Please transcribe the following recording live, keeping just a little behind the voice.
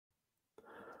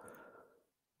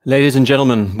Ladies and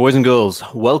gentlemen, boys and girls,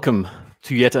 welcome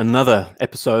to yet another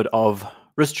episode of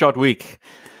Wrist Shot Week,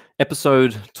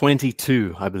 episode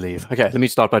 22, I believe. Okay, let me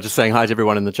start by just saying hi to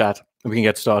everyone in the chat, and we can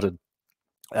get started.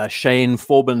 Shane,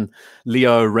 Forbin,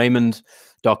 Leo, Raymond,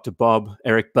 Dr. Bob,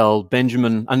 Eric Bell,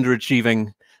 Benjamin, Underachieving,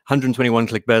 121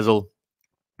 Click Bezel.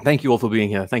 Thank you all for being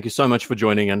here. Thank you so much for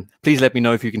joining, and please let me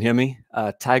know if you can hear me.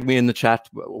 Tag me in the chat,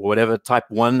 whatever, type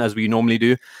 1 as we normally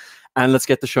do, and let's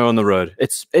get the show on the road.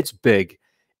 It's big.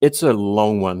 It's a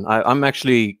long one. I'm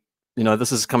actually,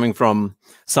 this is coming from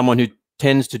someone who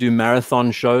tends to do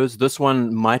marathon shows. This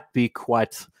one might be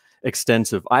quite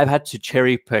extensive. I've had to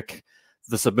cherry pick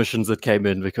the submissions that came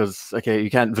in because, okay,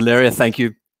 you can't. Valeria, thank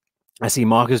you. I see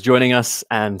Marcus joining us,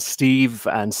 and Steve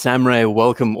and Samray.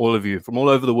 Welcome, all of you from all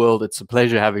over the world. It's a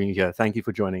pleasure having you here. Thank you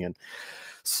for joining in.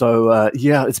 So,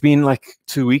 yeah, it's been like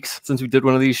 2 weeks since we did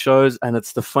one of these shows, and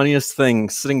it's the funniest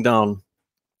thing sitting down,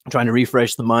 trying to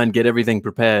refresh the mind, get everything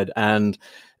prepared. And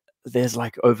there's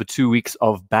like over 2 weeks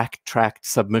of backtracked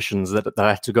submissions that I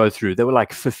had to go through. There were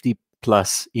like 50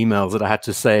 plus emails that I had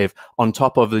to save on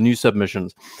top of the new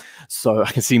submissions. So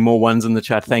I can see more ones in the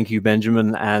chat. Thank you,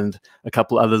 Benjamin, and a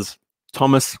couple others.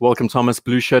 Thomas, welcome, Thomas.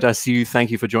 Blue shirt, I see you.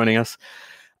 Thank you for joining us.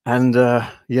 And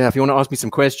yeah, if you want to ask me some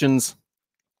questions,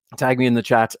 tag me in the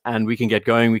chat and we can get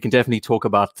going. We can definitely talk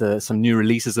about some new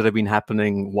releases that have been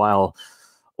happening while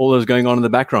all those going on in the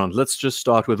background. Let's just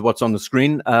start with what's on the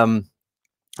screen. A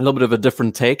little bit of a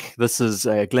different take. This is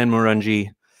Glenmorangie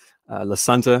La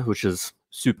Santa, which is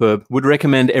superb. Would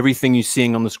recommend everything you're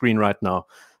seeing on the screen right now.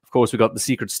 Of course, we got the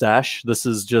secret stash. This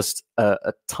is just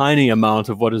a tiny amount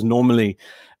of what is normally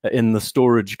in the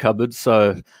storage cupboard.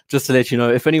 So just to let you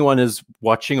know, if anyone is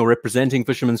watching or representing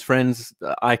Fisherman's Friends,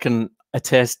 I can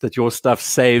attest that your stuff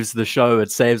saves the show.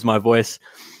 It saves my voice,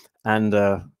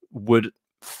 and would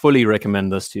fully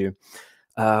recommend this to you.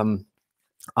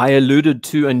 I alluded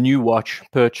to a new watch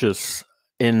purchase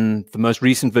in the most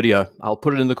recent video. I'll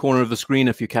put it in the corner of the screen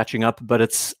if you're catching up, but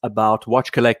it's about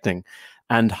watch collecting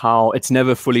and how it's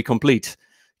never fully complete.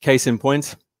 Case in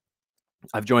point,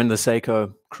 I've joined the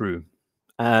Seiko crew,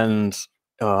 and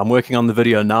I'm working on the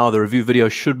video now. The review video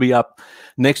should be up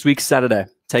next week, Saturday,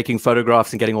 taking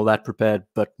photographs and getting all that prepared.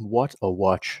 But what a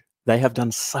watch. They have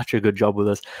done such a good job with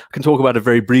this. I can talk about it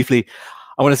very briefly.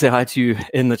 I want to say hi to you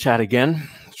in the chat again.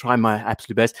 Try my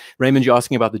absolute best. Raymond, you're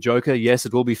asking about the Joker. Yes,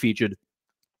 it will be featured.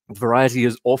 The variety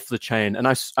is off the chain. And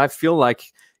I feel like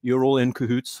you're all in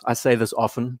cahoots. I say this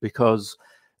often because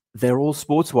they're all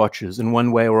sports watches in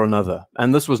one way or another.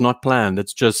 And this was not planned.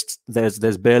 It's just there's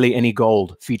barely any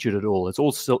gold featured at all. It's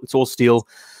all steel.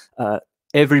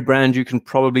 Every brand you can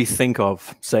probably think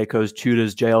of. Seikos,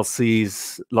 Tudors,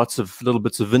 JLCs, lots of little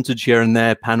bits of vintage here and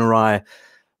there, Panerai,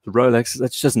 the Rolex.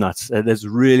 That's just nuts.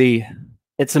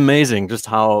 It's amazing just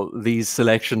how these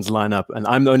selections line up. And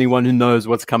I'm the only one who knows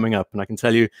what's coming up. And I can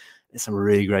tell you, there's some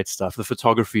really great stuff. The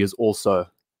photography is also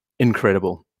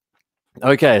incredible.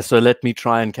 Okay, so let me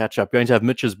try and catch up. Going to have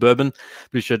Mitch's Bourbon.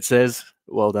 Blue Shirt says,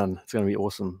 well done. It's going to be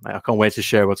awesome. I can't wait to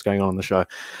share what's going on in the show.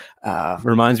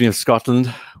 Reminds me of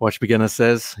Scotland. Watch Beginner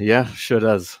says, yeah, sure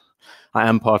does. I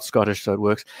am part Scottish, so it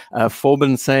works.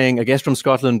 Forbin saying, a guest from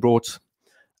Scotland brought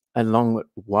along.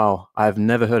 Wow, I've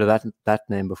never heard of that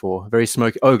name before. Very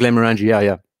smoky. Oh, Glenmorangie.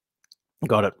 Yeah.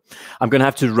 Got it. I'm going to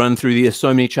have to run through these.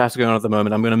 So many chats going on at the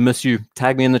moment. I'm going to miss you.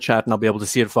 Tag me in the chat and I'll be able to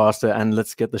see it faster, and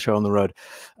let's get the show on the road.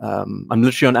 I'm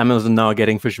literally on Amazon now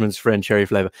getting Fisherman's Friend Cherry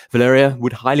Flavor. Valeria,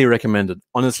 would highly recommend it.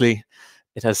 Honestly,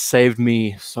 it has saved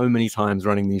me so many times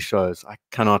running these shows. I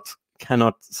cannot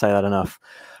say that enough.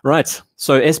 Right.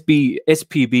 So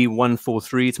SPB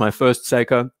 143. It's my first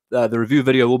Seiko. The review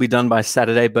video will be done by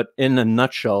Saturday, but in a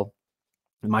nutshell,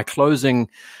 my closing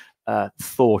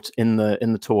thought in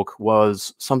the talk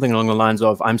was something along the lines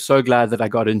of, I'm so glad that I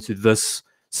got into this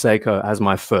Seiko as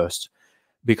my first,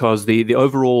 because the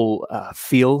overall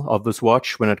feel of this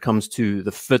watch when it comes to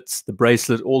the fits, the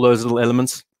bracelet, all those little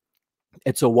elements,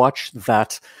 it's a watch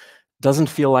that doesn't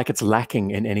feel like it's lacking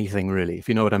in anything, really, if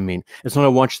you know what I mean. It's not a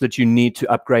watch that you need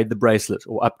to upgrade the bracelet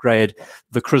or upgrade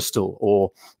the crystal or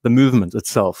the movement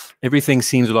itself. Everything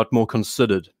seems a lot more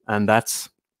considered, and that's,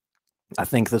 I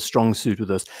think, the strong suit with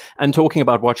this. And talking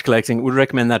about watch collecting, would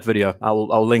recommend that video.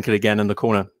 I'll link it again in the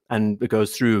corner, and it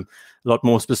goes through a lot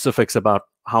more specifics about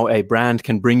how a brand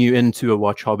can bring you into a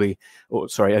watch hobby, or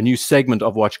sorry, a new segment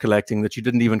of watch collecting that you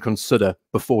didn't even consider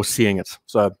before seeing it.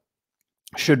 So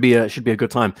should be a good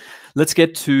time. Let's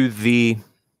get to the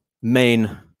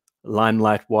main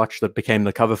limelight watch that became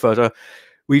the cover photo.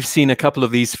 We've seen a couple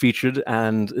of these featured,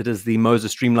 and it is the Moser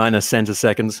Streamliner center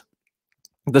seconds.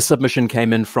 This submission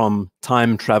came in from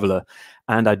Time Traveler,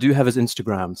 and I do have his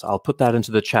Instagrams. I'll put that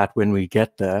into the chat when we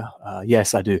get there.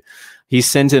 Yes, I do. He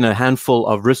sent in a handful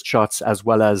of wrist shots as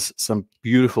well as some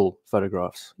beautiful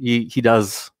photographs. He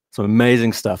does some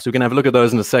amazing stuff. So we're going to have a look at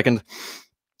those in a second.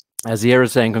 As Sierra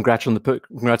is saying, congrats on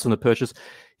the purchase.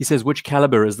 He says, which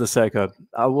caliber is the Seiko?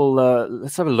 I will,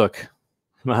 let's have a look.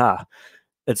 Aha.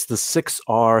 It's the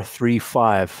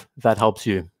 6R35. That helps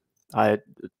you.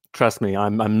 Trust me,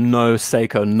 I'm no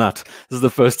Seiko nut. This is the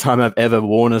first time I've ever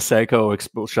worn a Seiko,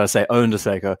 or should I say owned a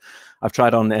Seiko. I've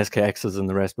tried on the SKXs and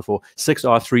the rest before.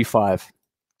 6R35.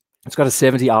 It's got a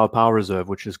 70-hour power reserve,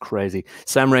 which is crazy.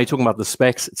 Sam Ray talking about the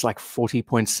specs. It's like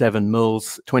 40.7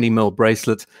 mils, 20 mil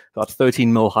bracelet, got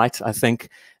 13 mil height, I think.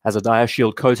 Has a dia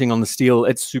shield coating on the steel.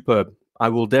 It's superb. I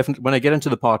will definitely, when I get into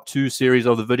the part 2 series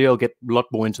of the video, I'll get a lot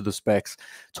more into the specs.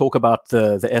 Talk about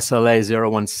the SLA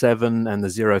 017 and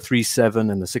the 037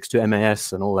 and the 62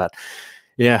 MAS and all that.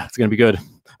 Yeah, it's going to be good.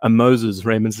 And Moses,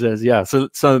 Raymond says, yeah. So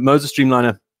Moser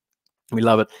Streamliner, we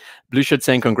love it. Blue Shirt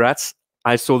saying congrats.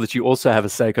 I saw that you also have a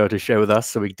Seiko to share with us,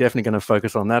 so we're definitely going to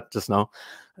focus on that just now.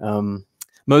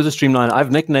 Moser Streamliner,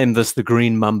 I've nicknamed this the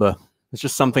Green Mamba. There's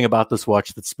just something about this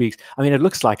watch that speaks. I mean, it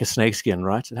looks like a snakeskin,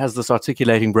 right? It has this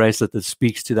articulating bracelet that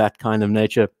speaks to that kind of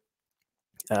nature.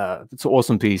 It's an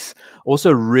awesome piece.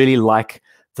 Also really like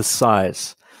the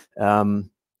size. The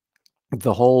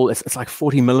whole, it's like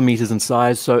 40 millimeters in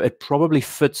size, so it probably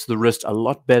fits the wrist a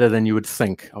lot better than you would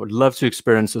think. I would love to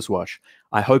experience this watch.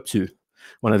 I hope to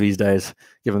one of these days,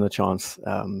 given the chance.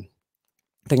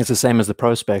 I think it's the same as the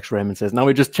Pro Specs, Raymond says. Now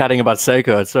we're just chatting about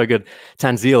Seiko. It's so good.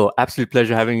 Tanzil, absolute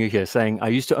pleasure having you here, saying, I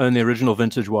used to own the original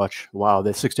vintage watch. Wow,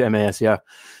 the 62 MAS, yeah.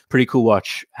 Pretty cool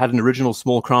watch. Had an original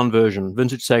small crown version.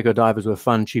 Vintage Seiko divers were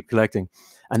fun, cheap collecting.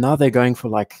 And now they're going for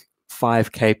like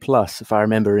 5K plus, if I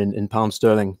remember, in pound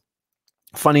sterling.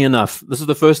 Funny enough, this is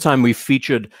the first time we've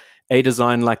featured a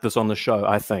design like this on the show,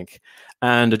 I think.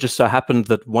 And it just so happened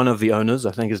that one of the owners,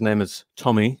 I think his name is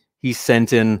Tommy, he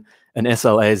sent in an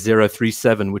SLA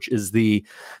 037, which is the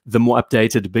more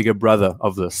updated, bigger brother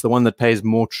of this, the one that pays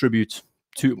more tribute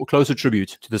to, closer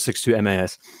tribute to the 62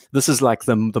 MAS. This is like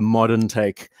the modern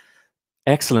take.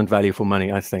 Excellent value for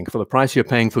money, I think. For the price you're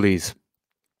paying for these,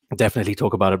 definitely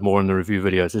talk about it more in the review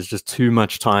videos. There's just too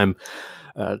much time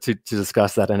to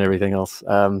discuss that and everything else.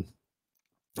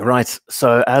 Right,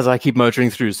 so as I keep motoring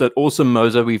through, so awesome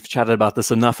Moser, we've chatted about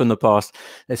this enough in the past.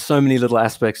 There's so many little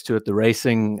aspects to it. The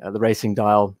racing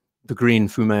dial, the green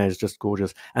fume is just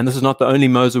gorgeous. And this is not the only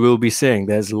Moser we'll be seeing.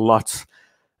 There's lots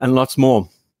and lots more.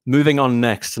 Moving on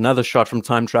next, another shot from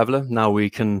Time Traveler. Now we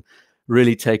can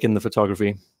really take in the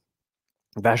photography.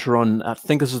 Vacheron, I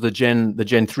think this is the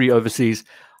Gen 3 overseas.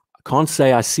 I can't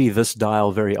say I see this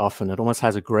dial very often. It almost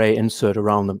has a gray insert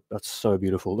around them. That's so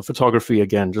beautiful. The photography,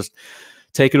 again, just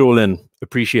take it all in.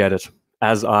 Appreciate it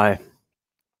as I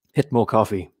hit more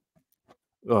coffee.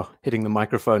 Oh, hitting the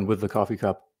microphone with the coffee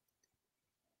cup.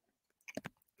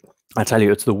 I tell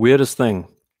you, it's the weirdest thing,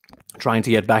 trying to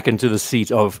get back into the seat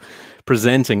of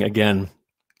presenting again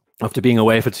after being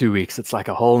away for 2 weeks. It's like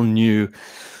a whole new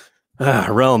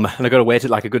realm. And I've got to wait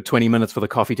like a good 20 minutes for the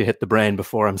coffee to hit the brain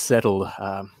before I'm settled.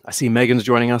 I see Megan's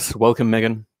joining us. Welcome,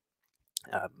 Megan.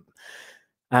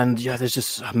 And yeah,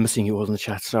 I'm missing you all in the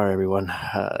chat. Sorry, everyone.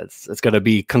 It's got to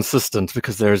be consistent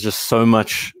because there's just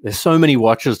there's so many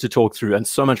watches to talk through and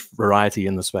so much variety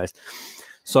in the space.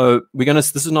 So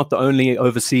this is not the only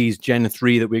overseas Gen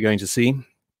 3 that we're going to see,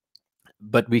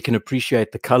 but we can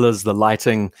appreciate the colors, the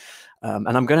lighting. And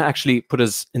I'm going to actually put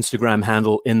his Instagram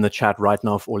handle in the chat right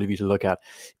now for all of you to look at.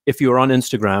 If you're on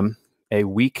Instagram, a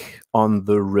week on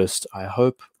the wrist. I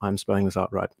hope I'm spelling this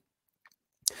out right.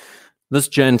 This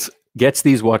gent gets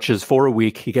these watches for a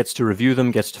week. He gets to review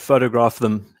them, gets to photograph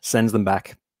them, sends them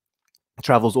back,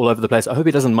 travels all over the place. I hope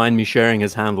he doesn't mind me sharing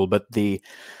his handle, but the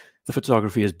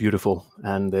photography is beautiful,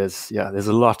 and there's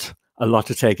a lot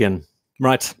to take in.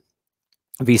 Right,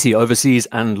 VC overseas,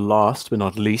 and last but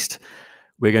not least,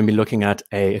 we're going to be looking at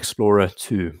a Explorer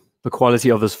 2. The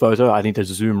quality of this photo, I need to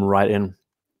zoom right in.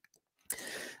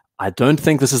 I don't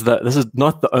think this is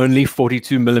not the only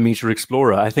 42 millimeter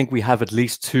Explorer. I think we have at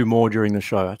least 2 more during the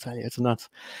show. I tell you, it's nuts.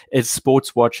 It's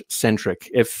sports watch centric.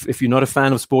 If you're not a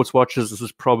fan of sports watches, this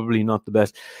is probably not the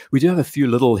best. We do have a few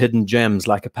little hidden gems,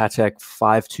 like a Patek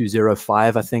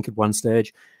 5205, I think, at one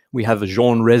stage. We have a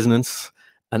Jean Resonance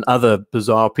and other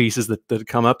bizarre pieces that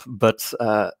come up. But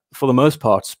for the most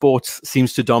part, sports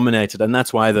seems to dominate it. And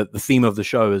that's why the theme of the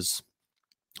show is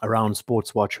around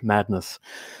sports watch madness.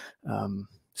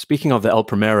 Speaking of the El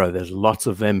Primero, there's lots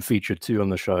of them featured too on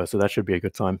the show, so that should be a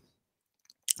good time.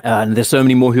 And there's so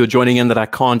many more who are joining in that I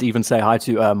can't even say hi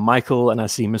to. Michael, and I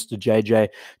see Mr. JJ,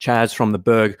 Chaz from the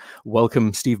Berg.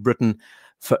 Welcome, Steve Britton.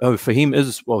 Fahim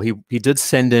is, well, he did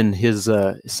send in his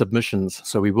submissions,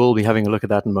 so we will be having a look at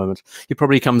that in a moment. He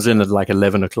probably comes in at like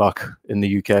 11 o'clock in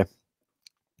the UK.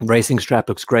 Racing strap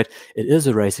looks great. It is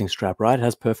a racing strap, right? It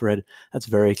has perforated. That's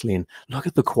very clean. Look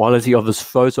at the quality of this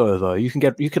photo, though. You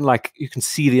can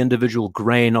see the individual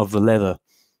grain of the leather.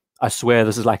 I swear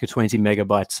this is like a 20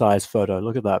 megabyte size photo.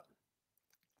 Look at that.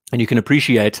 And you can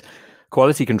appreciate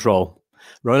quality control.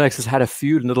 Rolex has had a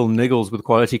few little niggles with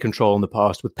quality control in the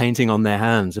past, with painting on their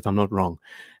hands, if I'm not wrong.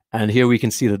 And here we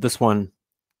can see that this one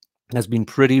has been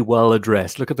pretty well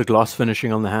addressed. Look at the gloss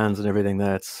finishing on the hands and everything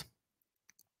there. It's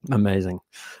amazing.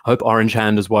 I hope Orange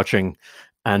Hand is watching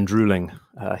and drooling.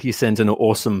 He sent in an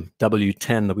awesome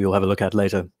W10 that we will have a look at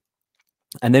later.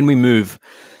 And then we move.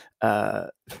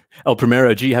 El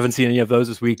Primero, gee, haven't seen any of those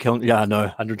this week. Yeah, no,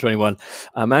 121.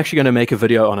 I'm actually going to make a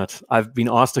video on it. I've been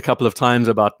asked a couple of times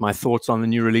about my thoughts on the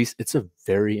new release. It's a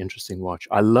very interesting watch.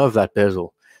 I love that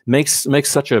bezel. Makes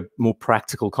such a more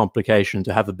practical complication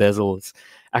to have the bezel. It's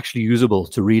actually usable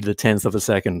to read the 10th of a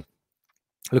second.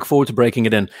 I look forward to breaking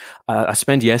it in. I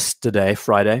spent yesterday,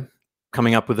 Friday,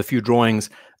 coming up with a few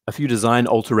drawings, a few design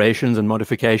alterations and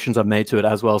modifications I've made to it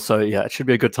as well. So yeah, it should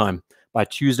be a good time. By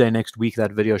Tuesday next week,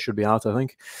 that video should be out, I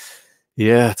think.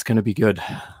 Yeah, it's going to be good.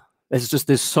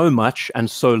 There's so much and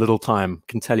so little time,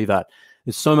 can tell you that.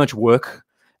 There's so much work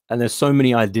and there's so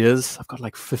many ideas. I've got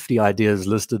like 50 ideas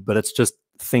listed, but it's just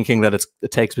thinking that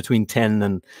it takes between 10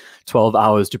 and 12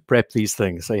 hours to prep these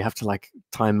things. So you have to like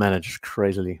time manage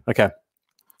crazily. Okay.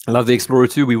 I love the Explorer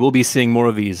 2. We will be seeing more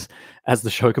of these as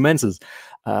the show commences.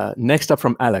 Next up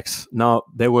from Alex. Now,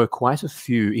 there were quite a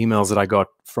few emails that I got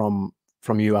from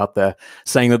you out there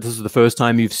saying that this is the first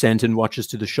time you've sent in watches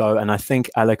to the show, and I think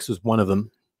Alex was one of them.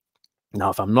 Now,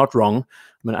 if I'm not wrong,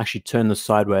 I'm going to actually turn this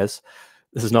sideways.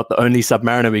 This is not the only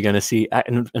Submariner we're going to see.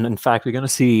 And in fact, we're going to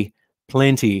see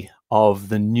plenty of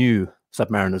the new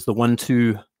Submariners, the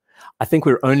 1.2. I think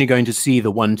we're only going to see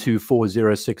the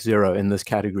 124060 in this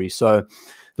category. So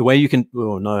the way you can,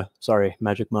 oh no, sorry,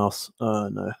 Magic Mouse. Oh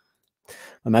no,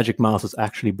 my Magic Mouse is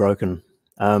actually broken.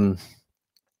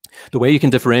 The way you can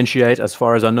differentiate, as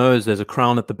far as I know, is there's a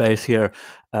crown at the base here.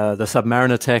 The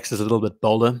Submariner text is a little bit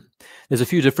bolder. There's a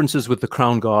few differences with the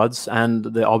crown guards, and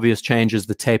the obvious change is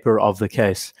the taper of the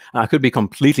case. I could be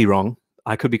completely wrong.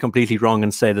 I could be completely wrong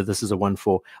and say that this is a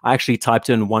 1.4. I actually typed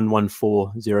in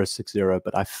 114060,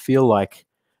 but I feel like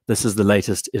this is the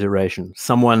latest iteration.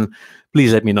 Someone,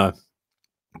 please let me know.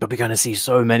 But we're going to see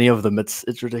so many of them.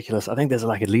 It's ridiculous. I think there's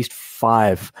like at least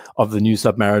 5 of the new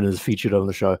Submariners featured on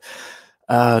the show.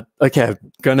 Okay,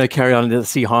 going to carry on. Let's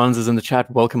see, Hans is in the chat.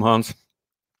 Welcome, Hans.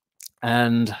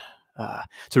 And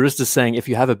Tourist is saying, if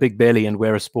you have a big belly and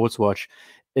wear a sports watch,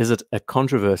 is it a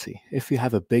controversy? If you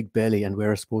have a big belly and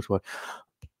wear a sports watch,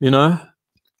 you know,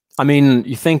 I mean,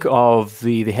 you think of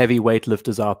the heavy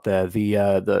weightlifters out there, the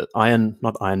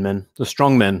not Ironmen, the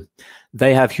strongmen.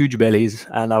 They have huge bellies,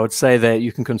 and I would say that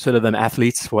you can consider them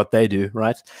athletes for what they do,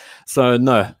 right? So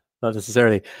no, not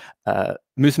necessarily.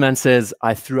 Mooseman says,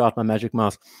 I threw out my Magic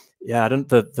Mouse. Yeah,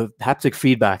 the haptic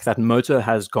feedback, that motor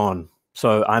has gone.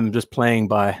 So I'm just playing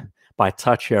by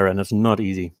touch here, and it's not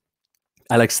easy.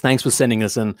 Alex, thanks for sending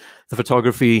us in. The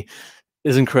photography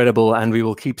is incredible, and we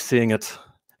will keep seeing it.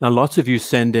 Now, lots of you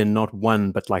send in not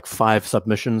 1, but like 5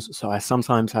 submissions. So I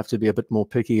sometimes have to be a bit more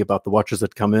picky about the watches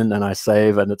that come in and I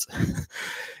save, and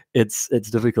it's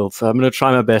difficult. So I'm going to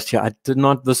try my best here.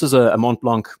 This is a Mont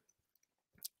Blanc,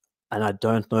 and I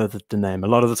don't know the name. A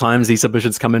lot of the times these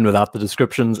submissions come in without the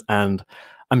descriptions, and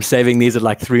I'm saving these at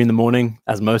like 3 in the morning,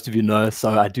 as most of you know.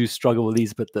 So I do struggle with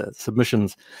these, but the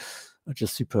submissions are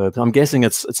just superb. I'm guessing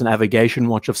it's an navigation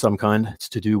watch of some kind. It's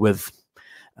to do with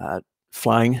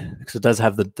flying, because it does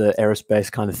have the aerospace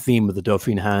kind of theme with the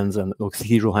Dauphine hands and the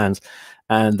cathedral hands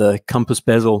and the compass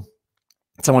bezel.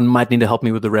 Someone might need to help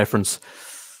me with the reference.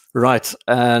 Right,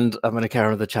 and I'm going to carry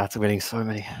on with the chat. I'm getting so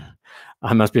many.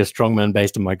 I must be a strongman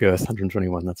based on my girth,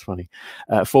 121. That's funny.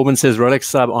 Foreman says, Rolex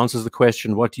Sub answers the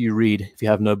question, what do you read if you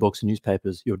have no books and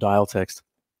newspapers? Your dial text.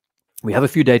 We have a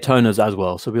few Daytonas as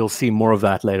well, so we'll see more of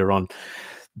that later on.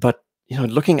 But, you know,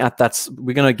 looking at that,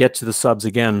 we're going to get to the subs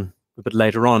again a bit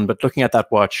later on, but looking at that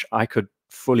watch, I could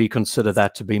fully consider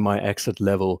that to be my exit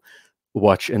level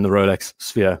watch in the Rolex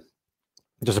sphere.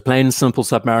 Just a plain, simple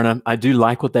Submariner. I do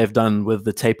like what they've done with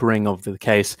the tapering of the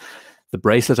case. The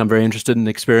bracelet, I'm very interested in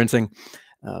experiencing.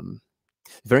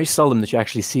 Very seldom that you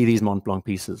actually see these Mont Blanc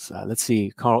pieces. Let's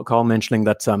see, Carl mentioning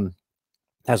that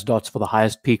has dots for the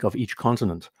highest peak of each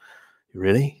continent.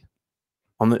 Really?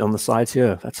 On the sides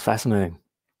here? That's fascinating.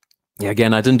 Yeah,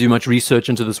 again, I didn't do much research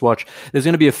into this watch. There's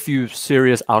going to be a few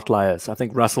serious outliers. I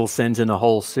think Russell sent in a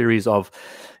whole series of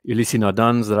Ulysses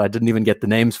Nardans that I didn't even get the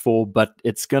names for, but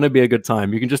it's going to be a good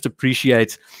time. You can just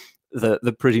appreciate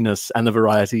the prettiness and the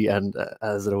variety, and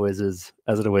as it always is,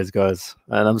 as it always goes.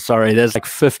 And I'm sorry, there's like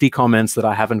 50 comments that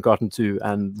I haven't gotten to,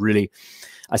 and really,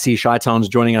 I see Shy-Town's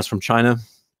joining us from China.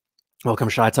 Welcome,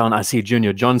 Shy-Town. I see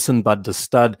Junior Johnson, Bud the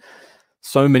Stud.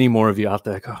 So many more of you out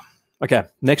there. Okay,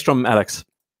 next from Alex.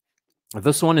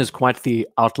 This one is quite the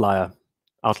outlier,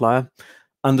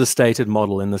 understated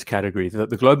model in this category. The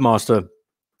Globemaster,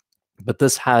 but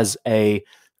this has a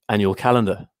annual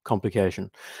calendar complication.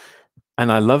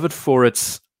 And I love it for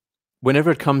its,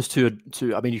 whenever it comes to,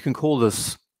 I mean, you can call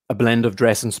this a blend of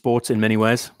dress and sports in many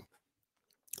ways.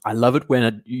 I love it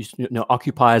when it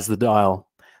occupies the dial,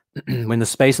 when the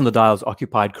space on the dial is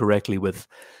occupied correctly with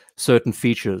certain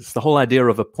features. The whole idea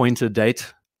of a pointer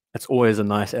date, that's always a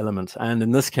nice element. And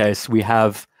in this case, we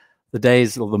have the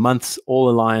days or the months all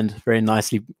aligned very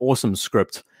nicely. Awesome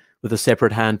script with a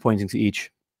separate hand pointing to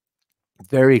each.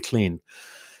 Very clean.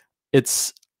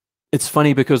 It's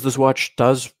funny because this watch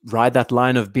does ride that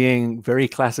line of being very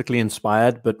classically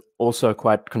inspired, but also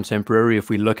quite contemporary if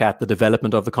we look at the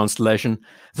development of the constellation.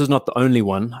 This is not the only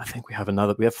one. I think we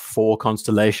have 4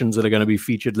 constellations that are going to be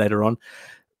featured later on.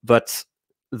 But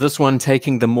this one,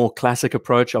 taking the more classic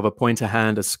approach of a pointer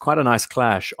hand, is quite a nice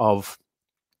clash of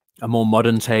a more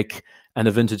modern take and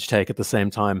a vintage take at the same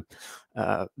time.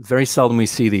 Very seldom we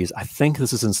see these. I think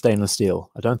this is in stainless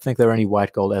steel. I don't think there are any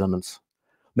white gold elements.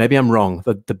 Maybe I'm wrong.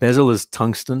 The bezel is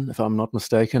tungsten, if I'm not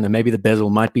mistaken, and maybe the bezel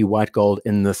might be white gold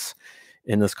in this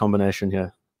combination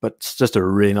here. But it's just a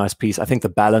really nice piece. I think the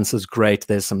balance is great.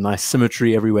 There's some nice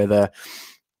symmetry everywhere there.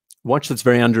 Watch that's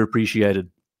very underappreciated.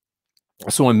 I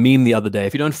saw a meme the other day.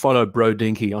 If you don't follow Bro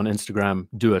Dinky on Instagram,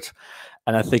 do it.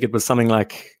 And I think it was something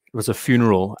like, it was a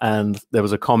funeral, and there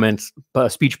was a comment, a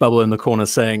speech bubble in the corner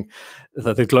saying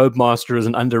that the Globemaster is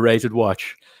an underrated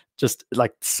watch. Just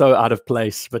like so out of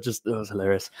place, but just, it was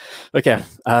hilarious. Okay,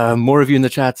 more of you in the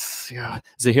chats. Yeah.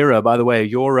 Zahira, by the way,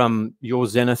 your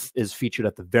Zenith is featured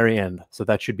at the very end, so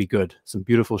that should be good. Some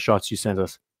beautiful shots you sent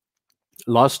us.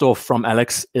 Last off from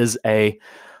Alex is I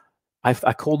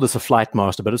called this a Flight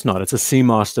Master, but it's not. It's a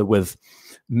Seamaster with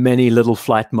many little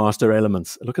Flight Master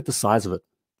elements. Look at the size of it.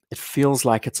 It feels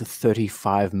like it's a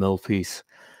 35mm piece.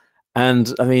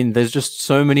 And I mean, there's just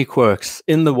so many quirks.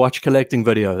 In the watch collecting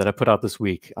video that I put out this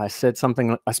week, I said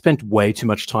something, I spent way too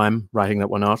much time writing that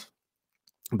one out.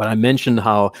 But I mentioned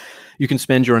how you can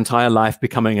spend your entire life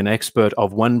becoming an expert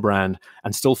of one brand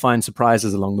and still find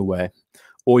surprises along the way.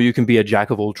 Or you can be a jack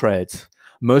of all trades.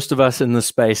 Most of us in this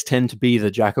space tend to be the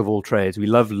jack of all trades. We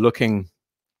love looking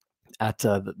at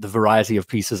the variety of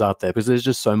pieces out there because there's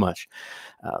just so much.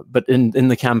 But in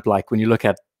the camp, like when you look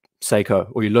at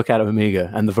Seiko or you look at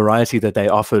Omega and the variety that they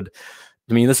offered,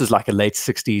 I mean, this is like a late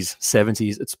 60s,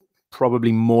 70s. It's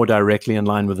probably more directly in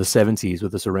line with the 70s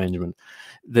with this arrangement.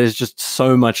 There's just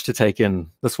so much to take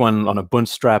in. This one on a bunt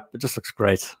strap, it just looks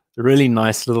great. A really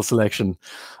nice little selection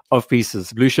of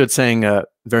pieces. Blue Shirt saying,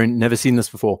 never seen this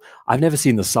before. I've never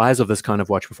seen the size of this kind of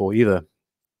watch before either.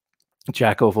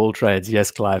 Jack of all trades.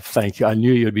 Yes, Clive, thank you. I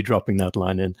knew you'd be dropping that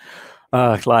line in.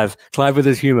 Clive with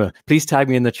his humor. Please tag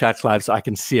me in the chat, Clive, so I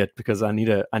can see it, because I need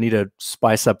to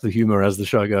spice up the humor as the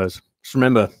show goes. Just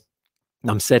remember,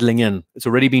 I'm settling in. It's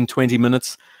already been 20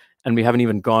 minutes and we haven't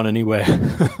even gone anywhere.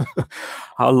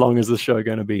 How long is this show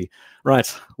going to be?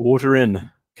 Right, water in.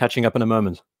 Catching up in a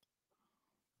moment.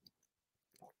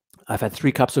 I've had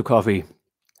 3 cups of coffee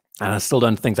and I still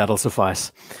don't think that'll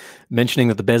suffice. Mentioning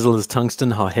that the bezel is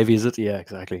tungsten, how heavy is it? Yeah,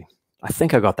 exactly. I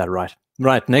think I got that right.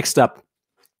 Right, next up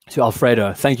to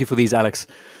Alfredo. Thank you for these, Alex.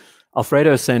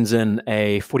 Alfredo sends in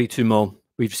a 42mm.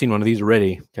 We've seen one of these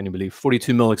already, can you believe?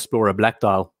 42mm Explorer black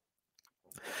dial.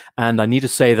 And I need to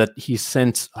say that he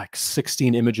sent like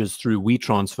 16 images through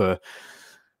WeTransfer.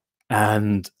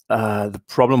 And the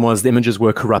problem was the images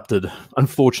were corrupted,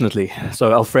 unfortunately.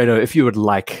 So Alfredo, if you would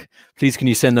like, please can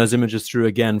you send those images through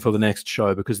again for the next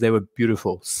show, because they were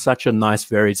beautiful. Such a nice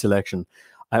varied selection.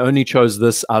 I only chose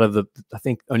this out of the, I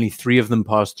think only 3 of them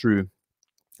passed through,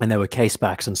 and they were case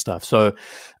backs and stuff. So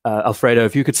Alfredo,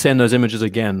 if you could send those images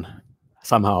again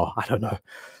somehow, I don't know.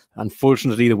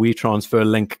 Unfortunately, the WeTransfer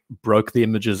link broke the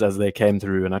images as they came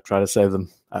through, and I tried to save them.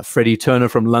 Freddie Turner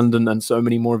from London, and so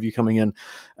many more of you coming in.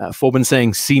 Forbin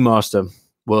saying Seamaster,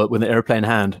 well, with an airplane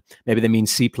hand. Maybe they mean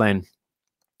seaplane.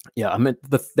 Yeah, I mean,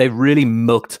 they really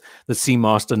milked the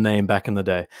Seamaster name back in the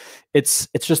day. It's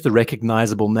just the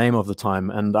recognizable name of the time,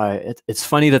 and it's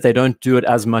funny that they don't do it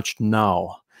as much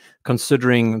now,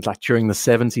 considering like during the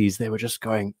 70s, they were just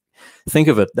going, Think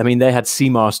of it. I mean, they had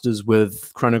Seamasters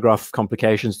with chronograph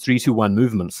complications, 3-to-1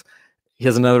 movements.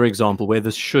 Here's another example where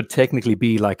this should technically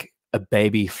be like a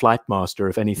baby flight master,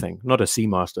 if anything, not a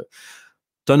Seamaster.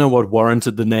 Don't know what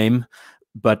warranted the name,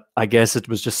 but I guess it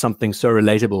was just something so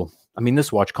relatable. I mean,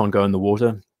 this watch can't go in the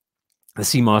water. The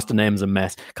Seamaster name's a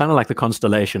mess. Kind of like the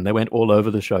Constellation. They went all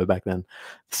over the show back then.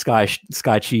 Sky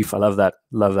Chief. I love that.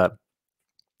 Love that.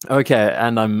 Okay,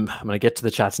 and I'm going to get to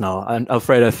the chats now. And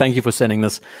Alfredo, thank you for sending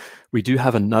this. We do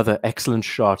have another excellent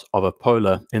shot of a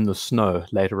polar in the snow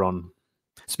later on.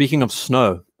 Speaking of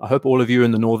snow, I hope all of you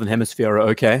in the Northern Hemisphere are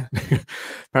okay.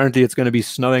 Apparently, it's going to be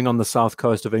snowing on the south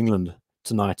coast of England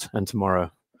tonight and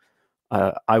tomorrow.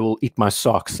 I will eat my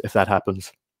socks if that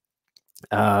happens.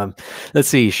 Let's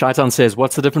see. Shaitan says,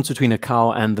 what's the difference between a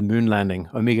cow and the moon landing?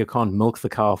 Omega can't milk the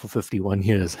cow for 51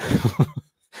 years.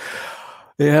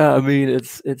 Yeah, I mean,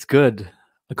 it's good.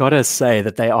 I gotta say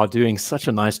that they are doing such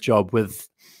a nice job with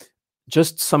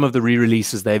just some of the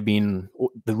re-releases the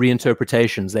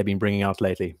reinterpretations they've been bringing out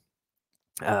lately.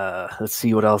 Let's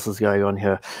see what else is going on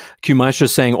here. Q Maestro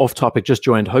saying, off topic, just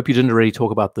joined. Hope you didn't already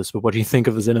talk about this, but what do you think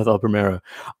of the Zenith El Primero?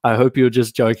 I hope you're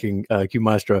just joking, Q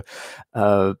Maestro.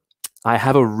 I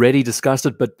have already discussed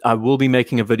it, but I will be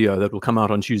making a video that will come out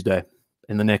on Tuesday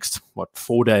in the next,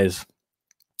 4 days.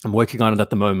 I'm working on it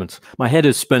at the moment. My head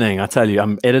is spinning, I tell you.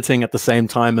 I'm editing at the same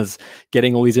time as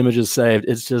getting all these images saved.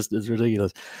 It's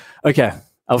ridiculous. Okay,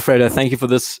 Alfredo, thank you for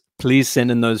this. Please send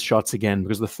in those shots again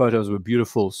because the photos were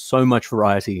beautiful. So much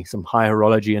variety, some high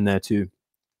horology in there too.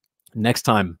 Next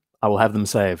time, I will have them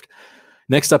saved.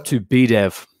 Next up to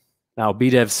BDev. Now,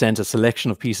 BDev sent a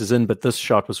selection of pieces in, but this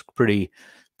shot was pretty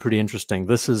interesting.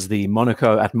 This is the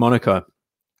Monaco, the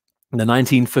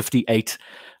 1958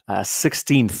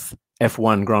 16th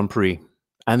F1 Grand Prix.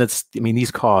 And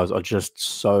these cars are just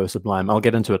so sublime. I'll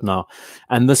get into it now.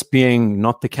 And this being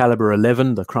not the caliber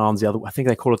 11, the crown's the other, I think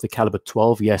they call it the caliber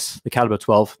 12. Yes, the caliber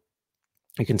 12.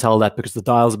 You can tell that because the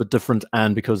dial's a bit different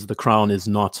and because the crown is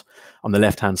not on the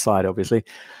left-hand side, obviously.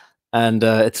 And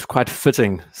it's quite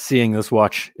fitting seeing this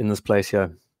watch in this place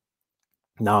here.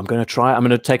 Now I'm going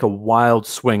to take a wild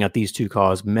swing at these two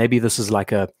cars. Maybe this is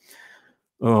like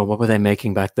what were they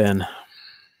making back then?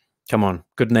 Come on,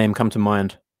 good name come to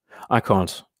mind. I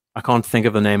can't think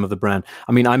of the name of the brand.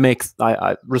 I mean,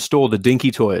 I restore the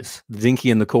Dinky toys, the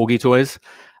Dinky and the Corgi toys.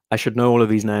 I should know all of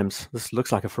these names. This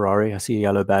looks like a Ferrari. I see a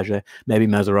yellow badge there. Maybe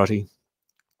Maserati.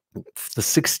 The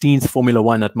 16th Formula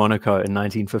One at Monaco in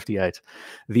 1958.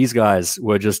 These guys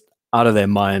were just out of their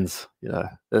minds.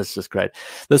 It's just great.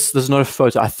 This is not a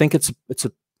photo. I think it's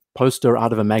a poster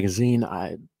out of a magazine.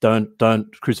 I don't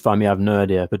crucify me. I have no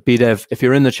idea. But BDev, if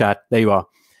you're in the chat, there you are.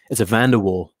 It's a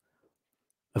Vanderwall.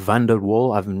 A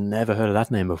Vanderwall? I've never heard of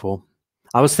that name before.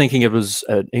 I was thinking it was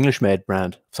an English-made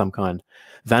brand of some kind.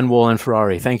 Van Wall and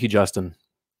Ferrari. Thank you, Justin.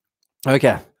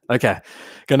 Okay.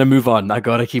 Gonna move on. I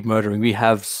gotta keep murdering. We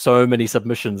have so many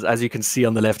submissions, as you can see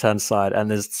on the left-hand side,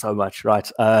 and there's so much. Right.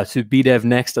 To BDev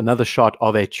next, another shot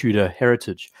of a Tudor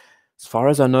Heritage. As far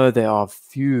as I know, there are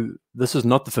few. This is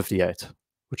not the 58,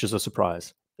 which is a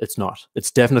surprise. It's not.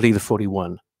 It's definitely the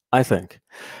 41, I think.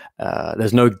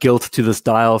 There's no gilt to this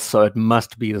dial, so it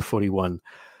must be the 41.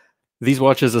 These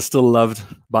watches are still loved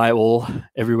by all,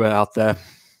 everywhere out there.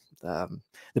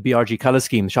 The BRG color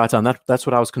scheme, Shaitan, that's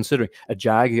what I was considering. A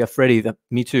Jag, yeah, Freddie,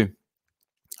 me too.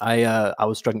 I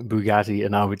was struggling Bugatti,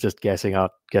 and now we're just guessing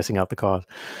out the cars.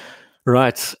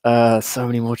 Right, so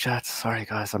many more chats. Sorry,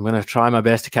 guys. I'm going to try my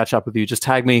best to catch up with you. Just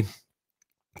tag me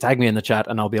in the chat,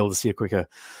 and I'll be able to see it quicker.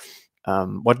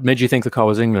 What made you think the car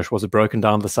was English? Was it broken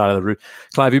down the side of the route?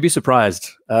 Clive, you'd be surprised.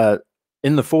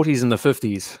 In the 40s and the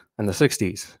 50s and the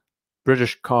 60s,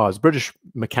 British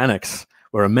mechanics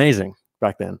were amazing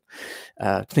back then.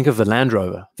 Think of the Land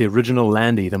Rover, the original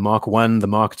Landy, the Mark I, the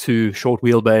Mark II, short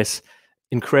wheelbase,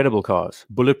 incredible cars,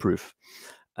 bulletproof.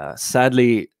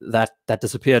 Sadly, that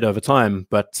disappeared over time,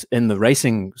 but in the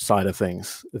racing side of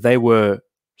things, they were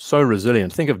so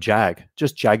resilient. Think of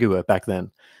just Jaguar back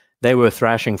then. They were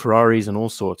thrashing Ferraris and all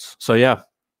sorts. So yeah,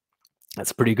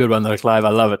 that's a pretty good one though, Clive. I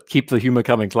love it. Keep the humor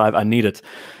coming, Clive. I need it.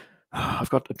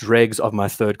 I've got the dregs of my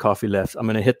third coffee left. I'm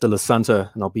going to hit the La Santa,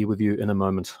 and I'll be with you in a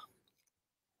moment.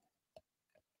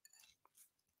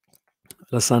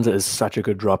 La Santa is such a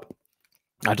good drop.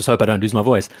 I just hope I don't lose my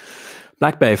voice.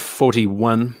 Black Bay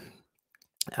 41.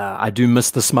 I do miss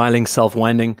the smiling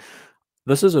self-winding.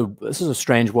 This is a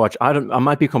strange watch. I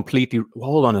might be completely.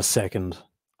 Hold on a second.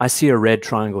 I see a red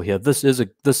triangle here. This is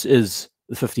the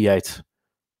 58.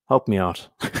 Help me out.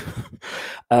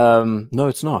 No,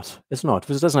 it's not. It's not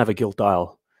because it doesn't have a gilt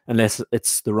dial unless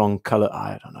it's the wrong color.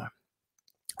 I don't know.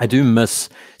 I do miss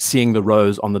seeing the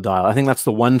rows on the dial. I think that's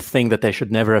the one thing that they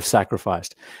should never have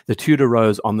sacrificed. The Tudor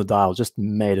rows on the dial just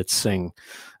made it sing.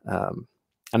 And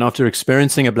after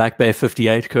experiencing a Black Bay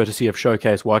 58, courtesy of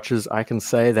Showcase Watches, I can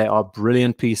say they are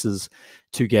brilliant pieces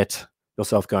to get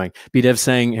yourself going. BDev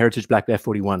saying Heritage Black Bay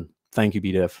 41. Thank you,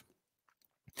 BDev.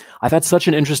 I've had such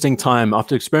an interesting time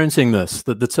after experiencing this,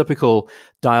 the typical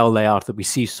dial layout that we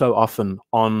see so often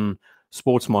on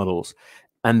sports models,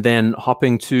 and then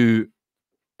hopping to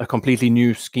a completely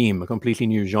new scheme, a completely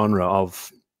new genre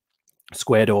of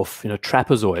squared off,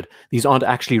 trapezoid. These aren't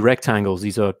actually rectangles.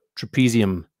 These are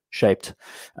trapezium shaped.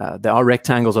 There are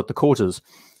rectangles at the quarters,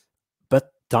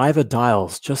 but diver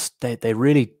dials, just they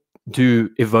really do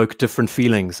evoke different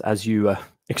feelings as you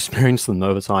experience them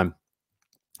over time.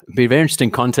 It'd be a very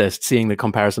interesting contest seeing the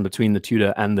comparison between the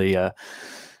Tudor and the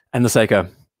Seiko.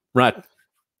 Right.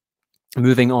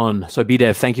 Moving on. So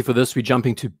BDev, thank you for this. We're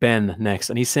jumping to Ben next,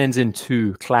 and he sends in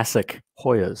 2 classic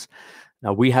Hoyas.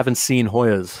 Now, we haven't seen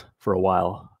Hoyas for a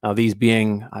while. Now, these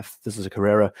being, this is a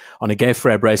Carrera on a Gay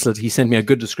Frere bracelet. He sent me a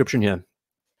good description here.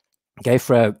 Gay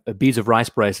Frere, a beads of rice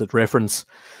bracelet, reference,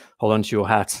 hold on to your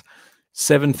hats,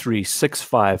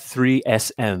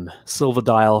 73653SN, silver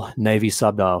dial, navy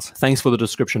subdials. Thanks for the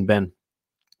description, Ben.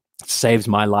 It saves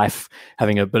my life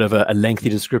having a bit of a lengthy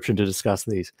description to discuss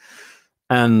these.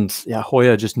 And yeah,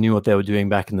 Hoya just knew what they were doing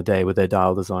back in the day with their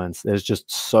dial designs. There's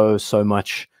just so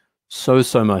much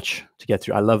to get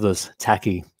through. I love this.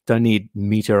 Tacky. Don't need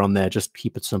meter on there. Just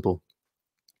keep it simple.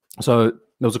 So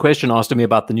there was a question asked of me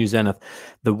about the new Zenith.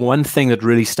 The one thing that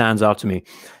really stands out to me,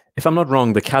 if I'm not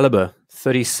wrong, the caliber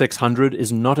 3600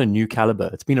 is not a new caliber.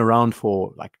 It's been around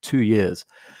for like 2 years.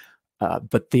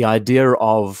 But the idea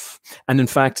of, and in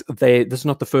fact, this is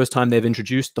not the first time they've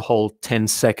introduced the whole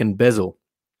 10-second bezel.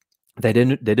 They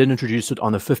did introduce it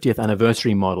on the 50th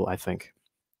anniversary model, I think.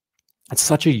 It's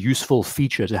such a useful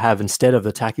feature to have instead of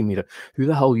the tachymeter. Who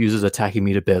the hell uses a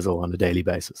tachymeter bezel on a daily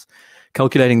basis?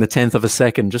 Calculating the 10th of a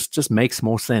second just makes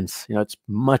more sense. It's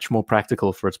much more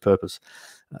practical for its purpose.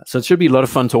 So it should be a lot of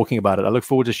fun talking about it. I look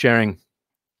forward to sharing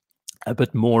a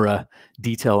bit more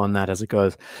detail on that as it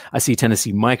goes. I see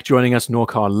Tennessee Mike joining us,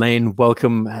 Norcar Lane,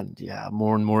 welcome. And yeah,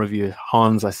 more and more of you.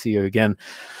 Hans, I see you again.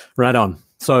 Right on.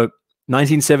 So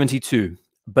 1972,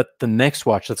 but the next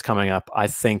watch that's coming up, I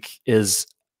think, is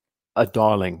a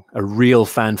darling, a real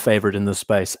fan favorite in this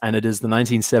space, and it is the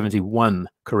 1971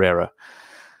 Carrera.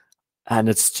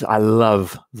 And I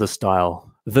love the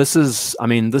style. This is, I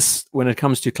mean, when it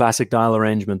comes to classic dial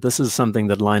arrangement, this is something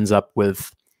that lines up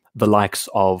with the likes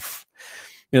of,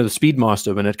 the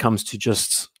Speedmaster when it comes to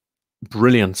just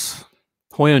brilliance.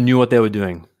 Hoya knew what they were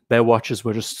doing. Their watches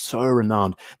were just so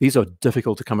renowned. These are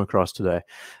difficult to come across today.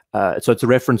 So it's a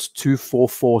reference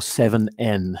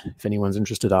 2447N, if anyone's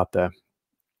interested out there.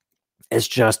 It's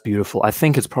just beautiful. I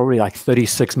think it's probably like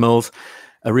 36 mils,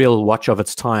 a real watch of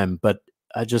its time, but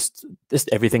just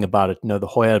everything about it. The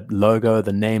Hoya logo,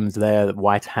 the name's there, the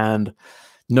white hand,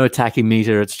 no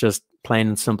tachymeter. It's just plain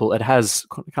and simple. It has,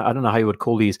 I don't know how you would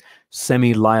call these,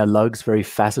 semi-lyre lugs, very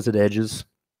faceted edges.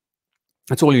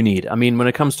 That's all you need. I mean, when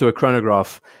it comes to a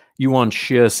chronograph, you want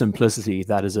sheer simplicity.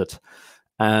 That is it.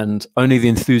 And only the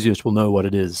enthusiast will know what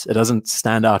it is. It doesn't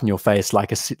stand out in your face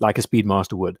like a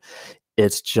Speedmaster would.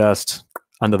 It's just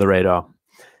under the radar.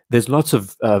 There's lots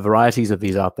of varieties of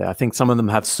these out there. I think some of them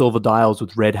have silver dials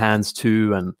with red hands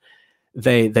too, and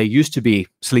they used to be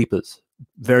sleepers,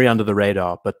 very under the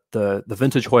radar, but the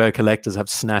vintage Hoya collectors have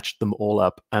snatched them all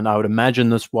up. And I would imagine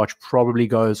this watch probably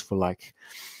goes for like,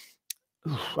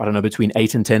 I don't know, between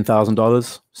 $8,000 and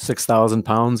 $10,000, 6,000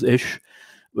 pounds ish,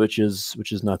 which is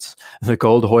nuts. The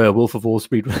gold Hoya Wolf of Wall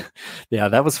Street. Yeah,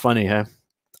 that was funny. Huh?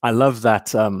 I love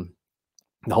that.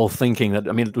 The whole thinking that,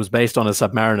 I mean, it was based on a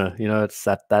Submariner. It's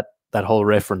that whole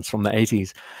reference from the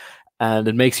 80s, and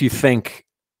it makes you think.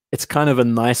 It's kind of a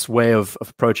nice way of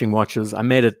approaching watches. I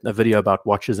made a video about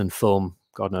watches in film,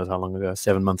 God knows how long ago,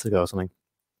 7 months ago or something.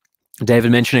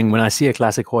 David mentioning when I see a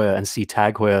classic Hoya and see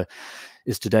Tag Hoya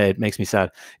is today, it makes me sad.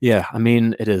 Yeah, I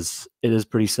mean, it is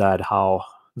pretty sad how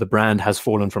the brand has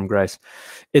fallen from grace.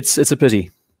 It's a pity.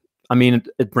 I mean,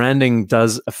 branding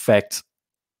does affect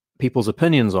people's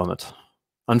opinions on it,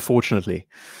 unfortunately.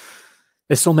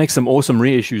 They still make some awesome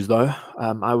reissues, though.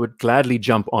 I would gladly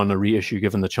jump on a reissue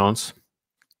given the chance.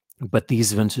 But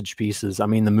these vintage pieces, I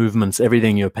mean, the movements,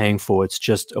 everything you're paying for, it's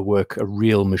just a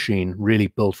real machine, really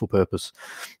built for purpose.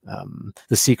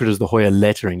 The secret is the Hoya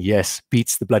lettering. Yes,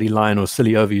 beats the bloody lion or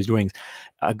silly overused wings.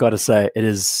 I got to say, it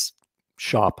is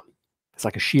sharp. It's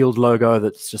like a shield logo.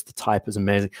 That's just, the type is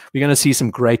amazing. We're going to see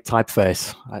some great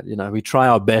typeface. We try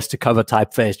our best to cover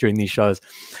typeface during these shows.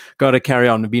 Got to carry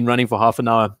on. We've been running for half an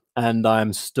hour, and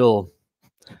I'm still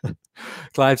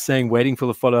Clive saying, waiting for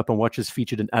the follow-up on watches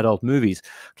featured in adult movies.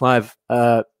 Clive,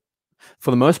 for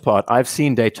the most part, I've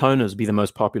seen Daytonas be the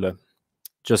most popular.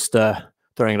 Just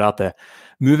throwing it out there.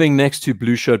 Moving next to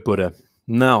Blue Shirt Buddha.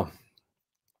 Now,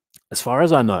 as far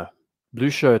as I know, Blue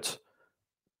Shirt's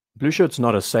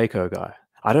not a Seiko guy.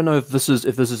 I don't know if this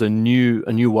is a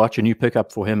new watch, a new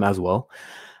pickup for him as well.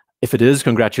 If it is,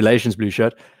 congratulations, Blue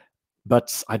Shirt.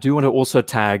 But I do want to also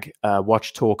tag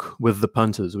Watch Talk with the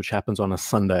Punters, which happens on a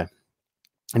Sunday.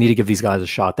 I need to give these guys a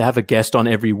shot. They have a guest on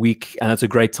every week, and it's a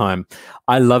great time.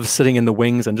 I love sitting in the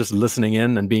wings and just listening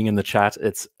in and being in the chat.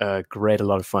 It's a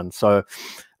lot of fun. So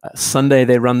Sunday,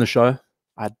 they run the show.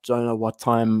 I don't know what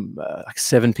time, like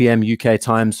 7 p.m. UK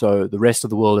time. So the rest of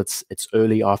the world, it's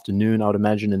early afternoon, I would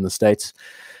imagine, in the States.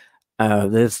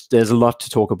 There's a lot to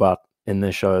talk about in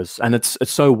their shows, and it's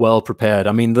so well prepared.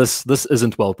 I mean, this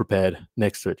isn't well prepared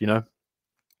next to it, you know.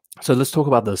 So let's talk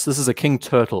about this. This is a King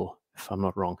Turtle, if I'm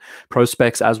not wrong. Pro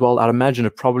specs as well. I'd imagine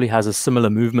it probably has a similar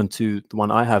movement to the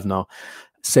one I have now.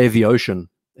 Save the Ocean.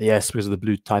 Yes, because of the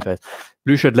blue typeface.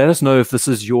 Blue Shirt, let us know if this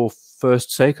is your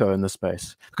first Seiko in this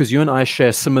space, because you and I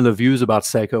share similar views about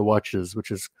Seiko watches,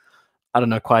 which is, I don't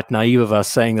know, quite naive of us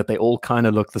saying that they all kind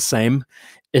of look the same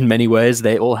in many ways.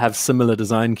 They all have similar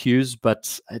design cues,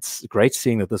 but it's great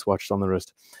seeing that this watch is on the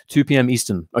wrist. 2 p.m.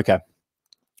 Eastern. Okay.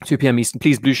 2 p.m. Eastern.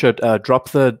 Please, Blue Shirt, drop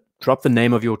the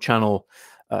name of your channel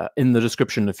in the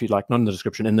description if you'd like. Not in the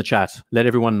description, in the chat. Let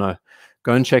everyone know.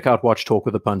 Go and check out Watch Talk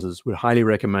with the Punters. We'd highly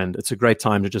recommend. It's a great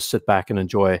time to just sit back and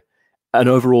enjoy an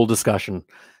overall discussion.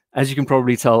 As you can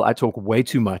probably tell, I talk way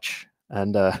too much.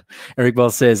 And Eric Bell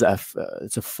says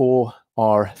it's a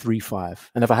 4R35.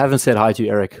 And if I haven't said hi to you,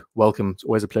 Eric, welcome. It's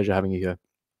always a pleasure having you here.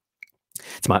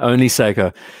 It's my only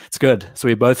Seiko. It's good. So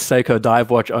we're both Seiko dive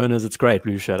watch owners. It's great,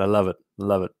 Blue Shirt. I love it.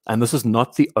 Love it. And this is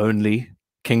not the only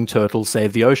King Turtle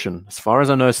Save the Ocean. As far as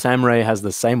I know, Sam Ray has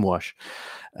the same watch.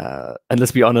 And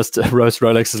let's be honest, Roast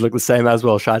Rolexes look the same as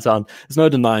well. Shaitan. There's no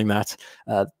denying that.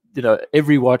 You know,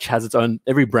 every watch has its own,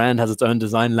 every brand has its own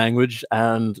design language,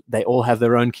 and they all have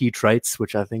their own key traits,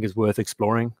 which I think is worth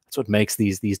exploring. That's what makes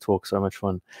these talks so much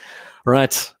fun. All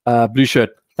right, Blue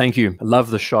Shirt, thank you. I love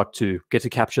the shot too. Get to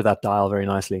capture that dial very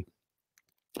nicely.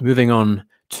 Moving on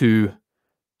to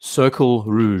Circle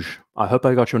Rouge. I hope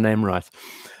I got your name right.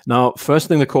 Now, first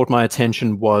thing that caught my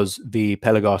attention was the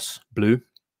Pelagos blue,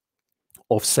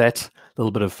 offset, a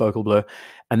little bit of focal blur,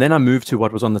 and then I moved to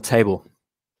what was on the table.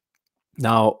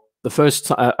 Now, the first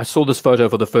time I saw this photo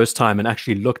for the first time and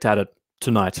actually looked at it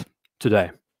today.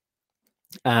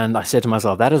 And I said to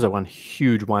myself, that is one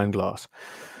huge wine glass.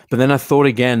 But then I thought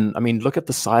again, I mean, look at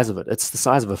the size of it. It's the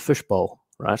size of a fishbowl,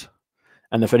 right?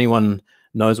 And if anyone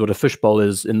knows what a fishbowl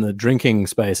is in the drinking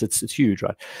space, it's huge,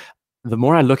 right? The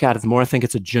more I look at it, the more I think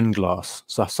it's a gin glass.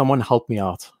 So someone help me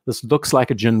out. This looks like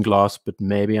a gin glass, but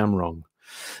maybe I'm wrong.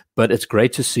 But it's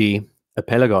great to see a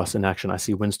Pelagos in action. I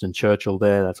see Winston Churchill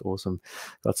there. That's awesome.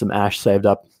 Got some ash saved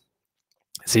up.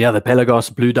 So yeah, the Pelagos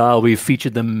blue dial, we've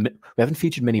featured them. We haven't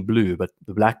featured many blue, but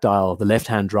the black dial, the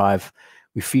left-hand drive,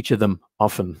 we feature them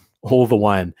often. All the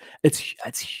wine.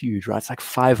 It's huge, right? It's like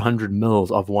 500 mils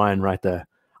of wine right there.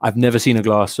 I've never seen a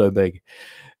glass so big.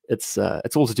 It's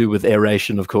all to do with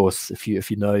aeration, of course. If you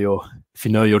know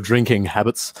your drinking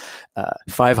habits,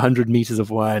 500 meters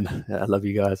of wine. Yeah, I love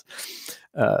you guys.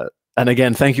 And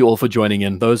again, thank you all for joining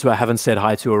in. Those who I haven't said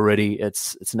hi to already,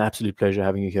 it's an absolute pleasure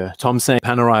having you here. Tom saying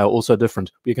Panerai are also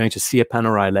different. We're going to see a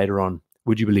Panerai later on.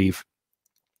 Would you believe?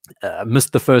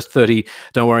 Missed the first 30.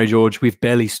 Don't worry, George. We've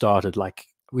barely started. Like,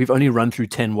 we've only run through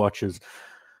 10 watches.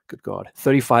 Good God.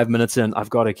 35 minutes in. I've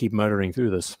got to keep motoring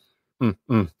through this.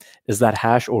 Is that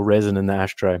hash or resin in the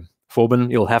ashtray?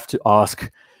 Forbin, you'll have to ask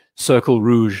Circle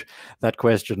Rouge that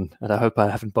question. And I hope I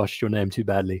haven't botched your name too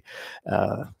badly.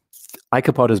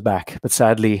 Icapod is back, but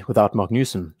sadly without Mark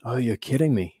Newson. Oh, you're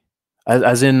kidding me.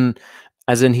 As in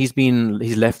he's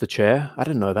left the chair? I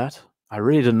didn't know that. I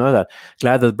really didn't know that.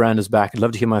 Glad that the brand is back. I'd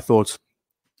love to hear my thoughts.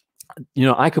 You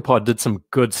know, Icapod did some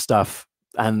good stuff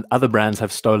and other brands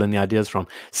have stolen the ideas from.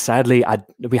 Sadly,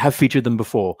 we have featured them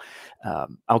before.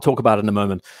 I'll talk about it in a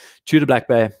moment. Tudor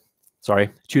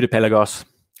Pelagos,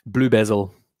 blue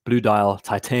bezel, blue dial,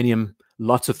 titanium,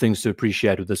 lots of things to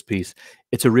appreciate with this piece.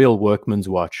 It's a real workman's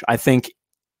watch. I think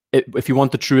if you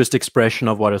want the truest expression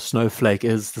of what a snowflake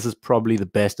is, this is probably the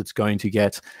best it's going to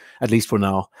get, at least for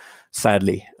now,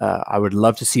 sadly. I would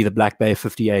love to see the Black Bay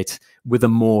 58 with a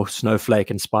more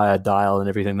snowflake-inspired dial and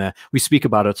everything there. We speak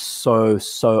about it so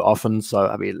often. So,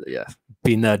 I mean, yeah,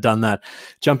 been there, done that.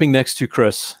 Jumping next to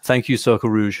Chris. Thank you,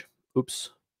 Circle Rouge. Oops,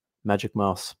 Magic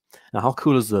Mouse. Now, how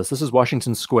cool is this? This is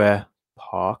Washington Square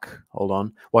Park. Hold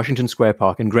on. Washington Square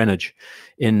Park in Greenwich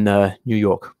in New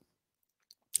York.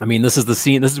 I mean, this is the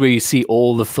scene. This is where you see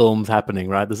all the films happening,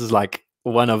 right? This is like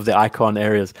one of the icon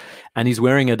areas. And he's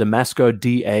wearing a Damasco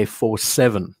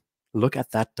DA47. Look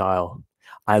at that dial.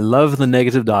 I love the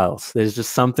negative dials. There's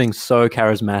just something so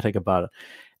charismatic about it.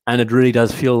 And it really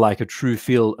does feel like a true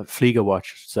Flieger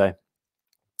watch, I should say.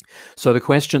 So the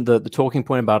question, the talking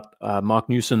point about Mark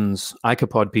Newson's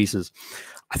Icopod pieces,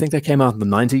 I think they came out in the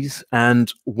 90s.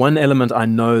 And one element I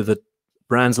know that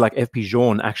brands like FP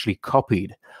Journe actually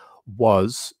copied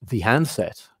was the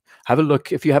handset. Have a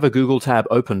look. If you have a Google tab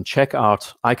open, check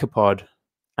out Icopod,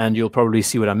 and you'll probably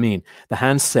see what I mean. The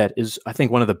handset is, I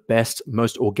think, one of the best,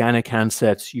 most organic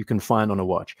handsets you can find on a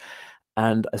watch.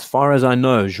 And as far as I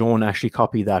know, Journe actually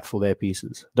copied that for their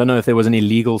pieces. Don't know if there was any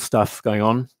legal stuff going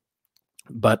on,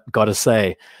 but gotta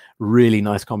say, really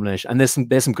nice combination. And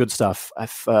there's some good stuff.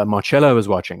 If Marcello is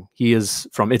watching, he is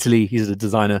from Italy. He's a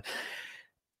designer,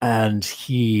 and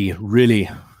he really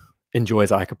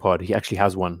enjoys Icopod. He actually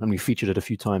has one, and we featured it a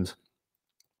few times.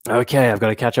 Okay, I've got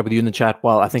to catch up with you in the chat.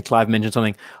 Well, I think Clive mentioned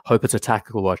something. Hope it's a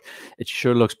tactical watch. It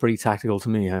sure looks pretty tactical to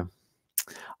me. Huh?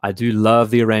 I do love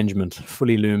the arrangement.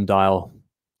 Fully loomed dial.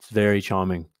 It's very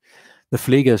charming. The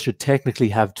Flieger should technically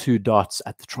have 2 dots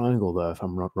at the triangle, though, if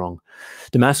I'm not wrong.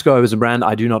 Damasco is a brand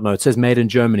I do not know. It says made in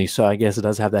Germany, so I guess it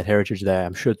does have that heritage there.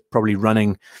 I'm sure it's probably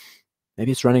running,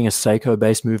 maybe it's running a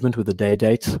Seiko-based movement with a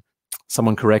date.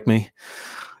 Someone correct me.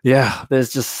 Yeah,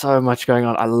 there's just so much going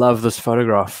on. I love this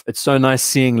photograph. It's so nice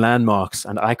seeing landmarks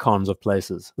and icons of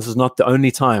places. This is not the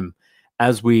only time.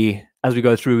 As we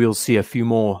go through, we'll see a few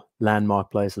more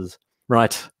landmark places.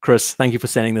 Right, Chris, thank you for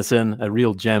sending this in. A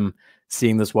real gem,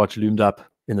 seeing this watch loomed up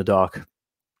in the dark.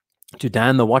 To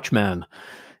Dan the Watchman,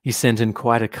 he sent in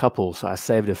quite a couple, so I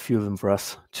saved a few of them for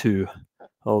us to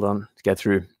hold on to get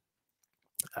through.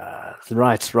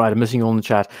 Right, I'm missing you all in the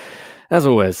chat. As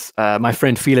always, my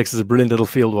friend Felix is a brilliant little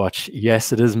field watch.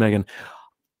 Yes, it is, Megan.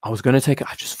 I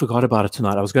just forgot about it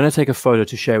tonight. I was going to take a photo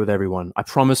to share with everyone. I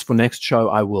promise for next show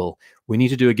I will. We need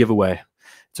to do a giveaway.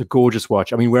 It's a gorgeous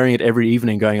watch. I've been wearing it every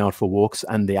evening going out for walks,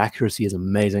 and the accuracy is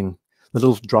amazing.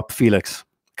 Little drop Felix.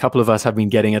 A couple of us have been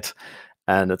getting it,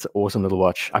 and it's an awesome little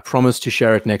watch. I promise to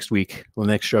share it next week, or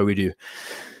next show we do.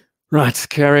 Right,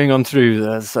 carrying on through.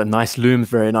 There's a nice loom.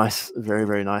 Very nice. Very,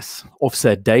 very nice.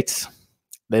 Offset dates.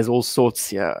 There's all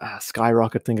sorts, yeah,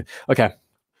 skyrocket thing. Okay,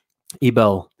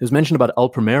 Ebel. It was mentioned about El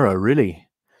Primero, really.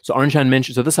 So Orange Hand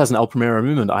mentioned, so this has an El Primero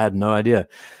movement. I had no idea.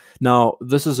 Now,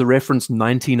 this is a reference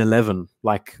 1911,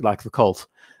 like the Colt.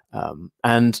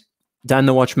 And Dan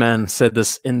the Watchman said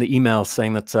this in the email,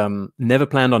 saying that never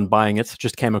planned on buying it,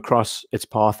 just came across its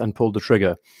path and pulled the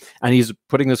trigger. And he's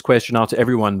putting this question out to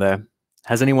everyone there.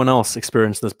 Has anyone else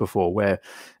experienced this before, where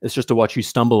it's just a watch you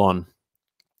stumble on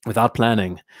without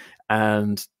planning,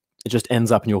 and it just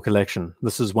ends up in your collection?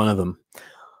 This is one of them.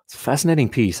 It's a fascinating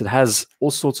piece. It has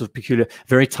all sorts of peculiar,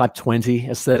 very Type 20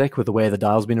 aesthetic with the way the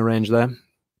dial's been arranged there.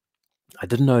 I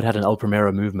didn't know it had an El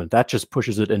Primero movement. That just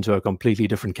pushes it into a completely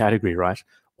different category, right?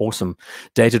 Awesome.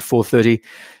 Dated 430.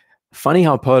 Funny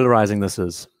how polarizing this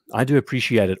is. I do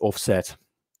appreciate it offset.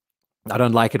 I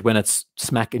don't like it when it's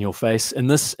smack in your face. In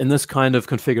this kind of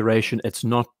configuration, it's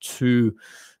not too,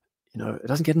 it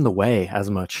doesn't get in the way as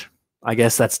much. I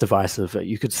guess that's divisive.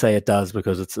 You could say it does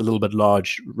because it's a little bit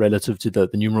large relative to the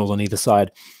numerals on either side.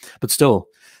 But still,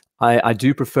 I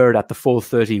do prefer it at the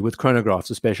 430 with chronographs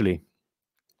especially.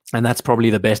 And that's probably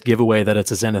the best giveaway that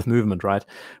it's a Zenith movement, right?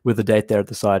 With the date there at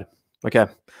the side. Okay,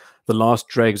 the last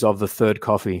dregs of the third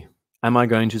coffee. Am I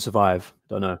going to survive?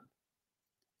 Don't know.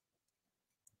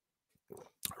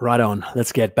 Right on.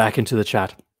 Let's get back into the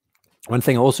chat. One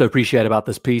thing I also appreciate about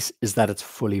this piece is that it's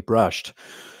fully brushed.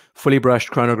 Fully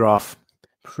brushed chronograph,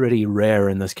 pretty rare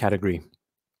in this category.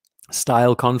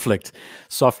 Style conflict,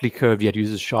 softly curved yet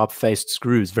uses sharp-faced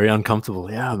screws. Very uncomfortable.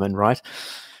 Yeah, man, right?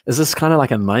 Is this kind of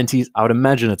like a 90s? I would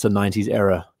imagine it's a 90s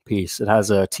era piece. It has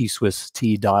a T-Swiss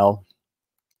T dial.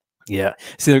 Yeah.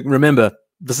 So remember,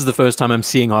 this is the first time I'm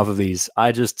seeing half of these.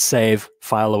 I just save,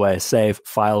 file away, save,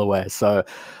 file away. So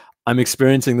I'm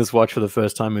experiencing this watch for the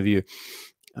first time with you.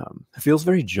 It feels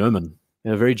very German.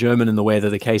 Very German in the way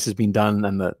that the case has been done,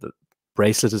 and the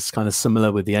bracelet is kind of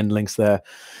similar with the end links there.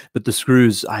 But the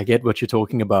screws, I get what you're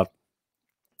talking about.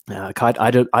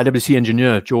 IWC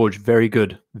engineer, George, very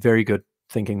good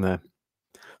thinking there.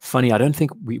 Funny, I don't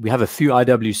think we have a few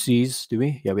IWCs, do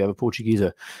we? Yeah, we have a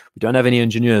Portugueser. We don't have any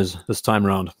engineers this time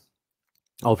around.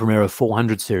 El Primero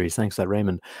 400 series. Thanks for that,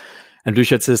 Raymond. And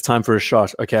Blueshed says, time for a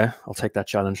shot. Okay, I'll take that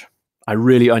challenge. I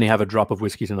really only have a drop of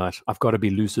whiskey tonight. I've got to be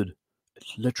lucid. It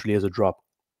literally is a drop.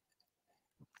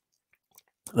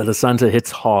 The Lasanta hits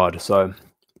hard, so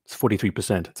it's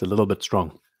 43%. It's a little bit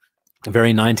strong.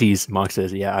 Very 90s, Mark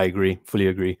says. Yeah, I agree. Fully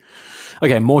agree.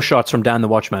 Okay, more shots from Dan the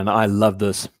Watchman. I love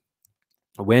this.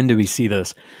 When do we see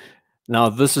this? Now,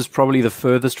 this is probably the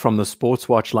furthest from the sports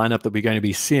watch lineup that we're going to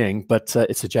be seeing, but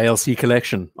it's a JLC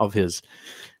collection of his.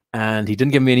 And he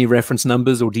didn't give me any reference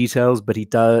numbers or details, but he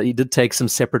did take some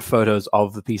separate photos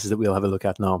of the pieces that we'll have a look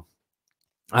at now.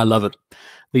 I love it.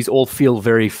 These all feel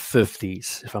very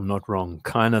 50s, if I'm not wrong.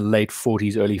 Kind of late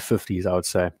 40s, early 50s, I would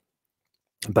say.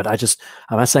 But I'm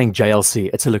not saying JLC.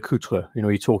 It's a Le Coutre. You know,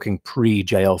 you're talking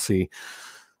pre-JLC.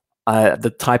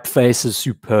 The typeface is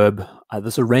superb.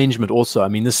 This arrangement also, I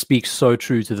mean, this speaks so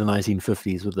true to the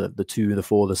 1950s with the 2, the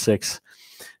 4, the 6.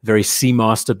 Very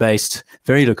Seamaster based,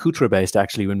 very Le Coutre based,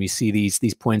 actually, when we see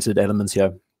these pointed elements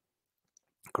here.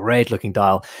 Great looking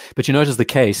dial. But you notice the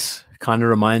case kind of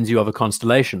reminds you of a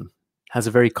constellation. Has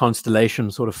a very constellation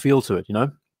sort of feel to it, you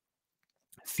know?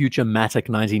 Future-matic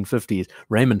 1950s.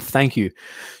 Raymond, thank you.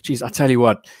 Geez, I tell you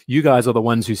what, you guys are the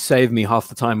ones who save me half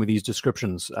the time with these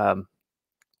descriptions.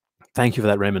 Thank you for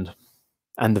that, Raymond.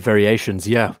 And the variations,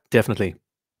 yeah, definitely.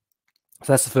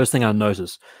 So that's the first thing I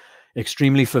notice.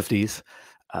 Extremely 50s.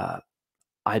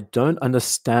 I don't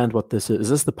understand what this is. Is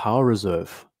this the power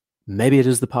reserve? Maybe it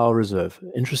is the power reserve.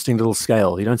 Interesting little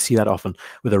scale. You don't see that often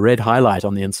with a red highlight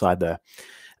on the inside there.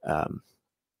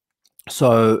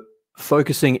 So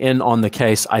focusing in on the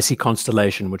case, I see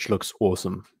Constellation, which looks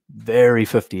awesome. Very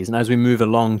 50s. And as we move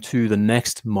along to the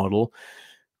next model,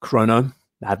 Chrono,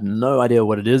 I have no idea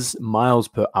what it is, miles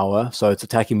per hour. So it's a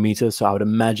tachymeter. So I would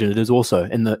imagine it is also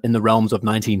in the realms of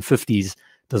 1950s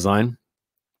design.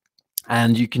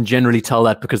 And you can generally tell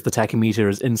that because the tachymeter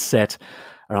is inset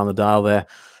around the dial there.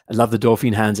 I love the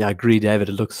Dauphine hands. Yeah, I agree, David.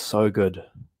 It looks so good.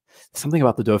 Something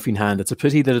about the Dauphine hand. It's a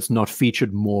pity that it's not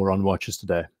featured more on watches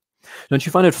today. Don't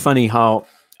you find it funny how,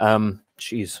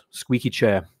 geez, squeaky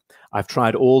chair. I've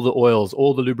tried all the oils,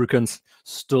 all the lubricants,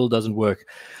 still doesn't work.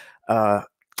 I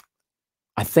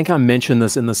think I mentioned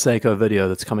this in the Seiko video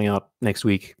that's coming out next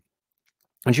week.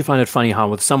 Don't you find it funny how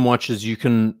with some watches you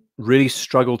can really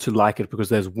struggle to like it because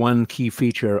there's one key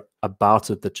feature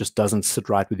about it that just doesn't sit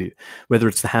right with you, whether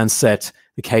it's the handset,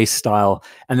 the case style,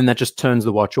 and then that just turns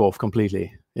the watch off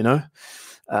completely, you know?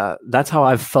 That's how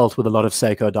I've felt with a lot of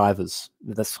Seiko divers.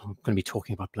 I'm going to be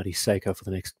talking about bloody Seiko for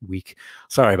the next week.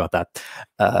 Sorry about that.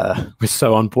 We're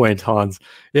so on point, Hans.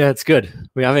 Yeah, it's good.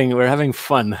 We're having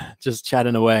fun, just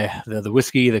chatting away. The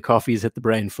whiskey, the coffee's hit the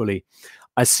brain fully.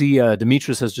 I see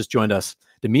Demetrius has just joined us.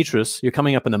 Demetrius, you're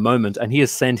coming up in a moment, and he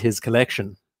has sent his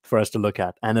collection for us to look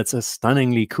at, and it's a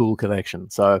stunningly cool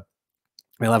collection. So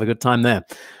we'll have a good time there.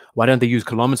 Why don't they use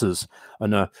kilometers? Oh,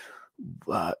 no.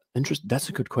 That's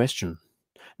a good question.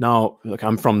 Now, look,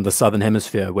 I'm from the Southern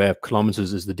Hemisphere where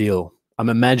kilometers is the deal. I'm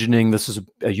imagining this is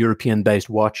a European-based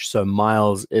watch, so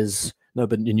miles is... No,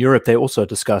 but in Europe, they also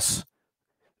discuss,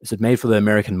 is it made for the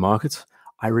American market?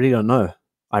 I really don't know.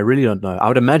 I really don't know. I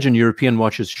would imagine European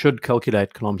watches should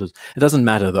calculate kilometers. It doesn't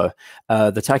matter, though.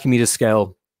 The tachymeter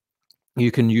scale,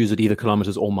 you can use it either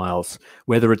kilometers or miles.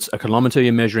 Whether it's a kilometer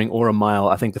you're measuring or a mile,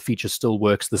 I think the feature still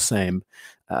works the same,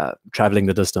 traveling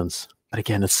the distance. But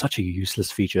again, it's such a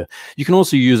useless feature. You can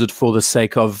also use it for the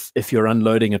sake of if you're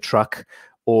unloading a truck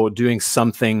or doing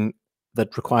something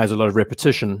that requires a lot of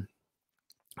repetition.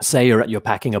 Say you're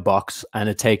packing a box and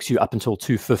it takes you up until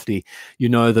 250. You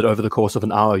know that over the course of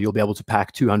an hour, you'll be able to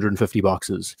pack 250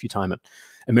 boxes if you time it.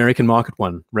 American market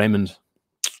one. Raymond,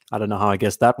 I don't know how I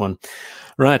guessed that one.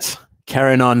 Right,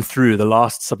 carrying on through the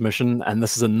last submission. And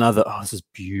this is another, oh, this is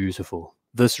beautiful.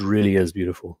 This really is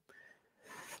beautiful.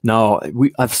 Now,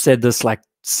 I've said this like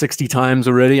 60 times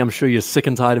already. I'm sure you're sick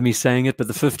and tired of me saying it, but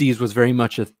the 50s was very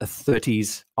much a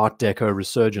 30s Art Deco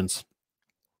resurgence.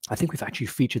 I think we've actually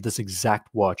featured this exact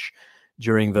watch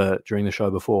during the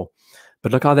show before.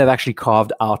 But look how they've actually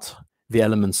carved out the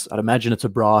elements. I'd imagine it's a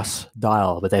brass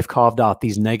dial, but they've carved out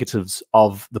these negatives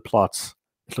of the plots.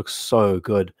 It looks so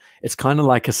good. It's kind of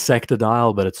like a sector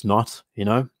dial, but it's not, you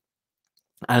know?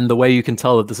 And the way you can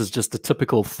tell that this is just a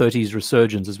typical 30s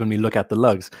resurgence is when we look at the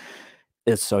lugs.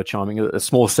 It's so charming.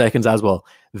 Small seconds as well.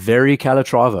 Very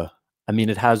Calatrava. I mean,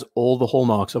 it has all the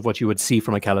hallmarks of what you would see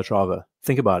from a Calatrava.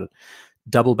 Think about it.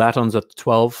 Double batons at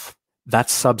 12. That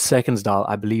sub-seconds dial,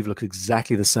 I believe, looks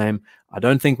exactly the same. I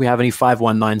don't think we have any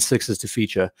 5196s to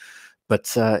feature.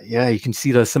 But yeah, you can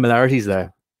see those similarities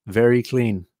there. Very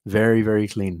clean. Very, very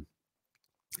clean.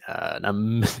 And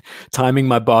I'm timing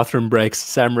my bathroom breaks,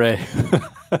 Sam Ray.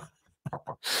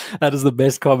 That is the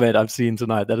best comment I've seen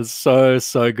tonight. That is so,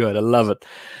 so good. I love it.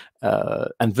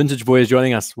 And Vintage Boy is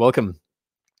joining us. Welcome.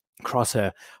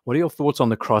 Crosshair. What are your thoughts on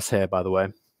the crosshair, by the way?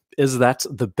 Is that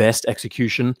the best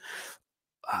execution?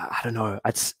 I don't know.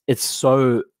 It's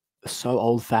so so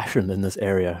old-fashioned in this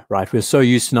area, right? We're so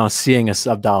used to now seeing a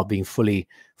sub-dial being fully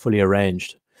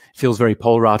arranged. It feels very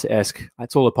pole router-esque.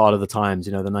 It's all a part of the times,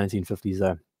 you know, the 1950s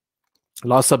there.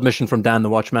 Last submission from Dan the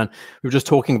Watchman. We were just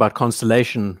talking about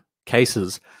constellation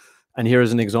cases, and here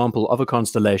is an example of a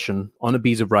constellation on a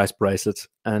beads of rice bracelet.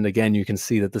 And again, you can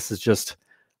see that this is just,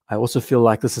 I also feel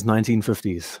like this is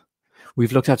 1950s.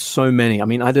 We've looked at so many. I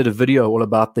mean, I did a video all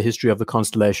about the history of the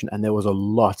constellation, and there was a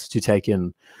lot to take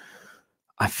in.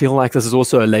 I feel like this is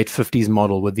also a late 50s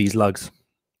model with these lugs.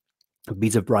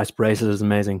 Beads of rice bracelet is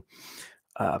amazing.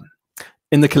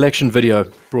 In the collection video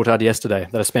brought out yesterday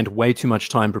that I spent way too much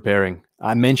time preparing,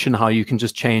 I mentioned how you can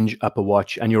just change up a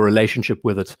watch and your relationship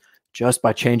with it just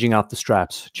by changing out the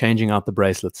straps, changing out the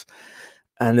bracelets.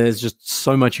 And there's just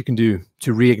so much you can do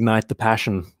to reignite the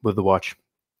passion with the watch.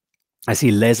 I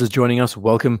see Les is joining us.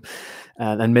 Welcome.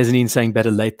 And Mezzanine saying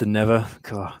better late than never.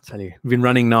 God, I tell you, we've been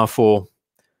running now for,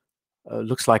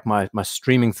 looks like my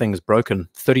streaming thing is broken.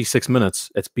 36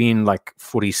 minutes. It's been like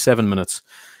 47 minutes.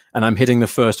 And I'm hitting the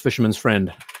first Fisherman's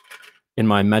Friend in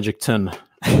my magic tin.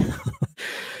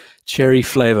 Cherry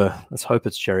flavor. Let's hope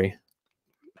it's cherry.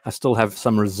 I still have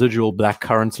some residual black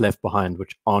currants left behind,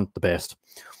 which aren't the best.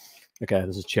 Okay,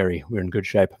 this is cherry. We're in good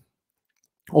shape.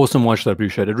 Awesome watch to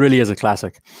appreciate. It really is a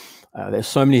classic. There's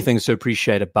so many things to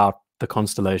appreciate about the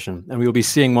constellation, and we will be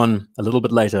seeing one a little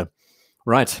bit later.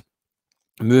 Right,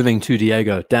 moving to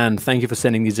Diego. Dan, thank you for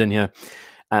sending these in here.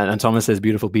 And Thomas says,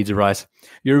 beautiful beads of rice.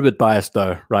 You're a bit biased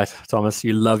though, right, Thomas?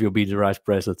 You love your beads of rice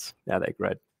bracelets. Yeah, they're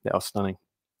great. They are stunning.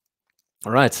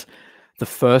 All right, the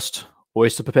first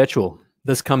Oyster Perpetual.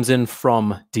 This comes in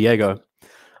from Diego.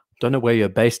 Don't know where you're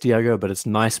based, Diego, but it's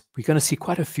nice. We're going to see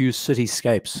quite a few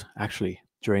cityscapes, actually,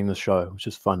 during the show, which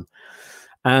is fun.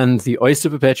 And the Oyster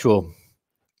Perpetual.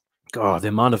 God, the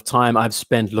amount of time I've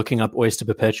spent looking up Oyster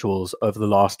Perpetuals over the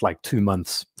last like 2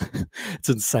 months. It's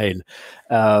insane.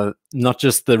 Not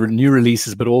just the new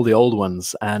releases, but all the old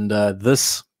ones. And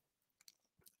this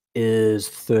is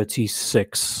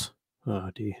 36. Oh,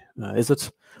 dear. Is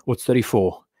it? Or it's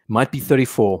 34. Might be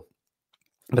 34.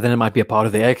 But then it might be a part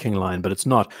of the Air King line, but it's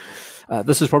not.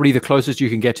 This is probably the closest you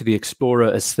can get to the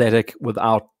Explorer aesthetic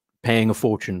without paying a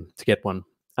fortune to get one.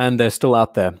 And they're still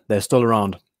out there. They're still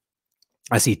around.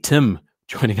 I see Tim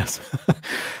joining us.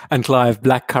 And Clive,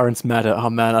 black currants matter. Oh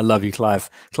man, I love you, Clive.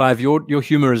 Clive, your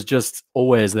humor is just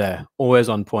always there, always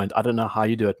on point. I don't know how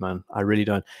you do it, man. I really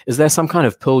don't. Is there some kind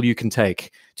of pill you can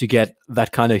take to get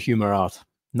that kind of humor out?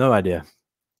 No idea.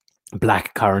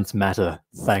 Black currants matter.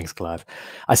 Thanks, Clive.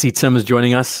 I see Tim is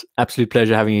joining us. Absolute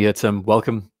pleasure having you here, Tim.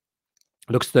 Welcome.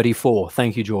 Looks 34.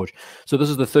 Thank you, George. So this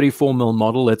is the 34 mil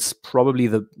model. It's probably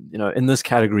the, in this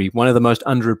category, one of the most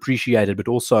underappreciated, but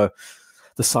also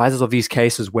the sizes of these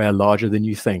cases wear larger than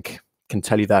you think. Can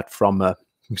tell you that from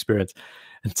experience.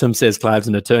 And Tim says Clive's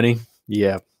an attorney.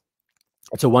 Yeah.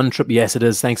 It's a 1-trip. Yes, it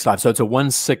is. Thanks, Clive. So it's a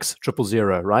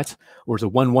 16000, right? Or it's a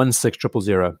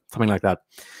 116000, something like that.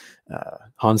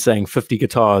 Hans saying 50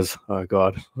 guitars. Oh,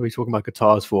 God. What are we talking about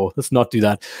guitars for? Let's not do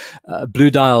that. Blue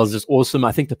dial is just awesome.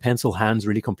 I think the pencil hands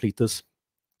really complete this.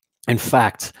 In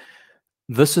fact,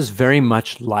 this is very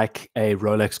much like a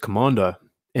Rolex Commando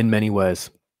in many ways.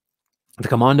 The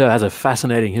Commando has a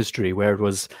fascinating history where it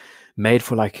was made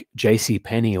for like J.C.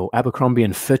 Penney or Abercrombie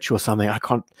and Fitch or something. I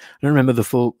don't remember the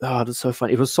full. Oh, that's so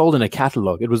funny. It was sold in a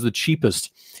catalog. It was the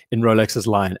cheapest in Rolex's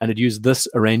line, and it used this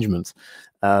arrangement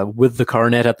with the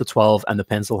coronet at the 12 and the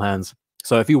pencil hands.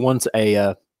 So if you want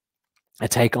a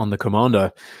take on the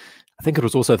Commando, I think it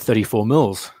was also 34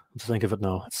 mils. To think of it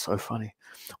now, it's so funny.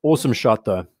 Awesome shot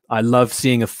though. I love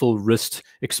seeing a full wrist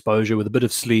exposure with a bit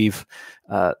of sleeve.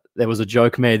 There was a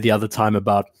joke made the other time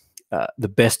about the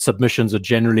best submissions are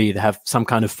generally they have some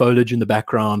kind of foliage in the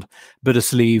background, bit of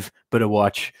sleeve, bit of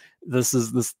watch. This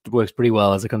works pretty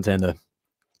well as a contender.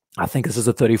 I think this is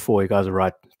a 34. You guys are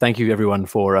right. Thank you everyone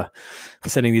for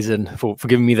sending these in, for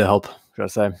giving me the help, should I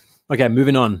say. Okay,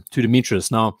 moving on to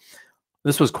Demetrius. Now,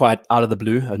 this was quite out of the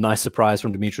blue, a nice surprise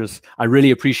from Demetrius. I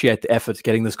really appreciate the effort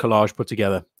getting this collage put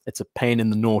together. It's a pain in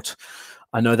the naught.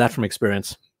 I know that from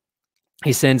experience.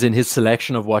 He sends in his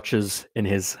selection of watches in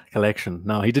his collection.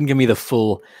 Now, he didn't give me the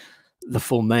full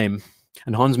name.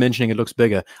 And Hans mentioning it looks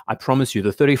bigger. I promise you,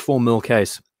 the 34 mil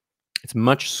case, it's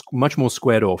much more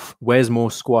squared off, wears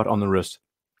more squat on the wrist.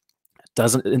 It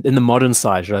doesn't, in the modern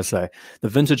side, should I say. The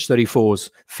vintage 34s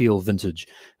feel vintage.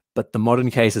 But the modern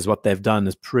case is what they've done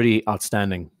is pretty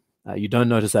outstanding. You don't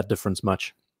notice that difference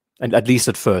much, and at least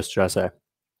at first, should I say.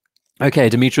 Okay,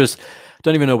 Demetrius,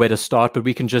 don't even know where to start, but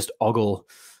we can just ogle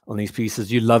on these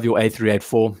pieces. You love your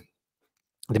A384.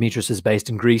 Demetrius is based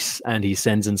in Greece, and he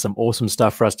sends in some awesome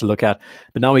stuff for us to look at.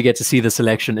 But now we get to see the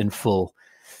selection in full.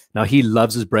 Now, he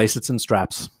loves his bracelets and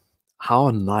straps. How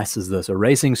nice is this? A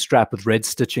racing strap with red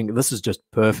stitching. This is just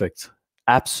perfect.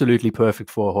 Absolutely perfect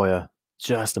for Hoya.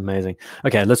 Just amazing.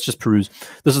 Okay, let's just peruse.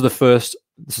 This is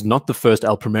not the first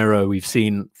El Primero we've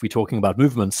seen if we're talking about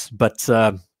movements, but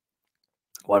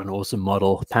what an awesome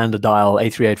model. Panda dial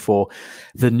A384.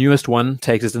 The newest one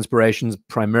takes its inspirations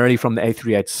primarily from the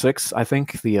A386, I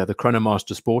think, the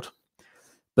Chronomaster Sport.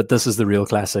 But this is the real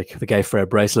classic, the Gay Frere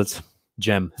bracelet.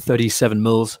 Gem, 37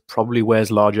 mils, probably wears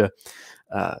larger.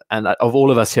 And of all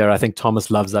of us here, I think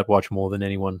Thomas loves that watch more than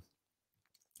anyone.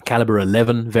 Caliber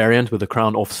 11 variant with the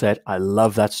crown offset. I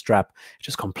love that strap. It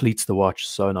just completes the watch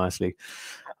so nicely.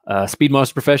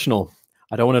 Speedmaster Professional.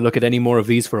 I don't want to look at any more of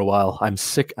these for a while. I'm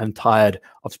sick and tired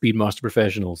of Speedmaster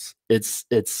Professionals. It's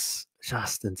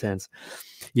just intense.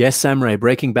 Yes, Samurai,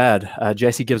 Breaking Bad.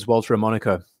 Jesse gives Walter a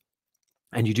Monaco.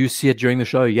 And you do see it during the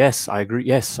show. Yes, I agree.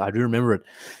 Yes, I do remember it.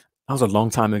 That was a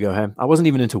long time ago. Hey? I wasn't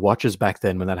even into watches back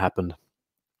then when that happened.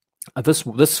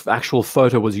 This actual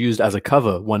photo was used as a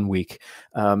cover one week.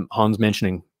 Hans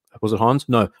mentioning, was it Hans?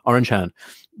 No, Orange Hand.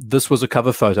 This was a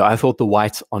cover photo. I thought the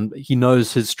white on, he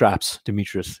knows his straps,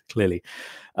 Demetrius, clearly.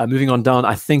 Moving on down,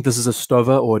 I think this is a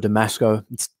Stova or a Damasco.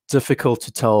 It's difficult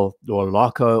to tell, or a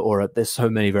Larco, or there's so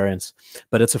many variants.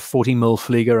 But it's a 40 mil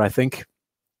Flieger, I think.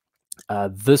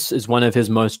 This is one of his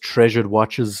most treasured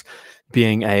watches,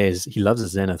 being he loves a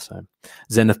Zenith. So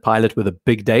Zenith Pilot with a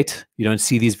big date. You don't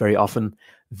see these very often.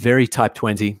 Very Type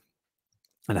 20.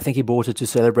 And I think he bought it to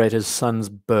celebrate his son's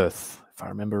birth, if I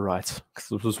remember right.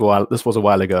 This was a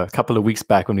while ago, a couple of weeks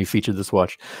back when we featured this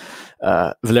watch.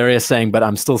 Valeria saying, but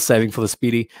I'm still saving for the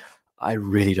Speedy. I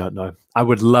really don't know. I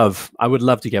would love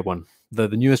to get one. The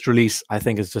newest release, I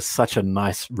think, is just such a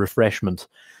nice refreshment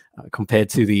compared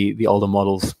to the older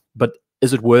models. But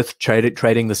is it worth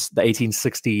trading the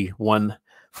 1861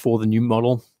 for the new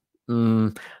model?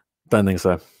 Don't think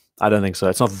so. I don't think so.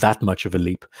 It's not that much of a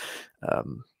leap.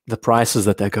 The prices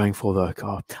that they're going for, though,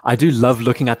 God, I do love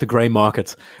looking at the gray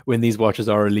market when these watches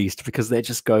are released because they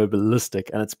just go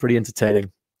ballistic and it's pretty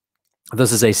entertaining.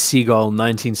 This is a Seagull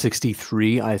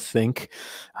 1963, I think.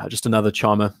 Just another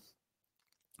charmer.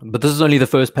 But this is only the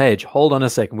first page. Hold on a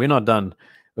second. We're not done.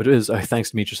 It is. Oh, thanks,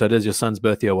 Demetrius. So it is your son's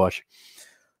birthday watch.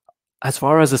 As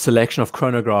far as the selection of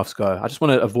chronographs go, I just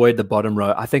want to avoid the bottom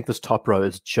row. I think this top row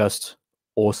is just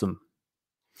awesome.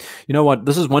 You know what?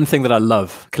 This is one thing that I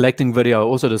love. Collecting video, I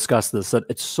also discussed this, that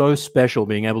it's so special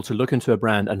being able to look into a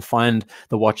brand and find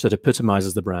the watch that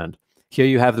epitomizes the brand. Here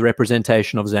you have the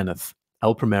representation of Zenith,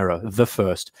 El Primero, the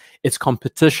first. Its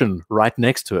competition right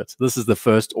next to it. This is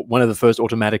one of the first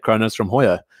automatic chronos from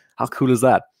Hoya. How cool is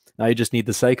that? Now you just need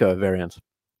the Seiko variant.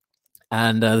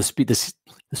 And the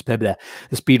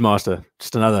Speedmaster,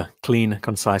 just another clean,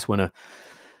 concise winner.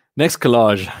 Next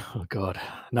collage. Oh God!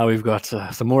 Now we've got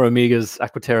some more Omegas,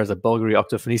 Aquaterras, a Bulgari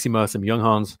Octo Finissimo, some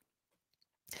Younghans.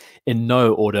 In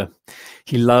no order.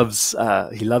 He loves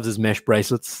his mesh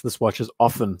bracelets. This watch is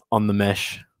often on the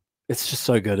mesh. It's just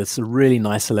so good. It's a really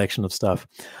nice selection of stuff.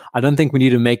 I don't think we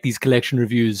need to make these collection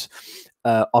reviews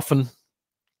often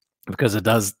because it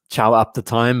does chow up the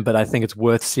time, but I think it's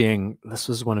worth seeing. This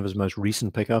was one of his most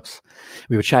recent pickups.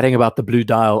 We were chatting about the blue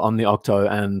dial on the Octo,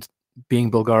 and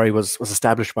being Bulgari was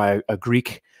established by a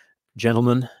Greek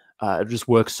gentleman. It just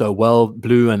works so well.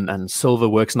 Blue and silver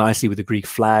works nicely with the Greek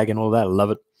flag and all that. I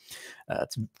love it.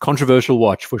 It's a controversial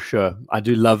watch for sure. I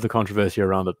do love the controversy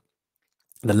around it.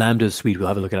 The Lambda is sweet. We'll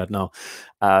have a look at it now.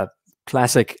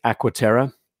 Classic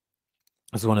Aquaterra.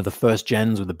 This is one of the first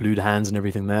gens with the blued hands and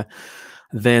everything there.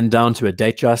 Then down to a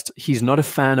Datejust. He's not a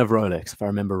fan of Rolex, if I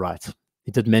remember right.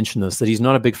 He did mention this, that he's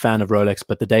not a big fan of Rolex,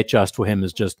 but the Datejust for him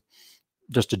is just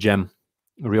a gem,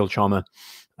 a real charmer.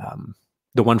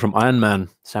 The one from Iron Man,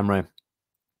 Samurai.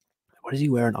 What does he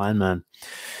wear in Iron Man?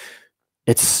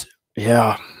 It's,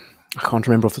 yeah, I can't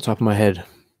remember off the top of my head.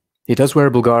 He does wear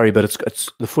a Bulgari, but it's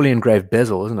the fully engraved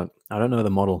bezel, isn't it? I don't know the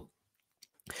model.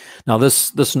 Now,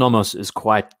 this Nomos is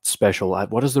quite special.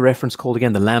 What is the reference called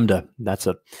again? The Lambda. That's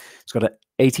it. It's got an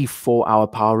 84-hour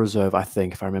power reserve, I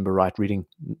think, if I remember right. Reading,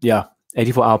 yeah,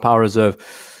 84-hour power reserve.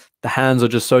 The hands are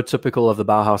just so typical of the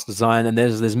Bauhaus design, and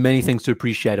there's many things to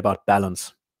appreciate about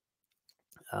balance.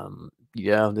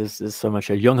 Yeah, there's so much.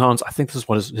 Younghans, I think this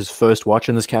was his first watch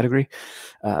in this category.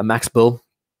 A Max Bill.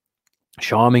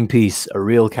 Charming piece, a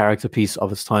real character piece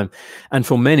of its time. And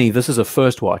for many, this is a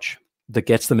first watch that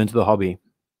gets them into the hobby.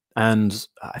 And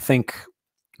I think,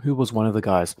 who was one of the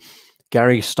guys?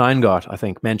 Gary Steingart, I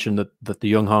think, mentioned that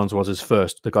the Younghans was his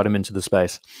first that got him into the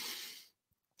space.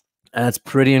 And it's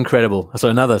pretty incredible. So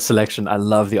another selection. I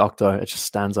love the Octo. It just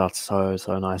stands out so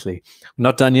nicely.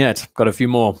 Not done yet. Got a few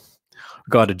more.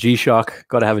 Got a G-Shock.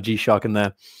 Got to have a G-Shock in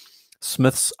there.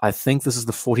 Smiths, I think this is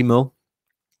the 40 mil.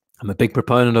 I'm a big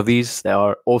proponent of these. They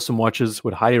are awesome watches,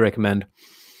 would highly recommend.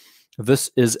 This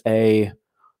is a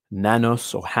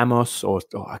Nanos or Hamos or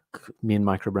me and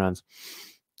micro brands.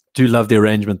 Do love the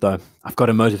arrangement though. I've got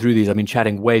to motor through these. I've been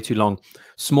chatting way too long.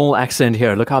 Small accent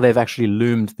here. Look how they've actually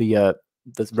loomed the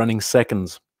running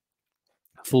seconds.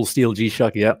 Full steel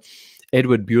G-Shock, yeah.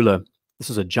 Edward Bueller. This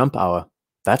is a jump hour.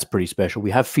 That's pretty special.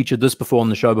 We have featured this before on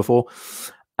the show before.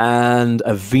 And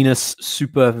a Venus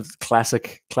super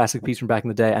classic piece from back in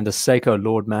the day, and a Seiko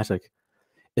Lord Matic.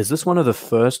 Is this one of the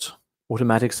first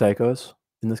automatic Seikos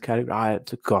in this category?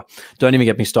 God, don't even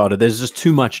get me started. There's just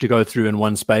too much to go through in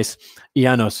one space.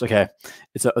 Ianos, okay.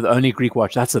 It's the only Greek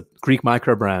watch. That's a Greek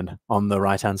micro brand on the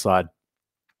right-hand side.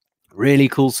 Really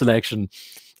cool selection.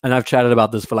 And I've chatted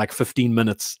about this for like 15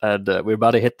 minutes, and we're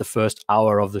about to hit the first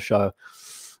hour of the show.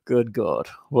 Good God,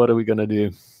 what are we going to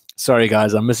do? Sorry,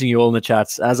 guys, I'm missing you all in the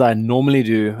chats, as I normally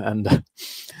do. And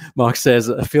Mark says,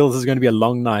 I feel this is going to be a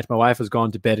long night. My wife has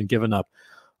gone to bed and given up.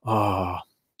 Oh,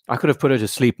 I could have put her to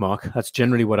sleep, Mark. That's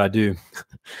generally what I do.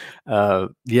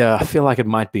 Yeah, I feel like it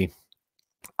might be.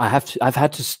 I've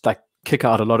had to like kick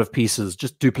out a lot of pieces,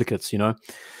 just duplicates, you know,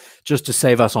 just to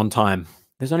save us on time.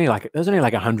 There's only like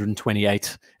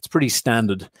 128. It's pretty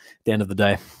standard at the end of the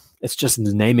day. It's just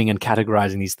naming and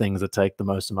categorizing these things that take the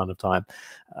most amount of time.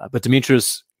 But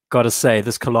Demetrius, got to say,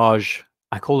 this collage,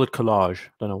 I call it collage.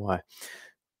 Don't know why.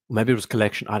 Maybe it was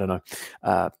collection. I don't know.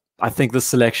 I think this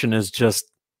selection is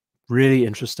just really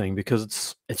interesting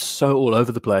because it's so all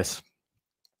over the place.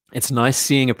 It's nice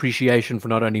seeing appreciation for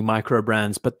not only micro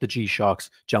brands, but the G-Shocks,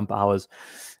 jump hours.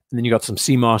 And then you got some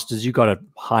Seamasters. You got a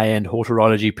high-end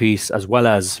horology piece, as well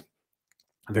as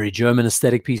very German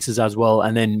aesthetic pieces as well.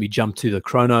 And then we jump to the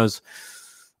chronos.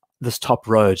 This top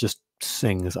row just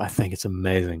sings. I think it's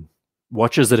amazing.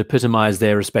 Watches that epitomize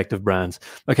their respective brands.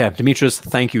 Okay, Demetrius,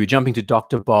 thank you. We're jumping to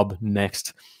Dr. Bob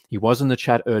next. He was in the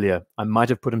chat earlier. I might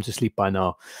have put him to sleep by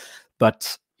now,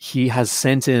 but he has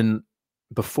sent in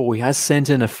before. He has sent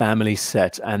in a family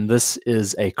set, and this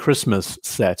is a Christmas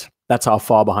set. That's how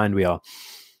far behind we are.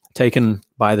 Taken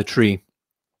by the tree.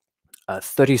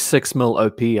 36 mil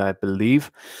OP, I believe,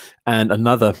 and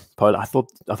another Polar. I thought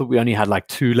we only had like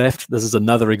 2 left. This is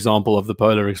another example of the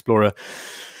Polar Explorer.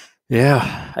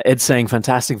 Yeah, Ed saying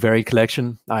fantastic, varied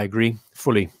collection. I agree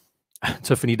fully.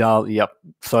 Tiffany Dahl, yep.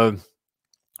 So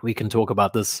we can talk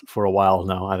about this for a while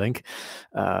now, I think.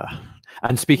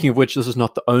 And speaking of which, this is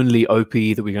not the only OP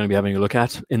that we're going to be having a look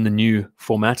at in the new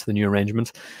format, the new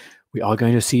arrangement. We are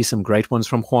going to see some great ones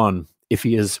from Juan if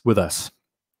he is with us.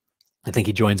 I think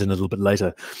he joins in a little bit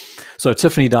later. So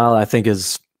Tiffany Dahl, I think,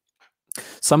 is...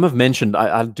 Some have mentioned,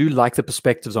 I do like the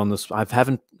perspectives on this. I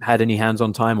haven't had any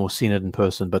hands-on time or seen it in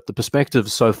person, but the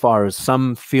perspectives so far is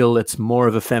some feel it's more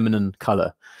of a feminine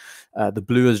color. The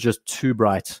blue is just too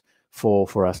bright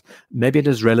for us. Maybe it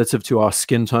is relative to our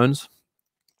skin tones.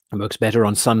 It works better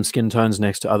on some skin tones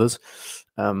next to others.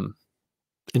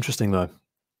 Interesting, though.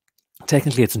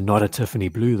 Technically, it's not a Tiffany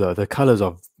blue, though. The colors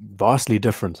are vastly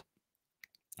different.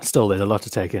 Still, there's a lot to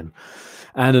take in.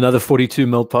 And another 42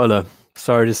 mil Polar.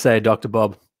 Sorry to say, Dr.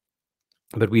 Bob,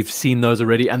 but we've seen those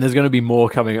already, and there's going to be more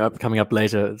coming up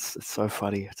later. It's so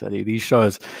funny, I tell you. These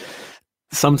shows,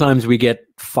 sometimes we get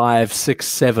 5, 6,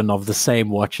 7 of the same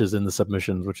watches in the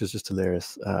submissions, which is just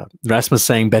hilarious. Rasmus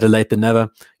saying better late than never.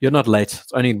 You're not late.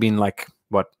 It's only been like,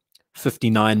 what,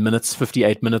 59 minutes,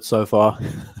 58 minutes so far.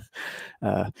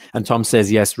 And Tom says,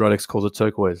 yes, Rolex calls it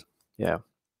turquoise. Yeah.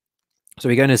 So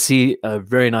we're going to see a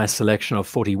very nice selection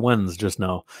of 41s just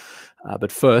now.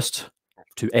 But first,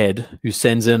 to Ed, who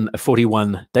sends in a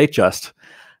 41 date just.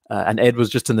 And Ed was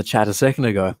just in the chat a second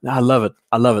ago. I love it.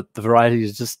 I love it. The variety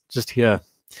is just here.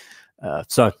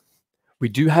 So we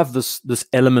do have this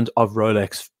element of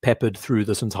Rolex peppered through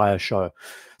this entire show.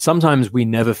 Sometimes we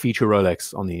never feature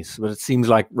Rolex on these, but it seems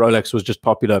like Rolex was just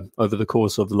popular over the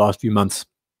course of the last few months.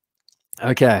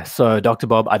 Okay, so Dr.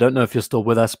 Bob, I don't know if you're still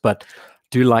with us, but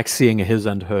do like seeing a his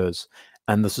and hers.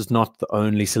 And this is not the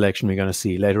only selection we're going to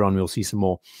see. Later on, we'll see some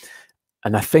more.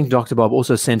 And I think Dr. Bob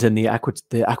also sent in the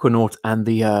Aquanaut and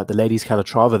the Ladies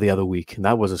Calatrava the other week, and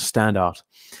that was a standout.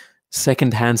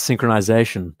 Second-hand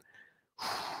synchronization.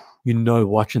 You know,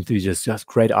 watch enthusiasts, just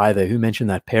great eye there. Who mentioned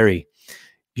that? Perry.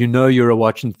 You know you're a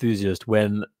watch enthusiast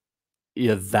when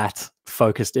you're that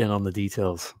focused in on the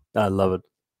details. I love it.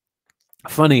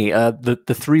 Funny, the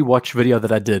 3-watch video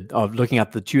that I did of looking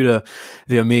at the Tudor,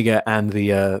 the Omega, and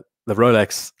the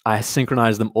Rolex, I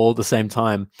synchronized them all at the same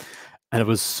time. And it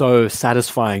was so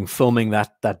satisfying filming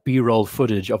that B-roll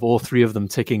footage of all 3 of them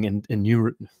ticking in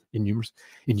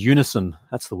unison.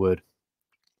 That's the word.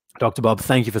 Dr. Bob,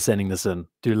 thank you for sending this in.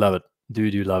 Do love it.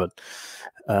 Do love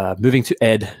it. Moving to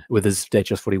Ed with his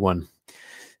Datejust 41.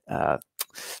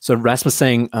 So Rasmus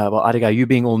saying, well, iDguy, you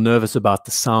being all nervous about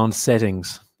the sound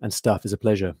settings and stuff is a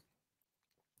pleasure.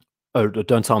 Oh,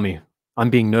 don't tell me. I'm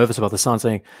being nervous about the sound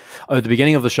saying, oh, at the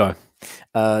beginning of the show.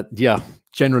 Yeah,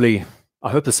 generally, I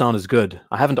hope the sound is good.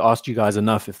 I haven't asked you guys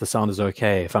enough if the sound is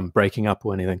okay, if I'm breaking up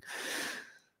or anything.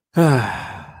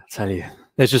 Tell you,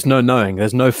 there's just no knowing.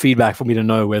 There's no feedback for me to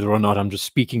know whether or not I'm just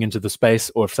speaking into the space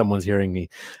or if someone's hearing me.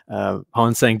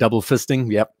 Hans saying double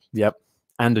fisting. Yep.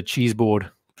 And a cheese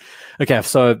board. Okay,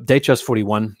 so Datejust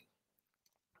 41.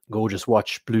 Gorgeous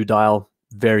watch, blue dial,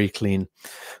 very clean.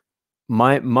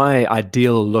 My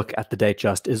ideal look at the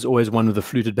Datejust is always one with a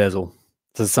fluted bezel.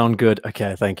 Does it sound good?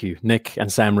 Okay, thank you. Nick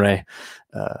and Sam Ray.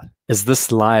 Is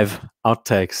this live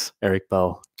outtakes, Eric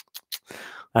Bell?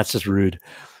 That's just rude.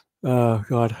 Oh,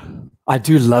 God. I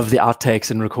do love the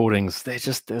outtakes and recordings. They're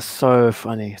so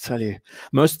funny, I tell you.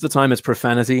 Most of the time it's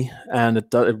profanity and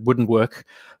it wouldn't work,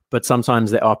 but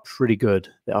sometimes they are pretty good.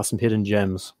 There are some hidden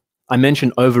gems. I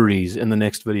mentioned ovaries in the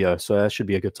next video, so that should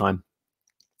be a good time.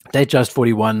 Datejust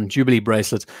 41, Jubilee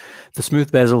bracelet. The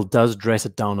smooth bezel does dress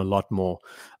it down a lot more.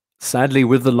 Sadly,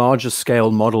 with the larger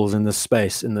scale models in this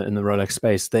space, in the Rolex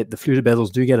space, the fluted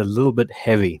bezels do get a little bit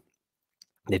heavy.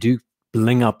 They do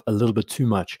bling up a little bit too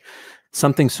much.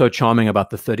 Something so charming about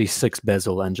the 36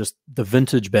 bezel and just the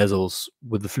vintage bezels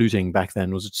with the fluting back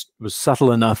then was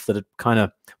subtle enough that it kind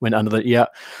of went under the, yeah,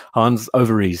 Hans,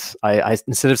 ovaries. I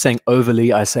instead of saying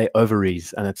overly, I say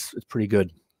ovaries, and it's pretty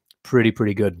good.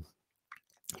 Pretty good.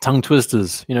 Tongue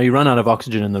twisters. You know, you run out of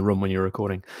oxygen in the room when you're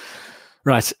recording.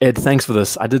 Right, Ed, thanks for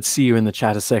this. I did see you in the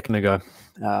chat a second ago.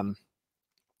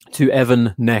 To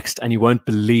Evan next, and you won't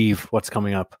believe what's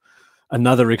coming up.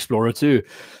 Another Explorer 2.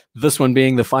 This one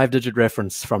being the 5-digit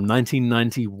reference from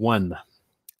 1991.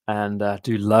 And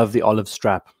do love the olive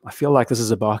strap. I feel like this is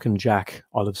a Barkin Jack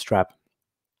olive strap.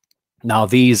 Now,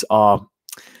 they're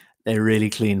really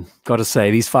clean. Got to say,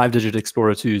 these 5-digit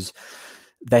Explorer 2s,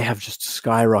 they have just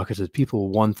skyrocketed. People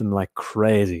want them like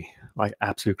crazy, like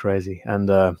absolute crazy. And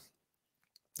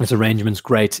this arrangement's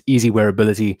great, easy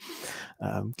wearability.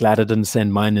 Glad I didn't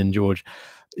send mine in, George.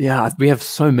 Yeah, we have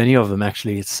so many of them,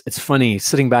 actually. It's funny,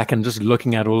 sitting back and just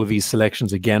looking at all of these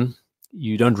selections again,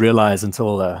 you don't realize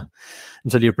until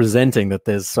you're presenting that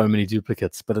there's so many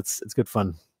duplicates, but it's good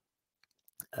fun.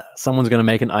 Someone's going to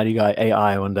make an iDguy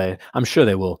AI one day. I'm sure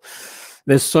they will.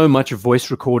 There's so much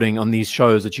voice recording on these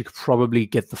shows that you could probably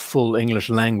get the full English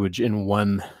language in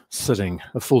one sitting,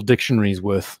 a full dictionary's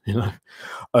worth, you know,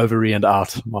 ovary and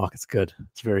out. Mark, it's good.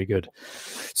 It's very good.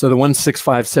 So the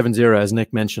 16570, as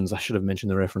Nick mentions, I should have mentioned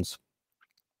the reference.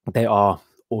 They are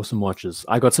awesome watches.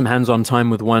 I got some hands-on time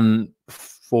with one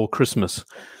for Christmas.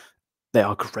 They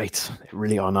are great. They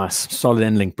really are nice. Solid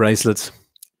end link bracelets.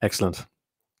 Excellent.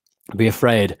 Be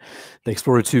afraid. The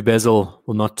Explorer 2 bezel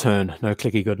will not turn. No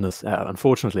clicky goodness,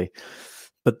 unfortunately.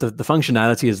 But the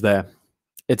functionality is there.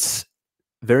 It's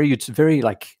very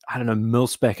like, I don't know,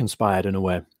 mil-spec inspired in a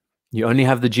way. You only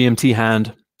have the GMT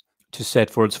hand to set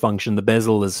for its function. The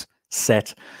bezel is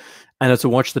set. And it's a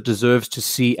watch that deserves to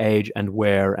see age and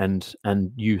wear and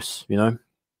use, you know?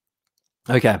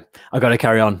 Okay, I got to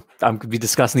carry on. I'm going to be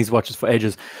discussing these watches for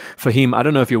ages. Fahim, I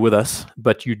don't know if you're with us,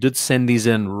 but you did send these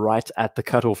in right at the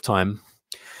cutoff time.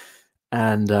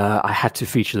 And I had to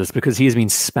feature this because he has been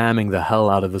spamming the hell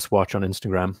out of this watch on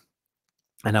Instagram.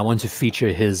 And I want to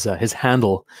feature his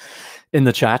handle in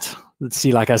the chat. Let's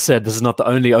see, like I said, this is not the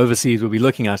only overseas we'll be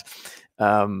looking at.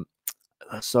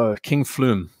 So King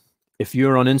Flume, if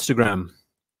you're on Instagram,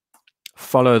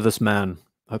 follow this man.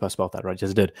 I hope I spelled that right.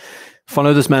 Yes, I did.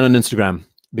 Follow this man on Instagram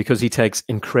because he takes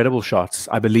incredible shots,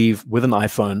 I believe, with an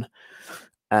iPhone.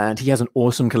 And he has an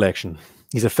awesome collection.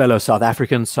 He's a fellow South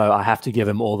African, so I have to give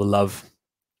him all the love.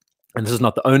 And this is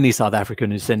not the only South African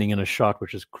who's sending in a shot,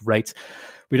 which is great.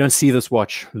 We don't see this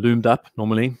watch loomed up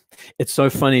normally. It's so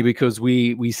funny because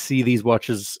we see these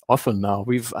watches often now.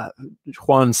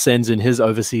 Juan sends in his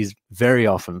overseas very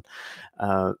often.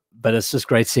 But it's just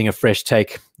great seeing a fresh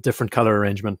take, different color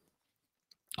arrangement.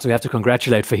 So we have to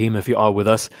congratulate Fahim, if you are with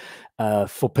us,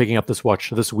 for picking up this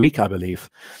watch this week, I believe.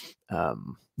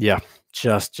 Yeah,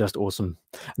 just awesome.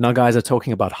 Now, guys are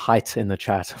talking about height in the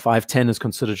chat. 5'10" is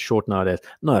considered short nowadays.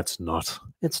 No, it's not.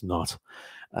 It's not.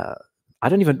 I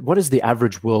don't even, what is the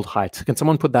average world height? Can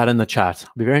someone put that in the chat?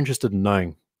 I'd be very interested in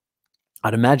knowing.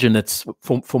 I'd imagine it's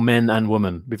for men and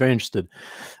women. Be very interested.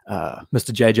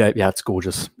 Mr. JJ, yeah, it's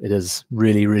gorgeous. It is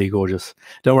really, really gorgeous.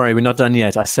 Don't worry, we're not done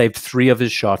yet. I saved 3 of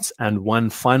his shots and one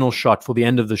final shot for the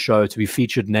end of the show to be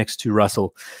featured next to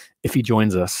Russell if he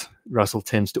joins us. Russell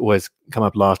tends to always come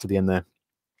up last at the end there.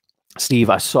 Steve,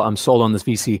 I'm sold on this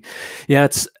VC. Yeah,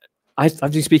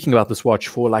 I've been speaking about this watch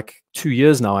for like 2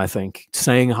 years now, I think,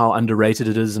 saying how underrated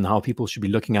it is and how people should be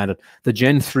looking at it. The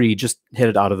Gen 3 just hit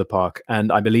it out of the park,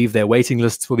 and I believe there are waiting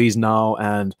lists for these now.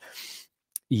 And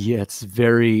yeah,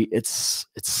 it's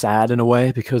sad in a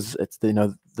way, because it's, you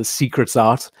know, the secret's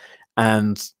out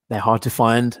and they're hard to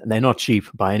find and they're not cheap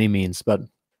by any means. But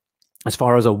as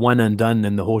far as a one and done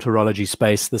in the horology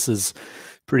space, this is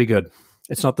pretty good.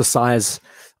 It's not the size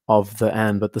of the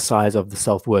and, but the size of the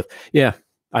self-worth. Yeah,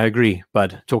 I agree.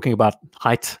 But talking about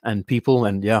height and people,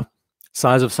 and yeah,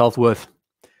 size of self-worth.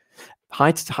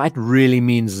 Height really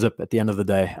means zip at the end of the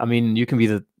day. I mean, you can be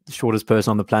the shortest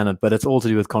person on the planet, but it's all to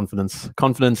do with confidence.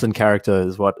 Confidence and character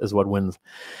is what wins.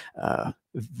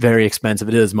 Very expensive.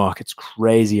 It is, Mark. It's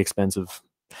crazy expensive.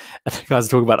 And you guys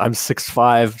talk about I'm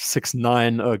 6'5",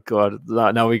 6'9". Oh god,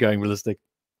 now we're going realistic.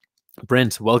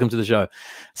 Brent, welcome to the show.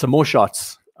 Some more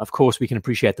shots. Of course, we can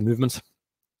appreciate the movement.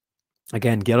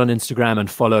 Again, get on Instagram and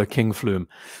follow King Flume.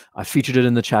 I featured it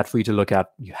in the chat for you to look at.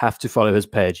 You have to follow his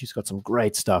page. He's got some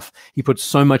great stuff. He puts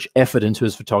so much effort into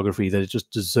his photography that it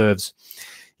just deserves.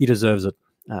 He deserves it.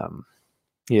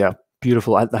 Yeah,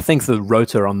 beautiful. I think the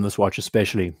rotor on this watch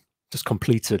especially just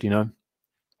completes it, you know.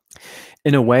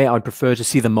 In a way, I would prefer to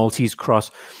see the Maltese cross.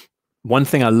 One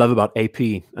thing I love about AP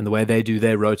and the way they do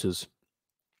their rotors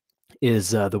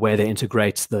is the way they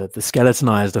integrate the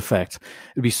skeletonized effect.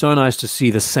 It'd be so nice to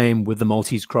see the same with the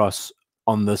Maltese cross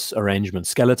on this arrangement.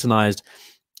 Skeletonized,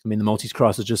 I mean, the Maltese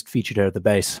cross is just featured here at the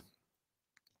base.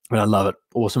 But I love it.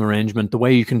 Awesome arrangement. The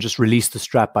way you can just release the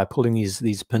strap by pulling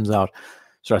these pins out,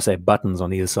 should I say buttons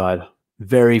on either side.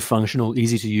 Very functional,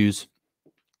 easy to use.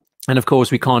 And of course,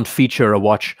 we can't feature a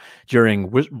watch during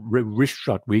wrist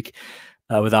shot week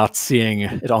without seeing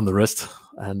it on the wrist.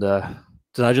 And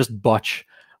did I just botch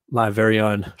my very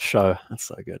own show? That's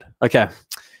so good. Okay,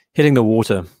 hitting the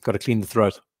water. Got to clean the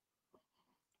throat.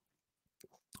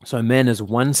 So men is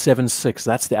 176.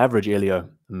 That's the average, Elio.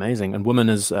 Amazing. And women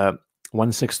is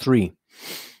 163.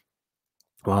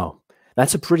 Wow,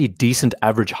 that's a pretty decent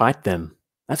average height then.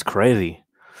 That's crazy.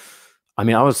 I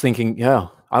mean, I was thinking, yeah,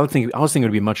 I was thinking it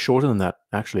would be much shorter than that,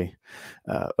 actually.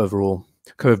 Overall,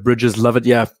 curved bridges, love it.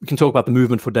 Yeah, we can talk about the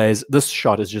movement for days. This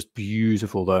shot is just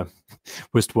beautiful, though.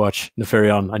 Wristwatch,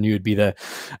 Neferion, I knew it'd be there.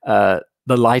 The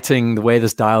lighting, the way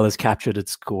this dial is captured,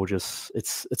 it's gorgeous.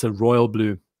 It's a royal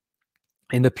blue.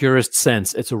 In the purest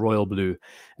sense, it's a royal blue,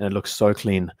 and it looks so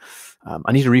clean.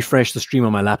 I need to refresh the stream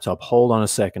on my laptop. Hold on a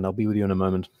second. I'll be with you in a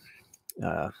moment.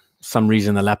 Some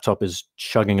reason the laptop is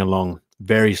chugging along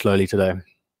very slowly today.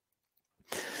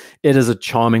 It is a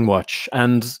charming watch.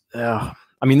 And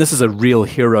I mean, this is a real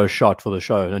hero shot for the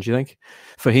show, don't you think?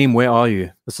 Fahim, where are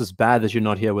you? This is bad that you're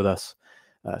not here with us.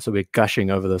 So we're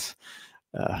gushing over this.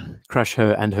 Crush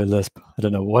her and her lisp. I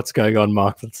don't know what's going on,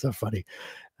 Mark. That's so funny.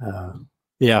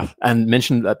 Yeah, and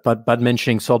mentioned that, but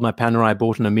mentioning sold my Panerai,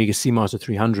 bought an Omega Seamaster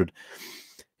 300.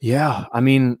 Yeah, I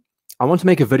mean, I want to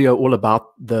make a video all about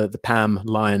the PAM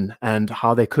line and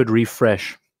how they could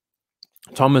refresh.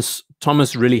 Thomas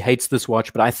really hates this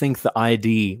watch, but I think the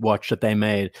ID watch that they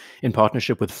made in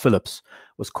partnership with Philips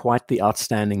was quite the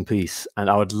outstanding piece, and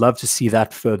I would love to see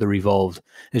that further evolved.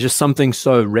 There's just something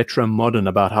so retro modern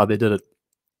about how they did it.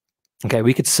 Okay,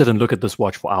 we could sit and look at this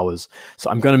watch for hours,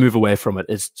 so I'm going to move away from it.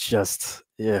 It's just,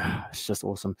 yeah, it's just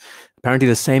awesome. Apparently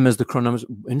the same as the chronometer.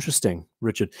 Interesting,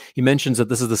 Richard. He mentions that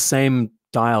this is the same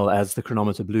dial as the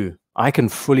chronometer blue. I can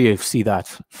fully see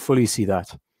that,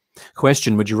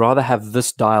 Question, would you rather have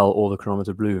this dial or the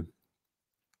chronometer blue?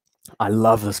 I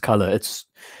love this color. It's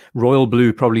royal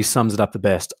blue probably sums it up the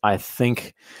best. I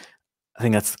think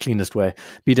that's the cleanest way.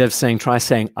 BDev saying, try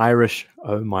saying Irish.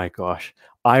 Oh my gosh.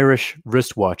 Irish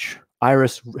wristwatch.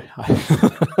 That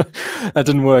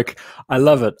didn't work. I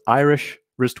love it. Irish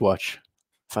wristwatch.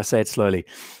 If I say it slowly.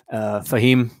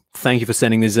 Fahim, thank you for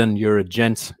sending this in. You're a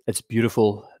gent. It's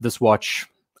beautiful. This watch,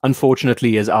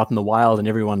 unfortunately, is out in the wild and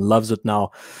everyone loves it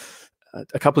now.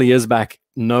 A couple of years back,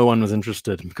 no one was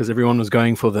interested because everyone was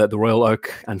going for the Royal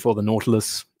Oak and for the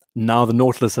Nautilus. Now the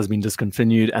Nautilus has been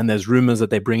discontinued, and there's rumors that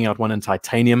they're bringing out one in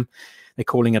titanium. They're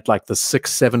calling it like the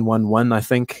 6711, I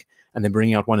think, and they're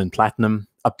bringing out one in platinum.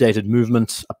 Updated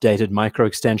movement, updated micro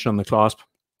extension on the clasp.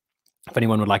 If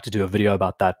anyone would like to do a video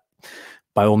about that,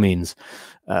 by all means.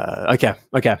 Okay.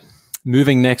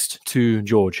 Moving next to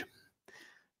George.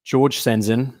 George sends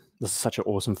in, this is such an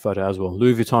awesome photo as well,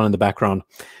 Louis Vuitton in the background.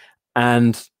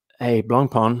 And a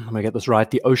Blancpain, I'm going to get this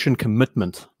right, the Ocean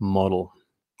Commitment model.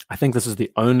 I think this is the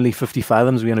only 50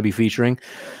 fathoms we're going to be featuring.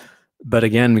 But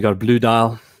again, we got a blue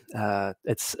dial.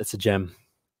 It's a gem.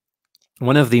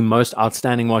 One of the most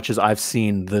outstanding watches I've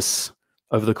seen this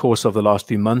over the course of the last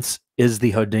few months is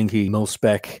the Hodinkee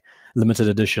mil-spec limited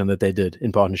edition that they did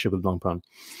in partnership with Blancpain.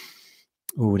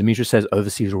 Oh, Demetrius says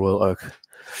overseas Royal Oak.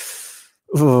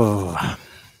 Ooh.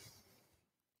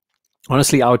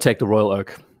 Honestly, I would take the Royal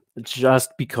Oak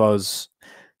just because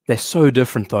they're so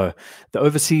different, though. The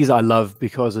overseas I love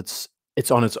because it's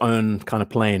on its own kind of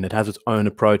plane. It has its own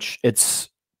approach.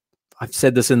 I've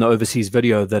said this in the overseas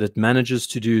video that it manages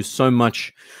to do so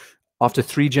much. After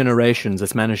 3 generations,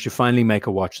 it's managed to finally make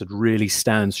a watch that really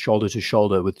stands shoulder to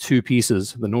shoulder with 2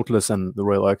 pieces, the Nautilus and the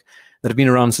Royal Oak, that have been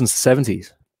around since the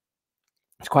 70s.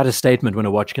 It's quite a statement when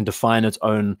a watch can define its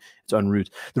own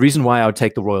route. The reason why I would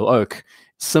take the Royal Oak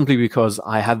is simply because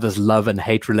I have this love and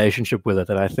hate relationship with it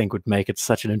that I think would make it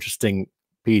such an interesting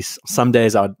piece. Some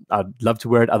days I'd love to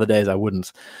wear it, other days I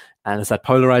wouldn't. And it's that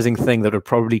polarizing thing that would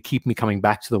probably keep me coming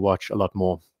back to the watch a lot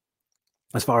more.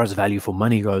 As far as value for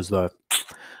money goes, though,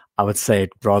 I would say I'd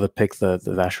rather pick the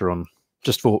Vacheron.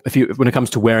 Just for when it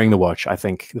comes to wearing the watch, I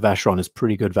think the Vacheron is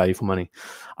pretty good value for money.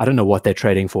 I don't know what they're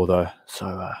trading for though,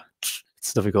 so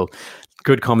it's difficult.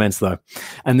 Good comments though,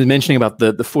 and then mentioning about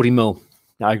the 40 mil.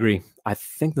 I agree. I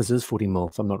think this is 40 mil,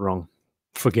 if I'm not wrong.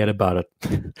 Forget about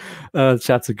it.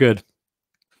 Chats are good.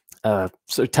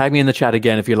 So tag me in the chat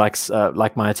again if you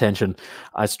like my attention.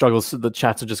 I struggle. So the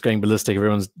chats are just going ballistic.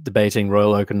 Everyone's debating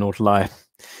Royal Oak and Nautili,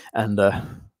 and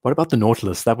what about the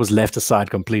Nautilus? That was left aside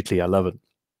completely. I love it.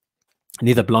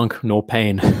 Neither Blanc nor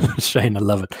Payne. Shane, I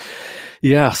love it.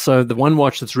 Yeah, so the one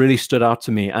watch that's really stood out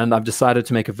to me, and I've decided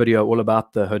to make a video all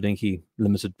about the Hodinkee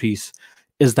limited piece,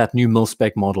 is that new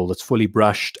mil-spec model that's fully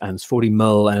brushed and it's 40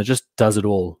 mil, and it just does it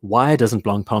all. Why doesn't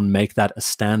Blancpain make that a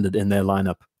standard in their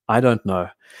lineup? I don't know.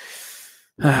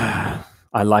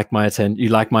 I like my attention. You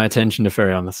like my attention to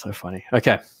Ferion. That's so funny.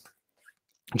 Okay.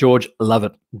 George, love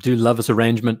it. Do love this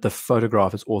arrangement. The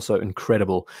photograph is also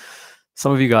incredible.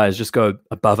 Some of you guys just go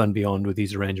above and beyond with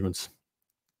these arrangements.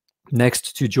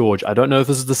 Next to George. I don't know if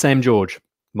this is the same George.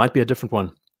 Might be a different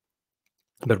one.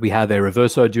 But we have a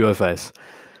Reverso Duo Face.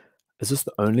 This is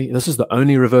the only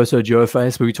Reverso Duo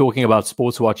Face. We're talking about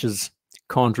sports watches.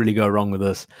 Can't really go wrong with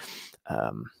this.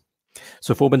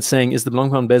 So Forbin's saying, is the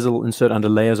Blancpain bezel insert under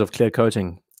layers of clear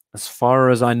coating? As far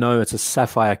as I know, it's a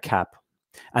sapphire cap.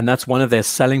 And that's one of their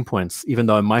selling points, even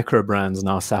though micro brands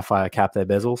now sapphire cap their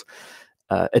bezels.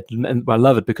 And I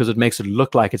love it because it makes it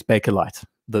look like it's Bakelite.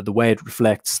 The way it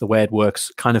reflects, the way it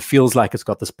works, kind of feels like it's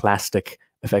got this plastic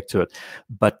effect to it.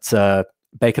 But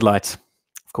Bakelite,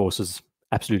 of course, is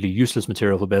absolutely useless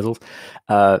material for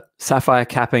bezels. Sapphire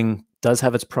capping does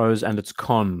have its pros and its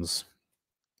cons.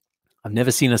 I've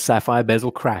never seen a sapphire bezel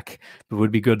crack. It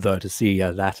would be good, though, to see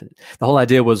that. The whole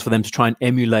idea was for them to try and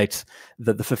emulate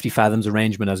the 50 fathoms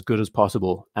arrangement as good as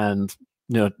possible and,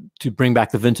 you know, to bring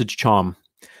back the vintage charm.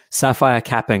 Sapphire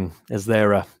capping is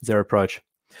their approach.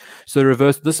 So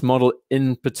this model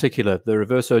in particular, the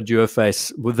Reverso Duo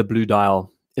Face with the blue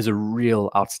dial, is a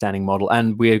real outstanding model.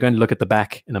 And we are going to look at the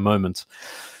back in a moment.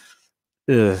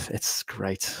 It's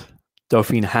great.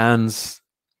 Dauphine hands.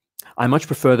 I much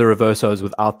prefer the Reversos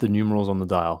without the numerals on the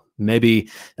dial. Maybe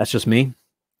that's just me.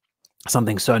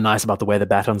 Something so nice about the way the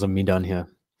batons have been done here.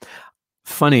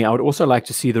 Funny, I would also like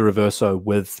to see the Reverso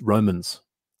with Romans.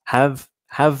 Have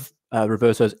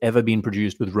Reversos ever been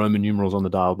produced with Roman numerals on the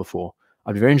dial before?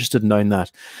 I'd be very interested in knowing that.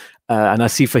 And I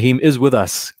see Fahim is with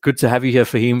us. Good to have you here,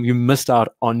 Fahim. You missed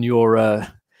out on your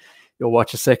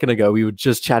watch a second ago. We were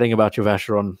just chatting about your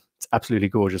Vacheron. It's absolutely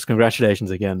gorgeous.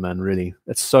 Congratulations again, man. Really,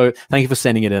 it's so. Thank you for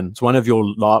sending it in. It's one of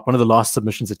the last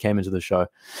submissions that came into the show.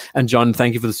 And John,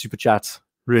 thank you for the super chat.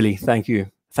 Really, thank you.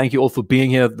 Thank you all for being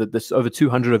here. There's over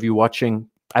 200 of you watching.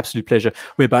 Absolute pleasure.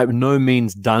 We're by no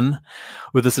means done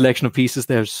with the selection of pieces.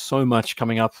 There's so much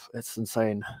coming up. It's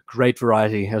insane. Great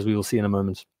variety, as we will see in a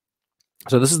moment.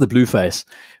 So this is the blue face.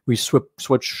 We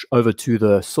switch over to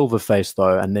the silver face,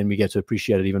 though, and then we get to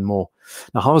appreciate it even more.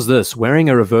 Now, how's this? Wearing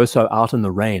a Reverso out in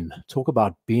the rain. Talk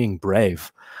about being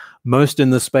brave. Most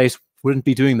in this space wouldn't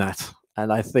be doing that.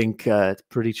 And I think it's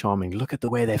pretty charming. Look at the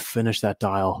way they finish that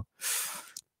dial.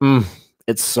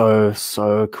 It's so,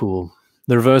 so cool.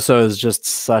 The Reverso is just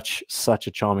such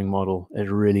a charming model. It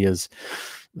really is.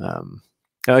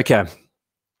 Okay.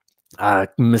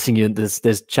 Missing you.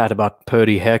 There's chat about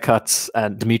Purdy haircuts.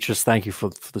 And Demetrius, thank you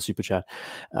for the super chat.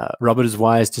 Robert is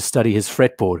wise to study his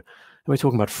fretboard. We're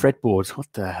talking about fretboards.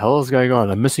 What the hell is going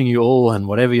on? I'm missing you all and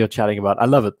whatever you're chatting about. I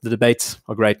love it. The debates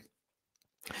are great.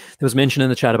 There was mention in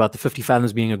the chat about the 50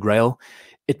 fathoms being a grail.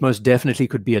 It most definitely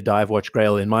could be a dive watch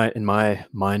grail in my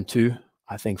mind too.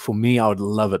 I think for me, I would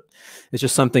love it. It's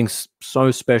just something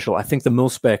so special. I think the mil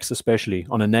specs, especially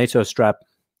on a NATO strap,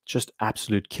 just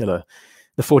absolute killer.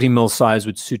 The 40 mil size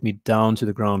would suit me down to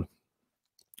the ground.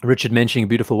 Richard mentioning a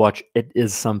beautiful watch. It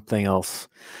is something else.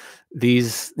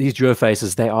 these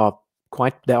duofaces, they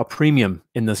are premium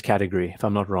in this category, if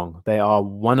I'm not wrong. They are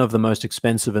one of the most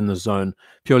expensive in the zone,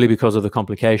 purely because of the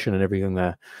complication and everything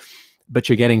there. But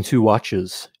you're getting 2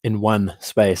 watches in one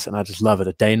space, and I just love it.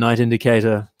 A day-night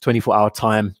indicator, 24-hour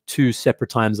time, 2 separate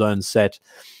time zones set.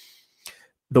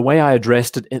 The way I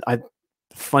addressed it, I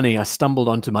stumbled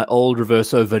onto my old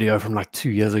Reverso video from like 2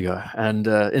 years ago, and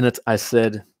in it I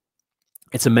said,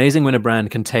 it's amazing when a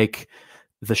brand can take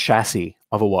the chassis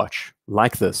of a watch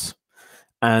like this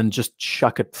and just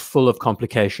chuck it full of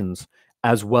complications,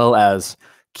 as well as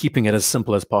keeping it as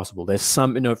simple as possible. There's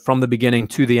some, from the beginning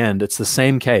to the end, it's the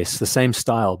same case, the same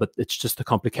style, but it's just the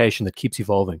complication that keeps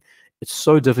evolving. It's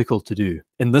so difficult to do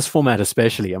in this format,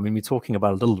 especially. I mean, we're talking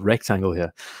about a little rectangle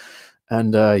here.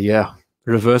 And yeah,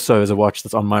 Reverso is a watch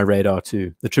that's on my radar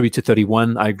too. The Tribute to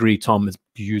 31, I agree, Tom, is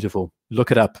beautiful.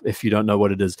 Look it up if you don't know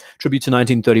what it is. Tribute to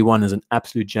 1931 is an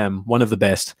absolute gem, one of the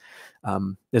best.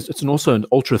 It's also an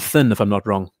ultra thin, if I'm not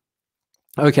wrong.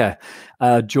 Okay,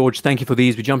 George, thank you for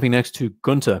these. We're jumping next to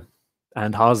Gunter.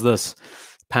 And how's this?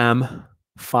 Pam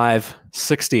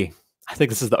 560. I think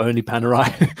this is the only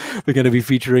Panerai we're going to be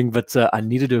featuring, but I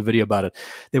need to do a video about it.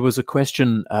 There was a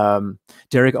question,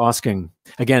 Derek asking,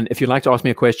 again, if you'd like to ask me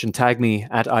a question, tag me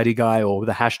at @idguy or with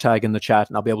a hashtag in the chat,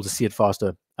 and I'll be able to see it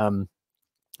faster.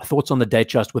 Thoughts on the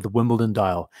Datejust with the Wimbledon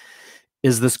dial.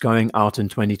 Is this going out in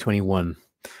 2021?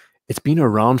 It's been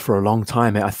around for a long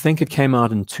time. I think it came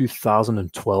out in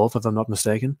 2012, if I'm not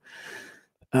mistaken.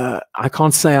 I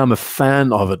can't say I'm a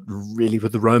fan of it really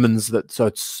with the Romans. So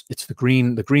it's the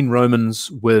green Romans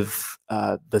with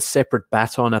the separate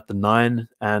baton at the 9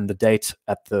 and the date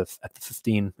at the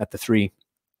 15 at the 3.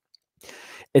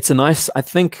 It's a nice, I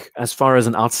think, as far as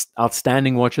an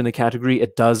outstanding watch in the category,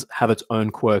 it does have its own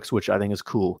quirks, which I think is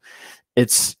cool.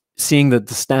 It's seeing the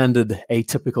standard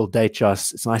atypical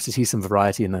Datejust. It's nice to see some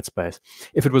variety in that space.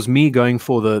 If it was me going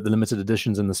for the limited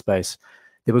editions in the space,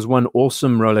 there was one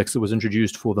awesome Rolex that was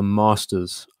introduced for the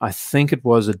Masters. I think it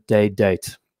was a day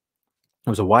date. It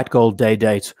was a white gold day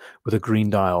date with a green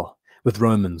dial with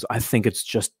Romans. I think it's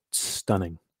just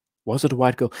stunning. Was it a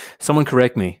white gold? Someone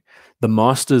correct me. The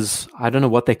Masters, I don't know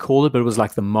what they called it, but it was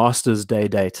like the Masters day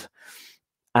date.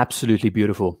 Absolutely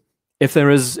beautiful. If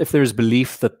there is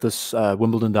belief that this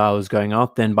Wimbledon dial is going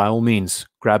out, then by all means,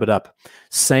 grab it up.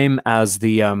 Same as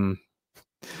the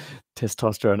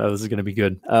testosterone. Oh, this is going to be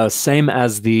good. Same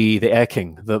as the Air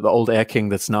King, the old Air King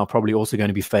that's now probably also going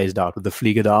to be phased out with the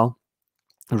Flieger dial.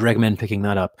 I recommend picking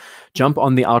that up. Jump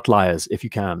on the outliers if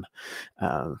you can.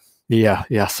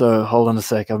 Yeah. So hold on a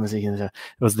sec. It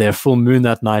was their full moon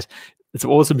that night. It's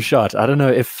an awesome shot. I don't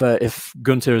know if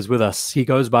Gunter is with us. He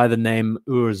goes by the name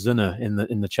Zinner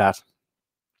in the chat.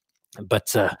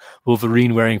 But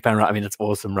Wolverine wearing Panerai, I mean, it's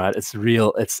awesome, right? It's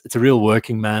real. It's a real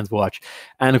working man's watch,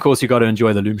 and of course you got to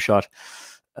enjoy the loom shot.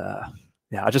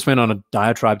 Yeah, I just went on a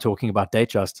diatribe talking about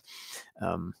Datejust.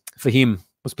 Fahim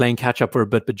was playing catch up for a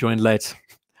bit, but joined late.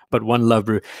 But one love,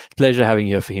 brew. Pleasure having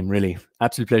you here, Fahim. Really,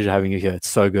 absolute pleasure having you here. It's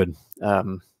so good.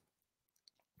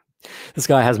 This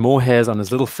guy has more hairs on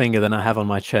his little finger than I have on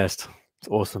my chest. It's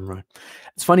awesome, right?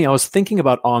 It's funny, I was thinking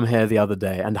about arm hair the other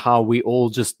day and how we all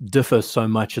just differ so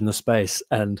much in the space.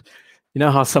 And you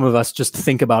know how some of us just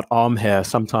think about arm hair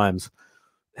sometimes?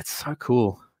 It's so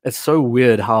cool. It's so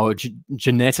weird how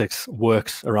genetics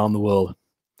works around the world.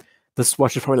 This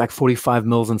watch is probably like 45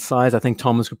 mils in size. I think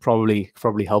Thomas could probably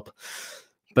help.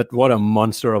 But what a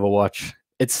monster of a watch.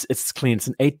 It's clean. It's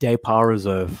an 8-day power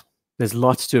reserve. There's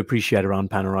lots to appreciate around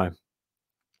Panerai.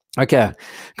 Okay,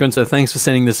 Gunther, thanks for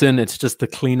sending this in. It's just the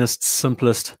cleanest,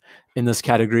 simplest in this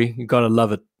category. You gotta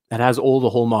love it. It has all the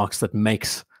hallmarks that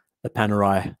makes the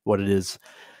Panerai what it is.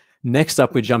 Next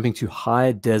up, we're jumping to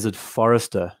High Desert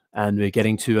Forester, and we're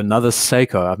getting to another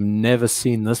Seiko. I've never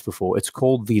seen this before. It's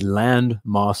called the Land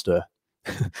Master.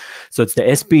 So it's the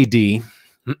SBD,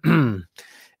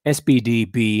 SBD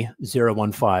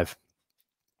B015.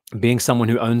 Being someone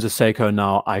who owns a Seiko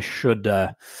now, I should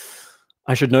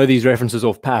know these references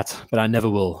off pat, but I never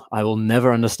will. I will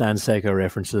never understand Seiko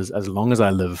references as long as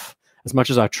I live, as much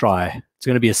as I try. It's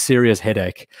going to be a serious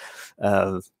headache.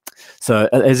 So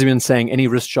as you've been saying, any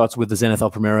wrist shots with the Zenith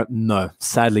El Primero? No,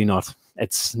 sadly not.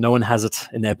 No one has it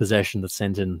in their possession that's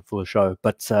sent in for the show.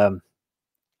 But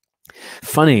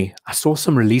funny, I saw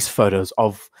some release photos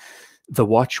of the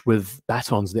watch with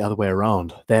batons the other way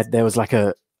around. There was like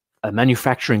a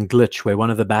manufacturing glitch where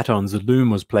one of the batons, the loom,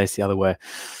 was placed the other way.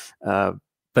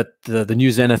 But the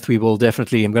new Zenith, we will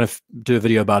definitely, I'm going to do a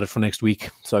video about it for next week,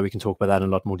 so we can talk about that in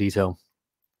a lot more detail.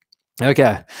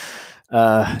 Okay.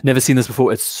 Never seen this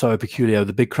before. It's so peculiar.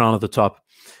 The big crown at the top.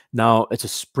 Now, it's a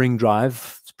spring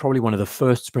drive. It's probably one of the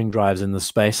first spring drives in the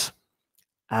space.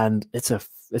 and it's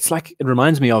like, it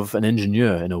reminds me of an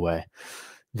engineer in a way,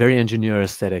 very engineer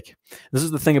aesthetic. This is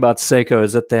the thing about Seiko,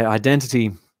 is that their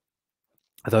identity,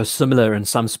 though similar in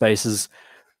some spaces,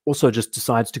 also just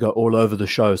decides to go all over the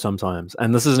show sometimes.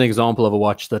 And this is an example of a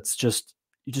watch that's just,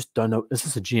 you just don't know. Is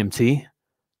this a GMT?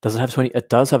 Does it have 20? It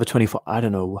does have a 24. I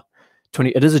don't know.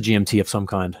 20. It is a GMT of some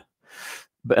kind,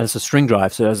 but it's a string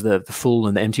drive. So it has the full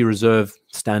and the empty reserve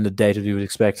standard data you would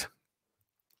expect.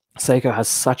 Seiko has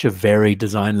such a varied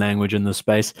design language in this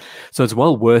space. So it's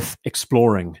well worth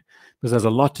exploring, because there's a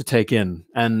lot to take in.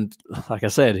 And like I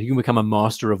said, you can become a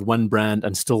master of one brand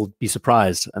and still be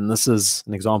surprised. And this is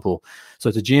an example. So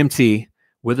it's a GMT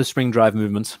with a spring drive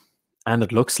movement, and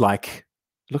it looks like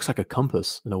a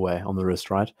compass in a way on the wrist,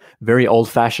 right? Very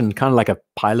old-fashioned, kind of like a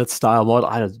pilot style model.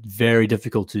 It's very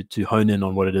difficult to hone in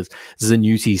on what it is. This is an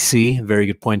UTC. Very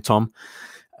good point, Tom.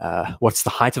 What's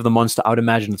the height of the monster? I would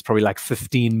imagine it's probably like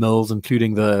 15 mils,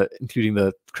 including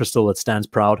the crystal that stands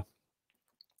proud.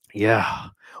 Yeah.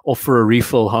 Or for a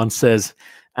refill, Hans says,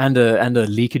 and a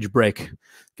leakage break.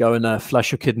 Go and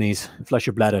flush your kidneys, flush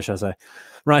your bladder, shall I say.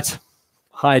 Right.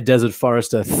 Hi, Desert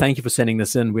Forester. Thank you for sending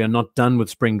this in. We are not done with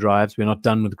spring drives. We're not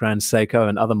done with Grand Seiko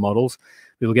and other models.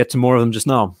 We will get to more of them just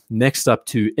now. Next up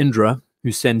to Indra,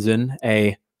 who sends in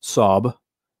a Saab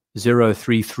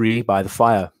 033 by the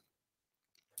fire.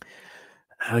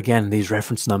 Again, these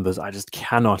reference numbers, I just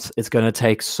cannot. It's going to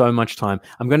take so much time.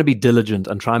 I'm going to be diligent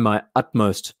and try my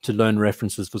utmost to learn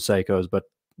references for Seikos, but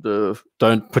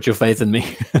don't put your faith in me.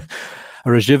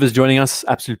 Rajiv is joining us.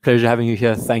 Absolute pleasure having you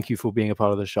here. Thank you for being a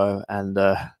part of the show. And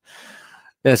yeah,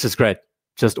 it's just great.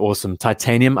 Just awesome.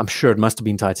 Titanium. I'm sure it must have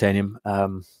been titanium.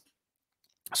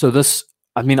 So this,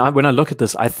 I mean, when I look at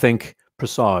this, I think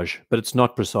Presage, but it's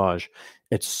not Presage.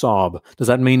 It's Saab. Does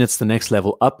that mean it's the next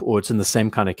level up, or it's in the same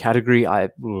kind of category?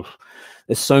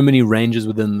 There's so many ranges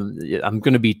within. I'm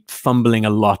going to be fumbling a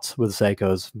lot with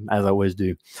Seikos, as I always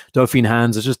do. Dauphine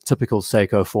hands is just typical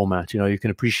Seiko format. You know, you can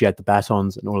appreciate the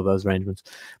batons and all of those arrangements.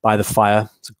 By the fire,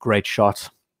 it's a great shot.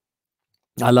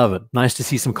 I love it. Nice to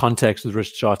see some context with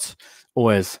wrist shots.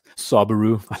 Always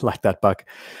Sabaru. I like that buck.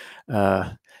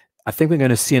 I think we're going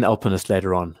to see an Alpinist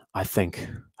later on. I think.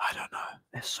 I don't know.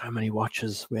 There's so many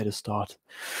watches. Where to start?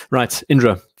 Right,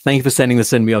 Indra, thank you for sending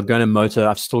this in. We are going to Moser.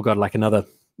 I've still got like another,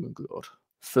 oh God,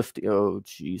 50. Oh,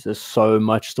 Jesus, so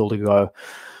much still to go.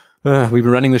 We've been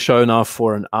running the show now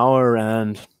for an hour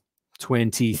and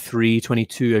 23,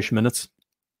 22-ish minutes.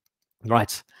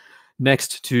 Right,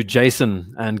 next to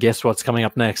Jason. And guess what's coming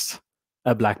up next?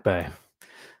 A Black Bay.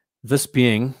 This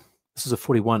is a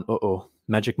 41. Uh-oh,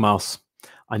 Magic Mouse.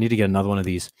 I need to get another one of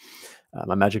these.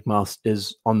 My Magic Mouse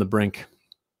is on the brink.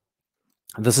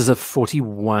 This is a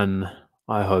 41,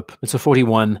 I hope. It's a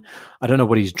 41. I don't know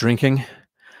what he's drinking.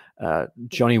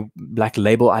 Johnny Black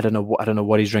Label, I don't know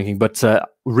what he's drinking, but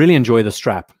really enjoy the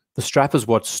strap. The strap is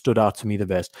what stood out to me the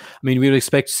best. I mean, we would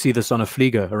expect to see this on a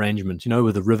Flieger arrangement, you know,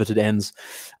 with the riveted ends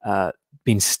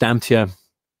being stamped here.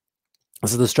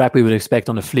 This is the strap we would expect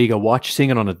on a Flieger watch. Seeing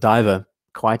it on a diver,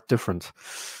 quite different.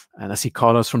 And I see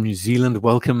Carlos from New Zealand,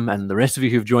 welcome. And the rest of you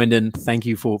who've joined in, thank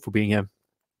you for being here.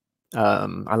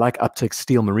 I like Uptick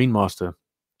Steel Marine Master.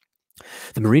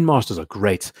 The Marine Masters are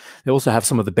great. They also have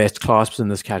some of the best clasps in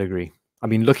this category. I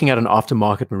mean, looking at an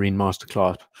aftermarket Marine Master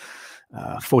clasp,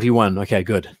 41. Okay,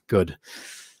 good.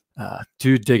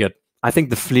 Do dig it. I think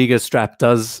the Flieger strap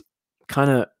does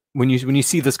kind of, when you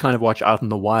see this kind of watch out in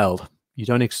the wild, you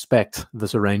don't expect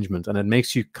this arrangement. And it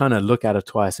makes you kind of look at it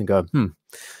twice and go,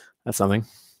 that's something.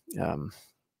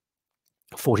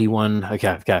 41.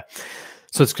 Okay.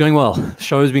 So it's going well. The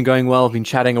show has been going well. I've been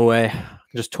chatting away. I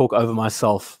can just talk over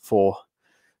myself for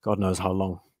God knows how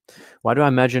long. Why do I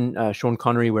imagine Sean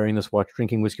Connery wearing this watch,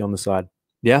 drinking whiskey on the side?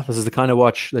 Yeah, this is the kind of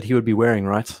watch that he would be wearing,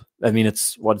 right? I mean,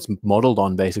 it's what it's modeled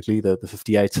on, basically, the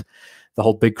 58, the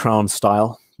whole big crown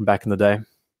style from back in the day.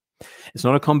 It's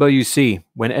not a combo you see.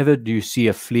 Whenever do you see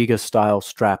a Flieger-style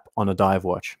strap on a dive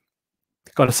watch?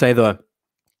 Got to say, though,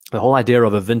 the whole idea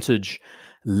of a vintage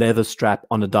leather strap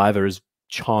on a diver is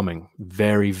charming.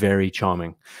 Very, very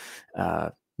charming.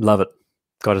 Love it.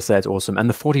 Got to say, it's awesome. And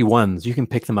the 41s, you can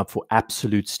pick them up for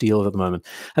absolute steals at the moment.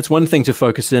 That's one thing to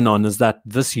focus in on, is that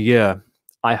this year,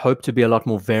 I hope to be a lot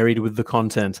more varied with the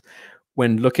content.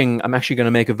 When looking, I'm actually going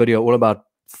to make a video all about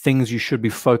things you should be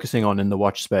focusing on in the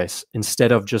watch space,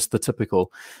 instead of just the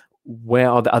typical, where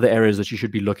are the other areas that you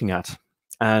should be looking at?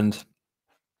 And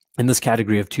in this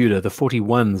category of Tudor, the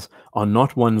 41s are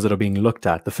not ones that are being looked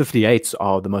at. The 58s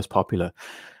are the most popular.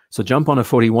 So jump on a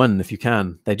 41 if you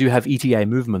can. They do have ETA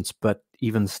movements, but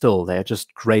even still, they're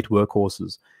just great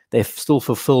workhorses. They still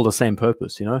fulfill the same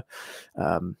purpose, you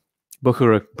know?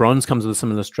 Booker Bronze comes with a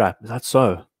similar strap. Is that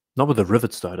so? Not with the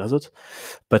rivets though, does it?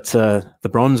 But the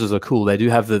bronzes are cool. They do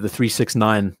have the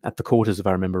 369 at the quarters, if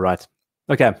I remember right.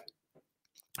 Okay,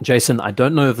 Jason, I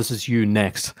don't know if this is you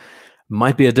next.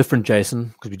 Might be a different Jason,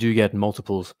 because we do get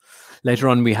multiples. Later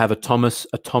on, we have a Thomas,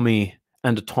 a Tommy,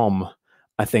 and a Tom.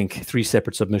 I think 3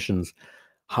 separate submissions.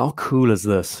 How cool is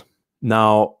this?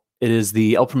 Now, it is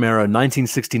the El Primero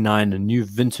 1969, a new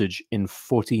vintage in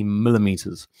 40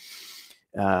 millimeters.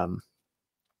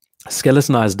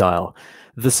 Skeletonized dial.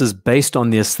 This is based on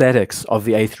the aesthetics of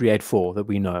the A384 that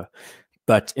we know,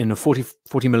 but in a 40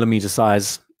 millimeter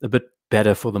size, a bit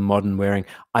better for the modern wearing.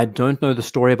 I don't know the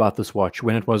story about this watch,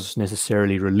 when it was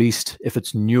necessarily released, if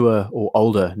it's newer or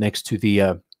older next to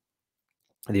the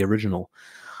original.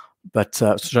 But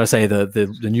should I say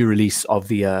the new release of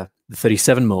the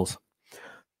 37 mils?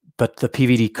 But the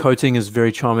PVD coating is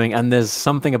very charming, and there's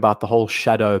something about the whole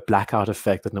shadow blackout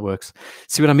effect that works.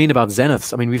 See what I mean about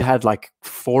Zeniths? I mean, we've had like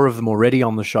 4 of them already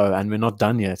on the show, and we're not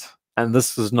done yet. And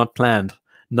this was not planned.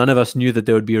 None of us knew that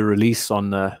there would be a release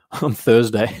on on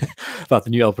Thursday about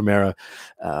the new El Primero.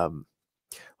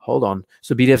 Hold on.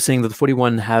 So BDF saying that the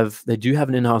 41 they do have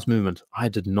an in-house movement. I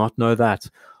did not know that.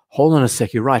 Hold on a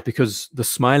sec. You're right, because the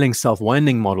smiling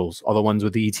self-winding models are the ones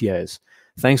with the ETAs.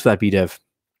 Thanks for that, BDev.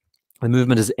 The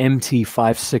movement is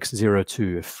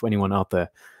MT5602, if anyone out there.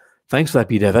 Thanks for that,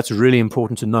 BDev. That's really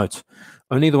important to note.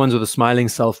 Only the ones with the smiling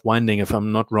self-winding, if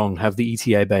I'm not wrong, have the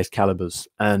ETA-based calibers.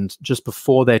 And just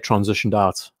before they transitioned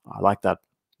out, I like that.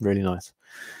 Really nice.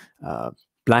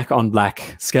 Black on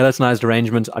black, skeletonized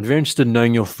arrangement. I'm very interested in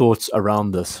knowing your thoughts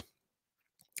around this.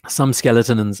 Some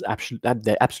skeletons,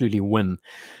 they absolutely win.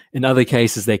 In other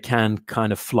cases, they can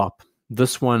kind of flop.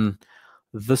 This one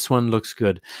looks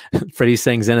good. Freddie's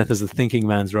saying Zenith is the thinking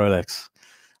man's Rolex.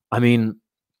 I mean,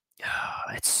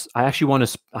 I actually want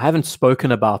to. I haven't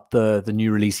spoken about the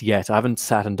new release yet. I haven't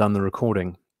sat and done the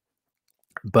recording,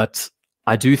 but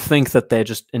I do think that they're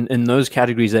just in those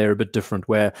categories. They're a bit different.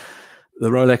 Where the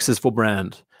Rolex is for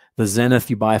brand, the Zenith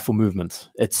you buy for movement.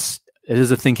 It is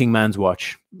a thinking man's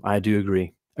watch. I do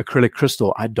agree. Acrylic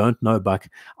crystal, I don't know, Buck.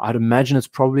 I'd imagine it's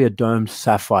probably a domed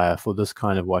sapphire for this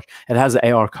kind of watch. It has an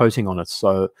AR coating on it,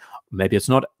 so maybe it's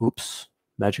not. Oops,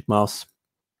 magic mouse.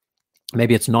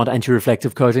 Maybe it's not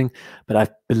anti-reflective coating, but I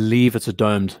believe it's a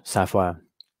domed sapphire.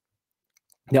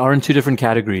 They are in 2 different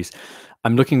categories.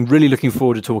 I'm really looking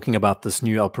forward to talking about this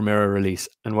new El Primero release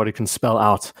and what it can spell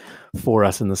out for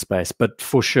us in the space. But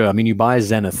for sure, I mean, you buy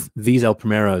Zenith, these El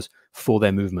Primeros, for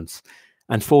their movements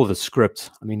and for the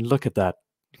script. I mean, look at that.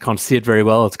 You can't see it very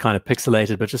well. It's kind of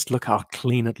pixelated, but just look how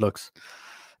clean it looks.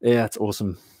 Yeah, it's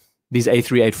awesome. These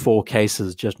A384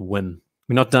 cases just win.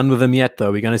 We're not done with them yet,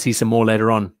 though. We're going to see some more later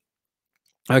on.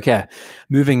 Okay,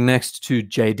 moving next to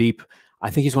J Deep. I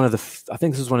think he's I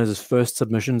think this is one of his first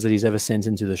submissions that he's ever sent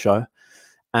into the show.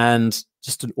 And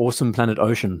just an awesome Planet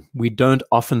Ocean. We don't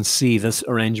often see this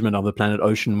arrangement of the Planet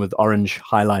Ocean with orange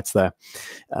highlights there.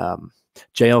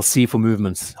 JLC for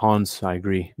movements. Hans, I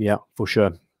agree. Yeah, for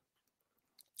sure.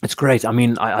 It's great. I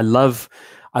mean, I love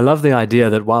the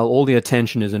idea that while all the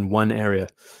attention is in one area,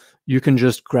 you can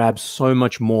just grab so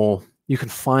much more. You can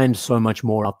find so much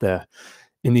more out there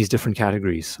in these different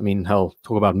categories. I mean, hell,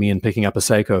 talk about me and picking up a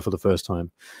Seiko for the first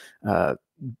time.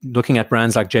 Looking at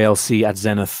brands like JLC at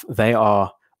Zenith, they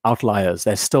are outliers.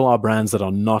 There still are brands that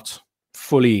are not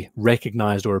fully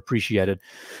recognized or appreciated.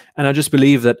 And I just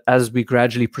believe that as we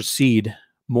gradually proceed,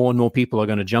 more and more people are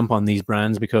going to jump on these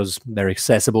brands because they're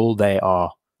accessible, they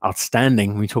are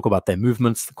outstanding. We talk about their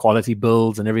movements, the quality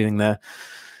builds and everything there.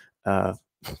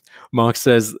 Mark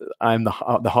says, I'm the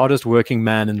hardest working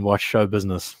man in watch show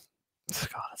business.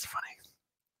 God, that's funny.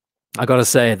 I got to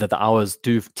say that the hours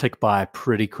do tick by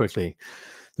pretty quickly.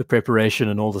 The preparation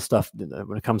and all the stuff,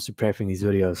 when it comes to prepping these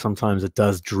videos, sometimes it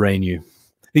does drain you.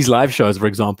 These live shows, for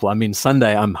example, I mean,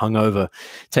 Sunday I'm hungover.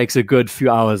 It takes a good few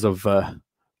hours of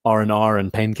R&R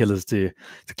and painkillers to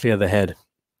clear the head.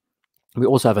 We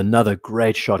also have another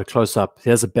great shot, a close-up.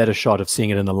 Here's a better shot of seeing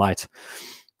it in the light.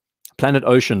 Planet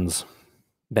Oceans.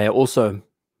 They are also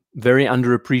very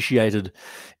underappreciated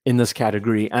in this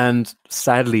category. And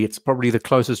sadly, it's probably the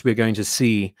closest we're going to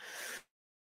see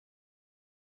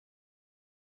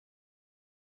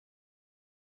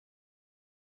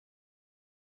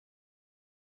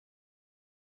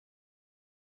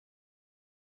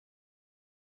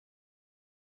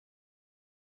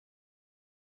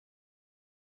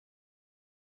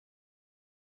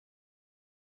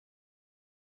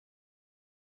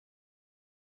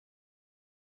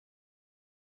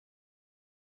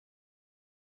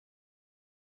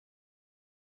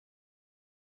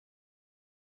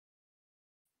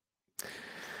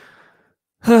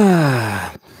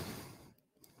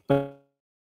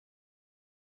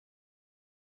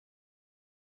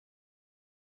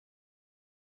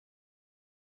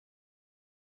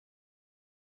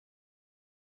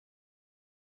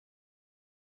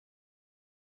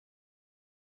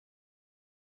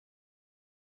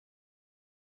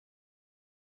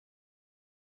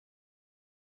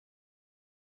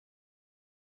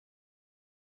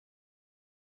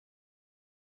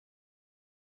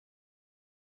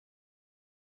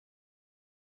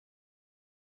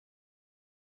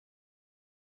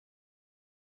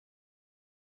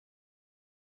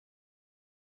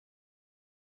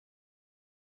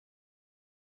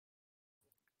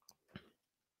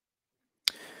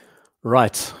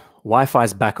Right.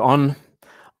 Wi-Fi's back on.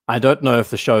 I don't know if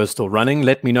the show is still running.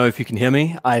 Let me know if you can hear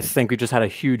me. I think we just had a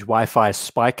huge Wi-Fi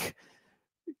spike.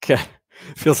 Okay.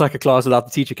 Feels like a class without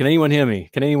the teacher. Can anyone hear me?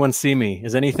 Can anyone see me?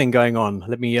 Is anything going on?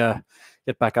 Let me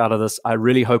get back out of this. I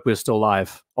really hope we're still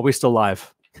live. Are we still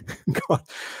live? God,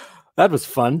 that was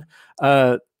fun.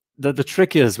 The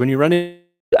trick is when you run in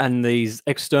and these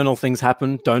external things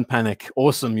happen, don't panic.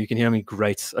 Awesome. You can hear me.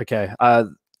 Great. Okay.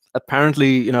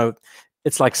 Apparently, you know,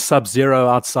 it's like sub-zero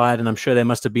outside, and I'm sure there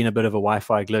must have been a bit of a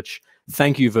Wi-Fi glitch.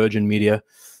 Thank you, Virgin Media.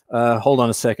 Hold on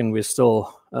a second. We're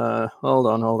still... hold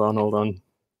on.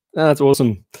 That's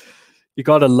awesome. You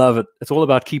got to love it. It's all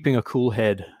about keeping a cool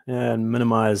head and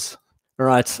minimize. All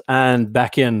right, and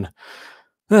back in.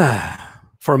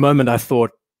 For a moment, I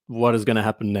thought, what is going to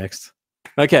happen next?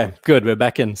 Okay, good. We're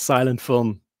back in. Silent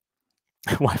film.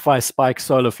 Wi-Fi spike,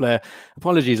 solar flare.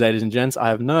 Apologies, ladies and gents. I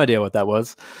have no idea what that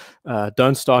was.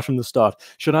 Don't start from the start.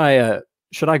 Should I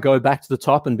go back to the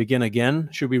top and begin again?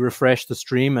 Should we refresh the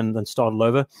stream and then start all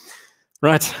over?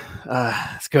 Right.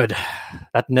 It's good.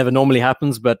 That never normally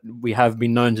happens, but we have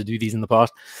been known to do these in the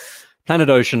past. Planet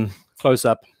Ocean, close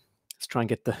up. Let's try and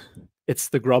get it's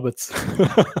the grobbets.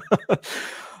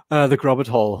 The grobbet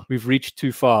hole. We've reached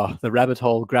too far. The rabbit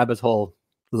hole, grabbit hole.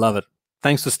 Love it.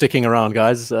 Thanks for sticking around,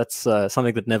 guys. That's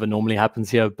something that never normally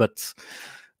happens here, but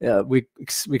we're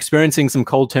experiencing some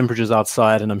cold temperatures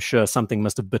outside, and I'm sure something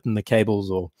must have bitten the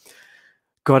cables, or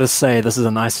gotta say, this is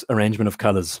a nice arrangement of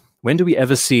colors. When do we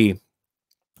ever see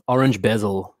orange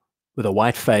bezel with a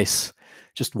white face,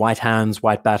 just white hands,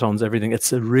 white batons, everything?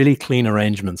 It's a really clean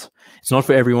arrangement. It's not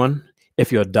for everyone.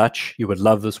 If you're Dutch, you would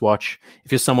love this watch.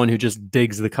 If you're someone who just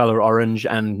digs the color orange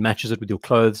and matches it with your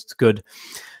clothes, it's good.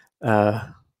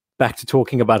 Back to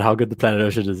talking about how good the Planet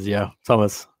Ocean is. Yeah,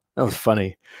 Thomas, that was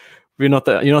funny. You're not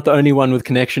the only one with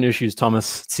connection issues,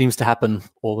 Thomas. It seems to happen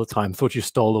all the time. Thought you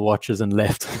stole the watches and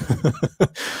left.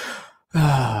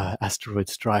 Asteroid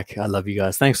strike. I love you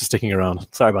guys. Thanks for sticking around.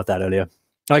 Sorry about that earlier.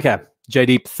 Okay,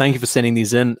 JD, thank you for sending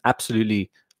these in. Absolutely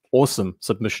awesome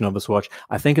submission of this watch.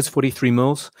 I think it's 43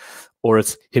 mils, or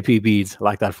it's hippie beads. I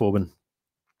like that, Forbin.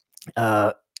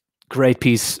 Great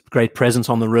piece, great presence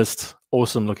on the wrist.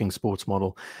 Awesome looking sports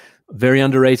model. Very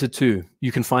underrated too.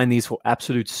 You can find these for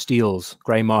absolute steals,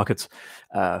 gray markets,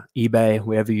 eBay,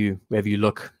 wherever you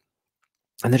look.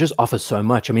 And they just offer so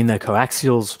much. I mean, they're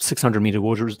coaxials, 600-meter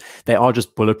waters. They are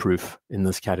just bulletproof in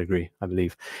this category, I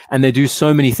believe. And they do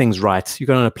so many things right. You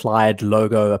got an applied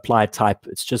logo, applied type.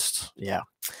 It's just, yeah.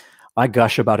 I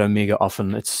gush about Omega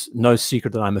often. It's no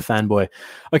secret that I'm a fanboy.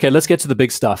 Okay, let's get to the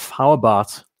big stuff. How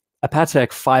about a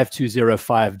Patek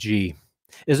 5205G?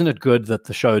 Isn't it good that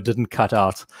the show didn't cut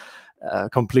out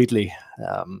completely?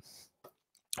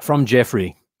 From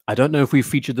Jeffrey. I don't know if we've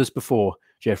featured this before,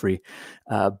 Jeffrey,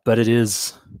 but it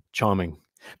is charming.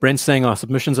 Brent's saying, are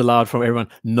submissions allowed from everyone?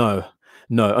 No,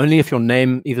 only if your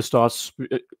name either starts,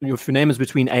 if your name is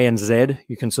between A and Z,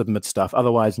 you can submit stuff.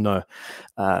 Otherwise, no.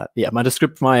 Yeah,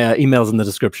 my email's in the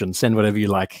description. Send whatever you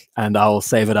like, and I'll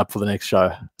save it up for the next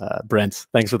show. Brent,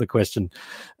 thanks for the question.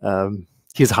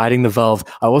 He's hiding the valve.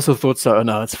 I also thought so. Oh,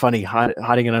 no, it's funny,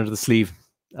 hiding it under the sleeve.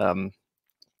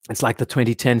 It's like the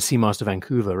 2010 Seamaster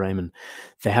Vancouver, Raymond.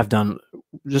 They have done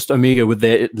just Omega with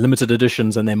their limited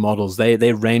editions and their models.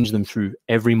 They range them through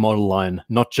every model line,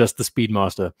 not just the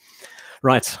Speedmaster.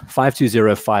 Right,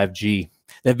 5205G.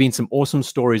 There have been some awesome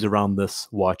stories around this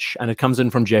watch, and it comes in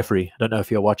from Jeffrey. I don't know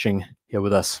if you're watching here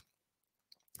with us,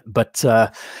 but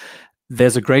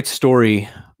there's a great story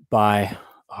by,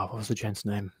 what was the gent's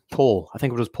name? Paul. I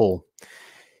think it was Paul.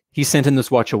 He sent in this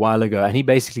watch a while ago, and he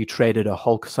basically traded a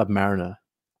Hulk Submariner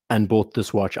and bought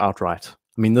this watch outright.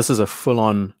 I mean, this is a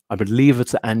full-on, I believe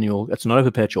it's an annual, it's not a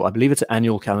perpetual, I believe it's an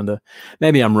annual calendar.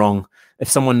 Maybe I'm wrong. If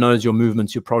someone knows your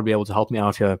movements, you'll probably be able to help me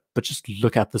out here, but just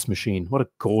look at this machine. What a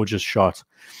gorgeous shot.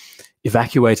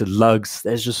 Evacuated lugs.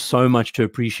 There's just so much to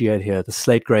appreciate here. The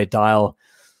slate gray dial,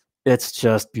 it's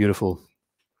just beautiful.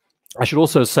 I should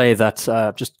also say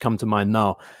that, just come to mind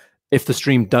now, if the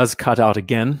stream does cut out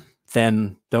again,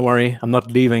 then don't worry, I'm not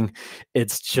leaving.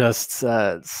 It's just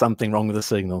something wrong with the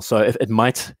signal. So if it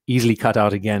might easily cut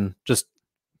out again, just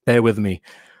bear with me.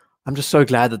 I'm just so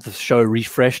glad that the show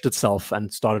refreshed itself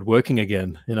and started working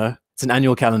again. You know, it's an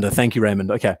annual calendar. Thank you,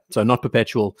 Raymond. Okay, so not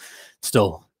perpetual.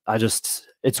 Still,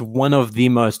 it's one of the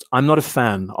most, I'm not a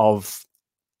fan of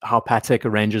how Patek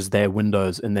arranges their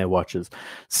windows in their watches.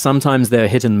 Sometimes they're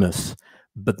hit and miss,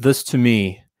 but this to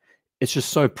me, it's just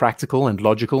so practical and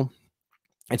logical.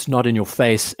 It's not in your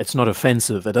face. It's not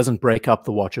offensive. It doesn't break up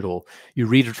the watch at all. You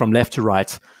read it from left to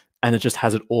right, and it just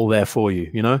has it all there for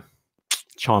you, you know?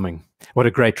 Charming. What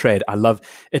a great trade. I love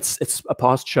it's a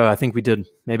past show. I think we did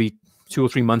maybe 2 or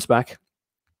 3 months back,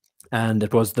 and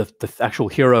it was the actual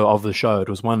hero of the show. It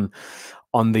was one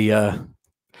on the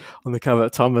cover.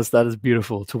 Thomas, that is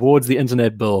beautiful. Towards the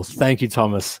internet bill. Thank you,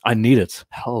 Thomas. I need it.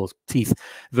 Hell's teeth.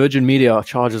 Virgin Media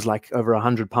charges like over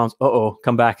 £100.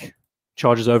 Come back.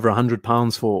 Charges over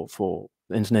 £100 for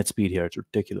internet speed here. It's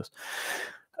ridiculous.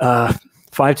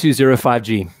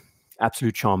 5205G.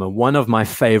 Absolute charmer. One of my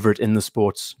favorite in the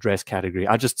sports dress category.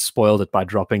 I just spoiled it by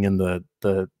dropping in the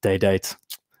day date.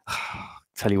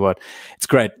 Tell you what, it's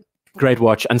great. Great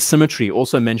watch. And symmetry,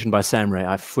 also mentioned by Sam Ray.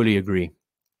 I fully agree.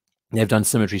 They've done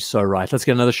symmetry so right. Let's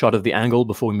get another shot of the angle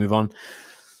before we move on.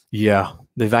 Yeah,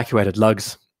 the evacuated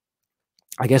lugs.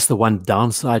 I guess the one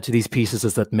downside to these pieces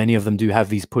is that many of them do have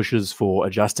these pushes for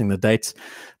adjusting the dates,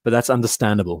 but that's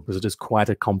understandable because it is quite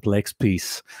a complex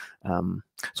piece.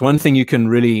 So one thing you can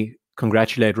really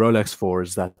congratulate Rolex for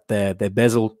is that their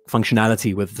bezel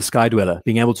functionality with the Sky Dweller,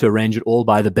 being able to arrange it all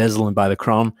by the bezel and by the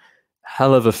crown,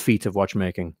 hell of a feat of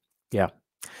watchmaking. Yeah,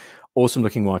 awesome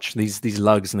looking watch. These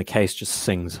lugs in the case just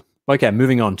sings. Okay,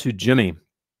 moving on to Jimmy.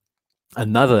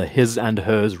 Another his and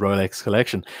hers Rolex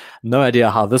collection. No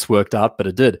idea how this worked out, but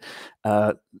it did.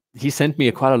 He sent me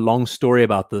quite a long story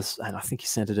about this, and I think he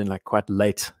sent it in like quite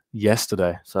late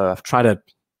yesterday. So I've tried to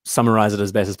summarize it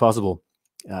as best as possible.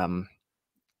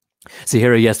 So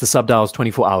here, yes, the subdial is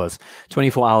 24 hours.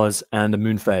 24 hours and a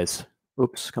moon phase.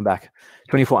 Oops, come back.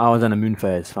 24 hours and a moon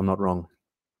phase, if I'm not wrong.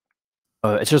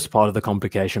 It's just part of the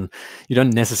complication. You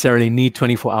don't necessarily need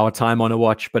 24-hour time on a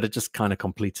watch, but it just kind of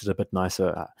completes it a bit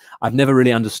nicer. I've never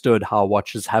really understood how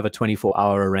watches have a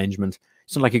 24-hour arrangement.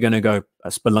 It's not like you're going to go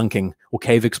spelunking or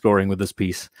cave exploring with this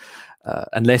piece.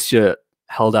 Unless you're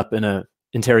held up in an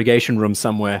interrogation room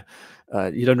somewhere,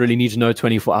 you don't really need to know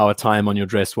 24-hour time on your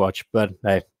dress watch, but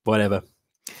hey, whatever.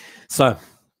 So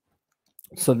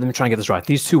let me try and get this right.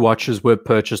 These two watches were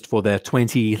purchased for their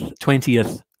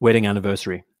 20th wedding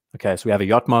anniversary. Okay, so we have a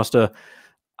Yachtmaster.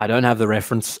 I don't have the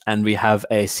reference, and we have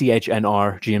a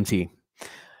CHNR GMT.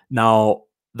 Now,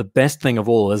 the best thing of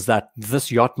all is that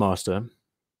this Yachtmaster,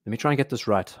 let me try and get this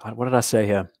right. What did I say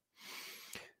here?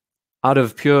 Out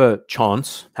of pure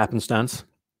chance, happenstance,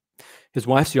 his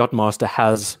wife's Yachtmaster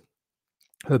has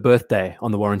her birthday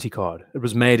on the warranty card. It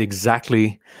was made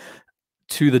exactly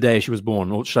to the day she was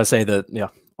born, or should I say that, yeah,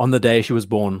 on the day she was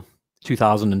born,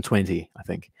 2020, I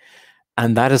think.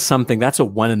 And that is something, that's a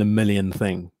 1 in a million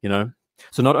thing, you know?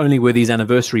 So not only were these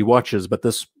anniversary watches, but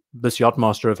this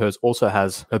Yachtmaster of hers also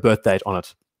has her birth date on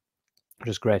it, which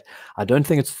is great. I don't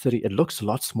think it's 30. It looks a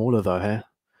lot smaller though, hey?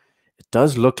 It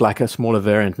does look like a smaller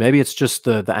variant. Maybe it's just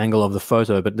the angle of the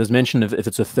photo, but there's mention if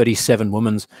it's a 37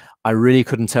 woman's. I really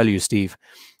couldn't tell you, Steve.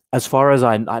 As far as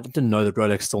I didn't know that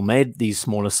Rolex still made these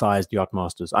smaller sized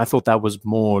Yachtmasters. I thought that was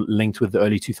more linked with the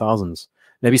early 2000s.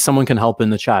 Maybe someone can help in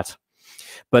the chat.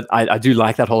 But I do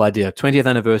like that whole idea. 20th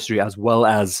anniversary as well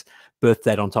as birth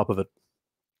date on top of it.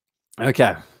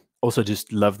 Okay. Also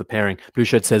just love the pairing. Blue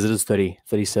Shirt says it is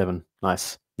 37.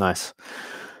 Nice. Nice.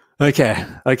 Okay.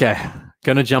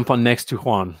 Going to jump on next to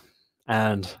Juan.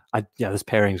 And this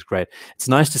pairing is great. It's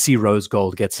nice to see rose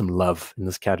gold get some love in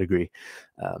this category.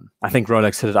 I think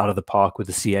Rolex hit it out of the park with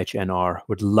the CHNR.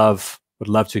 Would love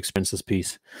to experience this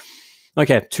piece.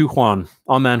 Okay, to Juan.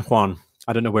 Our man Juan.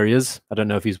 I don't know where he is. I don't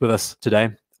know if he's with us today,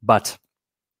 but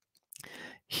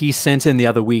he sent in the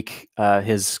other week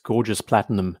his gorgeous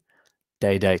platinum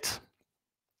day date.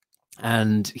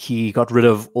 And he got rid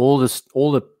of all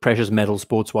the precious metal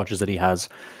sports watches that he has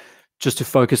just to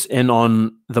focus in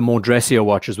on the more dressier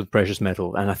watches with precious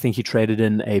metal. And I think he traded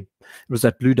in it was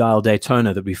that Blue Dial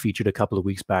Daytona that we featured a couple of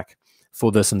weeks back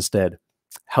for this instead.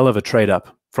 Hell of a trade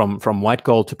up from white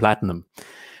gold to platinum.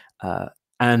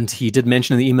 And he did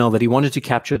mention in the email that he wanted to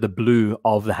capture the blue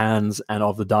of the hands and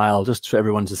of the dial just for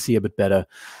everyone to see a bit better.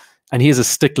 And he is a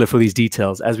stickler for these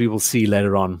details, as we will see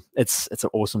later on. It's an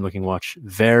awesome looking watch.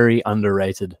 Very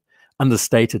underrated.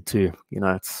 Understated too. You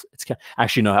know, it's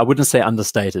actually, no, I wouldn't say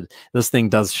understated. This thing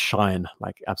does shine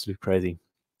like absolute crazy.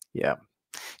 Yeah.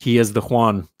 He is the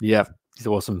Juan. Yeah, he's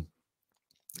awesome.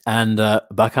 And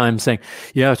Buckheim saying,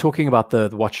 yeah, talking about the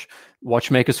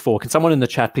Watchmakers 4. Can someone in the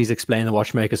chat please explain the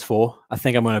Watchmakers 4? I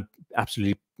think I'm going to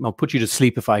I'll put you to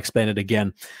sleep if I explain it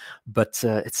again. But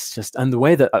it's just, and the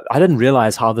way that I didn't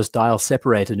realize how this dial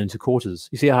separated into quarters.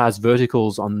 You see how it has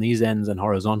verticals on these ends and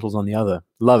horizontals on the other.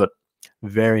 Love it.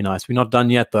 Very nice. We're not done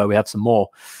yet though. We have some more.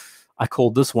 I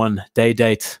called this one Day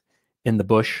Date in the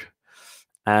Bush.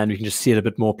 And we can just see it a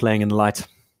bit more playing in the light.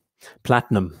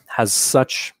 Platinum has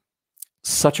such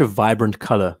a vibrant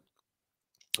color.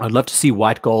 I'd love to see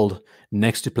white gold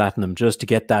next to platinum just to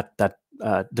get that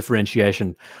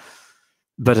differentiation.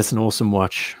 But it's an awesome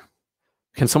watch.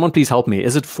 Can someone please help me?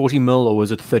 Is it 40 mil or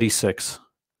was it 36?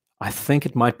 I think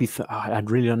it might be, I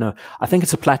really don't know. I think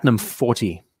it's a platinum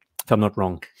 40, if I'm not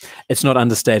wrong. It's not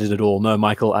understated at all. No,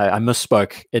 Michael, I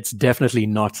misspoke. It's definitely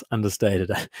not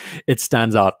understated. It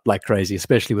stands out like crazy,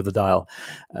 especially with the dial.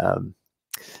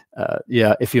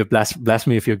 Yeah, if you're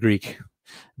blasphemy, if you're Greek,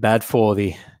 bad for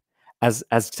the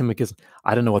astimigism.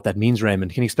 I don't know what that means,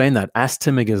 Raymond. Can you explain that?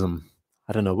 Astimigism.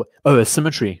 I don't know. Oh, a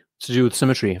symmetry. To do with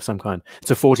symmetry of some kind.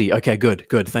 It's a 40. Okay,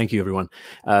 good. Thank you, everyone.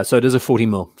 So it is a 40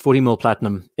 mil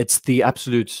platinum. It's the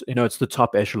absolute, it's the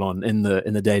top echelon in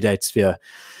the day-date sphere.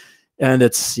 And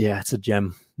it's a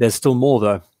gem. There's still more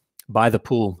though. By the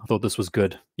pool. I thought this was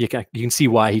good. You can see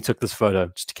why he took this photo,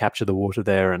 just to capture the water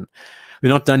there. And we're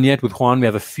not done yet with Juan. We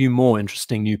have a few more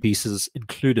interesting new pieces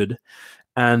included.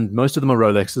 And most of them are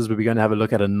Rolexes, but we're going to have a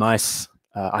look at a nice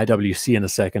IWC in a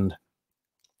second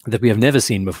that we have never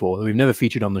seen before, that we've never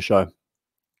featured on the show.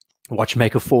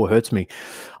 Watchmaker 4 hurts me.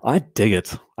 I dig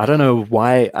it. I don't know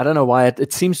why.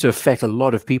 It seems to affect a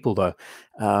lot of people, though.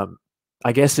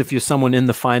 I guess if you're someone in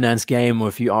the finance game, or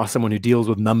if you are someone who deals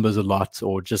with numbers a lot,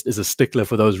 or just is a stickler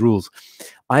for those rules,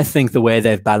 I think the way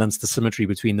they've balanced the symmetry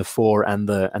between the 4 and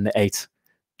the 8,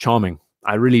 charming.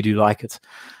 I really do like it.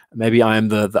 Maybe I am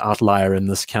the outlier in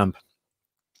this camp.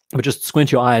 But just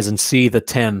squint your eyes and see the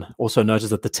 10. Also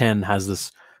notice that the 10 has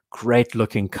this great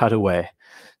looking cutaway.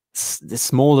 The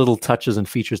small little touches and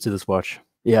features to this watch.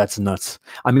 Yeah, it's nuts.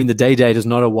 I mean, the day-date is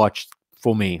not a watch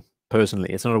for me personally.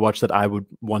 It's not a watch that I would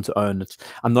want to own.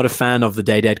 I'm not a fan of the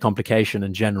day-date complication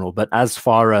in general, but as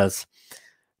far as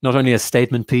not only a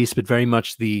statement piece, but very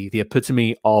much the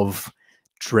epitome of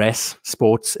dress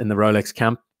sports in the Rolex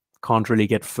camp, can't really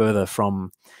get further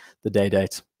from the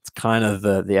day-date. It's kind of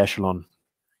the echelon.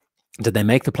 Did they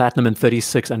make the platinum in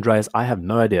 36, Andreas? I have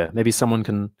no idea. Maybe someone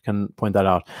can point that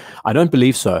out. I don't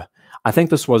believe so. I think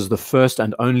this was the first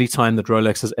and only time that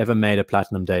Rolex has ever made a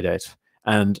platinum day-date,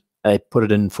 and they put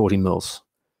it in 40 mils.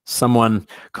 Someone,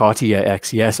 Cartier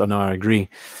X, yes or no, I agree.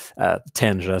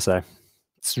 10, should I say.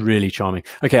 It's really charming.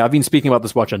 Okay, I've been speaking about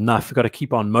this watch enough. We've got to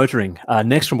keep on motoring.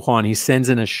 Next from Juan, he sends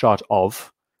in a shot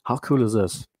of, how cool is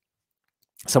this?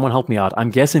 Someone help me out.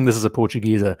 I'm guessing this is a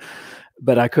Portuguesa,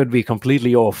 but I could be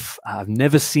completely off. I've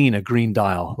never seen a green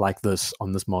dial like this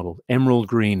on this model. Emerald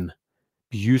green,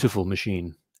 beautiful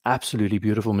machine, absolutely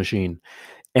beautiful machine.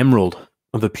 Emerald,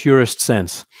 of the purest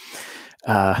sense.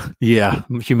 Yeah,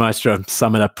 Hugh Maestro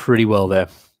sum it up pretty well there.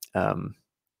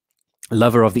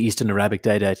 Lover of the Eastern Arabic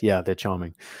day-date. Yeah, they're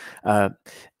charming.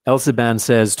 Elsaban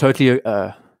says, totally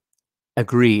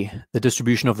agree. The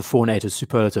distribution of the 4 and 8 is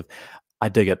superlative. I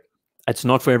dig it. It's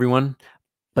not for everyone,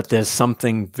 but there's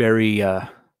something very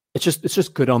it's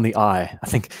just good on the eye. I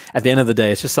think at the end of the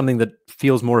day, it's just something that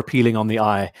feels more appealing on the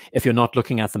eye if you're not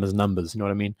looking at them as numbers. You know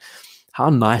what I mean? How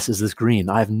nice is this green?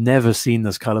 I've never seen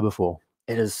this color before.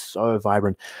 It is so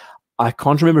vibrant. I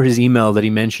can't remember his email that he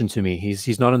mentioned to me.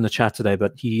 He's not in the chat today,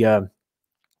 but he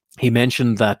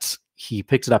mentioned that he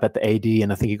picked it up at the AD,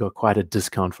 and I think he got quite a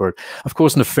discount for it. Of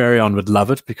course, Nefarion would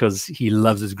love it because he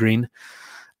loves his green.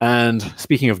 And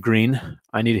speaking of green,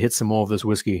 I need to hit some more of this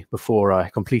whiskey before I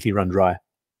completely run dry.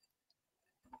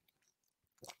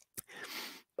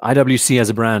 IWC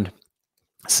as a brand,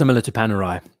 similar to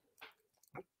Panerai.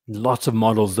 Lots of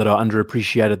models that are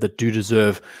underappreciated that do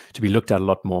deserve to be looked at a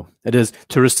lot more. It is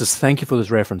Touristus. Thank you for this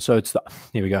reference. So it's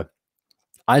here we go.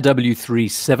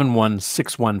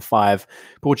 IW371615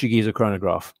 Portuguese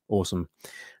chronograph. Awesome.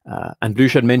 And Blue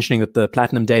Shirt mentioning that the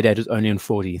platinum day-date is only in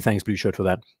 40. Thanks, Blue Shirt, for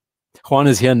that. Juan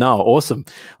is here now. Awesome.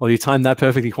 Well, you timed that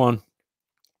perfectly, Juan.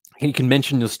 You can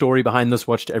mention your story behind this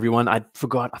watch to everyone. I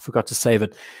forgot to save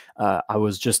it. I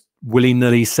was just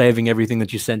willy-nilly saving everything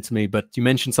that you sent to me, but you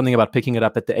mentioned something about picking it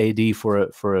up at the AD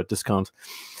for a discount.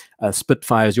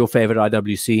 Spitfire is your favorite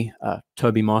IWC.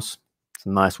 Toby Moss. It's a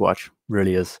nice watch.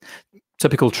 Really is.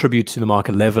 Typical tribute to the Mark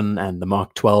 11 and the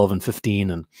Mark 12 and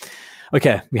 15. And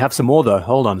okay, we have some more though.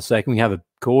 Hold on a second. We have a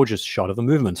gorgeous shot of the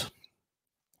movement.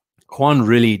 Juan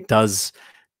really does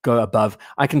go above.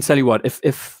 I can tell you what,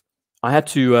 if I had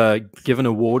to give an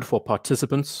award for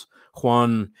participants,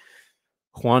 Juan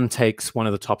takes one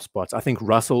of the top spots. I think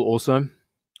Russell also.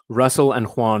 Russell and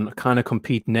Juan kind of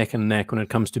compete neck and neck when it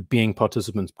comes to being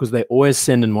participants because they always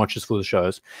send in watches for the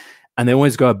shows. And they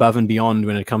always go above and beyond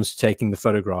when it comes to taking the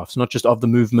photographs, not just of the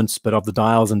movements, but of the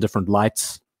dials and different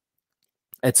lights.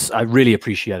 I really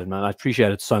appreciate it, man. I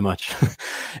appreciate it so much.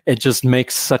 It just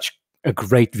makes such a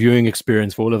great viewing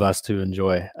experience for all of us to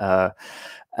enjoy. I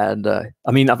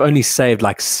mean, I've only saved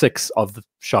like 6 of the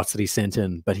shots that he sent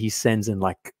in, but he sends in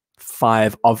like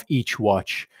 5 of each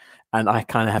watch. And I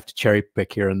kind of have to cherry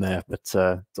pick here and there, but it's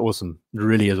awesome. It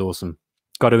really is awesome.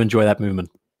 Got to enjoy that movement.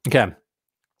 Okay.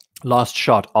 Last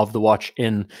shot of the watch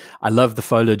in. I love the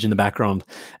foliage in the background.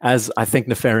 As I think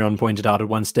Nefarion pointed out at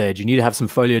one stage, you need to have some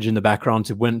foliage in the background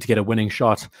to get a winning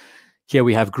shot. Here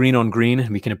we have green on green,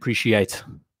 and we can appreciate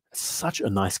such a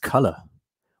nice color.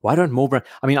 Why don't more brands?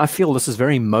 I mean, I feel this is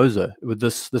very Moser with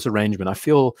this arrangement.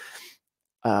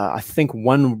 I think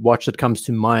one watch that comes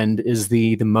to mind is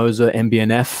the Moser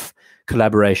MBNF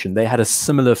collaboration. They had a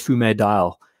similar fume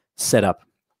dial setup.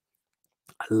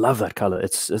 I love that color.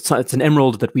 It's an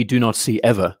emerald that we do not see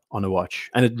ever on a watch,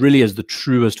 and it really is the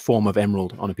truest form of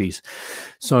emerald on a piece.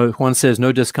 So Juan says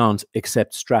no discount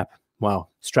except strap. Wow,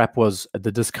 strap was at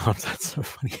the discount. That's so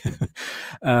funny.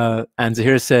 And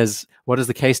Zahira says, what is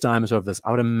the case diameter of this?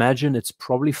 I would imagine it's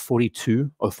probably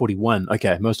 42 or 41.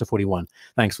 Okay, most of 41.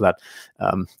 Thanks for that.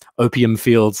 Opium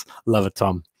Fields, love it,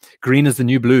 Tom. Green is the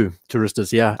new blue,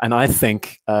 Touristus, yeah. And I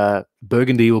think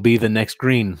burgundy will be the next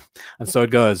green. And so it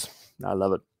goes. I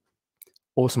love it.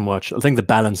 Awesome watch. I think the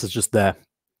balance is just there.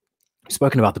 We've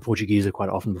spoken about the Portuguese quite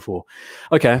often before.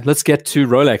 Okay, let's get to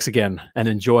Rolex again and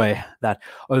enjoy that.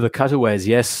 Oh, the cutaways.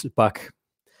 Yes, Buck.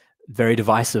 Very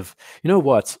divisive. You know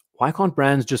what? Why can't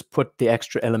brands just put the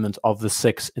extra element of the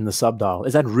 6 in the subdial?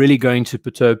 Is that really going to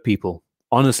perturb people?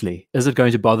 Honestly, is it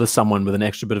going to bother someone with an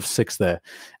extra bit of 6 there?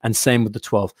 And same with the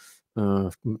 12.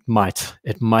 It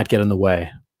might get in the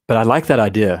way. But I like that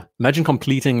idea. Imagine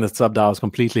completing the subdials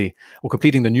completely, or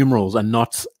completing the numerals and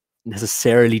not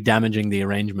necessarily damaging the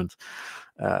arrangement.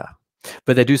 But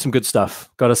they do some good stuff.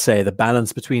 Got to say, the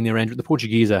balance between the arrangement. The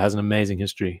Portuguese has an amazing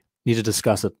history. Need to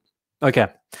discuss it. Okay,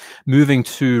 moving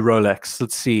to Rolex.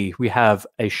 Let's see. We have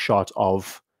a shot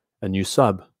of a new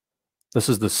sub. This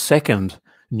is the second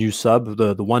new sub,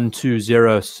 the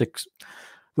 1206.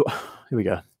 Here we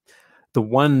go. The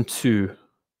 12.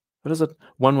 What is it?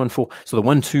 114. So the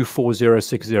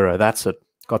 124060. That's it.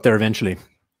 Got there eventually.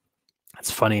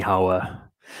 It's funny how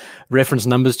reference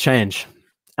numbers change.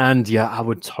 And yeah, I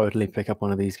would totally pick up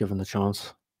one of these given the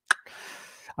chance.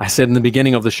 I said in the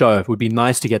beginning of the show, it would be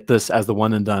nice to get this as the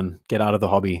one and done. Get out of the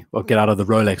hobby, or get out of the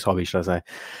Rolex hobby, should I say.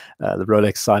 The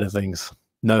Rolex side of things.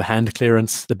 No hand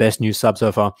clearance, the best new sub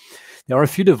so far. There are a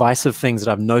few divisive things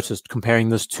that I've noticed comparing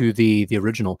this to the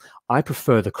original. I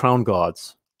prefer the crown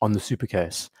guards on the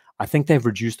supercase. I think they've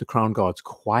reduced the crown guards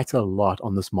quite a lot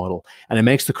on this model, and it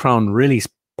makes the crown really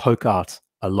poke out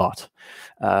a lot.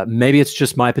 Maybe it's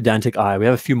just my pedantic eye. We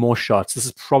have a few more shots. This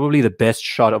is probably the best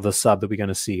shot of the sub that we're going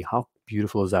to see. How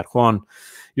beautiful is that? Juan,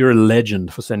 you're a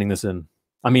legend for sending this in.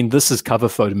 I mean, this is cover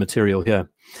photo material here.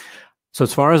 So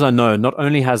as far as I know, not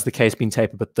only has the case been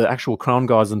tapered, but the actual crown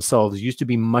guards themselves used to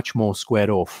be much more squared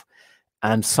off.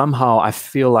 And somehow I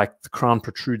feel like the crown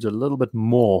protrudes a little bit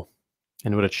more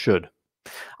than what it should.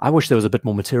 I wish there was a bit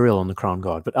more material on the crown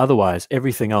guard, but otherwise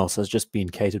everything else has just been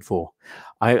catered for.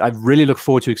 I really look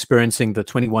forward to experiencing the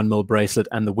 21mm bracelet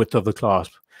and the width of the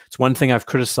clasp. It's one thing I've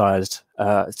criticized,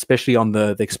 especially on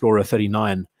the Explorer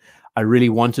 39. I really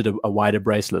wanted a wider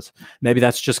bracelet. Maybe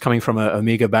that's just coming from an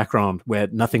Omega background where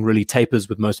nothing really tapers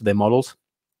with most of their models.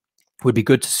 It would be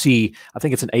good to see. I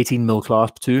think it's an 18mm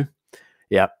clasp too.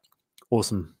 Yeah,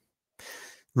 awesome.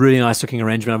 Really nice looking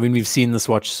arrangement. I mean, we've seen this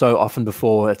watch so often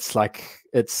before. It's like,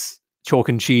 it's chalk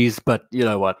and cheese, but you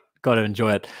know what? Got to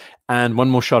enjoy it. And one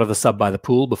more shot of the sub by the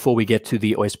pool before we get to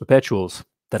the Oyster Perpetuals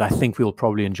that I think we'll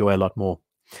probably enjoy a lot more.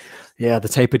 Yeah, the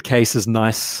tapered case is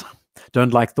nice.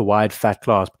 Don't like the wide, fat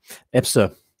clasp.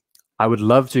 Epsa, I would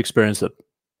love to experience it.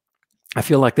 I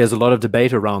feel like there's a lot of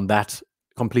debate around that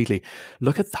completely.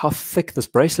 Look at how thick this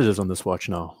bracelet is on this watch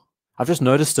now. I've just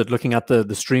noticed it looking at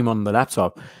the stream on the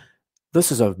laptop.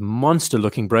 This is a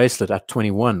monster-looking bracelet at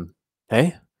 21.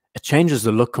 Hey, it changes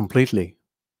the look completely.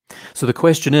 So the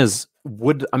question is,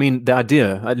 the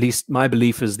idea, at least my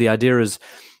belief is the idea is,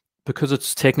 because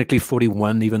it's technically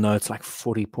 41, even though it's like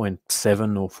 40.7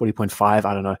 or 40.5,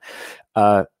 I don't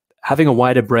know, having a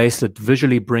wider bracelet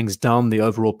visually brings down the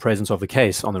overall presence of the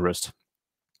case on the wrist.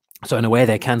 So in a way,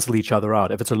 they cancel each other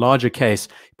out. If it's a larger case,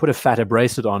 you put a fatter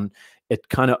bracelet on, it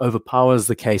kind of overpowers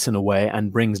the case in a way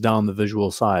and brings down the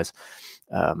visual size.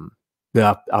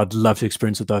 Yeah, I'd love to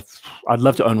experience it though. I'd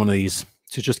love to own one of these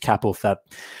to just cap off that.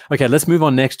 Okay, let's move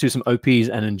on next to some OPs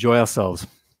and enjoy ourselves.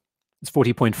 It's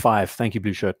 40.5. Thank you,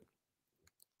 Blue Shirt.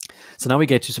 So now we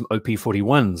get to some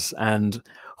OP41s, and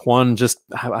Juan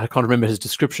I can't remember his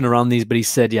description around these, but he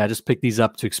said, yeah, just pick these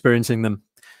up to experiencing them.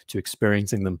 I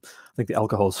think the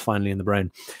alcohol's finally in the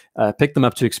brain. Pick them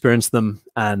up to experience them,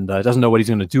 and doesn't know what he's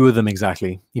going to do with them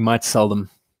exactly. He might sell them.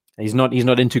 He's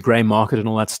not into gray market and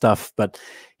all that stuff, but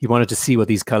he wanted to see what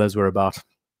these colors were about.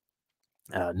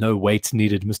 No weight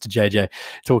needed, Mr. JJ.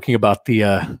 Talking about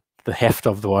the heft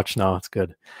of the watch now. It's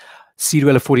good. Sea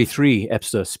Dweller 43,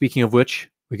 Epster. Speaking of which,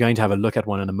 We're going to have a look at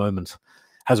one in a moment.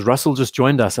 Has Russell just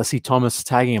joined us? I see Thomas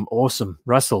tagging him. Awesome.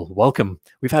 Russell, welcome.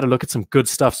 We've had a look at some good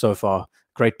stuff so far.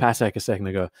 Great Patek a second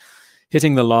ago.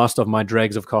 Hitting the last of my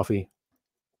dregs of coffee.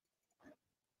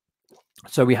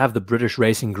 So we have the British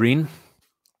Racing Green,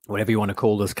 whatever you want to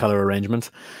call this color arrangement.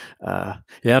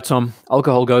 Yeah, Tom,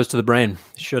 alcohol goes to the brain.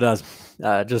 Sure does.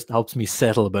 It just helps me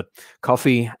settle a bit.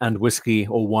 Coffee and whiskey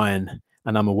or wine,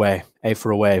 and I'm away, A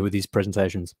for away with these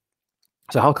presentations.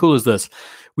 So how cool is this?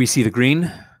 We see the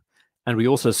green, and we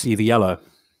also see the yellow.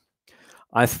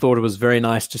 I thought it was very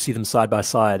nice to see them side by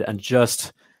side and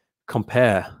just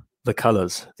compare the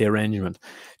colors, the arrangement.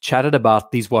 Chatted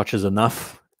about these watches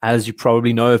enough. As you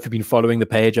probably know, if you've been following the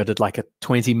page, I did like a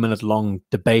 20-minute long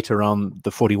debate around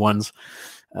the 41s.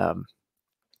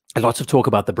 Lots of talk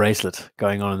about the bracelet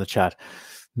going on in the chat,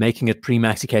 making it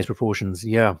pre-maxi case proportions.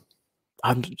 Yeah,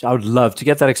 I would love to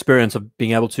get that experience of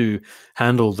being able to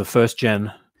handle the first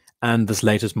gen and this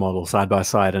latest model side by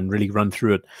side and really run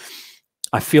through it.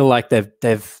 I feel like they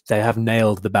have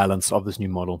nailed the balance of this new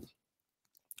model.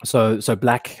 So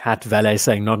Black Hat Valet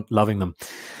saying not loving them.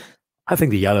 I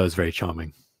think the yellow is very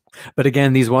charming. But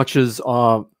again, these watches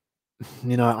are,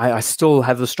 you know, I still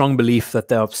have the strong belief that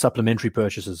they're supplementary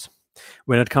purchases.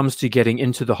 When it comes to getting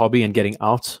into the hobby and getting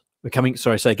out, getting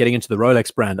into the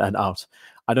Rolex brand and out,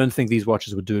 I don't think these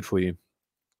watches would do it for you.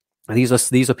 And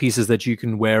these are pieces that you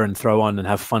can wear and throw on and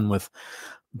have fun with.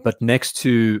 But next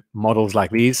to models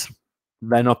like these,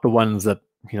 they're not the ones that,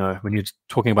 you know, when you're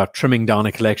talking about trimming down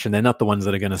a collection, they're not the ones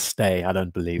that are going to stay, I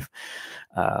don't believe.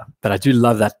 But I do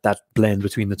love that blend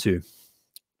between the two.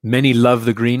 Many love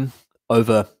the green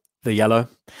over the yellow.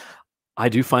 I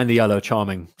do find the yellow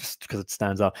charming just because it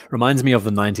stands out. Reminds me of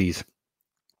the 90s.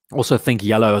 Also think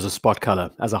yellow as a spot color,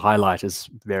 as a highlight is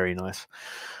very nice.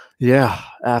 Yeah,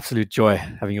 absolute joy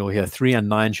having you all here. 3 and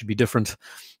 9 should be different.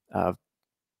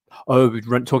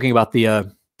 Talking about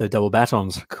the double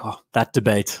batons. God, that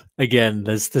debate. Again,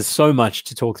 there's so much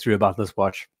to talk through about this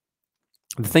watch.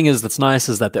 The thing that's nice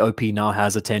is that the OP now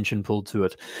has attention pulled to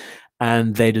it,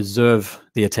 and they deserve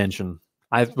the attention.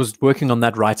 I was working on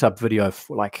that write-up video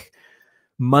for like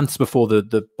months before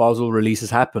the Basel releases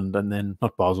happened, and then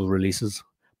not Basel releases,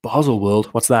 Basel World.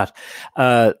 What's that?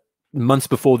 Months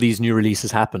before these new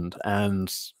releases happened,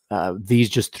 and these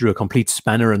just threw a complete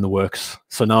spanner in the works.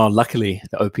 So now, luckily,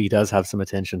 the OP does have some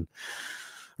attention.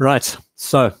 Right.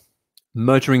 So,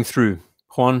 motoring through.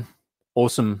 Juan,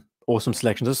 awesome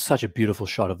selection. This is such a beautiful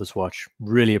shot of this watch.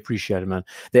 Really appreciate it, man.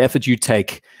 The effort you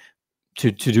take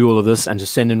to do all of this and to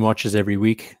send in watches every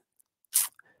week,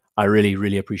 I really,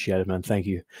 really appreciate it, man. Thank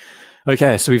you.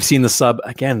 Okay, so we've seen the sub.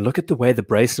 Again, look at the way the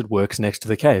bracelet works next to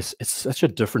the case. It's such a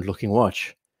different looking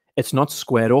watch. It's not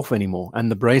squared off anymore.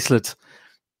 And the bracelet,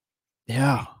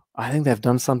 yeah, I think they've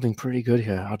done something pretty good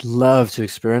here. I'd love to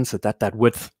experience it, that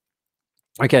width.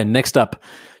 Okay, next up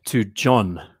to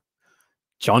John.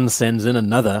 John sends in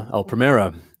another El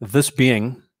Primero. This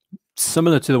being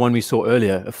similar to the one we saw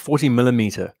earlier, a 40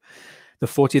 millimeter, the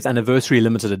 40th anniversary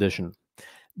limited edition.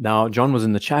 Now, John was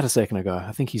in the chat a second ago.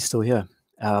 I think he's still here.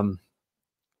 I'm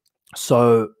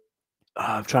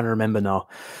trying to remember now.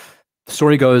 The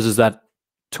story goes is that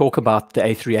talk about the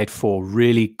A384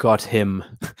 really got him.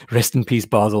 Rest in peace,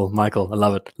 Basel. Michael, I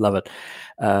love it. Love it.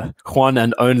 Juan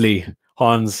and only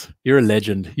Hans, you're a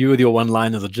legend. You with your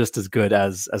one-liners are just as good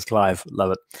as Clive.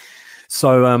 Love it.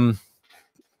 So,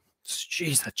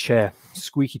 geez, that chair,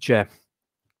 squeaky chair.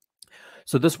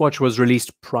 So this watch was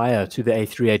released prior to the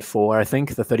A384, I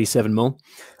think, the 37 mil.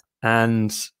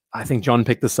 And I think John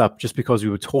picked this up just because we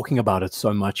were talking about it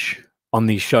so much on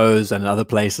these shows and other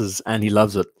places, and he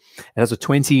loves it. It has a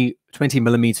 20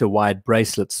 millimeter wide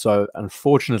bracelet, so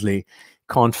unfortunately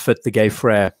can't fit the Gay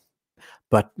Frere.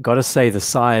 But got to say, the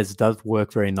size does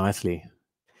work very nicely.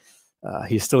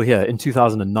 He's still here in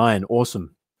 2009.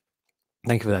 Awesome.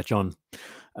 Thank you for that, John.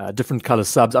 Different color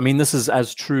subs. I mean, this is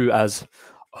as true as...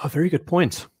 Oh, very good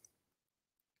point.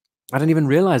 I didn't even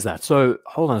realize that. So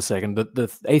hold on a second.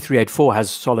 The A384 has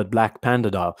solid black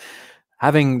panda dial.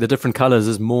 Having the different colors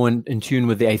is more in tune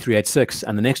with the A386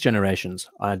 and the next generations.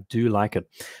 I do like it.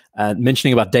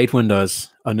 Mentioning about date windows.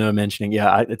 Oh, no, mentioning.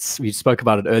 Yeah, we spoke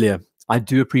about it earlier. I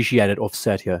do appreciate it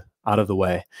offset here, out of the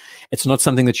way. It's not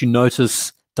something that you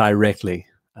notice directly.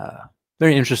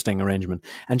 Very interesting arrangement.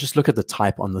 And just look at the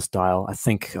type on this dial. I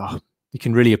think you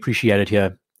can really appreciate it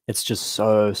here. It's just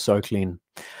so clean.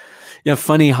 Yeah,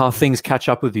 funny how things catch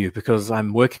up with you, because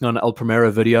I'm working on an El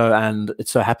Primero video, and it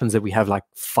so happens that we have like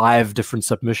 5 different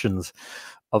submissions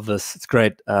of this. It's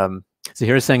great. So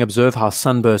here is saying, observe how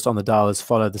sunburst on the dial has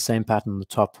followed the same pattern on the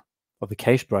top of the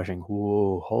case brushing.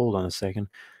 Whoa, hold on a second.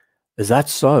 Is that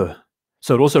so?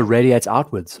 So it also radiates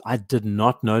outwards. I did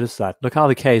not notice that. Look how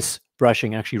the case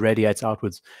brushing actually radiates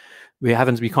outwards. We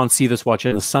can't see this watch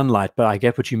in the sunlight, but I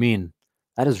get what you mean.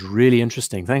 That is really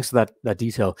interesting. Thanks for that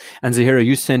detail. And Zahira,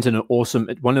 you sent in an awesome,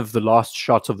 one of the last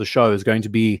shots of the show is going to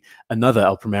be another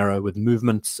El Primero with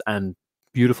movements and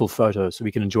beautiful photos, so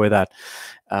we can enjoy that.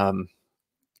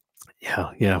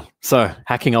 Yeah. So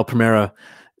hacking El Primero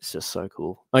is just so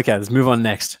cool. Okay, let's move on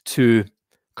next to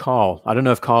Carl. I don't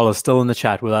know if Carl is still in the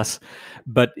chat with us,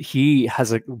 but he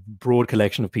has a broad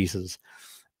collection of pieces.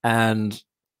 And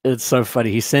it's so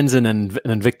funny. He sends in an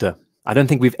Invicta. I don't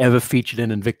think we've ever featured an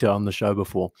Invicta on the show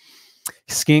before.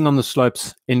 Skiing on the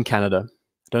slopes in Canada.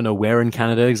 I don't know where in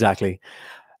Canada exactly.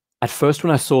 At first,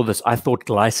 when I saw this, I thought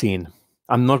glycine.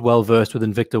 I'm not well versed with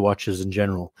Invicta watches in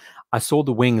general. I saw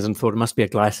the wings and thought it must be a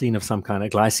glycine of some kind, a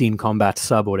glycine combat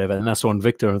sub or whatever. And I saw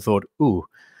Invicta and thought, ooh,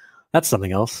 that's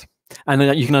something else. And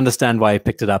then you can understand why he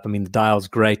picked it up. I mean, the dial's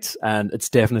great, and it's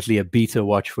definitely a beta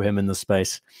watch for him in the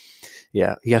space.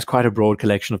 Yeah, he has quite a broad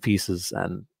collection of pieces,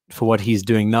 and for what he's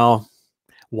doing now,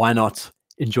 why not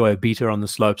enjoy a beta on the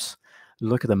slopes?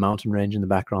 Look at the mountain range in the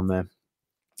background there.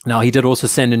 Now, he did also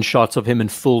send in shots of him in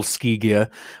full ski gear,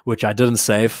 which I didn't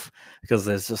save because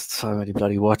there's just so many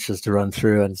bloody watches to run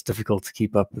through, and it's difficult to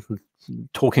keep up with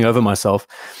talking over myself.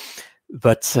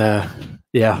 But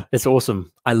yeah, it's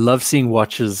awesome. I love seeing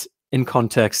watches in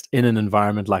context in an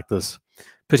environment like this.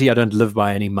 Pity I don't live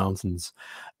by any mountains.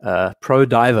 Pro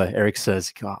Diver, Eric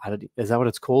says. God, is that what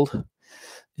it's called?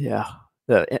 Yeah.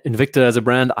 Invicta as a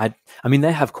brand, I mean,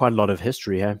 they have quite a lot of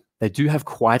history. Eh? They do have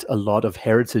quite a lot of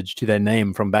heritage to their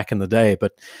name from back in the day,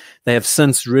 but they have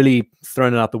since really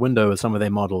thrown it out the window with some of their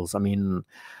models. I mean,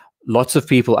 lots of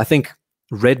people, I think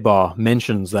Red Bar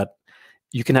mentions that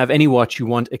you can have any watch you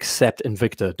want except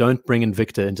Invicta. Don't bring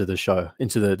Invicta into the show,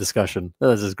 into the discussion. Oh,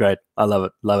 this is great. I love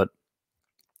it. Love it.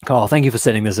 Carl, thank you for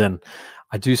sending this in.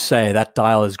 I do say that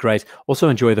dial is great. Also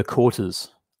enjoy the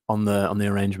quarters on the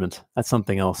arrangement. That's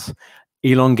something else.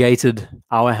 Elongated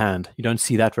hour hand. You don't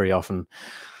see that very often.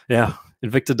 Yeah,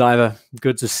 Invicta Diver.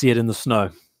 Good to see it in the snow.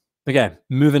 Okay,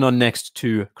 moving on next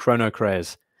to Chrono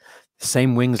Craze.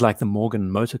 Same wings like the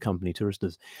Morgan Motor Company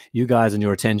touristers. You guys and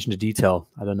your attention to detail.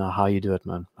 I don't know how you do it,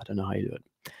 man. I don't know how you do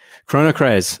it. Chrono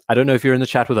Craze. I don't know if you're in the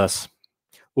chat with us.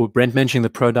 Or Brent mentioning the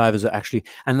Pro Divers are actually,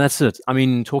 and that's it. I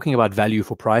mean, talking about value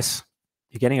for price,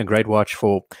 you're getting a great watch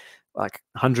for like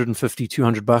 150,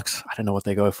 200 bucks. I don't know what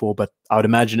they go for, but I would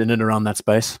imagine in and around that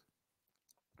space.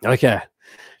 Okay,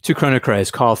 to Chrono Craze.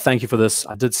 Carl, thank you for this.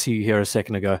 I did see you here a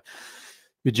second ago.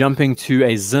 We're jumping to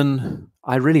a Zin.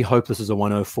 I really hope this is a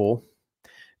 104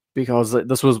 because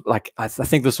this was like, I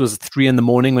think this was 3 in the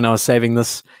morning when I was saving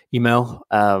this email.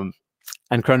 And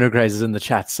Chrono Craze is in the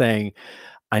chat saying,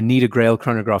 I need a Grail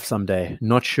chronograph someday.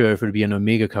 Not sure if it would be an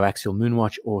Omega coaxial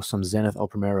moonwatch or some Zenith El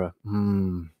Primero.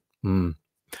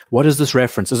 What is this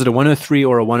reference? Is it a 103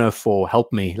 or a 104?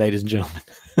 Help me, ladies and gentlemen.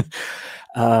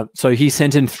 So he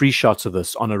sent in 3 shots of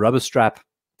this on a rubber strap.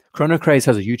 Chrono Craze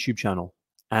has a YouTube channel,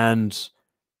 and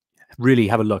really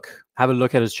have a look. Have a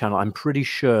look at his channel. I'm pretty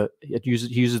sure he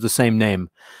uses the same name.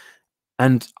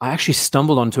 And I actually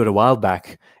stumbled onto it a while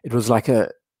back. It was like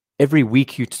every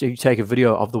week you take a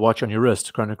video of the watch on your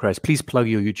wrist, Chrono Craze. Please plug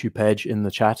your YouTube page in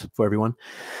the chat for everyone.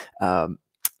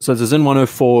 So the Zin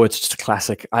 104, it's just a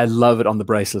classic. I love it on the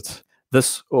bracelet.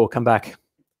 This, come back,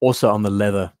 also on the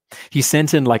leather. He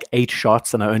sent in like 8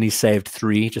 shots, and I only saved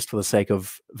 3 just for the sake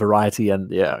of variety.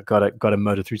 And yeah, got to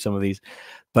motor through some of these.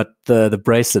 But the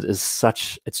bracelet is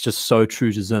it's just so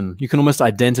true to Zin. You can almost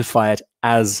identify it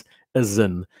as a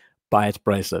Zin by its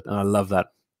bracelet, and I love that.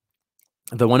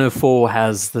 The 104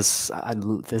 has this,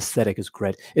 the aesthetic is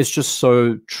great. It's just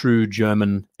so true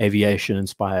German aviation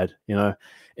inspired, you know,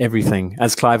 everything.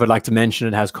 As Clive would like to mention,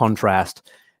 it has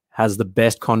contrast, has the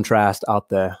best contrast out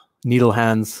there. Needle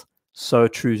hands, so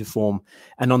true to form.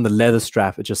 And on the leather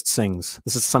strap, it just sings.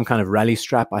 This is some kind of rally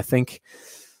strap, I think.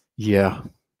 Yeah,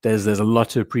 there's a lot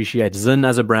to appreciate. Zin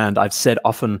as a brand, I've said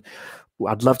often,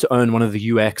 I'd love to own one of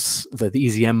the UX, the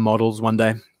EZM models one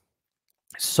day.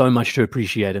 So much to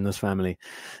appreciate in this family.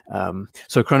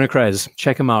 So Chrono Craze,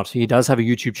 check him out. He does have a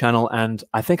YouTube channel, and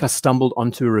I think I stumbled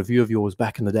onto a review of yours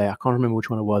back in the day. I can't remember which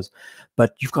one it was,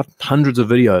 but you've got hundreds of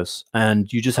videos,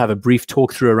 and you just have a brief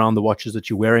talk through around the watches that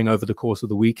you're wearing over the course of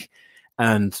the week.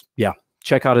 And yeah,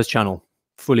 check out his channel.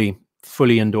 Fully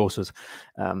endorses.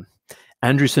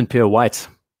 Andrew St. Pierre White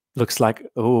looks like,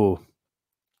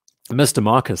 Mr.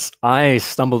 Marcus, I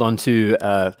stumbled onto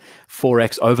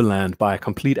 4X Overland by a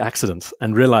complete accident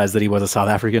and realized that he was a South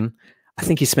African. I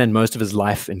think he spent most of his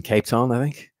life in Cape Town, I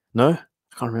think. No?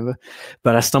 I can't remember.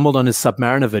 But I stumbled on his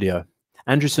Submariner video.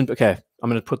 Andrew St. Okay, I'm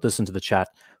going to put this into the chat.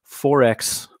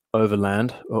 4X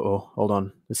Overland. Oh, hold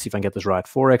on. Let's see if I can get this right.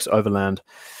 4X Overland.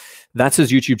 That's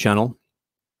his YouTube channel.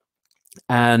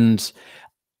 And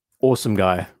awesome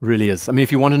guy, really is. I mean,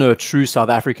 if you want to know a true South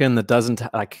African that doesn't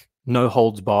like no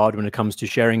holds barred when it comes to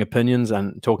sharing opinions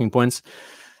and talking points,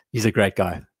 he's a great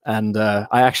guy. And I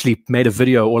actually made a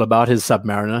video all about his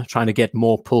Submariner, trying to get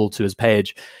more pull to his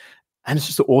page. And it's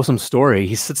just an awesome story.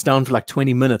 He sits down for like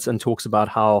 20 minutes and talks about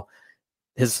how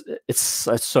it's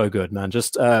so good, man.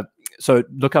 Just so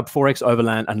look up 4X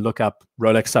Overland and look up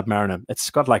Rolex Submariner. It's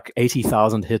got like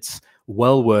 80,000 hits.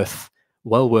 Well worth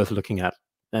looking at,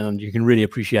 and you can really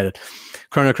appreciate it.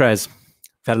 Chrono Craze.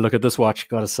 I've had a look at this watch.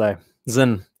 Gotta say,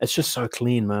 Zin. It's just so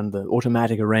clean, man. The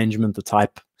automatic arrangement, the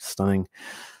type, stunning.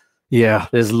 Yeah,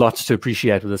 there's lots to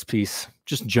appreciate with this piece.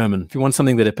 Just German. If you want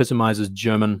something that epitomizes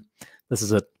German, this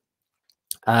is it.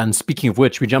 And speaking of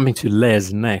which, we're jumping to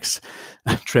Les next.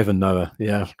 Trevor Noah.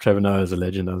 Yeah, Trevor Noah is a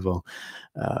legend as well.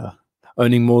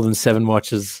 Owning more than 7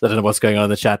 watches. I don't know what's going on in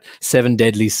the chat. 7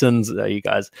 deadly sins, you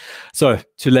guys. So,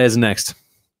 to Les next.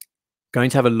 Going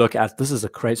to have a look at, this is a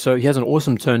crate. So he has an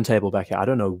awesome turntable back here. I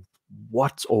don't know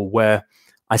what or where.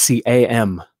 I see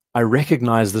AM. I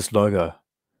recognize this logo.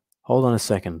 Hold on a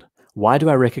second. Why do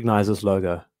I recognize this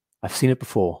logo? I've seen it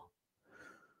before.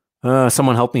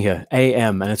 Someone help me here.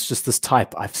 AM, and it's just this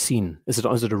type I've seen. Is it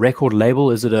a record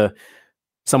label? Is it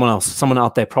someone else? Someone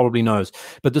out there probably knows.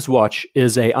 But this watch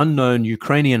is a unknown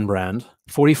Ukrainian brand,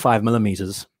 45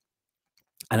 millimeters,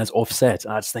 and it's offset.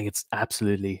 I just think it's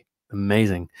absolutely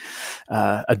amazing.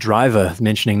 A driver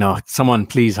mentioning now. Someone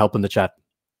please help in the chat.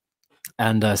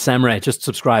 And Sam Ray just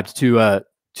subscribed to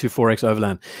 4X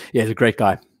Overland. Yeah, he's a great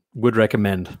guy. Would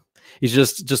recommend. He's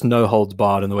just no holds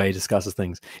barred in the way he discusses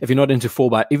things. If you're not into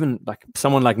 4x, even like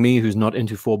someone like me who's not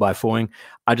into 4x4ing,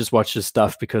 I just watch his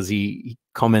stuff because he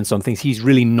comments on things. He's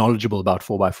really knowledgeable about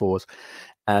 4x4s,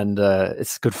 and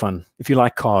it's good fun. If you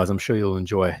like cars, I'm sure you'll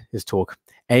enjoy his talk.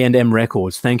 A&M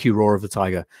Records. Thank you, Roar of the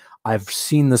Tiger. I've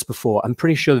seen this before. I'm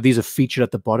pretty sure that these are featured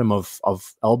at the bottom of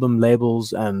album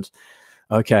labels. And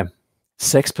okay,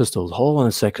 Sex Pistols. Hold on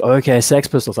a sec. Okay, Sex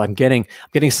Pistols. I'm getting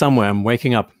somewhere. I'm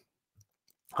waking up.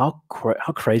 How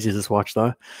crazy is this watch,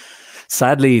 though?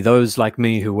 Sadly, those like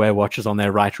me who wear watches on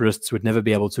their right wrists would never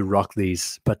be able to rock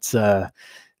these. But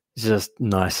just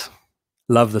nice.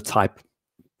 Love the type.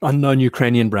 Unknown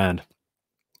Ukrainian brand.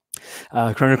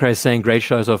 Chrono Craze saying, great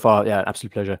show so far. Yeah,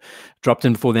 absolute pleasure. Dropped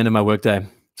in before the end of my workday.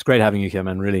 It's great having you here,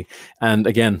 man, really. And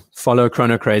again, follow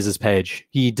Chrono Craze's page.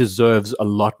 He deserves a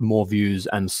lot more views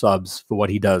and subs for what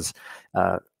he does.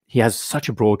 He has such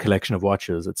a broad collection of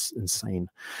watches. It's insane.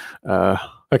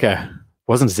 Okay.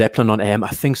 Wasn't Zeppelin on AM? I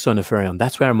think so, Nefarion.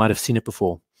 That's where I might have seen it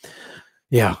before.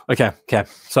 Yeah. Okay.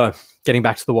 So getting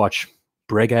back to the watch.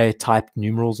 Breguet type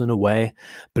numerals in a way.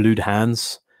 Blued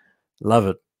hands. Love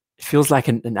it. It feels like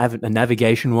a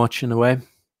navigation watch in a way.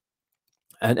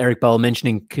 And Eric Bell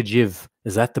mentioning Kajiv.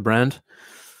 Is that the brand?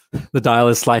 The dial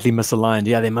is slightly misaligned.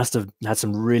 Yeah, they must have had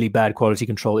some really bad quality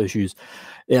control issues.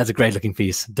 Yeah, it's a great looking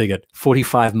piece. Dig it.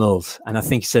 45 mils. And I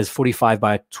think he says 45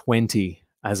 by 20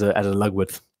 as a lug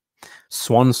width.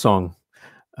 Swan Song.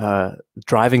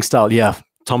 Driving style. Yeah,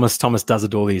 Thomas does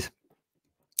adore these.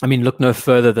 I mean, look no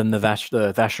further than the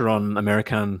Vacheron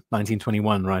American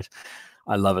 1921, right?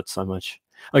 I love it so much.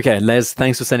 Okay, Les,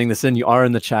 thanks for sending this in. You are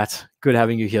in the chat. Good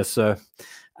having you here, sir.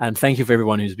 And thank you for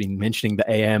everyone who's been mentioning the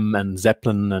AM and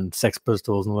Zeppelin and Sex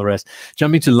Pistols and all the rest.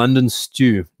 Jumping to London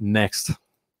Stew next.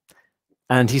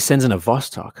 And he sends in a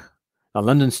Vostok. Now,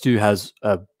 London Stew has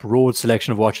a broad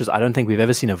selection of watches. I don't think we've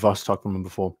ever seen a Vostok from him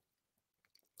before.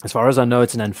 As far as I know,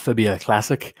 it's an Amphibia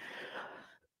classic.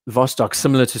 Vostok,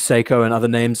 similar to Seiko and other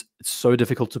names, it's so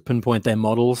difficult to pinpoint their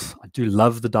models. I do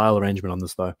love the dial arrangement on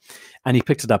this, though. And he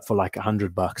picked it up for like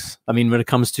 $100. I mean, when it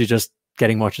comes to just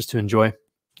getting watches to enjoy,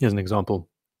 here's an example.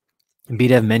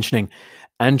 BDev mentioning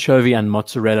anchovy and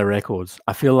mozzarella records.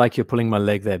 I feel like you're pulling my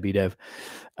leg there, BDev.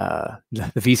 The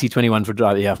VC21 for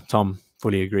drive. Yeah, Tom,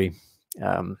 fully agree.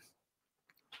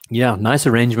 Yeah, nice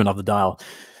arrangement of the dial.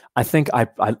 I think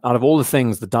out of all the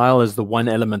things, the dial is the one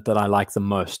element that I like the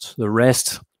most. The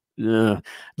rest, a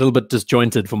little bit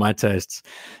disjointed for my tastes.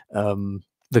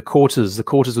 The quarters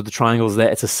with the triangles there.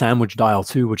 It's a sandwich dial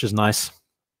too, which is nice.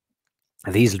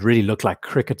 These really look like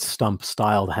cricket stump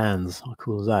styled hands. How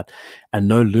cool is that? And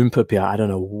no Loompip here. I don't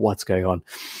know what's going on.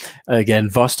 Again,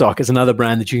 Vostok is another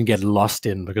brand that you can get lost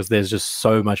in because there's just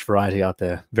so much variety out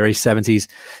there. Very 70s.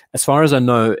 As far as I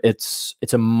know, it's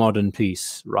a modern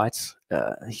piece, right?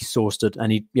 He sourced it,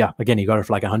 and he got it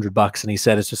for like $100, and he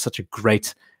said it's just such a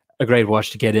great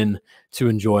watch to get in to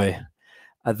enjoy.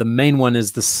 The main one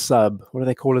is the sub. What do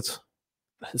they call it?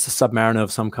 It's a Submariner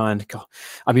of some kind. God,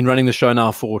 I've been running the show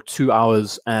now for 2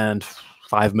 hours and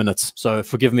 5 minutes. So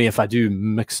forgive me if I do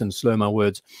mix and slur my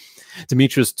words.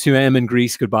 Demetrius, 2 a.m. in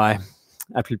Greece, goodbye.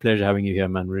 Absolute pleasure having you here,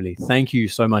 man, really. Thank you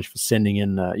so much for sending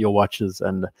in your watches.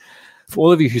 And for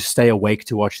all of you who stay awake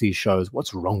to watch these shows,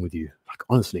 what's wrong with you? Like,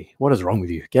 honestly, what is wrong with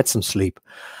you? Get some sleep.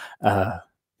 Yeah,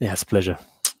 it's a pleasure.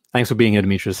 Thanks for being here,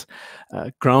 Demetrius.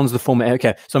 Grounds the former.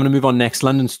 Okay, so I'm going to move on next.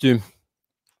 London Stu.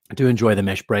 I do enjoy the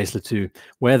mesh bracelet too.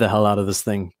 Wear the hell out of this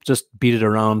thing. Just beat it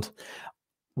around.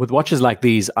 With watches like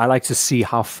these, I like to see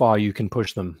how far you can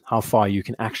push them, how far you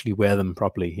can actually wear them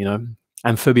properly, you know?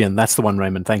 Amphibian, that's the one,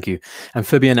 Raymond. Thank you.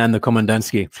 Amphibian and the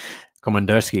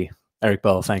Komandersky. Eric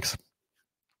Bell, thanks.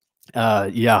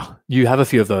 Yeah, you have a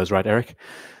few of those, right, Eric?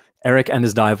 Eric and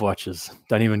his dive watches.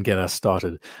 Don't even get us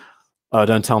started. Oh,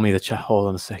 don't tell me the chat. Hold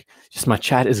on a sec. Just my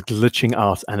chat is glitching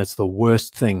out, and it's the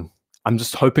worst thing. I'm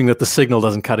just hoping that the signal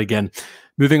doesn't cut again.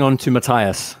 Moving on to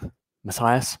Matthias,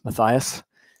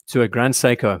 to a Grand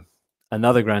Seiko,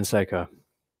 another Grand Seiko.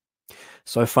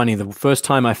 So funny. The first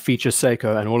time I feature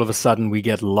Seiko, and all of a sudden we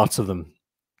get lots of them.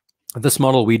 This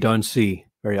model we don't see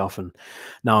very often.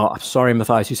 Now, I'm sorry,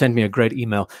 Matthias, you sent me a great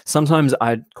email. Sometimes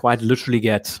I quite literally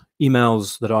get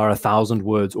emails that are 1,000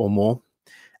 words or more.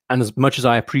 And as much as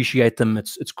I appreciate them,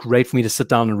 it's great for me to sit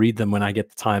down and read them when I get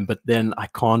the time, but then I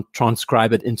can't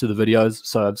transcribe it into the videos,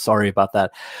 so I'm sorry about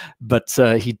that. But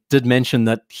he did mention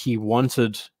that he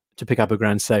wanted to pick up a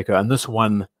Grand Seiko, and this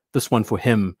one for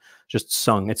him just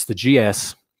sung. It's the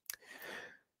GS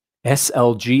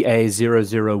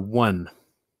SLGA001.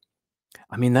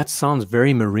 I mean, that sounds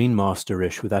very Marine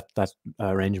Master-ish with that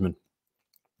arrangement.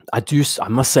 I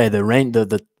must say the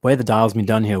way the dial's been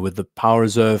done here with the power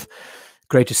reserve.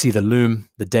 Great to see the loom,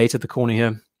 the date at the corner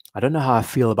here. I don't know how I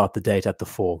feel about the date at the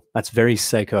 4. That's very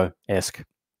Seiko-esque.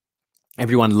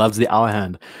 Everyone loves the hour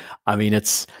hand. I mean,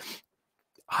 it's,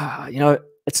 you know,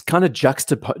 it's kind of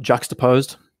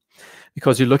juxtaposed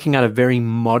because you're looking at a very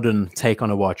modern take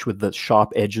on a watch with the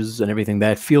sharp edges and everything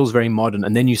there. It feels very modern.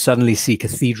 And then you suddenly see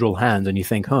cathedral hands and you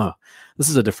think, huh, this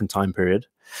is a different time period.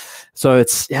 So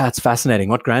it's fascinating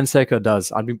what Grand Seiko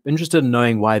does. I'd be interested in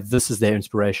knowing why this is their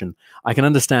inspiration. I can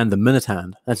understand the minute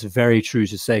hand. That's very true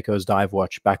to Seiko's dive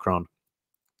watch background.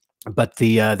 But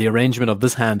the arrangement of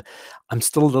this hand, I'm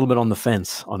still a little bit on the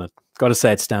fence on it. Got to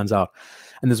say, it stands out.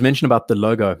 And there's mention about the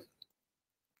logo.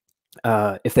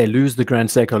 If they lose the Grand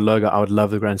Seiko logo, I would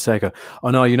love the Grand Seiko.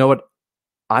 Oh no, you know what?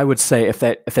 I would say if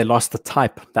they lost the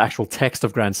type, the actual text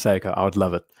of Grand Seiko, I would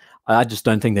love it. I just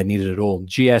don't think they need it at all.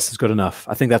 GS is good enough.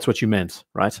 I think that's what you meant,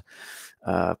 right?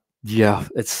 Yeah,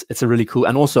 it's a really cool,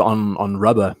 and also on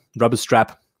rubber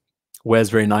strap,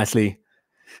 wears very nicely.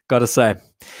 Gotta say,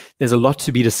 there's a lot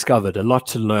to be discovered, a lot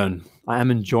to learn. I am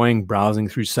enjoying browsing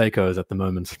through Seikos at the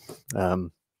moment.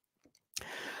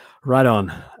 Right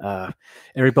on.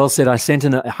 Eric Bell said, I sent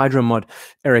in a Hydro mod.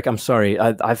 Eric, I'm sorry.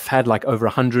 I've had like over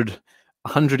 100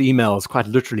 emails, quite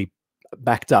literally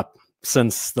backed up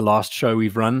since the last show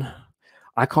we've run.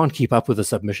 I can't keep up with the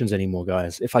submissions anymore,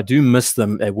 guys. If I do miss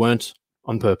them, they weren't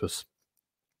on purpose.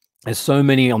 There's so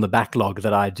many on the backlog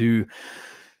that I do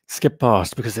skip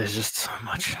past because there's just so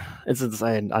much. It's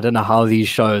insane. I don't know how these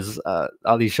shows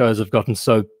have gotten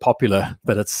so popular,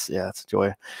 but it's a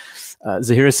joy.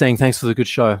 Zahira is saying, thanks for the good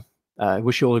show. I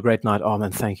wish you all a great night. Oh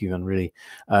man, thank you, man. Really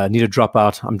need to drop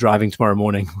out. I'm driving tomorrow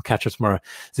morning. We'll catch up tomorrow.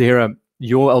 Zahira,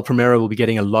 your El Primero will be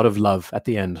getting a lot of love at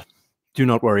the end. Do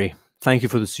not worry. Thank you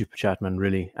for the super chat, man,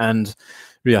 really. And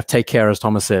yeah, take care, as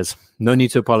Thomas says. No need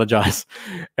to apologize.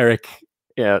 Eric,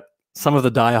 yeah, some of the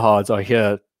diehards are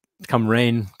here. Come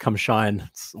rain, come shine.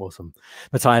 It's awesome.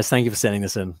 Matthias, thank you for sending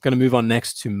this in. Going to move on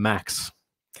next to Max,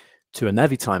 to a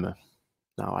Navi timer.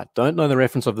 Now, I don't know the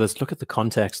reference of this. Look at the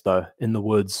context, though. In the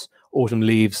woods, autumn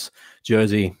leaves,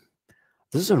 Jersey.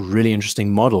 This is a really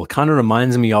interesting model. Kind of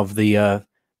reminds me of the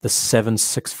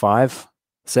 765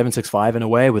 in a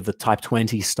way, with the Type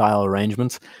 20 style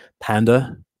arrangement.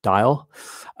 Panda dial.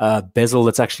 Bezel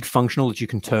that's actually functional, that you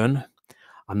can turn.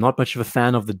 I'm not much of a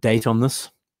fan of the date on this,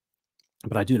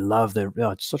 but I do love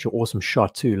it's such an awesome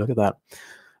shot too. Look at that.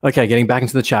 Okay, getting back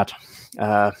into the chat.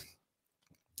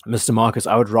 Mr. Marcus,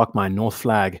 I would rock my North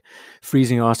Flag,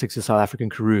 freezing Arctic to South African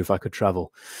Karoo if I could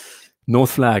travel. North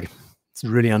Flag, it's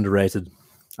really underrated.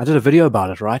 I did a video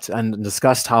about it, right? And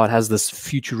discussed how it has this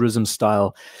futurism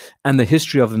style, and the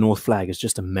history of the North Flag is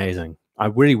just amazing. I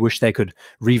really wish they could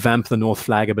revamp the North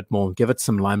Flag a bit more, give it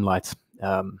some limelight.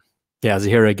 Yeah,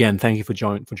 Zahira, again, thank you for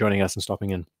joining us and stopping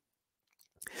in.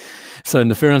 So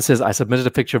Neferon says, I submitted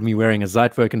a picture of me wearing a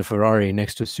Zeitwerk and a Ferrari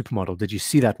next to a supermodel. Did you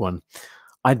see that one?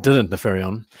 I didn't,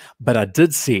 Neferion, but I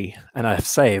did see, and I've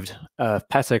saved,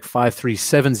 Patek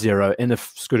 5370 in a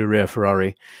Scuderia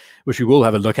Ferrari, which we will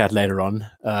have a look at later on.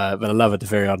 But I love it,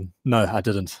 Neferion. No, I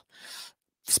didn't.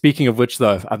 Speaking of which,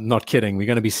 though, I'm not kidding. We're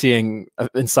going to be seeing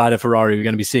inside a Ferrari. We're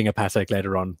going to be seeing a Patek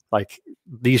later on. Like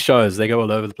these shows, they go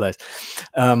all over the place.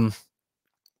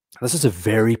 This is a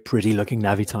very pretty looking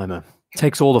Navi timer.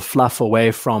 Takes all the fluff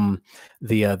away from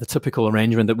the typical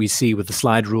arrangement that we see with the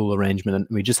slide rule arrangement, and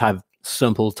we just have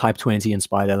simple Type 20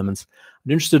 inspired elements.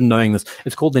 I'm interested in knowing this.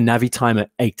 It's called the Navi Timer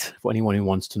 8 for anyone who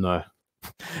wants to know.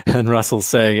 And Russell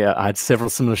saying, I had several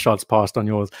similar shots passed on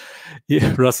yours.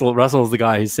 Yeah, Russell's the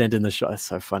guy who sent in the shot. It's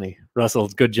so funny. Russell,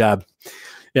 good job.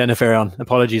 Yeah, Nefarion,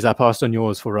 apologies. I passed on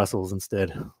yours for Russell's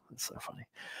instead. It's so funny.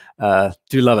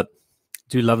 Do love it.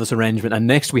 Do love this arrangement. And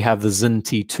next we have the Zin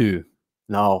T2.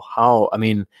 Now, I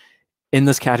mean, in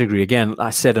this category, again, I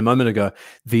said a moment ago,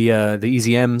 the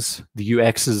EZMs, the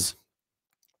UXs,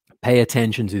 pay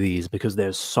attention to these because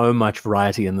there's so much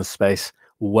variety in this space.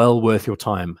 Well worth your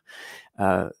time.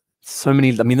 So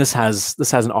many. I mean, this has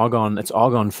an argon. It's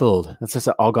argon filled. That's just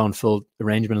an argon filled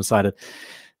arrangement inside it.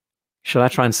 Should I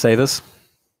try and say this?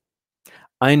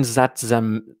 Hold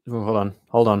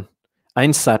on.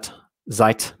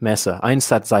 Einsatzzeitmesser.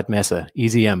 Einsatzzeitmesser.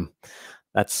 EZM.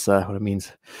 That's what it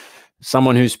means.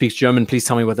 Someone who speaks German, please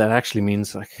tell me what that actually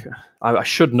means. Like, I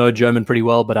should know German pretty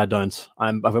well, but I don't.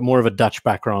 I've more of a Dutch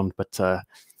background, but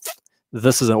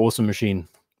this is an awesome machine.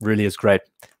 Really is great.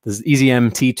 This is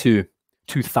EZM T2,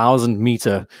 2000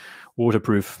 meter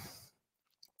waterproof,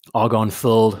 argon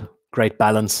filled, great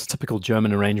balance, typical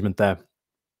German arrangement there.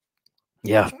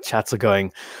 Yeah, chats are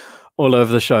going all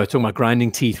over the show, talking about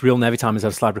grinding teeth, real Navi timers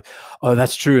have slide. Oh,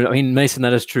 that's true. I mean, Mason,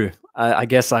 that is true. I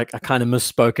guess I kind of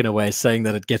misspoke in a way, saying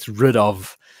that it gets rid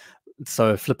of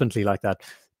so flippantly like that.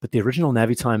 But the original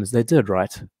Navi timers, they did,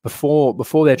 right? Before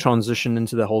they transitioned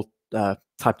into the whole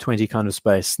Type 20 kind of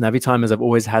space, Navi timers have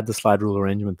always had the slide rule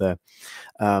arrangement there.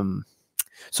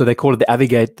 So they call it the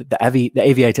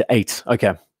Aviator 8,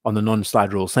 okay, on the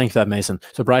non-slide rules. Thank you for that, Mason.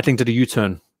 So Breitling did a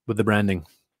U-turn with the branding.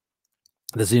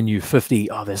 The Zin U50,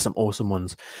 oh, there's some awesome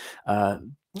ones.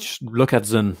 Just look at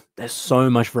Zin. There's so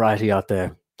much variety out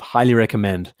there. Highly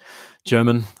recommend.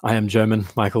 German, I am German,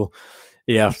 Michael.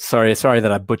 Yeah, sorry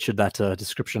that I butchered that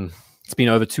description. It's been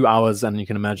over 2 hours, and you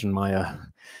can imagine my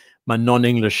my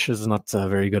non-English is not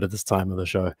very good at this time of the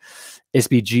show.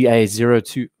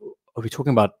 SBGA02. Are we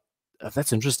talking about?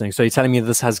 That's interesting. So you're telling me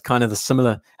this has kind of a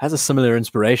similar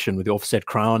inspiration with the offset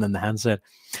crown and the handset.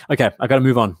 Okay, I got to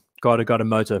move on. Got a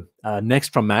motor.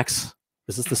 Next from Max.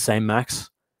 Is this the same Max?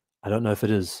 I don't know if it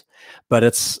is, but I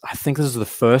think this is the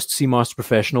first Seamaster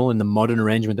Professional in the modern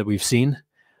arrangement that we've seen.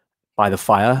 By the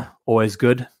fire, always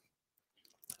good.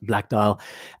 Black dial.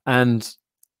 And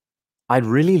I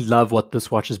really love what this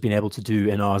watch has been able to do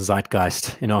in our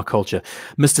zeitgeist, in our culture.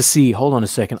 Mr. C, hold on a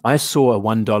second. I saw a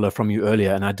 $1 from you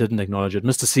earlier and I didn't acknowledge it.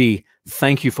 Mr. C,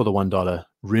 thank you for the $1.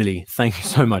 Really, thank you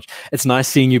so much. It's nice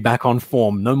seeing you back on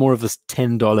form. No more of this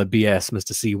 $10 BS,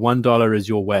 Mr. C. $1 is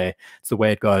your way. It's the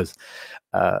way it goes.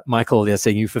 Michael, they're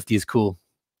saying U50 is cool.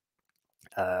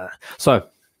 So,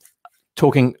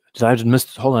 talking, hold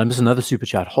on, I missed another super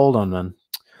chat. Hold on, man.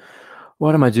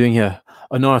 What am I doing here?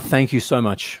 Oh, no, thank you so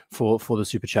much for the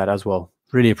super chat as well.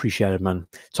 Really appreciate it, man.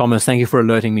 Thomas, thank you for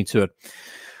alerting me to it.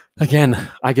 Again,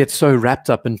 I get so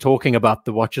wrapped up in talking about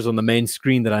the watches on the main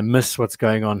screen that I miss what's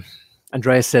going on.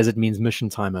 Andreas says it means mission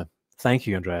timer. Thank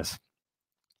you, Andreas.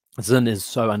 Zin is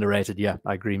so underrated. Yeah,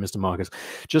 I agree, Mr. Marcus.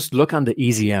 Just look under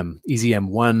EZM. EZM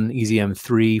 1, EZM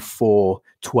 3, 4,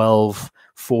 12,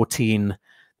 14.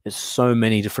 There's so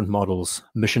many different models.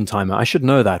 Mission timer. I should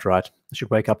know that, right? I should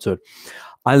wake up to it.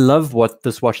 I love what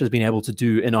this watch has been able to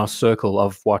do in our circle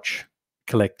of watch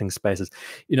collecting spaces.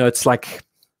 You know, it's like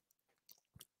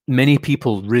many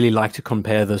people really like to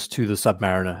compare this to the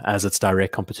Submariner as its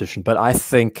direct competition, but I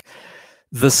think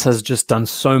this has just done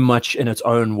so much in its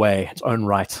own way, its own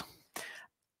right.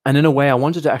 And in a way, I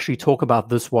wanted to actually talk about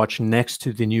this watch next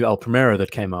to the new El Primero that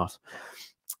came out,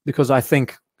 because I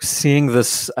think seeing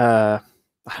this,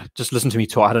 just listen to me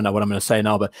talk, I don't know what I'm going to say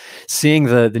now, but seeing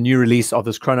the new release of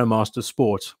this Chronomaster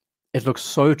Sport, it looks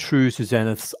so true to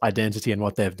Zenith's identity and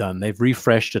what they've done. They've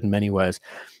refreshed it in many ways,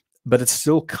 but it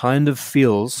still kind of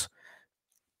feels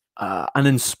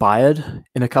uninspired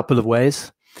in a couple of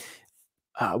ways.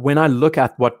 When I look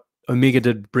at what Omega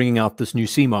did bringing out this new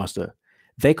Seamaster,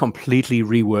 they completely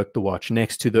reworked the watch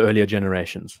next to the earlier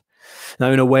generations.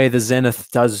 Now, in a way, the Zenith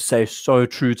does stay so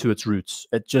true to its roots.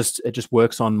 It just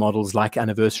works on models like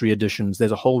anniversary editions.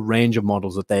 There's a whole range of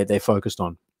models that they focused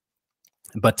on.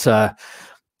 But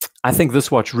I think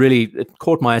this watch really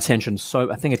caught my attention.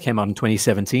 So I think it came out in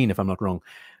 2017, if I'm not wrong.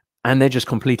 And they just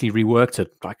completely reworked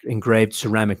it, like engraved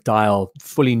ceramic dial,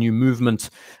 fully new movement,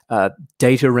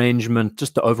 date arrangement,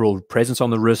 just the overall presence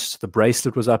on the wrist. The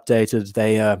bracelet was updated.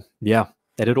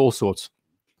 They did all sorts.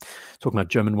 Talking about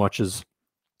German watches.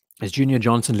 Is Junior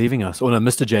Johnson leaving us? Oh, no,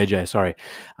 Mr. JJ. Sorry.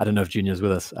 I don't know if Junior's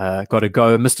with us. Got to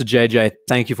go. Mr. JJ,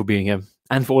 thank you for being here.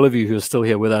 And for all of you who are still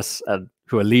here with us and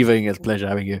who are leaving, it's a pleasure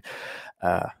having you.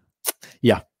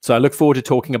 Yeah, so I look forward to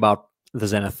talking about the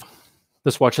Zenith.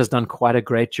 This watch has done quite a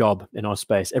great job in our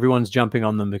space. Everyone's jumping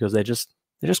on them because they're just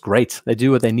great. They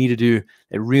do what they need to do.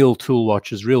 They're real tool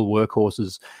watches, real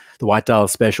workhorses. The white dial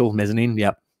special, mezzanine,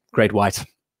 yeah, great white.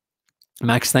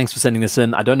 Max, thanks for sending this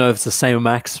in. I don't know if it's the same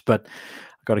Max, but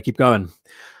I've got to keep going.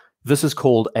 This is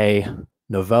called a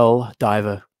Novell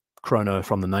Diver Chrono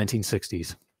from the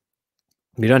 1960s.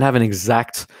 We don't have an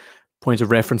exact point of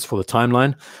reference for the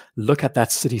timeline. Look at that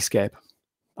cityscape.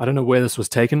 I don't know where this was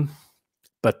taken,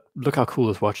 but look how cool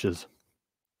this watch is.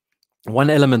 One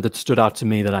element that stood out to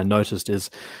me that I noticed is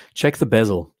check the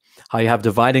bezel, how you have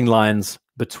dividing lines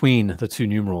between the two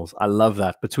numerals. I love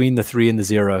that. Between the 3 and the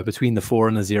 0, between the 4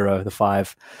 and the 0, the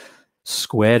 5.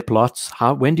 Squared plots.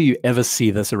 When do you ever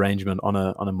see this arrangement on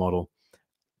a model?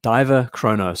 Diver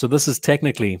chrono. So this is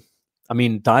technically, I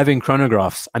mean, diving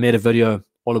chronographs. I made a video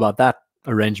all about that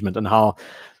arrangement and how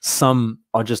some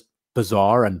are just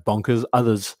bizarre and bonkers,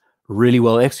 others really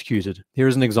well executed.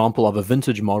 Here's an example of a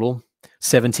vintage model,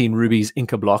 17 rubies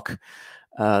Inca block.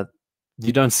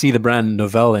 You don't see the brand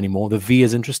Novell anymore. The V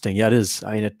is interesting. Yeah, it is.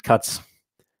 I mean, it cuts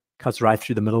right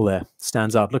through the middle there.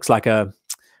 Stands out. Looks like a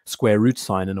square root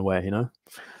sign in a way, you know?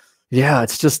 Yeah,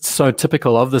 it's just so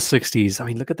typical of the 60s. I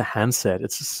mean, look at the handset.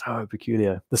 It's just so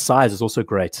peculiar. The size is also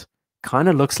great. Kind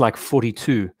of looks like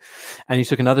 42. And you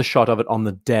took another shot of it on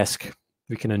the desk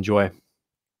we can enjoy.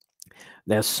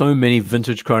 There's so many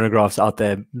vintage chronographs out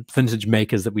there, vintage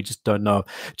makers that we just don't know.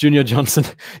 Junior Johnson,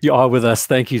 you are with us.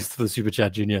 Thank you for the super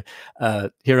chat, Junior.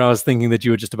 Here I was thinking that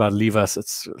you were just about to leave us.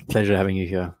 It's a pleasure having you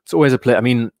here. It's always a pleasure. I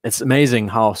mean, it's amazing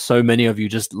how so many of you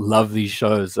just love these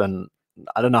shows. And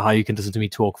I don't know how you can listen to me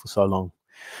talk for so long.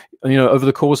 You know, over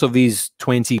the course of these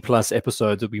 20 plus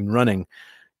episodes that we've been running,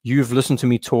 you've listened to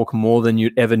me talk more than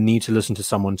you'd ever need to listen to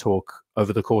someone talk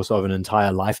over the course of an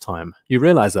entire lifetime. You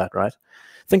realize that, right?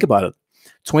 Think about it.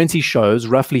 20 shows,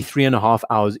 roughly 3.5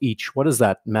 hours each. What is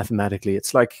that mathematically?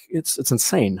 It's like, it's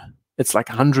insane. It's like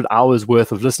 100 hours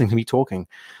worth of listening to me talking.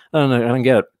 I don't know. I don't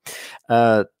get it.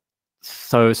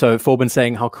 So Forbin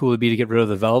saying how cool it'd be to get rid of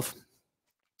the valve,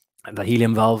 the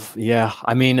helium valve. Yeah.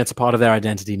 I mean, it's a part of their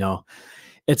identity now.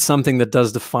 It's something that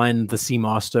does define the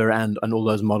Seamaster and all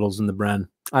those models in the brand.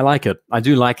 I like it. I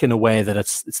do like in a way that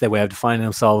it's their way of defining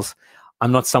themselves.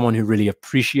 I'm not someone who really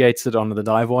appreciates it on the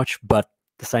dive watch, but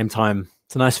at the same time,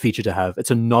 it's a nice feature to have.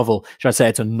 It's a novel, should I say,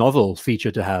 it's a novel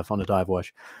feature to have on a dive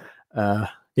watch.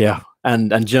 Yeah.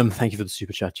 And Jim, thank you for the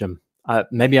super chat, Jim.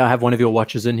 Maybe I have one of your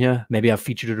watches in here. Maybe I've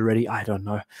featured it already. I don't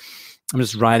know. I'm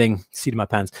just riding seat of my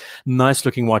pants. Nice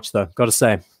looking watch though. Got to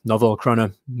say, novel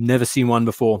chrono. Never seen one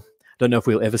before. Don't know if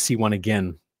we'll ever see one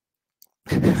again.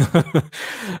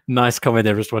 Nice comment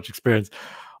there, wristwatch experience.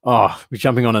 Oh, we're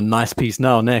jumping on a nice piece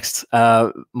now. Next,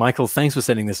 Michael, thanks for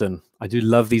sending this in. I do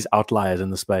love these outliers in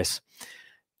the space.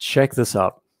 Check this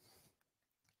out.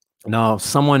 Now,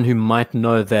 someone who might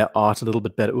know their art a little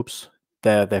bit better,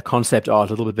 their concept art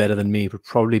a little bit better than me would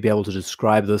probably be able to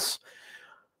describe this.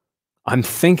 I'm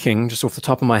thinking, just off the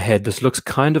top of my head, this looks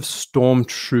kind of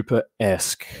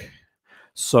Stormtrooper-esque.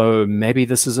 So maybe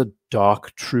this is a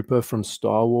Dark Trooper from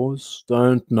Star Wars.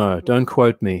 Don't know. Don't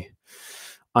quote me.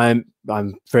 I'm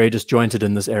very disjointed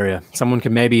in this area. Someone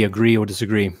can maybe agree or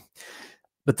disagree.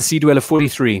 But the Sea Dweller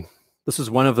 43, this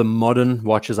is one of the modern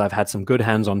watches I've had some good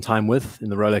hands-on time with in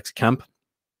the Rolex camp.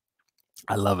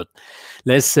 I love it.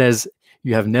 Les says,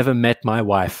 you have never met my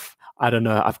wife. I don't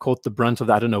know. I've caught the brunt of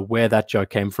that. I don't know where that joke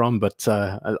came from, but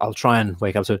I'll try and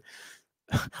wake up to it.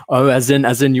 Oh, as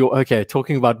in you're, okay,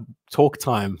 talking about talk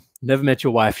time. Never met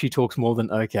your wife. She talks more than,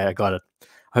 okay, I got it.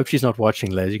 I hope she's not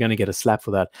watching, Les. You're going to get a slap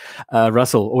for that.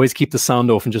 Russell, always keep the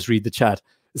sound off and just read the chat.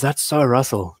 Is that so,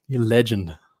 Russell? You're a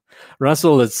legend.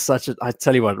 Russell is such a, I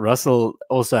tell you what, Russell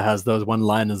also has those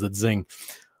one-liners that zing.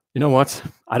 You know what?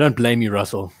 I don't blame you,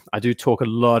 Russell. I do talk a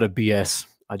lot of BS.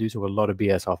 I do talk a lot of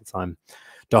BS half the time.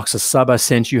 Doxa Sub I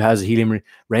sent you has a helium.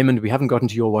 Raymond, we haven't gotten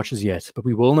to your watches yet, but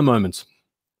we will in a moment.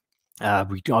 We are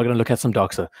going to look at some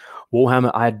Doxa.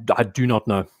 Warhammer, I do not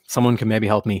know. Someone can maybe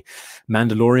help me.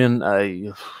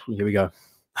 Mandalorian, here we go.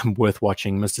 I'm worth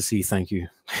watching. Mr. C, thank you.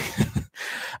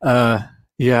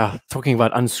 Yeah, talking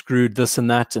about unscrewed this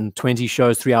and that and 20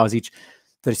 shows, 3 hours each,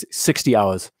 60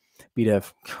 hours.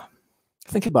 BDev,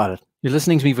 think about it. You're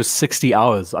listening to me for 60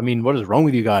 hours. I mean, what is wrong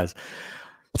with you guys?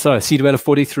 So, Sea Dweller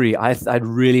 43, I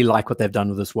really like what they've done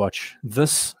with this watch.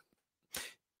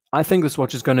 I think this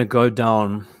watch is going to go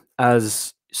down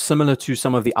as similar to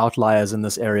some of the outliers in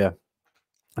this area.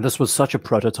 And this was such a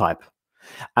prototype,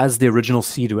 as the original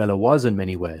Sea Dweller was in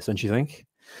many ways, don't you think?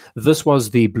 This was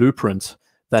the blueprint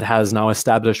that has now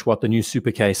established what the new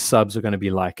Super Case subs are going to be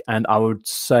like. And I would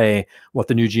say what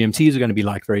the new GMTs are going to be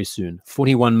like very soon.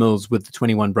 41 mils with the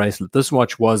 21 bracelet. This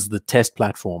watch was the test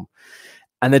platform.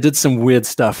 And they did some weird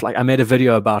stuff. Like I made a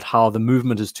video about how the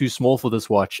movement is too small for this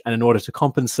watch. And in order to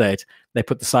compensate, they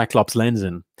put the Cyclops lens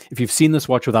in. If you've seen this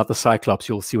watch without the Cyclops,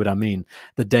 you'll see what I mean.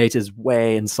 The date is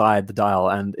way inside the dial.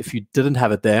 And if you didn't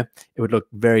have it there, it would look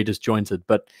very disjointed.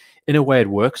 But in a way, it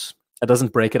works. It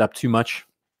doesn't break it up too much.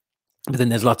 But then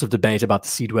there's lots of debate about the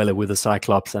Sea Dweller with the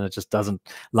Cyclops, and it just doesn't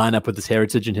line up with its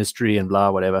heritage and history and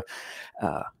blah, whatever.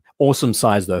 Awesome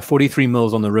size, though. 43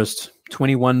 mils on the wrist,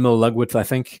 21 mil lug width, I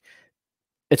think.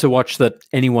 It's a watch that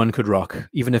anyone could rock,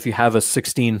 even if you have a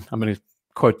 16, I'm going to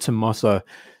quote Tim Moser,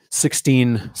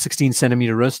 16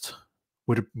 centimeter wrist,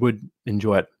 would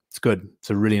enjoy it. It's good. It's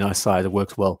a really nice size. It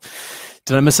works well.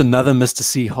 Did I miss another Mr.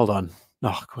 C? Hold on.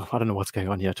 Oh, God, I don't know what's going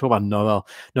on here. Talk about Noel.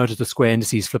 Notice the square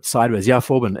indices flipped sideways. Yeah,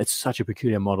 Forbin, it's such a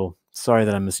peculiar model. Sorry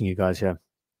that I'm missing you guys here.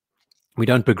 We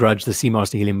don't begrudge the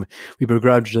Seamaster helium. We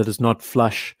begrudge that it's not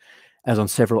flush as on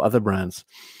several other brands.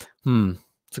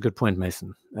 It's a good point,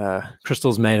 Mason.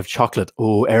 Crystals made of chocolate.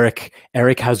 Oh,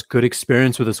 Eric has good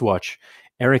experience with this watch.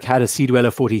 Eric had a Sea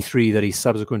Dweller 43 that he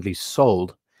subsequently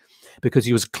sold because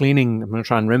he was cleaning, I'm going to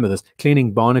try and remember this,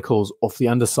 cleaning barnacles off the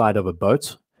underside of a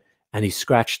boat. And he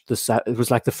scratched it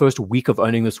was like the first week of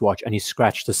owning this watch, and he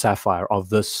scratched the sapphire of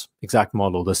this exact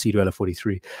model, the Sea Dweller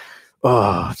 43.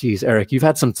 Oh, geez, Eric, you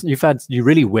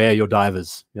really wear your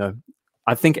divers. You know,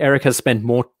 I think Eric has spent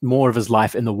more of his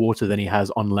life in the water than he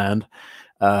has on land.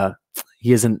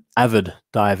 He is an avid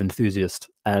dive enthusiast,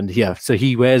 and yeah, so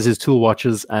he wears his tool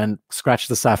watches and scratched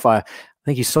the sapphire. I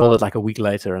think he sold it like a week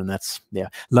later, and that's, yeah,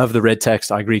 love the red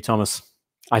text. I agree, Thomas.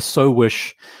 I so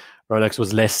wish Rolex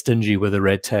was less stingy with the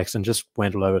red text and just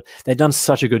went all over it. They've done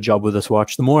such a good job with this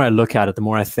watch. The more I look at it, the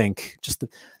more I think just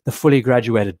the fully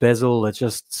graduated bezel, it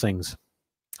just sings.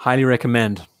 Highly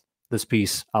recommend this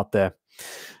piece out there.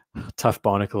 Tough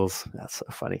barnacles. That's so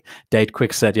funny. Date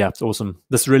quick set. Yeah, it's awesome.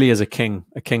 This really is a king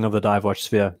of the dive watch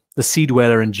sphere. The Sea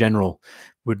Dweller in general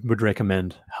would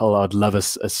recommend. Hell, I'd love a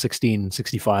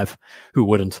 1665. Who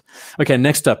wouldn't? Okay,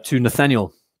 next up to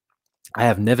Nathaniel. I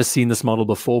have never seen this model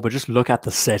before, but just look at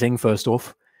the setting first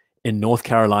off in North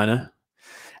Carolina.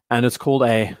 And it's called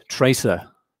a Tracer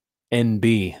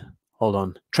NB. Hold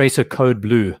on. Tracer Code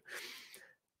Blue.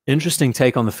 Interesting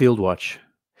take on the field watch.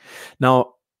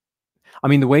 Now, I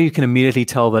mean, the way you can immediately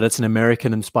tell that it's an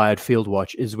American-inspired field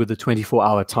watch is with the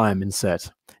 24-hour time inset.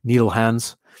 Needle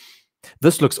hands.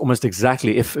 This looks almost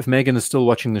exactly, if Megan is still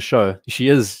watching the show,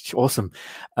 she's awesome.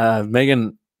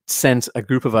 Megan sent a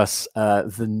group of us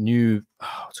the new,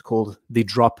 what's it called? The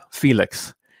Drop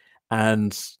Felix.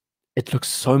 And it looks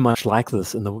so much like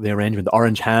this in the arrangement. The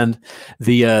orange hand,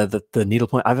 the needle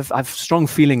point. I've a strong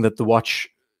feeling that the watch,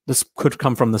 this could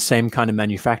come from the same kind of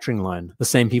manufacturing line. The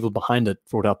same people behind it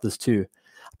brought out this too.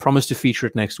 I promise to feature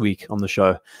it next week on the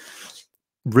show.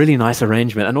 Really nice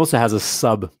arrangement, and also has a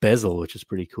sub bezel, which is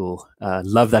pretty cool.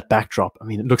 Love that backdrop. I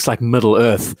mean, it looks like Middle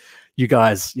Earth. You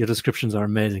guys, your descriptions are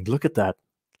amazing. Look at that.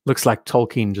 Looks like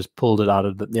Tolkien just pulled it out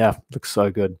of it. Yeah, looks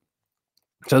so good.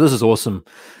 So this is awesome.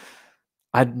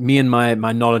 Me and my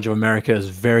knowledge of America is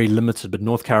very limited, but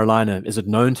North Carolina, is it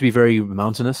known to be very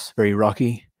mountainous, very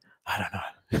rocky? I don't know.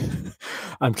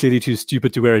 I'm clearly too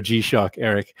stupid to wear a G-Shock,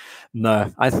 Eric.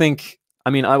 No, I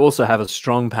mean, I also have a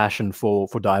strong passion for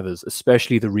divers,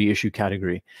 especially the reissue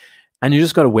category. And you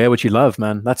just got to wear what you love,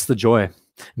 man. That's the joy.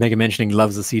 Mega mentioning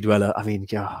loves the Sea Dweller. I mean,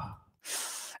 yeah,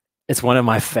 it's one of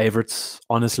my favorites,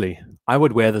 honestly. I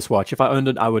would wear this watch. If I owned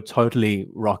it, I would totally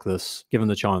rock this, given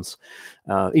the chance.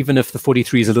 Even if the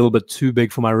 43 is a little bit too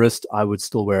big for my wrist, I would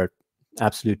still wear it.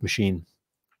 Absolute machine.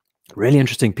 Really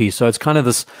interesting piece. So it's kind of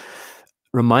this,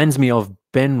 reminds me of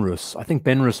Benrus. I think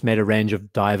Benrus made a range of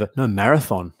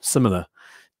Marathon, similar.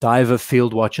 Diver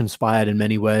field watch inspired in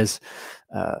many ways.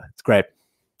 It's great.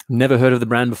 Never heard of the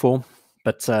brand before,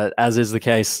 but as is the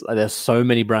case, there's so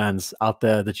many brands out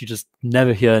there that you just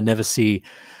never hear, never see.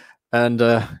 And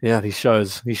yeah, these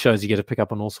shows you get to pick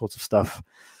up on all sorts of stuff.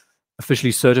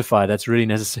 Officially certified, that's really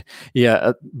necessary.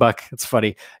 Yeah, Buck, it's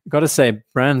funny. Got to say,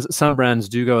 some brands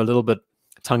do go a little bit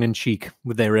tongue-in-cheek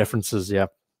with their references, yeah.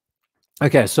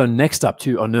 Okay, so next up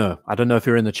to Honor. I don't know if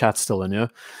you're in the chat still, Honor,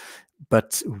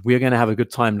 but we're going to have a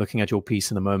good time looking at your piece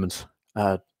in a moment.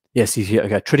 Yes, he's here.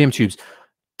 Okay, tritium tubes.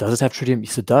 Does it have tritium?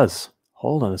 Yes, it does.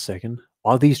 Hold on a second.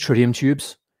 Are these tritium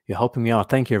tubes? You're helping me out.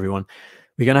 Thank you, everyone.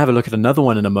 We're going to have a look at another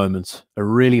one in a moment, a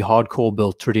really hardcore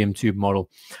built tritium tube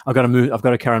model. I've got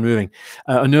to carry on moving.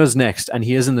 Honor's next, and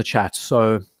he is in the chat.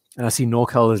 So And I see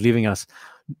Norcal is leaving us.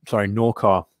 Sorry,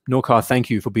 Norcar. Norcar,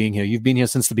 thank you for being here. You've been here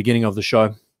since the beginning of the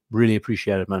show. Really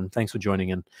appreciate it, man. Thanks for joining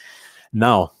in.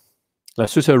 Now,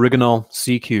 Lasuto Original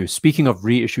CQ. Speaking of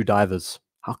reissue divers,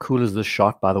 how cool is this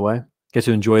shot, by the way? Get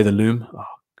to enjoy the loom. Oh,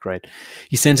 great.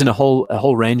 He sent in a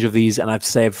whole range of these, and I've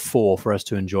saved 4 for us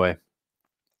to enjoy.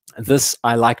 This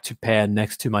I like to pair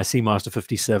next to my Seamaster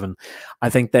 57. I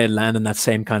think they land in that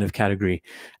same kind of category.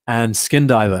 And Skin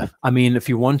Diver. I mean, if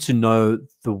you want to know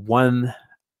the one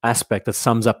aspect that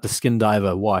sums up the Skin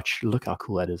Diver watch, look how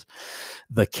cool that is.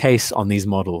 The case on these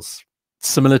models,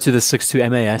 similar to the 6.2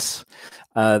 MAS.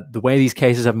 The way these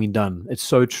cases have been done, it's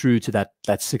so true to that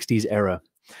 60s era.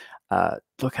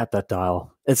 Look at that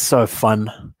dial. It's so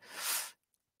fun.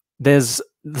 This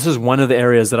is one of the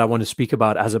areas that I want to speak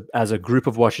about as a group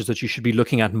of watches that you should be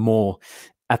looking at more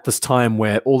at this time,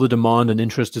 where all the demand and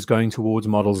interest is going towards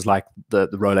models like the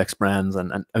Rolex brands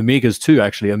and Omegas too.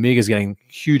 Actually, Omega's getting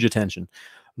huge attention.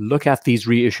 Look at these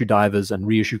reissue divers and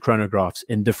reissue chronographs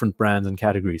in different brands and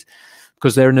categories,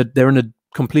 because they're in a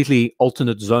completely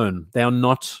alternate zone. They are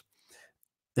not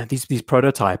these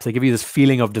prototypes. They give you this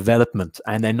feeling of development,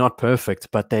 and they're not perfect,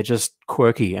 but they're just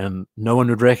quirky, and no one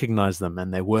would recognize them,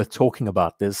 and they're worth talking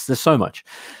about. There's so much.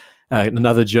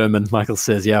 Another German, Michael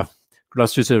says, yeah,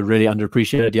 Glashütte are really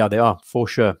underappreciated. Yeah, they are, for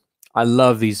sure. I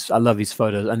love these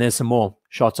photos, and there's some more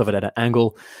shots of it at an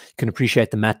angle. You can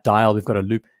appreciate the matte dial. We've got a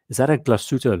loop. Is that a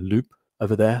Glashütte loop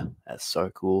over there? That's so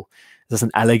cool. Is this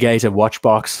an alligator watch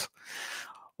box?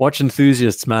 Watch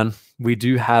enthusiasts, man. We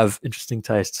do have interesting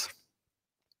tastes.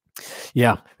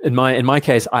 Yeah, in my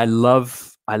case, I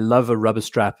love a rubber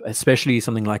strap, especially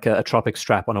something like a Tropic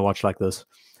strap on a watch like this.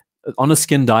 On a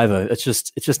Skin Diver, it's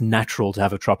just natural to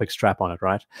have a Tropic strap on it,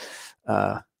 right?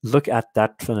 Look at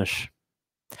that finish.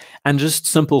 And just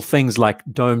simple things like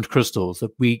domed crystals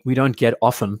that we don't get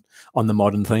often on the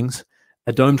modern things.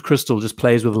 A domed crystal just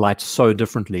plays with light so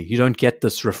differently. You don't get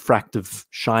this refractive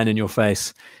shine in your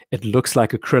face. It looks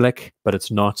like acrylic, but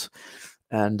it's not.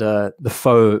 And the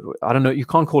faux, I don't know, you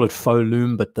can't call it faux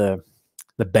loom, but the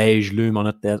beige loom on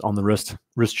it there on the wrist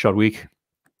shot weak.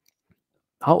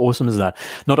 How awesome is that?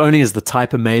 Not only is the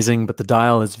type amazing, but the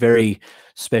dial is very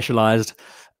specialized.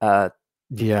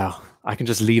 Yeah, I can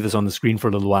just leave this on the screen for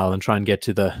a little while and try and get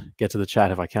to the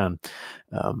chat if I can.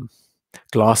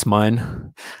 Glass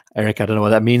mine, Eric, I don't know what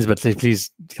that means, but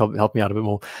please help me out a bit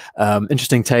more.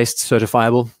 Interesting taste,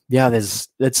 certifiable. Yeah,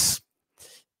 it's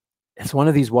one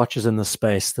of these watches in the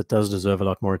space that does deserve a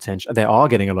lot more attention. They are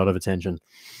getting a lot of attention.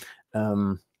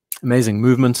 Amazing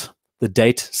movement, the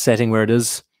date setting where it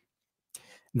is.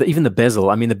 Even the bezel.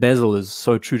 I mean, the bezel is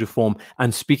so true to form.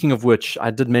 And speaking of which,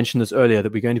 I did mention this earlier,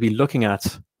 that we're going to be looking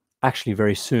at, actually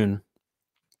very soon,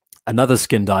 another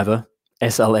Skin Diver,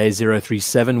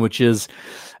 SLA037, which is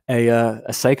a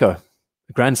Seiko.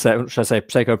 Grand, should I say,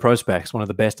 Seiko Pro Specs, one of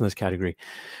the best in this category.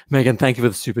 Megan, thank you for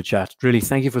the super chat. Really,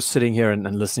 thank you for sitting here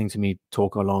and listening to me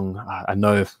talk along. I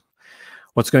know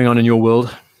what's going on in your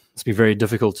world. It's been very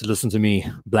difficult to listen to me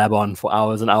blab on for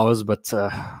hours and hours, but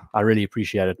I really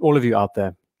appreciate it. All of you out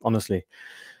there, honestly.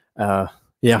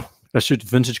 Yeah, let's shoot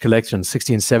vintage collection, 60s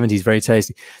and 70s, very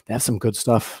tasty. They have some good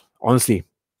stuff, honestly.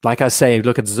 Like I say,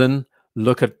 look at Zinn,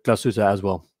 look at Glashütte as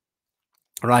well.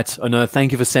 Right. Oh no,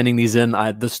 thank you for sending these in.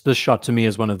 This shot to me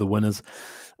is one of the winners.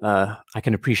 I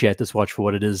can appreciate this watch for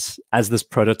what it is, as this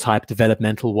prototype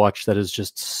developmental watch that is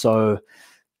just so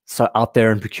out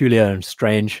there and peculiar and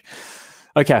strange.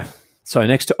 Okay, so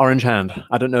next to Orange Hand.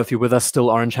 I don't know if you're with us still,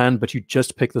 Orange Hand, but you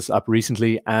just picked this up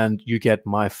recently and you get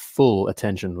my full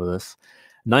attention with this.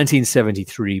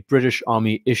 1973 British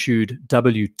Army issued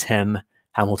W10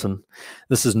 Hamilton.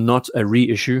 This is not a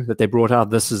reissue that they brought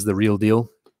out. This is the real deal.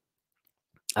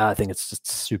 I think it's just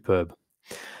superb.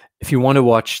 If you want to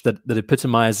watch that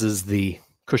epitomizes the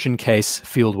cushion case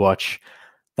field watch,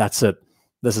 that's it.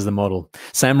 This is the model.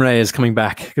 Sam Ray is coming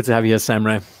back. Good to have you here, Sam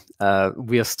Ray.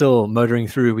 We are still motoring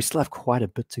through. We still have quite a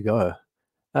bit to go.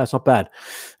 That's not bad.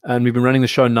 And we've been running the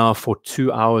show now for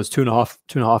 2 hours, two and a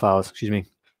half hours, excuse me.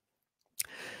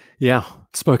 Yeah,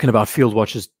 spoken about field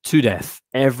watches to death.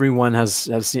 Everyone has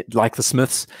seen, like the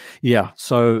Smiths. Yeah,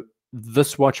 so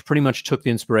this watch pretty much took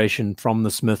the inspiration from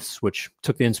the Smiths, which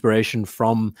took the inspiration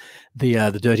from the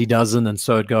Dirty Dozen, and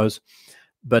so it goes.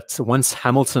 But once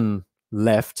Hamilton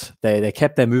left, they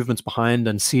kept their movements behind,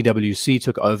 and CWC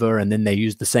took over, and then they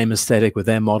used the same aesthetic with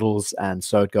their models, and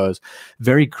so it goes.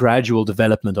 Very gradual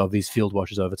development of these field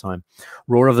watches over time.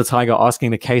 Roar of the Tiger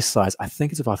asking the case size. I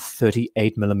think it's about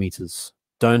 38 millimeters.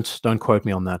 Don't quote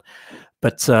me on that.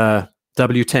 But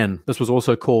W10. This was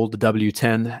also called the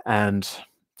W10, and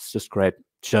it's just great.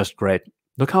 Just great.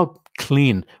 Look how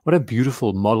clean. What a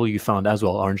beautiful model you found as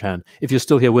well, Orange Hand. If you're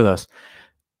still here with us,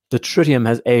 the tritium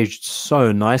has aged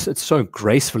so nice. It's so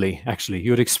gracefully, actually.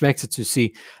 You would expect it to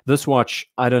see. This watch,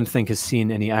 I don't think, has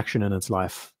seen any action in its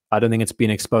life. I don't think it's been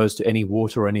exposed to any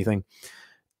water or anything.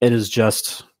 It is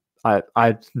just, I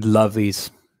love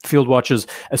these field watches,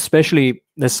 especially,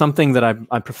 there's something that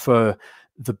I prefer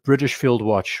the British field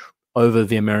watch over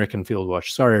the American field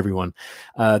watch. Sorry, everyone.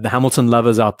 The Hamilton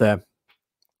lovers out there.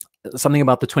 Something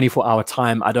about the 24-hour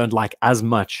time I don't like as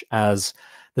much as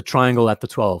the triangle at the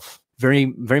 12.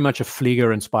 Very, very much a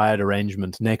Flieger-inspired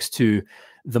arrangement next to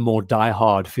the more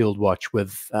die-hard field watch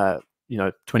with,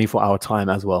 24-hour time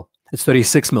as well. It's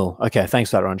 36 mil. Okay, thanks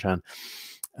for that, Ronchan.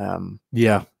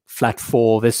 Yeah, flat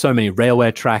 4. There's so many.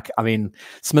 Railway track. I mean,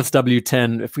 Smith's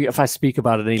W10. If I speak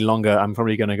about it any longer, I'm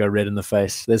probably going to go red in the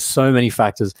face. There's so many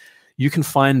factors. You can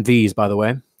find these, by the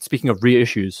way. Speaking of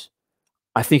reissues,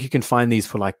 I think you can find these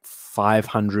for like $500,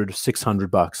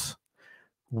 $600.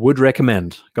 Would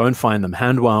recommend. Go and find them.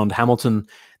 Hand wound, Hamilton.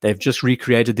 They've just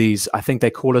recreated these. I think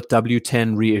they call it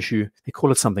W10 reissue. They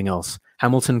call it something else.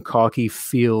 Hamilton Khaki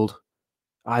Field.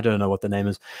 I don't know what the name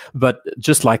is, but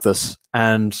just like this.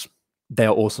 And they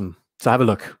are awesome. So have a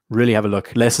look. Really have a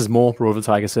look. Less is more, Roar of the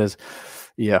Tiger says.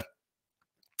 Yeah.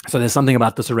 So there's something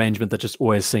about this arrangement that just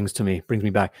always sings to me, brings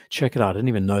me back. Check it out. I didn't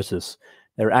even notice.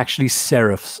 There are actually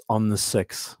serifs on the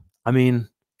 6. I mean,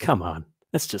 come on.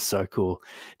 That's just so cool.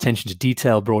 Attention to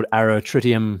detail, broad arrow,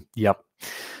 tritium. Yep.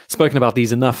 Spoken about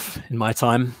these enough in my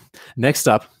time. Next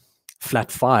up,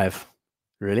 flat 5.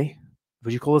 Really?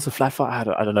 Would you call this a flat 5?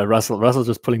 I don't know. Russell's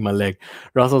just pulling my leg.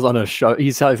 Russell's on a show.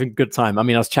 He's having a good time. I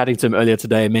mean, I was chatting to him earlier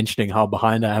today, mentioning how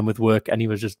behind I am with work, and he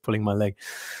was just pulling my leg.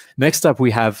 Next up, we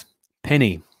have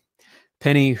Penny.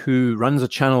 Penny, who runs a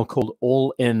channel called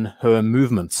All in Her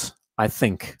Movements, I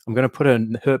think. I'm going to put her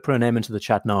name into the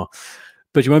chat now.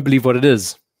 But you won't believe what it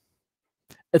is.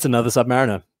 It's another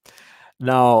Submariner.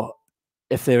 Now,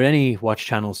 if there are any watch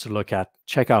channels to look at,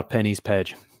 check out Penny's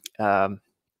page.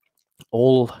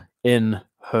 All in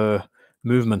Her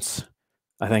Movements,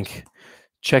 I think.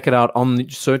 Check it out on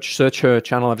search her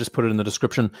channel. I've just put it in the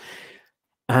description.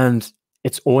 And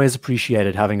it's always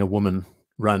appreciated having a woman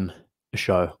run a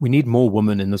show. We need more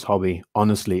women in this hobby,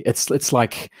 honestly. It's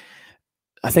like,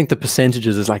 I think the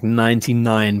percentages is like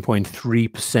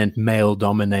 99.3% male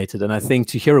dominated. And I think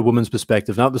to hear a woman's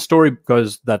perspective, now the story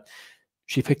goes that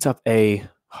she picked up I'm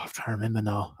trying to remember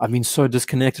now. I've been so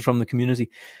disconnected from the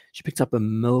community. She picked up a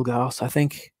Milgauss, I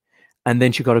think. And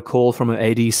then she got a call from her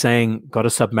AD saying, got a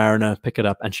Submariner, pick it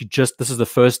up. And this is the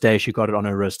first day she got it on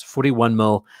her wrist. 41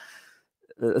 mil.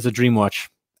 It's a dream watch.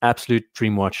 Absolute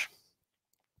dream watch.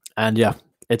 And yeah,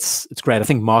 it's great. I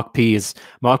think Mark P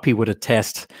would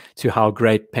attest to how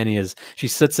great Penny is. She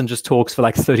sits and just talks for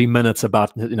like 30 minutes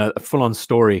about, a full-on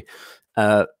story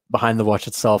behind the watch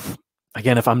itself.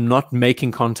 Again, if I'm not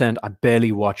making content, I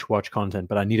barely watch content,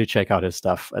 but I need to check out his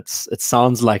stuff. It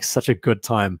sounds like such a good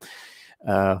time.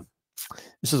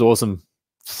 This is awesome.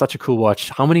 Such a cool watch.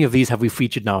 How many of these have we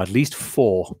featured now? At least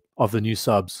 4 of the new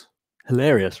subs.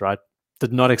 Hilarious, right?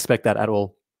 Did not expect that at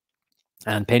all.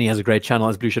 And Penny has a great channel,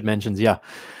 as Blue Shirt mentions. Yeah,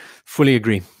 fully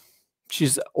agree.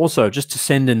 She's also, just to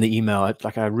send in the email,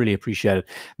 I really appreciate it.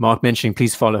 Mark mentioning,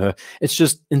 please follow her. It's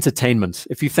just entertainment.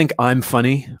 If you think I'm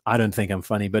funny, I don't think I'm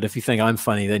funny, but if you think I'm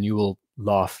funny, then you will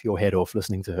laugh your head off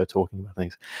listening to her talking about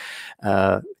things.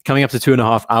 Coming up to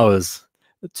 2.5 hours,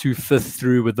 2/5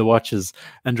 through with the watches.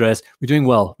 Andreas, we're doing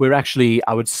well. We're actually,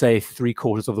 I would say,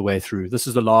 3/4 of the way through. This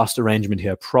is the last arrangement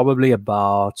here. Probably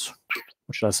about,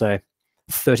 what should I say,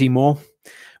 30 more.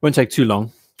 Won't take too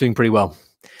long. Doing pretty well.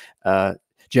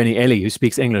 Jenny Ellie, who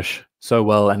speaks English so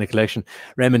well, and the collection.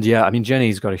 Raymond, yeah, I mean,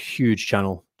 Jenny's got a huge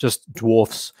channel, just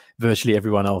dwarfs virtually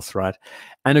everyone else, right?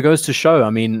 And it goes to show, I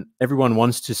mean, everyone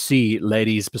wants to see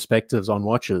ladies' perspectives on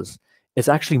watches. It's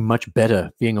actually much better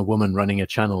being a woman running a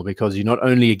channel, because you're not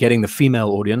only getting the female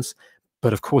audience,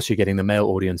 but of course you're getting the male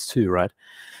audience too, right?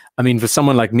 I mean, for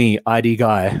someone like me,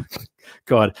 IDguy,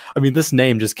 God, I mean, this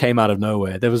name just came out of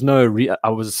nowhere. There was no, I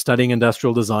was studying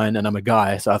industrial design and I'm a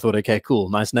guy, so I thought, okay, cool,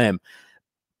 nice name.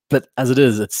 But as it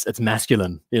is, it's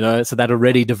masculine, so that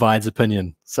already divides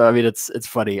opinion. So, I mean, it's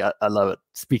funny. I love it.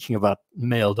 Speaking about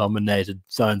male-dominated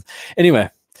zones. Anyway,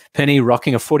 Penny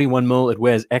rocking a 41 mil. It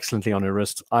wears excellently on her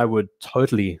wrist. I would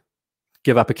totally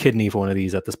give up a kidney for one of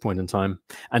these at this point in time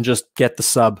and just get the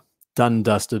sub done,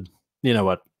 dusted. You know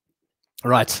what?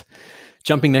 All right.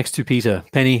 Jumping next to Peter.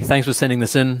 Penny, thanks for sending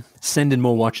this in. Send in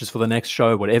more watches for the next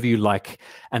show, whatever you like,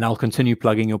 and I'll continue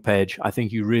plugging your page. I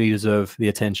think you really deserve the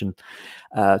attention.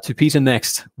 To Peter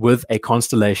next with a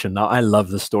Constellation. Now, I love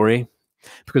this story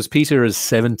because Peter is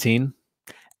 17,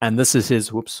 and this is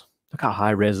his, Look how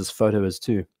high res this photo is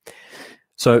too.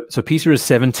 So Peter is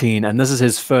 17, and this is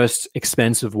his first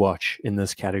expensive watch in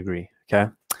this category. Okay,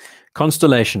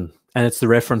 Constellation, and it's the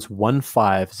reference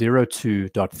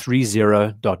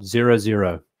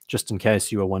 1502.30.00. Just in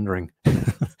case you were wondering.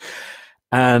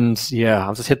 And yeah,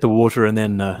 I'll just hit the water and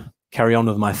then carry on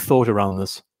with my thought around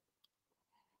this.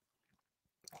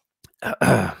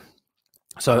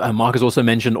 So Mark has also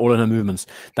mentioned all in her movements.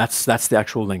 That's the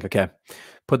actual link. Okay,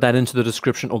 put that into the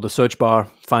description or the search bar.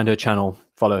 Find her channel,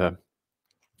 follow her.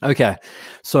 Okay,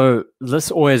 so this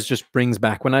always just brings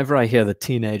back, whenever I hear that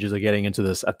teenagers are getting into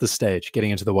this at this stage, getting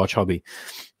into the watch hobby,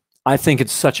 I think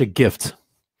it's such a gift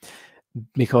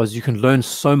because you can learn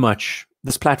so much.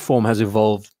 This platform has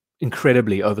evolved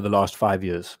incredibly over the last 5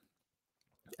 years.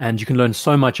 And you can learn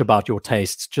so much about your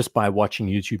tastes just by watching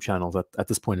YouTube channels at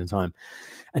this point in time.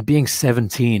 And being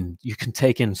 17, you can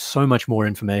take in so much more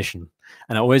information.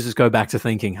 And I always just go back to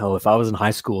thinking, hell, if I was in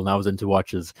high school and I was into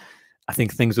watches, I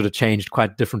think things would have changed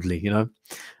quite differently, you know?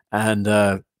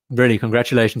 And really,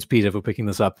 congratulations, Peter, for picking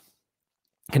this up.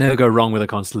 Can never go wrong with a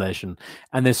Constellation.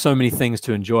 And there's so many things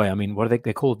to enjoy. I mean, what do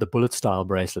they call it? The bullet style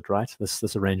bracelet, right?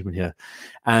 This arrangement here.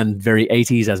 And very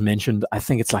 80s, as mentioned. I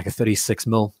think it's like a 36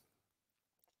 mil.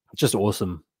 Just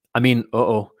awesome. I mean,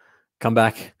 come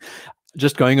back.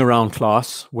 Just going around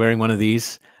class wearing one of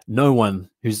these. No one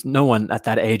at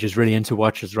that age is really into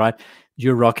watches, right?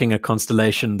 You're rocking a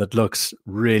Constellation that looks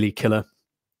really killer.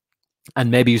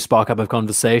 And maybe you spark up a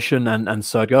conversation and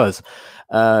so it goes.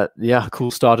 Yeah,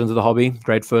 cool start into the hobby.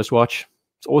 Great first watch.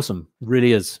 It's awesome. It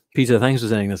really is. Peter, thanks for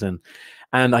sending this in.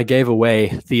 And I gave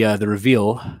away the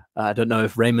reveal. I don't know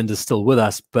if Raymond is still with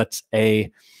us, but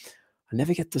I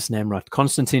never get this name right.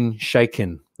 Konstantin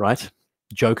Shakin, right?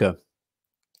 Joker.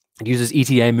 It uses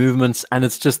ETA movements, and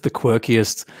it's just the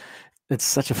quirkiest. It's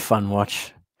such a fun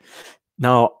watch.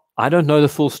 Now, I don't know the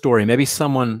full story. Maybe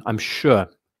someone, I'm sure,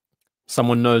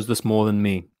 someone knows this more than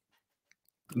me.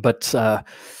 But I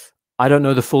don't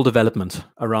know the full development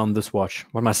around this watch.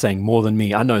 What am I saying? More than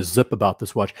me. I know zip about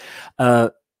this watch.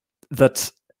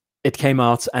 That it came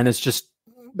out, and it's just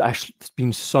actually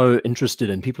been so interested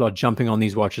in. People are jumping on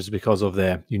these watches because of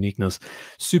their uniqueness.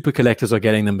 Super collectors are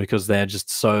getting them because they're just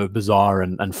so bizarre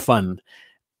and fun.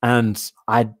 And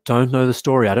I don't know the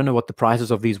story. I don't know what the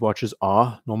prices of these watches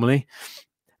are normally.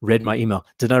 Read my email.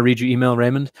 Did I read your email,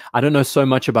 Raymond? I don't know so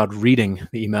much about reading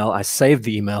the email. I saved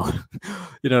the email.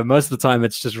 You know, most of the time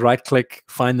it's just right click,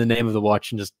 find the name of the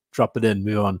watch and just drop it in,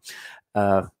 move on.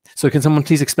 So can someone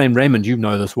please explain, Raymond, you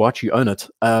know this watch, you own it.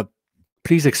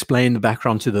 Please explain the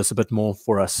background to this a bit more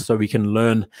for us so we can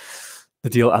learn the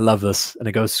deal. I love this. And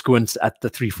it goes squint at the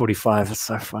 345. It's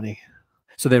so funny.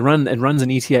 So it runs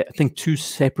an ETA, I think 2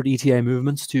 separate ETA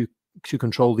movements to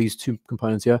control these 2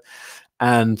 components here.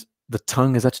 And the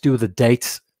tongue, is that to do with the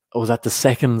date? Or was that the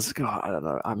seconds? God, I don't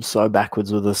know. I'm so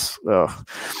backwards with this.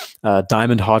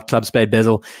 Diamond heart club spade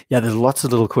bezel. Yeah, there's lots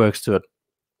of little quirks to it.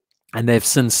 And they've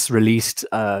since released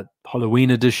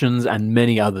Halloween editions and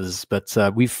many others, but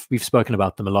we've spoken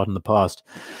about them a lot in the past.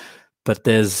 But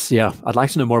I'd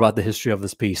like to know more about the history of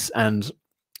this piece and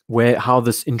how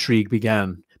this intrigue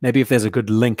began. Maybe if there's a good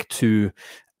link to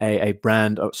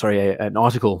an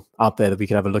article out there that we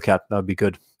could have a look at, that would be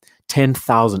good.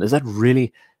 10,000, is that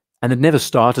really? And it never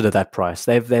started at that price.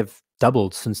 They've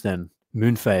doubled since then.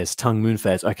 Moon phase, tongue moon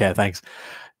phase. Okay, thanks.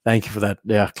 Thank you for that.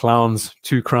 Yeah, clowns,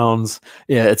 2 crowns.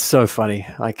 Yeah, it's so funny.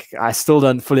 Like, I still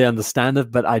don't fully understand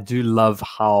it, but I do love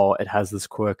how it has this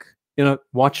quirk. You know,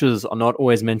 watches are not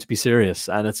always meant to be serious,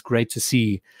 and it's great to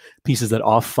see pieces that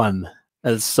are fun.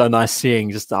 It's so nice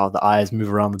seeing just how the eyes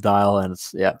move around the dial, and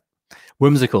it's, yeah,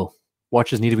 whimsical.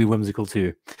 Watches need to be whimsical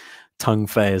too. Tongue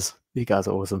phase. You guys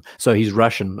are awesome. So he's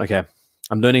Russian. Okay,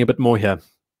 I'm learning a bit more here.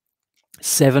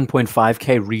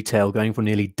 7.5K retail, going for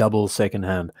nearly double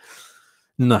secondhand.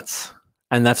 Nuts.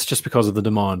 And that's just because of the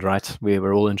demand, right? We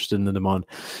were all interested in the demand.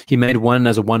 He made one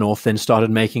as a one-off, then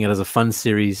started making it as a fun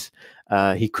series.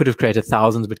 He could have created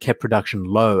thousands, but kept production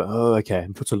low. Oh, okay.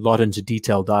 And puts a lot into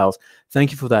detailed dials.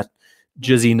 Thank you for that,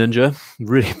 Jizzy Ninja.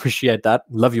 Really appreciate that.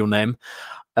 Love your name.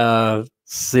 So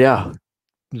yeah,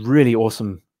 really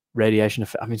awesome radiation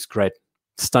effect. I mean, it's great.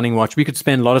 Stunning watch. We could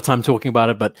spend a lot of time talking about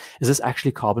it, but is this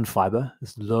actually carbon fiber?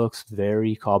 This looks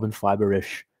very carbon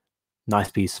fiber-ish. Nice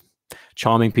piece.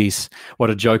 Charming piece. What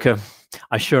a joker.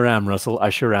 I sure am, Russell. I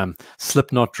sure am.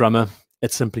 Slipknot drummer.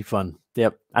 It's simply fun.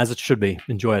 Yep, as it should be.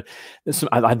 Enjoy it.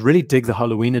 I'd really dig the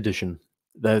Halloween edition.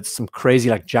 There's some crazy,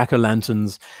 like,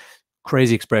 jack-o'-lanterns,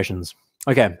 crazy expressions.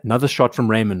 Okay, another shot from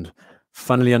Raymond.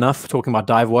 Funnily enough, talking about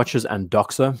dive watches and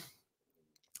Doxer.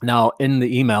 Now, in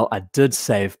the email, I did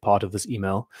save part of this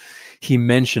email. He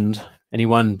mentioned,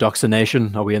 anyone, Doxer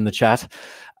Nation, are we in the chat?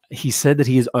 he said that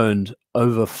he has owned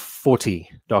over 40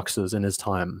 Doxers in his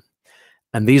time.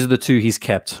 And these are the two he's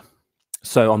kept.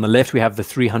 So on the left, we have the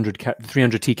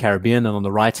 300T Caribbean, and on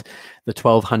the right, the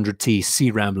 1200T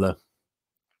Sea Rambler.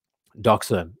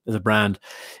 Doxer is a brand.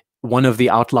 One of the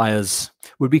outliers.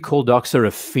 Would we call Doxer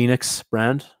a Phoenix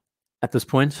brand at this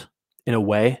point, in a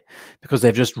way, because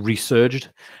they've just resurged,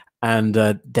 and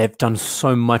they've done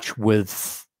so much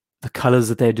with the colors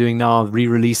that they're doing now,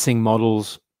 re-releasing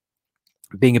models,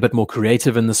 being a bit more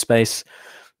creative in the space.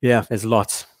 Yeah, there's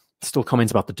lots. Still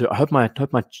comments about the. I hope my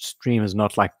stream is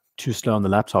not like too slow on the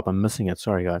laptop. I'm missing it.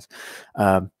 Sorry, guys.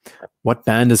 What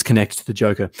band is connected to the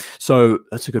Joker? So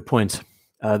that's a good point.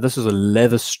 This is a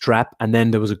leather strap, and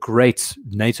then there was a great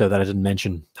NATO that I didn't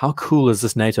mention. How cool is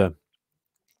this NATO?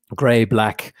 Gray,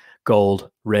 black, gold,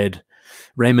 red.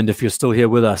 Raymond, if you're still here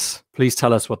with us, please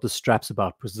tell us what this strap's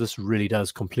about, because this really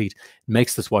does complete. It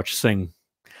makes this watch sing.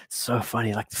 It's so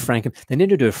funny, like they need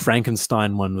to do a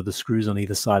Frankenstein one with the screws on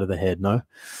either side of the head, no?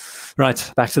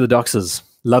 Right, back to the Doxers.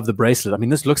 Love the bracelet. I mean,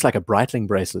 this looks like a Breitling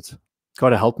bracelet.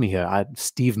 Gotta help me here.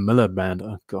 Steve Miller Band.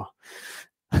 Oh, God.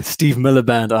 Steve Miller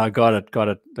Band. Oh, got it.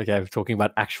 Okay, we're talking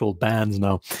about actual bands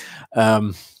now.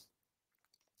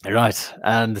 Right,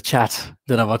 and the chat,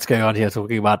 don't know what's going on here,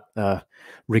 talking about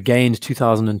Regained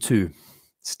 2002.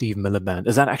 Steve Miller Band.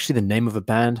 Is that actually the name of a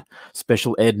band?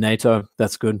 Special Ed NATO.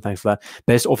 That's good. Thanks for that.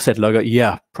 Best offset logo.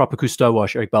 Yeah, proper Cousteau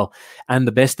wash, Eric Bell. And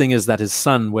the best thing is that his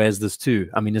son wears this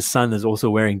too. I mean, his son is also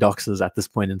wearing Doxers at this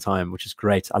point in time, which is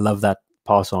great. I love that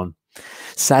pass on.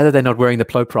 Sad that they're not wearing the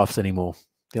Ploprofs anymore.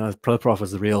 You know, the Ploprof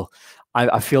is the real.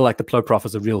 I feel like the Ploprof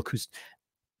is a real Cousteau.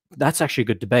 That's actually a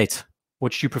good debate.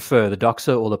 Which do you prefer, the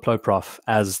Doxer or the Ploprof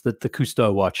as the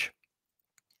Cousteau watch?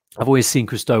 I've always seen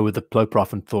Cousteau with the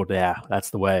Ploprof and thought, yeah,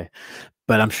 that's the way.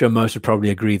 But I'm sure most would probably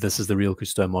agree this is the real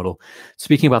Cousteau model.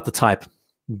 Speaking about the type,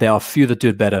 there are few that do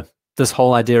it better. This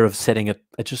whole idea of setting it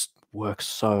just works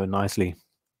so nicely.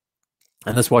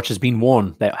 And this watch has been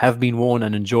worn. They have been worn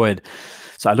and enjoyed.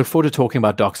 So I look forward to talking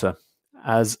about Doxer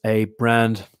as a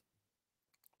brand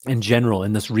in general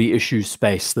in this reissue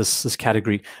space, this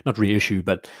category, not reissue,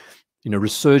 but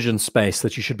resurgent space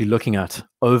that you should be looking at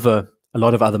over a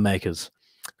lot of other makers.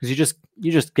 Because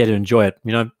you just get to enjoy it.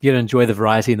 You get to enjoy the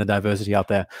variety and the diversity out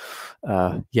there.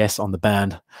 Yes, on the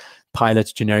band.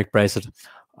 Pilot generic bracelet.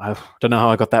 I don't know how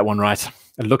I got that one right.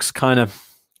 It looks kind of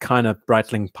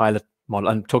Breitling Pilot model.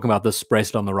 I'm talking about this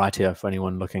bracelet on the right here for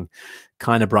anyone looking.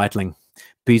 Kind of Breitling.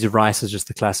 Beads of Rice is just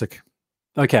the classic.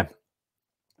 Okay.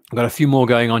 I've got a few more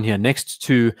going on here. Next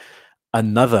to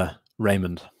another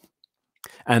Raymond.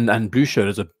 And Blue Shirt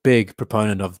is a big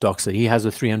proponent of Doxer. He has a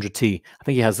 300T. I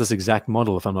think he has this exact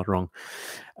model, if I'm not wrong.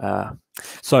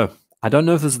 So I don't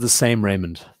know if this is the same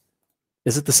Raymond.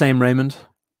 Is it the same Raymond?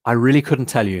 I really couldn't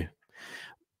tell you.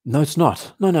 No, it's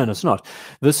not. No, it's not.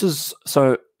 This is,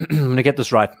 so I'm going to get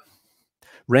this right.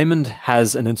 Raymond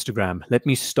has an Instagram. Let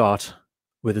me start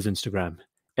with his Instagram.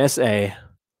 SA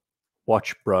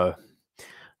Watch Bro.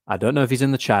 I don't know if he's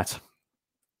in the chat.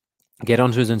 Get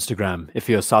onto his Instagram. If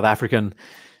you're South African,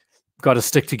 got to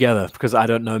stick together, because I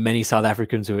don't know many South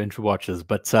Africans who are into watches.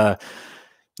 But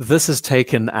this is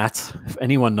taken at, if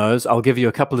anyone knows, I'll give you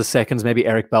a couple of seconds. Maybe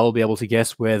Eric Bell will be able to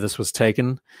guess where this was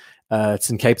taken.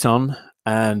 It's in Cape Town,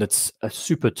 and it's a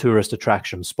super tourist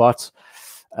attraction spot.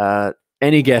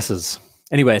 Any guesses?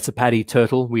 Anyway, it's a Paddy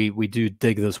Turtle. We do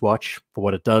dig this watch for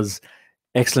what it does.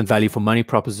 Excellent value for money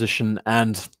proposition,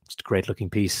 and just a great looking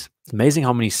piece. It's amazing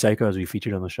how many Seikos we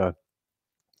featured on the show.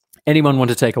 Anyone want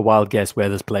to take a wild guess where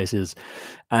this place is?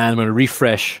 And I'm going to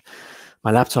refresh my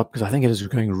laptop because I think it is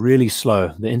going really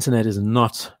slow. The internet is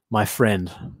not my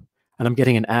friend. And I'm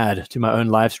getting an ad to my own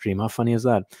live stream. How funny is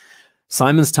that?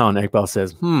 Simonstown, Eric Bell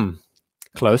says,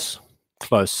 close.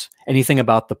 Anything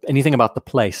about the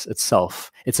place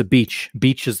itself. It's a beach.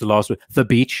 Beach is the last word. The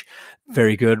beach.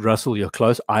 Very good, Russell. You're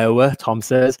close. Iowa, Tom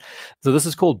says. So this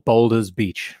is called Boulders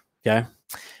Beach. Okay.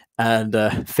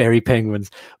 And fairy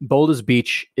penguins. Boulders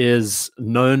Beach is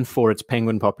known for its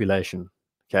penguin population.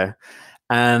 Okay.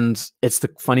 And it's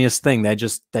the funniest thing.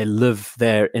 They live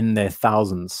there in their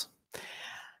thousands.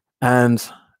 And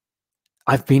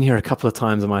I've been here a couple of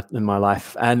times in my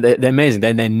life, and they're amazing.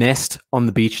 They nest on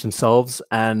the beach themselves,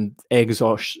 and eggs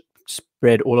are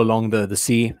spread all along the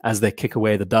sea as they kick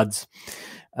away the duds.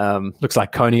 Looks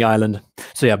like Coney Island.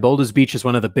 So yeah, Boulders Beach is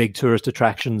one of the big tourist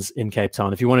attractions in Cape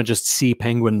Town. If you want to just see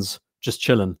penguins just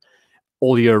chilling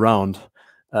all year round,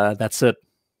 that's it.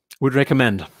 Would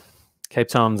recommend. Cape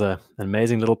Town's an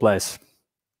amazing little place.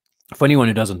 For anyone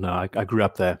who doesn't know, I grew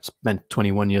up there, spent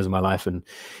 21 years of my life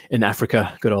in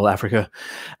Africa, good old Africa.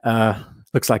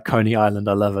 Looks like Coney Island.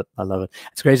 I love it. I love it.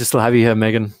 It's great to still have you here,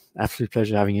 Megan. Absolute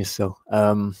pleasure having you still.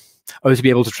 Oh, to be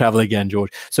able to travel again,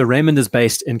 George. So Raymond is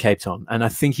based in Cape Town, and I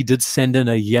think he did send in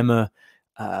a Yema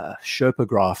Sherpa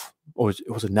graph, or it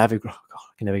was a Navigraph.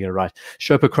 I can never get it right.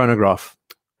 Sherpa chronograph,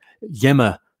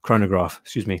 Yema chronograph,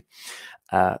 excuse me.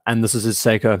 And this is his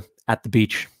Seiko at the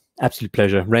beach. Absolute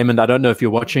pleasure. Raymond, I don't know if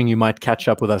you're watching. You might catch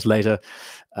up with us later.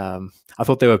 I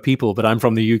thought they were people, but I'm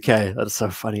from the UK. That's so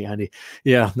funny, Andy.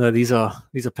 Yeah, no, these are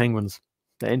penguins.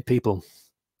 They ain't people.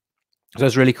 So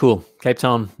it's really cool. Cape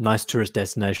Town, nice tourist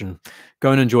destination.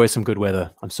 Go and enjoy some good weather.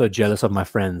 I'm so jealous of my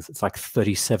friends. It's like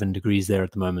 37 degrees there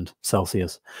at the moment,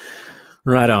 Celsius.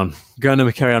 Right on. Going to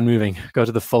carry on moving. Go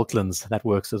to the Falklands. That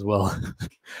works as well.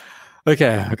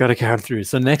 Okay, I've got to carry on through.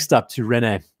 So next up to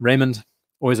Rene. Raymond,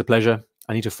 always a pleasure.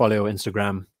 I need to follow your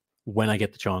Instagram when I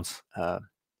get the chance.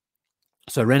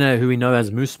 So Rene, who we know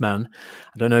as Mooseman,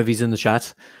 I don't know if he's in the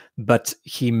chat, but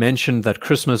he mentioned that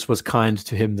Christmas was kind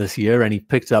to him this year, and he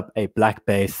picked up a Black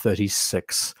Bay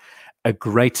 36, a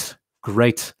great,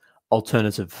 great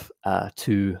alternative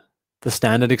to the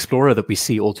standard Explorer that we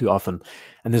see all too often.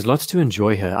 And there's lots to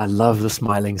enjoy here. I love the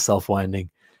smiling self-winding.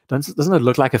 Doesn't it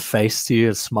look like a face to you,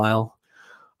 a smile?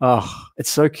 Oh,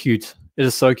 it's so cute. It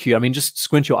is so cute. I mean, just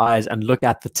squint your eyes and look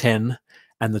at the 10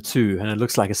 and the 2, and it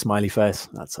looks like a smiley face.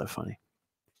 That's so funny.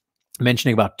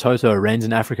 Mentioning about Toto rains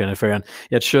in Africa, and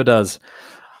yeah, it sure does.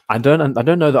 I don't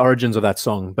know the origins of that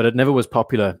song, but it never was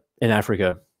popular in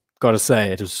Africa. Got to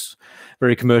say, it was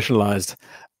very commercialized.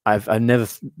 It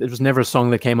was never a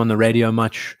song that came on the radio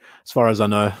much, as far as I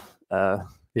know.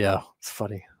 Yeah, it's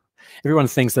funny. Everyone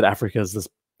thinks that Africa is this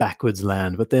backwards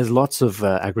land, but there's lots of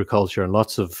agriculture and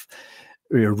lots of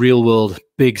real world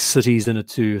big cities in it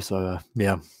too. So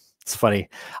yeah. It's funny.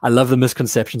 I love the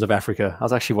misconceptions of Africa. I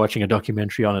was actually watching a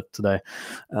documentary on it today.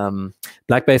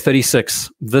 Black Bay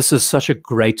 36. This is such a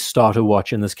great starter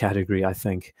watch in this category, I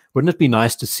think. Wouldn't it be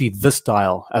nice to see this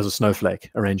dial as a snowflake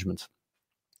arrangement?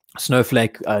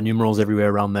 Snowflake numerals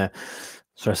everywhere around there.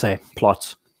 So I say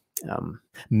plots.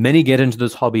 Many get into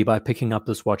this hobby by picking up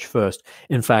this watch first.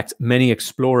 In fact, many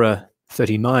Explorer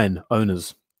 39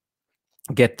 owners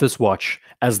get this watch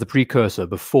as the precursor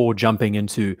before jumping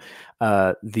into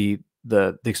the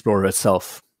Explorer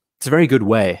itself. It's a very good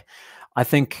way, I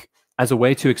think, as a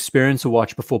way to experience a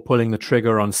watch before pulling the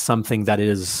trigger on something that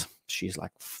is, she's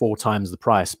like 4 times the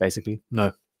price, basically.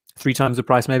 No, 3 times the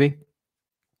price, maybe.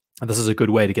 And this is a good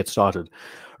way to get started.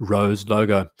 Rose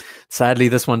logo. Sadly,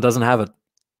 this one doesn't have it.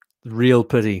 Real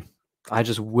pity. I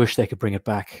just wish they could bring it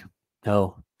back.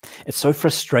 Hell, it's so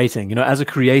frustrating. You know, as a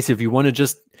creative, you want to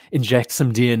just inject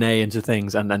some DNA into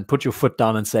things and then put your foot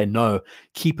down and say, no,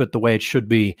 keep it the way it should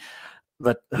be.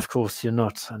 But of course you're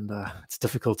not. And it's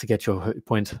difficult to get your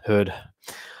point heard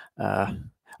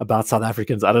about South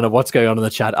Africans. I don't know what's going on in the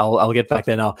chat. I'll get back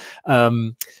there now.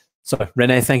 So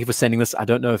Rene, thank you for sending this. I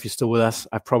don't know if you're still with us.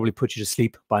 I've probably put you to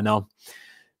sleep by now.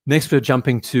 Next, we're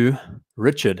jumping to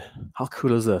Richard. How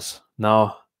cool is this?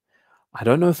 Now, I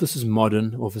don't know if this is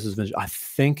modern or if this is vintage. I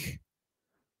think,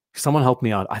 someone help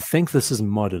me out. I think this is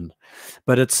modern,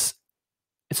 but it's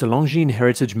a Longines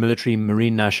Heritage Military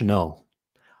Marine Nationale.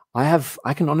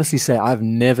 I can honestly say I've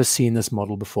never seen this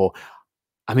model before.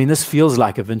 I mean, this feels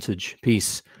like a vintage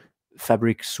piece.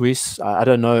 Fabrique Suisse. I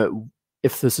don't know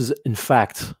if this is in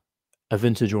fact a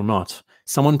vintage or not.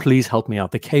 Someone please help me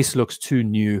out. The case looks too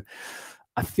new.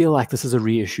 I feel like this is a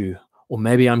reissue, or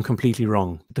maybe I'm completely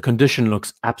wrong. The condition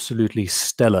looks absolutely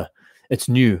stellar. It's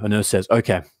new. And it says,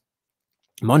 okay,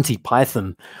 Monty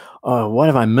Python. Oh, what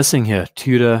am I missing here?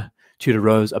 Tudor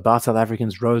Rose, About South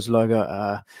Africans, Rose logo.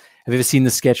 Have you ever seen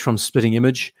the sketch from Spitting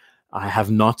Image? I have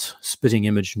not. Spitting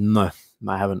Image, no,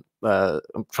 I haven't.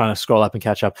 I'm trying to scroll up and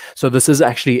catch up. So this is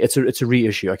actually, it's a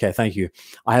reissue. Okay, thank you.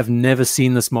 I have never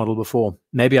seen this model before.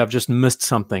 Maybe I've just missed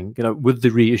something, you know, with the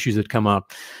reissues that come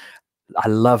out. I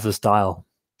love this dial.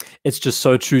 It's just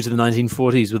so true to the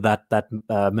 1940s with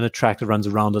that minute track that runs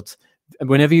around it.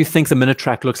 Whenever you think the minute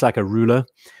track looks like a ruler,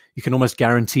 you can almost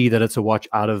guarantee that it's a watch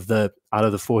out of the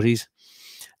 40s.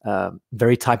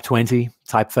 Very Type 20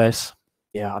 typeface.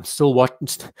 Yeah, I'm still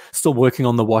working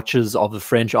on the watches of the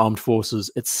French Armed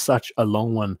Forces. It's such a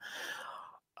long one.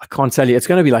 I can't tell you. It's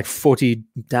going to be like 40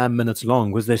 damn minutes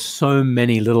long because there's so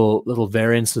many little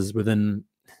variances within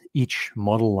each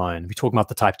model line. We're talking about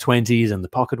the Type 20s and the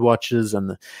pocket watches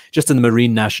and just in the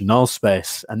Marine Nationale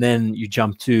space. And then you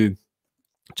jump to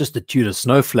just the Tudor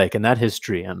Snowflake and that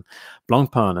history and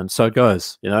Blancpain, and so it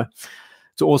goes, you know.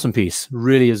 It's an awesome piece.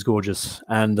 Really is gorgeous.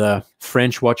 And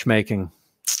French watchmaking,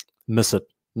 miss it,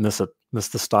 miss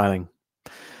the styling.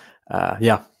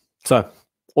 Yeah, so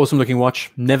awesome looking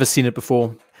watch. Never seen it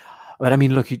before. But I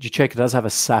mean, look, you check, it does have a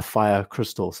sapphire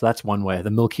crystal. So that's one way. The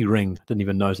Milky Ring, didn't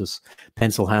even notice.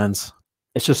 Pencil hands.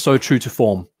 It's just so true to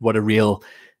form what a real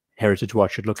heritage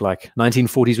watch should look like.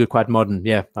 1940s were quite modern.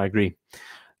 Yeah, I agree.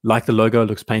 Like the logo,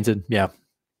 looks painted. Yeah.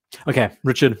 Okay,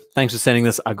 Richard, thanks for sending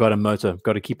this. I got a motor.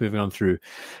 Got to keep moving on through.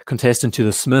 Contestant to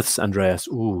the Smiths, Andreas.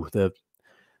 Ooh, the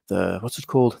what's it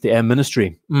called? The Air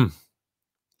Ministry.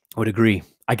 Would agree.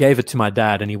 I gave it to my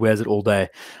dad, and he wears it all day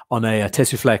on a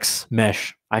Tessuflex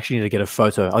mesh. I actually need to get a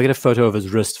photo. I'll get a photo of his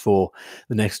wrist for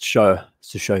the next show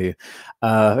to show you.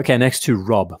 Okay, next to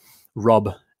Rob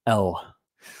L.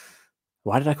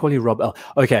 Why did I call you Rob L?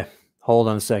 Okay, hold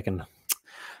on a second.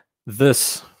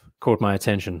 This caught my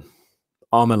attention.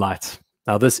 Armalite.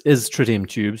 Now, this is tritium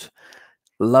tubes.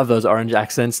 Love those orange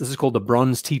accents. This is called the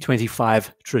Bronze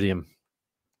T25 tritium.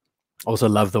 Also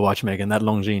love the watchmaker and that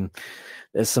Longines.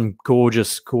 There's some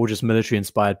gorgeous, gorgeous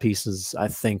military-inspired pieces. I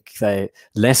think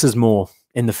less is more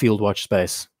in the field watch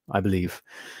space, I believe.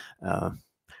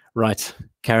 Right,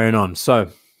 carrying on. So,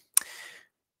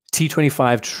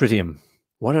 T25 tritium.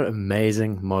 What an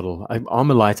amazing model.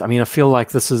 Armalite, I mean, I feel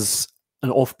like this is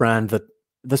an off-brand that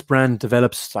this brand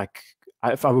develops, like,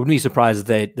 I wouldn't be surprised if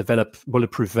they develop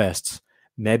bulletproof vests.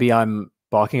 Maybe I'm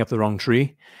barking up the wrong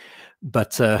tree,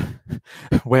 but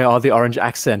where are the orange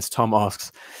accents, Tom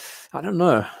asks. I don't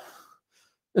know.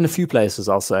 In a few places,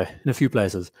 I'll say. In a few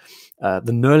places. The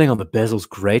knurling on the bezel's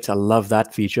great. I love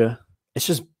that feature. It's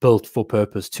just built for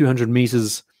purpose. 200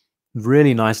 meters,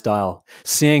 really nice dial.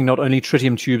 Seeing not only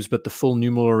tritium tubes, but the full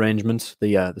numeral arrangement,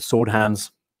 the sword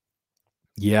hands.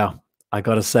 Yeah, I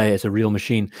gotta say, it's a real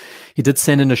machine. He did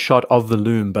send in a shot of the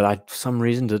loom, but I, for some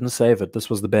reason, didn't save it. This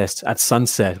was the best. At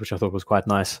sunset, which I thought was quite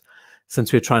nice,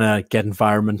 since we're trying to get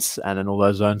environments and in all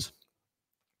those zones.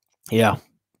 Yeah.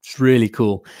 It's really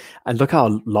cool. And look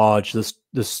how large this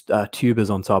tube is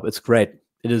on top. It's great.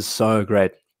 It is so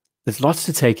great. There's lots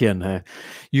to take in. Hey?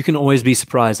 You can always be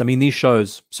surprised. I mean, these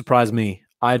shows surprise me.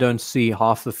 I don't see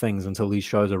half the things until these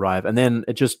shows arrive. And then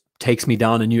it just takes me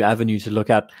down a new avenue to look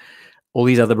at all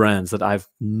these other brands that I've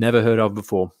never heard of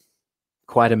before.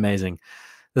 Quite amazing.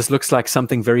 This looks like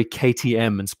something very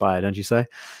KTM inspired, don't you say?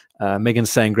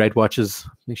 Megan's saying great watches.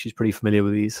 I think she's pretty familiar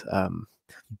with these.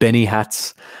 Benny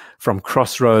hats from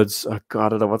Crossroads. Oh God, I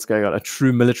don't know what's going on. A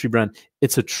true military brand.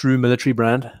 It's a true military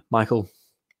brand, Michael.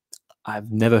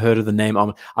 I've never heard of the name.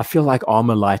 I feel like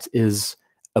Armalite is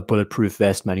a bulletproof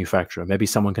vest manufacturer. Maybe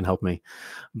someone can help me.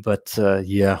 But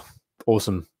yeah,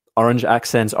 awesome. Orange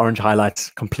accents, orange highlights,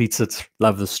 completes it.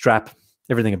 Love the strap.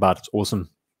 Everything about it's awesome.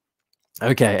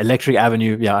 Okay, Electric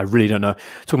Avenue. Yeah, I really don't know.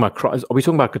 Are we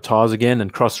talking about guitars again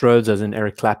and Crossroads as in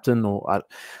Eric Clapton or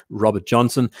Robert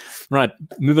Johnson? Right,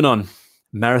 moving on.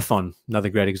 Marathon, another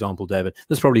great example, David.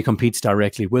 This probably competes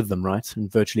directly with them, right? In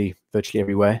virtually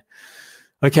every way.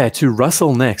 Okay, to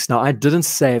Russell next. Now, I didn't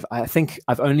save. I think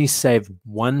I've only saved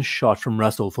one shot from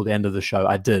Russell for the end of the show.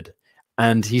 I did.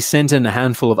 And he sent in a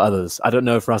handful of others. I don't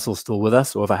know if Russell's still with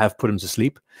us or if I have put him to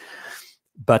sleep.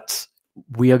 But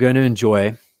we are going to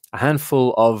enjoy a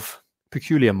handful of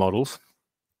peculiar models.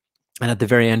 And at the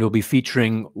very end, we'll be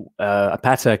featuring a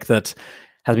Patek that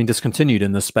has been discontinued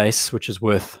in this space, which is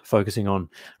worth focusing on.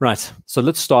 Right, so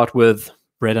let's start with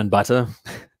bread and butter.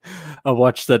 A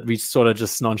watch that we sort of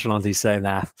just nonchalantly say,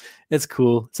 nah, it's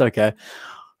cool, it's okay.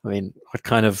 I mean, what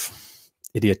kind of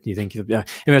idiot do you think? Yeah.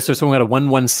 Anyway, so we're talking about a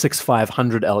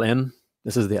 116-500 LN.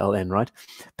 This is the LN, right?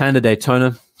 Panda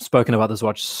Daytona. Spoken about this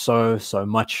watch so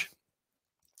much.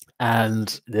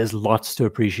 And there's lots to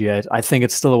appreciate. I think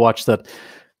it's still a watch that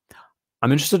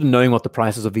I'm interested in knowing what the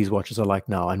prices of these watches are like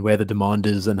now and where the demand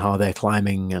is and how they're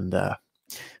climbing. And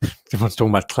everyone's talking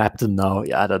about Clapton now.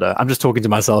 Yeah, I don't know. I'm just talking to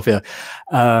myself here.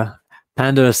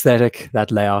 Panda aesthetic,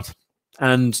 that layout.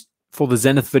 And for the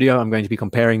Zenith video, I'm going to be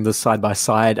comparing this side by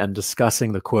side and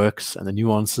discussing the quirks and the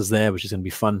nuances there, which is going to be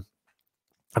fun.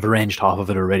 I've arranged half of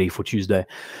it already for Tuesday.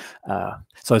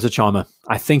 So it's a charmer.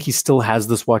 I think he still has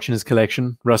this watch in his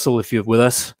collection. Russell, if you're with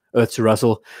us, Earth to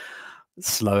Russell.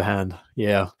 Slow hand.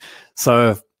 Yeah.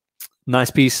 So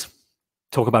nice piece.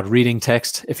 Talk about reading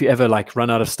text. If you ever like run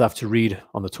out of stuff to read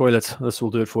on the toilet, this will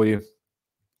do it for you.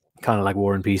 Kind of like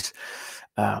War and Peace.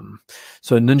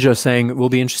 So Ninja saying, it will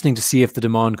be interesting to see if the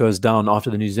demand goes down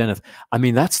after the new Zenith. I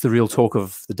mean, that's the real talk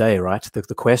of the day, right?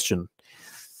 The question.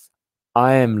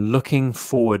 I am looking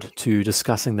forward to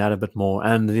discussing that a bit more.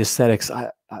 And the aesthetics,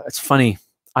 it's funny.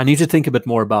 I need to think a bit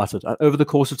more about it. Over the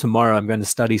course of tomorrow, I'm going to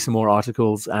study some more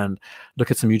articles and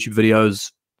look at some YouTube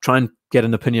videos, try and get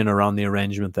an opinion around the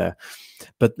arrangement there.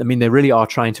 But, I mean, they really are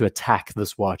trying to attack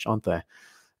this watch, aren't they?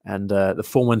 And the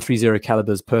 4130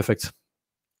 caliber is perfect.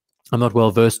 I'm not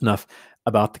well versed enough.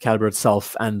 about the caliber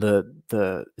itself, and it's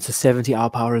a 70-hour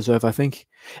power reserve, I think.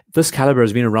 This caliber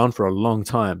has been around for a long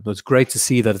time. It's great to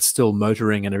see that it's still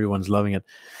motoring and everyone's loving it.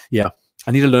 Yeah,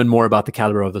 I need to learn more about the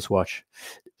caliber of this watch.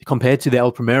 Compared to the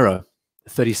El Primero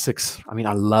 36, I mean,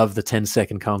 I love the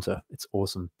 10-second counter. It's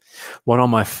awesome. What are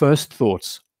my first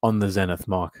thoughts on the Zenith,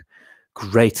 Mark?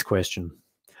 Great question.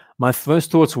 My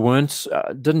first thoughts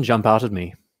didn't jump out at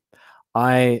me.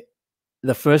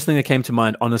 The first thing that came to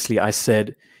mind, honestly, I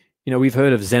said, we've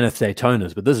heard of Zenith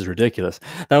Daytonas, but this is ridiculous.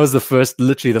 That was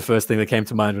literally the first thing that came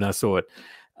to mind when I saw it.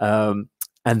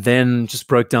 And then just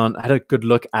broke down, I had a good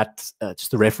look at just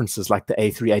the references, like the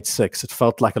A386. It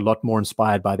felt like a lot more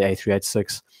inspired by the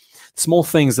A386. Small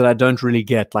things that I don't really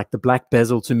get, like the black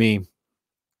bezel to me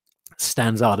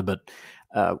stands out a bit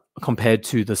compared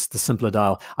to the simpler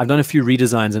dial. I've done a few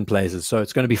redesigns in places, so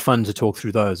it's going to be fun to talk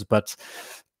through those. But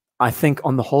I think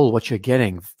on the whole, what you're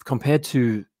getting compared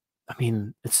to, I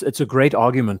mean, it's a great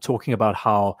argument talking about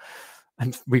how,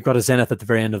 and we've got a Zenith at the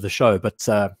very end of the show, but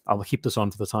I'll keep this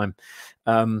on for the time.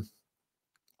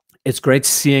 It's great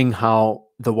seeing how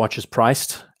the watch is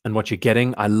priced and what you're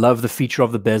getting. I love the feature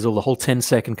of the bezel. The whole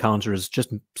 10-second counter is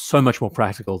just so much more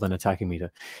practical than a tachymeter.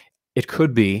 It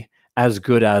could be as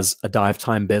good as a dive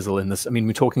time bezel in this. I mean,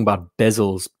 we're talking about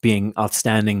bezels being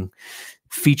outstanding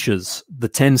features. The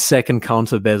 10-second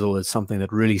counter bezel is something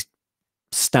that really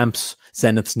stamps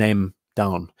Zenith's name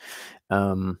down.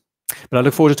 But I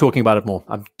look forward to talking about it more.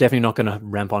 I'm definitely not going to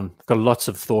ramp on. I've got lots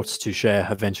of thoughts to share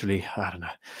eventually. I don't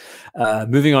know.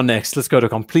 Moving on next, let's go to a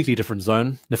completely different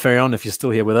zone. Nefarion, if you're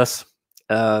still here with us.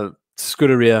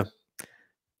 Scuderia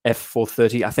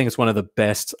F430. I think it's one of the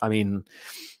best. I mean,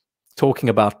 talking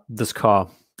about this car.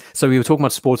 So we were talking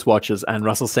about sports watches, and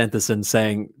Russell sent this in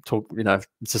saying,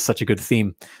 it's just such a good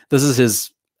theme. This is his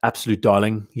absolute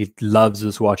darling. He loves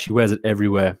this watch. He wears it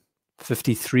everywhere.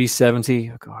 5370.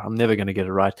 Oh God, I'm never going to get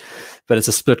it right, but it's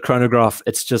a split chronograph.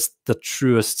 It's just the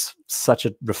truest, such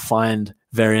a refined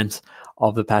variant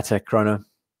of the Patek chrono.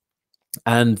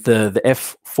 And the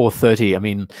F430, I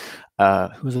mean,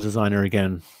 who was the designer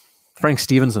again? Frank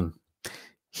Stevenson.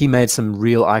 He made some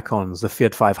real icons. The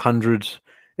Fiat 500,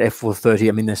 the F430,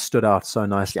 I mean, they stood out so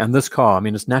nicely. And this car, I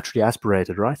mean, it's naturally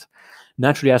aspirated, right?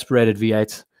 Naturally aspirated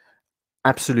V8.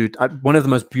 Absolute, one of the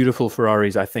most beautiful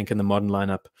Ferraris, I think, in the modern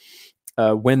lineup.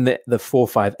 When the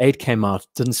 458 came out,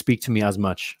 didn't speak to me as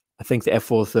much. I think the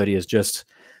F430 is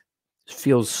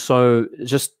feels so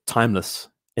just timeless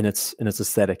in its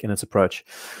aesthetic, in its approach.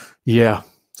 Yeah,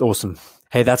 it's awesome.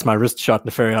 Hey, that's my wrist shot,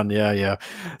 Nefarion. Yeah.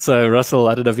 So Russell,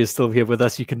 I don't know if you're still here with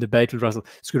us. You can debate with Russell.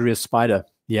 Scuderia Spider.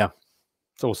 Yeah,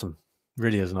 it's awesome.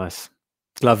 Really is nice.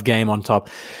 Glove game on top.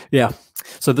 Yeah.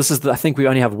 So this is I think we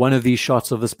only have one of these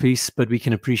shots of this piece, but we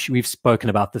can appreciate, we've spoken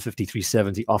about the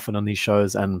 5370 often on these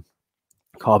shows, and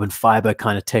carbon fiber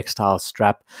kind of textile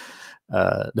strap.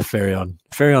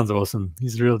 Nefarion's awesome.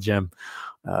 He's a real gem.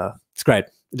 It's great.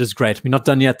 It is great. We're not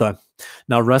done yet though.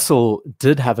 Now Russell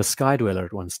did have a Sky Dweller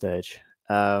at one stage.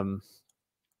 And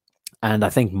I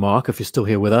think Mark, if you're still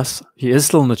here with us, he is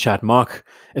still in the chat. Mark,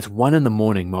 it's 1 in the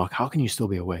morning, Mark. How can you still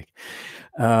be awake?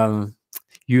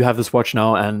 You have this watch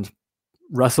now, and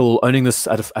Russell owning this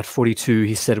at 42,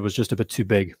 he said it was just a bit too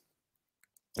big,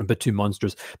 a bit too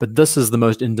monstrous. But this is the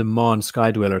most in-demand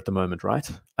Sky Dweller at the moment, right?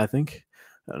 I think.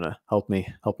 I don't know. Help me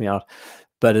out.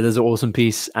 But it is an awesome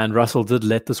piece, and Russell did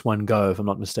let this one go, if I'm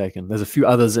not mistaken. There's a few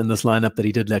others in this lineup that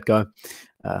he did let go.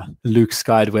 Luke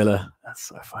Sky Dweller. That's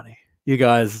so funny. You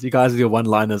guys with your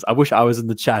one-liners. I wish I was in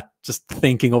the chat just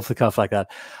thinking off the cuff like that.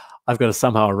 I've got to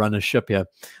somehow run a ship here.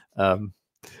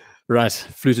 Right,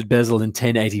 fluted bezel in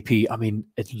 1080p. I mean,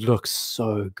 it looks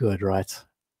so good, right?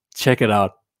 Check it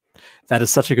out. That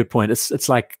is such a good point. It's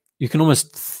like you can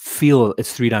almost feel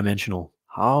it's three-dimensional.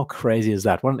 How crazy is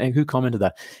that? Who commented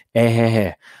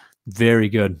that? Very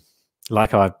good.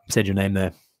 Like how I said your name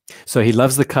there. So he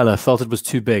loves the color. Felt it was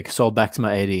too big. Sold back to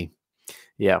my AD.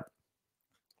 Yeah.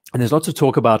 And there's lots of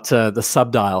talk about the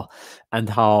subdial and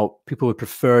how people would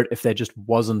prefer it if there just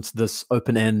wasn't this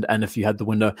open end and if you had the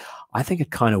window. I think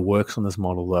it kind of works on this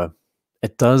model though.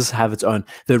 It does have its own.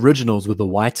 The originals with the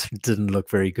white didn't look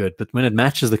very good, but when it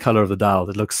matches the color of the dial,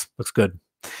 it looks good.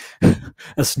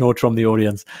 A snort from the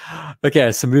audience.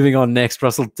 Okay, so moving on next,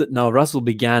 Russell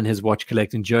began his watch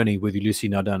collecting journey with Ulysse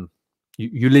Nardin.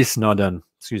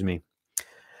 Excuse me.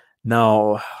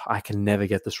 Now, I can never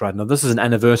get this right. Now, this is an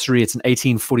anniversary. It's an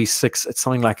 1846. It's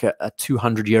something like a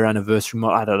 200-year anniversary.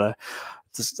 I don't know.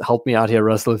 Just help me out here,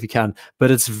 Russell, if you can.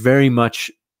 But it's very much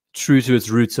true to its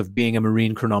roots of being a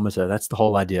marine chronometer. That's the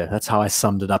whole idea. That's how I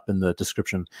summed it up in the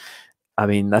description. I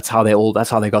mean, that's how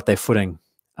they got their footing.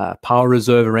 Power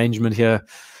reserve arrangement here.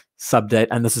 Sub-date,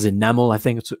 and this is enamel. I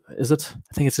think is it?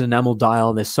 I think it's an enamel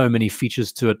dial. There's so many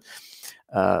features to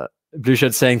it. Blue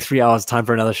Shirt saying 3 hours, time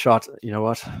for another shot. You know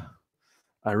what?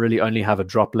 I really only have a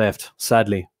drop left,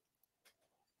 sadly.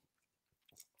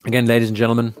 Again, ladies and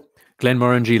gentlemen,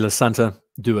 Glenmorangie La Santa,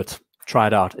 do it. Try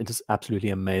it out. It is absolutely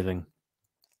amazing.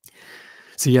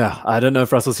 So yeah, I don't know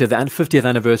if Russell's here. The 50th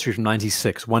anniversary from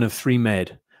 96, one of 3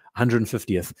 made,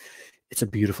 150th. It's a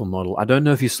beautiful model. I don't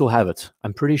know if you still have it.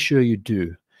 I'm pretty sure you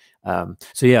do.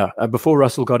 So yeah, before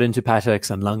Russell got into Pateks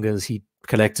and Lungas, he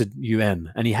collected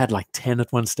UN, and he had like 10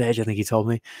 at one stage, I think he told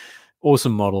me.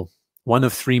 Awesome model. One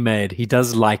of 3 made. He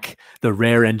does like the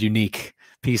rare and unique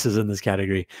pieces in this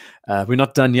category. We're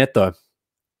not done yet, though.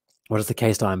 What is the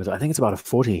case diameter? I think it's about a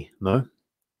 40, no?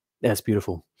 Yeah, it's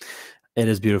beautiful. It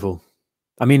is beautiful.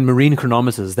 I mean, marine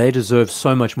chronometers, they deserve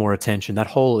so much more attention. That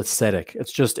whole aesthetic,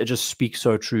 it just speaks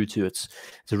so true to its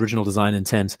original design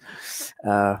intent.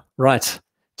 Right,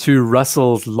 to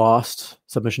Russell's last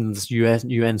submissions,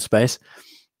 UN space.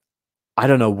 I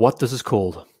don't know what this is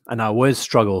called, and I always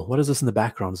struggle. What is this in the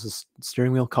background? This is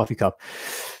steering wheel, coffee cup.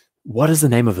 What is the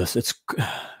name of this? It's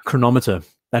chronometer.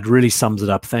 That really sums it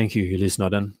up. Thank you, Ulysse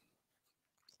Nodden.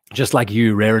 Just like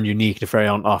you, rare and unique, to carry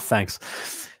on. Oh, thanks.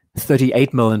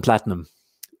 38 mil in platinum.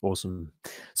 Awesome.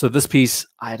 So this piece,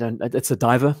 it's a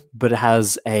diver, but it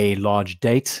has a large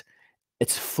date.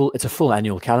 It's a full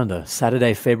annual calendar.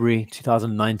 Saturday, February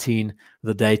 2019,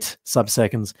 the date,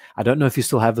 sub-seconds. I don't know if you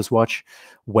still have this watch.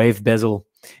 Wave bezel.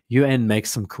 UN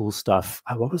makes some cool stuff.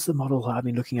 What was the model I've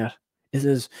been looking at? It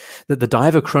is the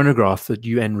diver chronograph that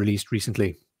UN released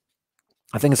recently.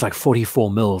 I think it's like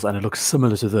 44 mils, and it looks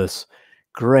similar to this.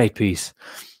 Great piece.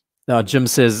 Now, Jim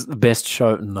says best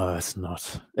show. No, it's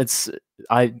not.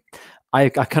 I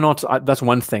cannot. That's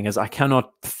one thing, is I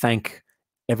cannot thank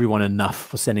everyone enough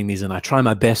for sending these in. I try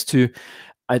my best to.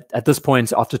 At this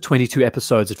point, after 22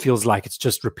 episodes, it feels like it's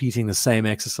just repeating the same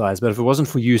exercise. But if it wasn't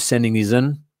for you sending these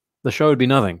in, the show would be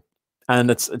nothing.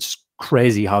 And it's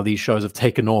crazy how these shows have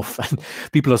taken off, and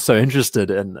people are so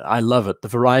interested, and I love it. The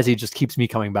variety just keeps me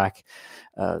coming back.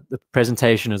 The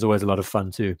presentation is always a lot of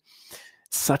fun too.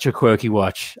 Such a quirky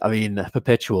watch. I mean,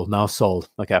 perpetual, now sold.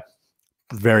 Okay.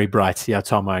 Very bright. Yeah,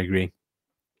 Tom, I agree.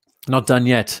 Not done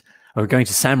yet. We're going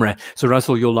to Samurai. So,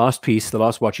 Russell, your last piece, the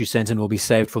last watch you sent in, will be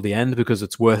saved for the end because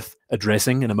it's worth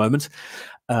addressing in a moment.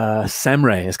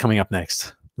 Samurai is coming up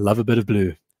next. Love a bit of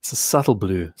blue. It's a subtle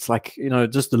blue. It's like,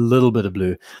 just a little bit of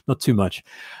blue, not too much.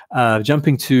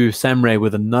 Jumping to Samurai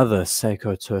with another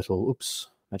Seiko turtle. Oops,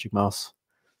 Magic Mouse.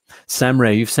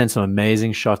 Samurai, you've sent some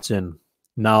amazing shots in.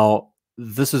 Now,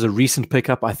 this is a recent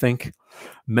pickup, I think.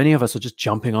 Many of us are just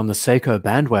jumping on the Seiko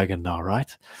bandwagon now,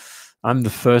 right? I'm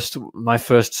my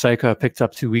first Seiko I picked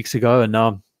up 2 weeks ago, and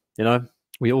now,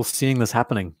 we're all seeing this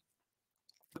happening.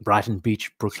 Brighton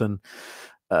Beach, Brooklyn,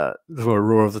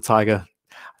 Roar of the Tiger.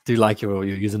 I do like your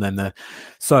username there.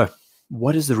 So,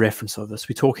 what is the reference of this?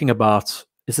 We're talking about,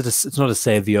 it's not a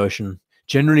Save the Ocean.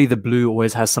 Generally, the blue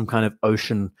always has some kind of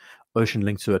ocean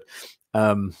link to it.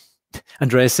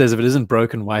 Andreas says, if it isn't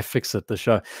broken, why fix it? The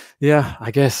show. Yeah, I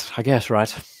guess,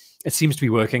 right? It seems to be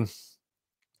working.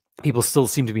 People still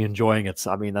seem to be enjoying it.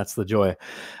 So, I mean, that's the joy.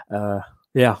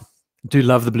 Yeah, do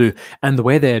love the blue. And the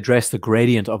way they address the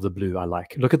gradient of the blue, I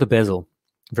like. Look at the bezel.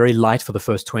 Very light for the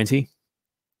first 20.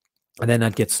 And then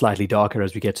that gets slightly darker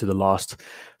as we get to the last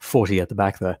 40 at the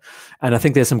back there. And I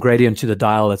think there's some gradient to the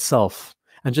dial itself.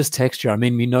 And just texture. I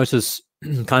mean, we notice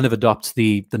kind of adopts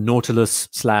the Nautilus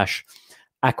 /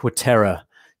 Aquaterra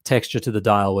texture to the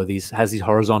dial, where has these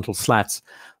horizontal slats,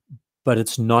 but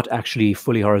it's not actually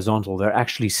fully horizontal. They're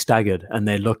actually staggered, and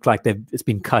they look like it's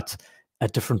been cut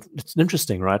at different. It's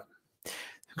interesting, right?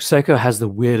 Seiko has the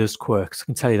weirdest quirks, I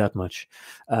can tell you that much.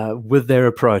 With their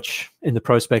approach in the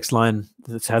Prospex line,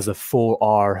 it has a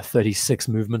 4R36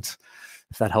 movement,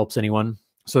 if that helps anyone.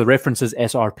 So the reference is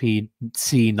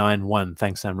SRP-C91.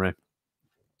 Thanks, Samurai.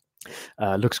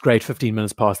 Looks great, 15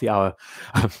 minutes past the hour.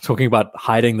 I'm talking about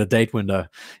hiding the date window.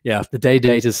 Yeah, the date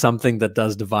is something that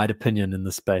does divide opinion in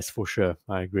this space, for sure.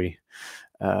 I agree.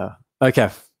 Okay,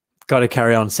 got to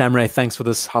carry on. Samurai, thanks for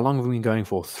this. How long have we been going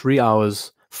for? 3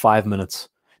 hours, 5 minutes.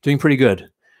 Doing pretty good.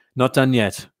 Not done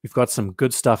yet. We've got some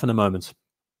good stuff in a moment.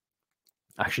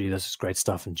 Actually, this is great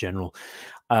stuff in general.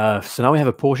 So now we have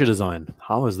a Porsche design.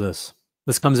 How is this?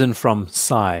 This comes in from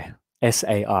Sai,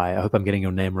 S-A-I. I hope I'm getting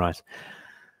your name right.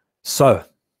 So,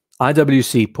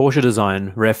 IWC Porsche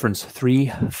design reference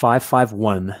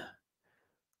 3551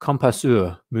 Compass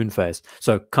moon phase.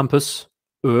 So compass,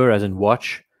 as in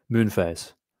watch, moon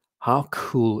phase. How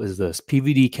cool is this?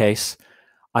 PVD case.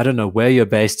 I don't know where you're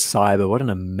based, Sai, but what an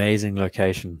amazing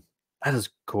location. That is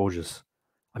gorgeous.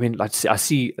 I mean, I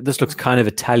see this looks kind of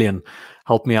Italian.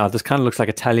 Help me out. This kind of looks like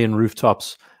Italian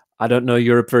rooftops. I don't know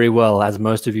Europe very well, as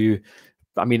most of you.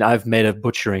 I mean, I've made a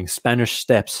butchering, Spanish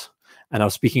steps, and I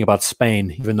was speaking about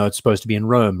Spain, even though it's supposed to be in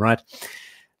Rome, right?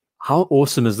 How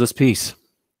awesome is this piece?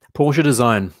 Porsche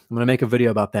Design. I'm going to make a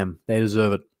video about them. They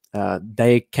deserve it.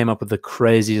 They came up with the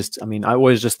craziest. I mean, I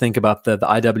always just think about the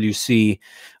IWC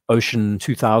Ocean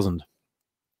 2000.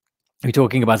 We're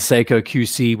talking about Seiko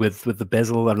QC with the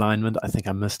bezel alignment. I think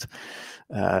I missed.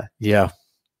 Yeah,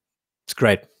 it's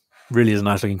great. Really is a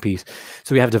nice looking piece.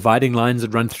 So we have dividing lines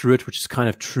that run through it, which is kind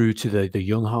of true to the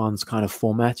Junghans kind of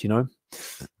format, you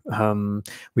know.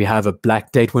 We have a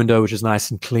black date window, which is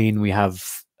nice and clean. We have,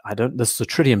 this is a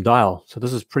tritium dial. So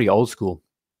this is pretty old school.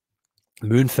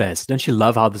 Moon phase. Don't you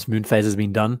love how this moon phase has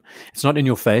been done? It's not in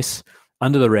your face,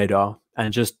 under the radar,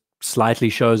 and just slightly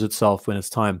shows itself when it's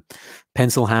time.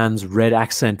 Pencil hands, red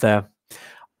accent there.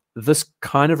 This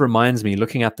kind of reminds me,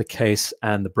 looking at the case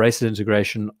and the bracelet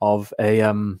integration, of a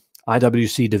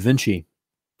IWC Da Vinci.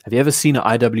 Have you ever seen an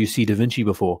IWC Da Vinci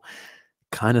before?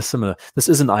 Kind of similar. This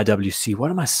isn't IWC. What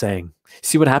am I saying?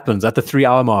 See what happens at the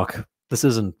 3-hour mark. This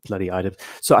isn't bloody IWC.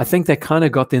 So I think they kind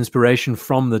of got the inspiration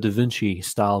from the Da Vinci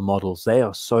style models. They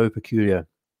are so peculiar.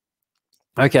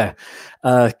 Okay,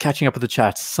 catching up with the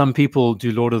chat. Some people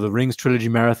do Lord of the Rings trilogy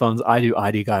marathons. I do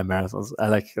IDguy marathons. I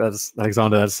like that's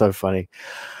Alexander. That's so funny.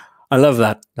 I love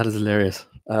that. That is hilarious.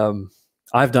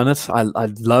 I've done it. I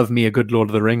love me a good Lord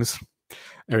of the Rings.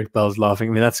 Eric Bell's laughing.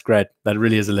 I mean, that's great. That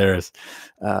really is hilarious.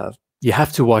 You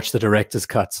have to watch the director's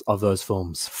cuts of those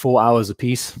films. 4 hours a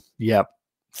piece. Yeah,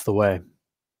 it's the way.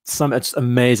 It's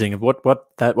amazing what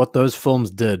those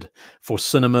films did for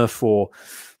cinema.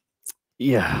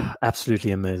 Yeah,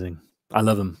 absolutely amazing. I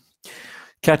love them.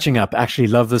 Catching up. Actually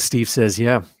love this. Steve says,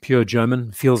 yeah, pure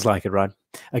German. Feels like it, right?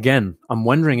 Again, I'm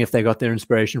wondering if they got their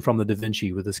inspiration from the Da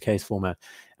Vinci with this case format.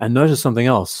 And notice something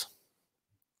else.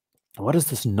 What is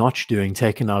this notch doing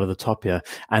taken out of the top here?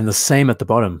 And the same at the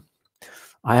bottom.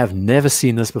 I have never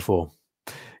seen this before.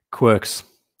 Quirks.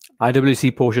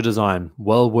 IWC Porsche Design.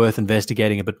 Well worth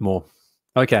investigating a bit more.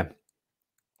 Okay.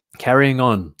 Carrying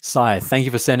on, Sai, thank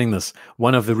you for sending this.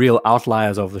 One of the real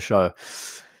outliers of the show.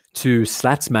 To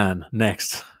Slatsman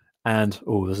next. And,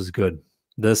 oh, this is good.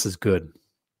 This is good.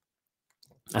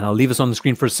 And I'll leave this on the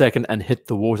screen for a second and hit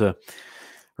the water.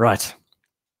 Right.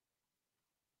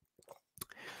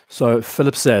 So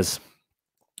Philip says,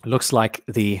 looks like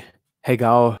the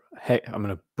Hegau, I'm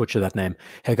going to butcher that name,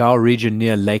 Hegau region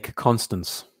near Lake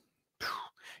Constance.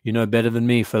 You know better than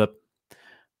me, Philip.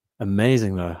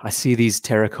 Amazing though. I see these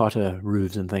terracotta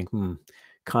roofs and think,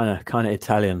 kind of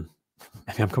Italian.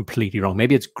 Maybe I'm completely wrong.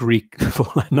 Maybe it's Greek.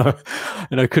 No,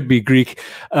 it could be Greek.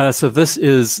 So this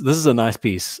is a nice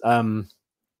piece.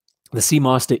 The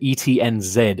Seamaster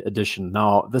ETNZ edition.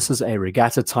 Now this is a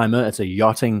regatta timer. It's a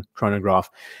yachting chronograph.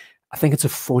 I think it's a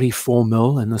 44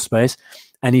 mil in the space,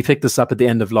 and he picked this up at the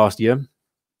end of last year.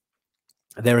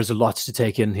 There is a lot to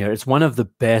take in here. It's one of the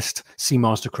best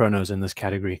Seamaster chronos in this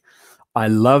category. I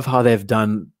love how they've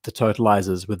done the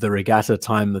totalizers with the regatta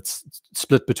time that's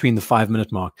split between the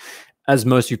 5-minute mark. As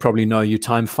most of you probably know, you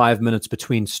time 5 minutes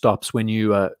between stops when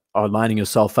you are lining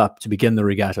yourself up to begin the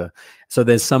regatta. So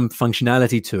there's some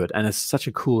functionality to it, and it's such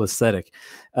a cool aesthetic.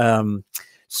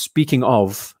 Speaking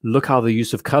of, look how the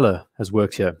use of color has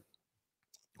worked here.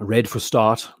 Red for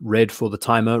start, red for the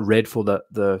timer, red for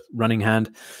the running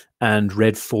hand, and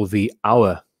red for the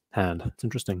hour hand. It's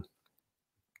interesting.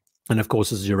 And of course,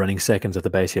 this is your running seconds at the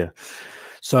base here.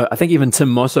 So I think even Tim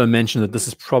Moser mentioned that this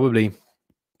is probably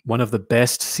one of the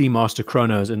best Seamaster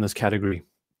chronos in this category.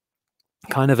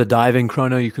 Kind of a diving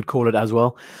chrono, you could call it as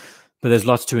well. But there's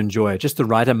lots to enjoy. Just the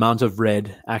right amount of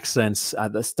red accents.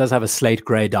 This does have a slate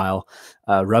gray dial,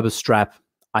 rubber strap.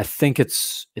 I think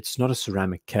it's not a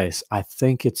ceramic case. I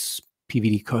think it's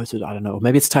PVD coated. I don't know.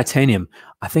 Maybe it's titanium.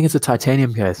 I think it's a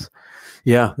titanium case.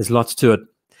 Yeah, there's lots to it.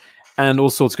 And all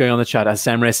sorts going on in the chat. As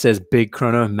Sam Rest says, big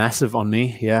chrono, massive on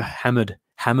me. Yeah,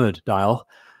 hammered dial.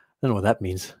 I don't know what that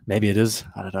means. Maybe it is.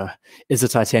 I don't know. Is it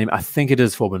titanium? I think it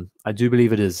is, Forbin. I do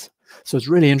believe it is. So it's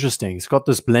really interesting. It's got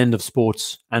this blend of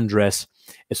sports and dress.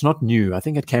 It's not new. I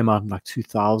think it came out in like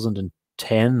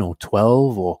 2010 or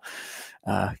 12. Or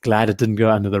glad it didn't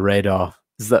go under the radar.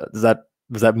 Was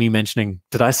that me mentioning?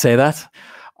 Did I say that?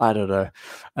 I don't know.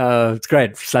 It's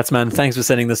great. Slatsman, thanks for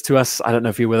sending this to us. I don't know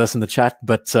if you're with us in the chat,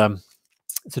 but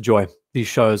it's a joy. These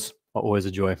shows are always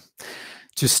a joy.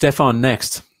 To Stefan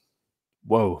next.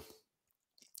 Whoa.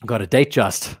 Got a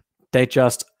Datejust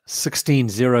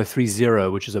 16030,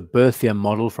 which is a Berthium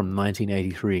model from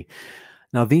 1983.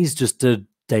 Now, these just did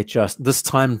Datejust this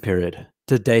time period.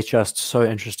 did Datejust so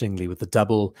interestingly with the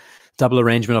double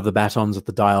arrangement of the batons at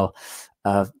the dial,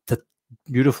 the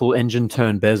beautiful engine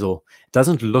turn bezel. It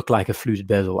doesn't look like a fluted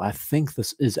bezel. I think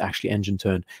this is actually engine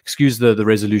turn. Excuse the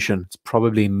resolution. It's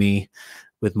probably me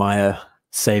with my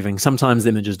saving. Sometimes the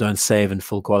images don't save in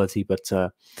full quality, but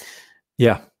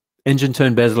yeah, engine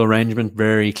turn bezel arrangement,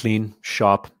 very clean,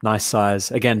 sharp, nice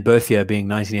size. Again, birth year being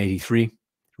 1983,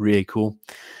 really cool.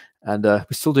 And we're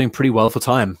still doing pretty well for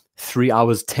time. 3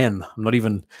 hours 10. I'm not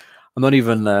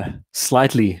even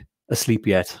slightly asleep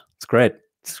yet. It's great.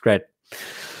 It's great.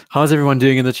 How's everyone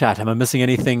doing in the chat? Am I missing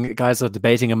anything? Guys are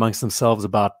debating amongst themselves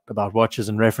about watches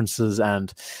and references,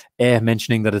 and Air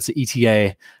mentioning that it's an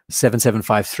ETA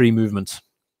 7753 movement.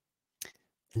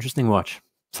 Interesting watch.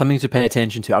 Something to pay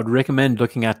attention to. I would recommend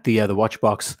looking at the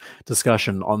Watchbox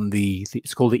discussion on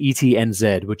it's called the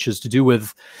ETNZ, which is to do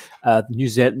with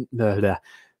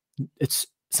it's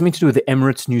something to do with the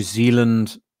Emirates New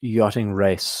Zealand yachting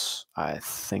race, I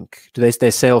think. Do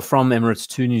they sail from Emirates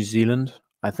to New Zealand,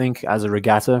 I think, as a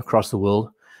regatta across the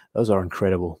world? Those are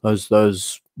incredible.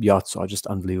 Those yachts are just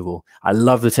unbelievable. I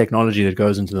love the technology that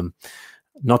goes into them.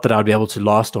 Not that I'd be able to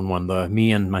last on one, though.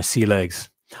 Me and my sea legs.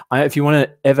 If you want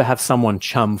to ever have someone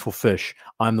chum for fish,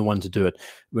 I'm the one to do it.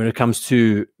 When it comes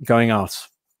to going out,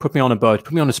 put me on a boat,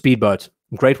 put me on a speedboat.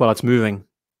 I'm great while it's moving.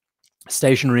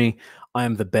 Stationary, I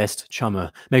am the best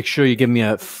chummer. Make sure you give me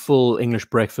a full English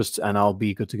breakfast and I'll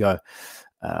be good to go.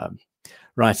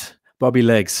 Right, Bobby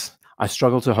Legs. I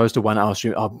struggle to host a 1 hour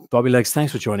stream. Oh, Bobby Legs,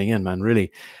 thanks for joining in, man.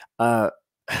 Really. I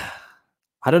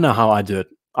don't know how I do it.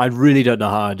 I really don't know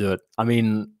how I do it. I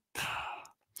mean,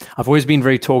 I've always been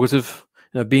very talkative.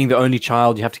 You know, being the only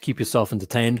child, you have to keep yourself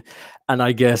entertained. And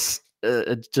I guess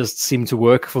it just seemed to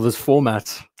work for this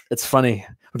format. It's funny.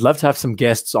 I'd love to have some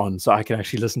guests on so I can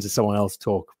actually listen to someone else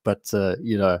talk. But,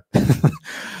 you know,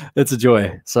 it's a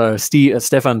joy. So,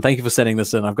 Stefan, thank you for sending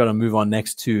this in. I've got to move on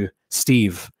next to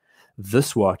Steve.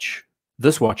 This watch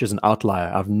is an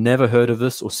outlier. I've never heard of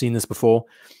this or seen this before.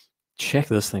 Check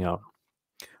this thing out.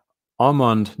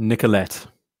 Armand Nicolet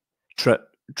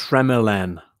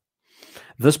Tremelan.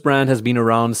 This brand has been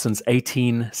around since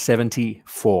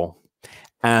 1874.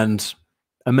 And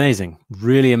amazing,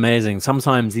 really amazing.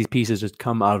 Sometimes these pieces just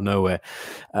come out of nowhere.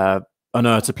 Oh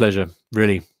no, it's a pleasure,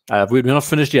 really. We're not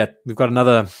finished yet. We've got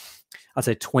another, I'd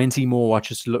say 20 more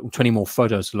watches to look, 20 more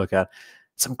photos to look at.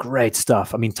 Some great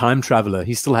stuff. I mean, Time Traveler,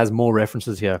 he still has more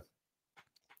references here.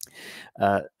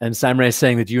 And Sam Ray is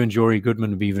saying that you and Jory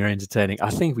Goodman would be very entertaining. I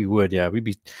think we would, yeah. We'd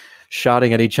be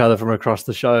shouting at each other from across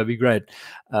the show. It'd be great.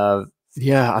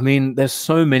 Yeah, I mean, there's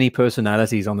so many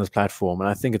personalities on this platform, and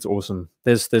I think it's awesome.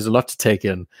 There's a lot to take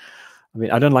in. I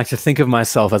mean, I don't like to think of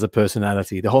myself as a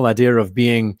personality. The whole idea of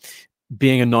being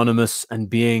anonymous and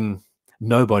being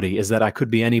nobody is that I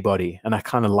could be anybody, and I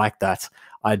kind of like that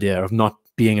idea of not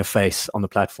being a face on the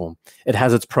platform. It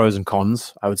has its pros and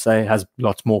cons, I would say. It has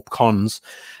lots more cons.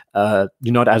 You're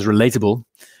not as relatable,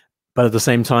 but at the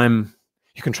same time,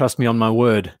 you can trust me on my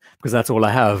word because that's all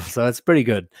I have. So it's pretty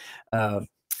good.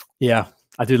 Yeah,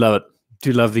 I do love it.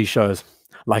 Do love these shows.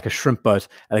 Like a shrimp boat,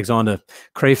 Alexander.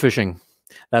 Crayfishing.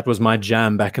 That was my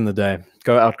jam back in the day.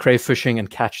 Go out crayfishing and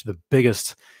catch the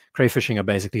biggest. Crayfishing are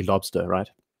basically lobster, right?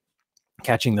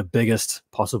 Catching the biggest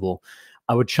possible.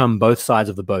 I would chum both sides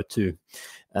of the boat too.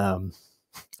 I'm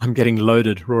getting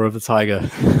loaded, Roar of the Tiger.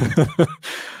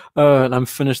 And I'm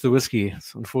finished the whiskey.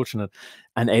 It's unfortunate.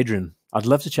 And Adrian. I'd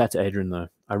love to chat to Adrian, though.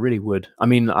 I really would. I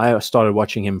mean, I started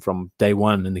watching him from day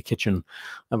one in the kitchen.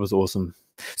 That was awesome.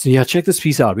 So, yeah, check this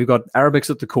piece out. We've got Arabics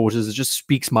at the quarters. It just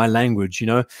speaks my language, you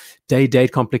know.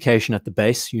 Day-date complication at the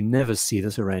base. You never see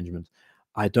this arrangement.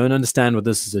 I don't understand what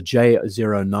this is, a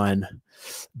J09,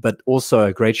 but also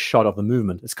a great shot of the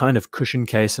movement. It's kind of cushion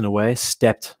case in a way,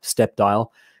 step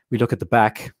dial. We look at the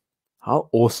back. How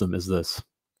awesome is this?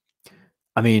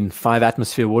 I mean, 5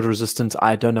 atmosphere water resistant.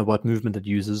 I don't know what movement it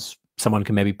uses. Someone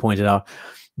can maybe point it out,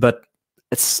 but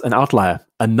it's an outlier,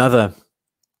 another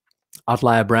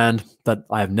outlier brand that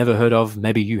I have never heard of.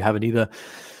 Maybe you haven't either.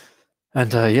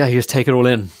 And yeah, you just take it all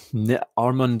in.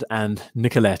 Armand and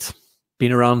Nicolet,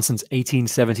 been around since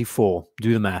 1874.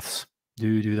 Do the maths.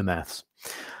 Do the maths.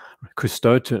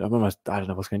 Cousteau to, I don't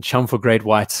know what's going. Chum for great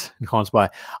white encounter by.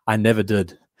 I never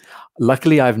did.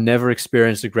 Luckily, I've never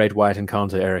experienced a great white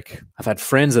encounter, Eric. I've had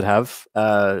friends that have.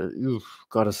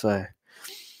 Gotta say.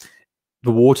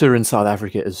 The water in South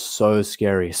Africa is so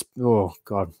scary. Oh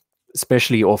God,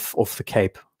 especially off the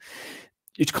Cape.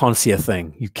 You can't see a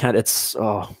thing. You can't. It's.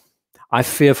 Oh, I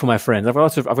fear for my friends. I've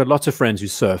got lots of friends who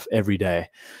surf every day,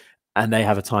 and they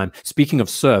have a time. Speaking of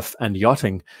surf and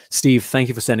yachting, Steve, thank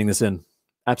you for sending this in.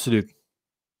 Absolute,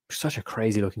 such a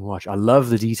crazy looking watch. I love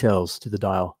the details to the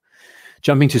dial.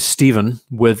 Jumping to Stephen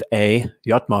with a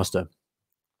Yachtmaster.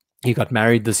 He got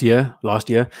married last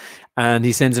year, and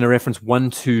he sends in a reference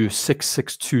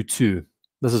 126622.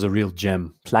 This is a real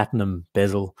gem. Platinum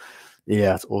bezel.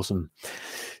 Yeah, it's awesome.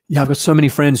 Yeah, I've got so many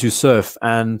friends who surf,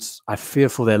 and I fear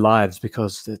for their lives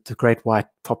because the great white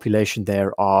population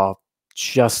there are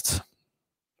just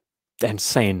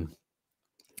insane.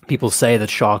 People say that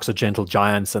sharks are gentle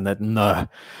giants and that no,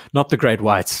 not the great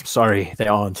whites. Sorry, they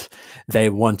aren't. They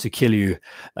want to kill you.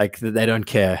 Like, they don't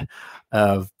care.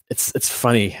 It's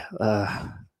funny.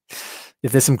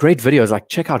 If there's some great videos, like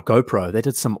check out GoPro. They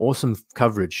did some awesome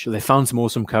coverage. They found some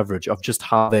awesome coverage of just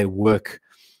how they work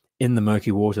in the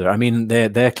murky water. I mean,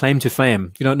 their claim to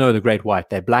fame, you don't know the great white.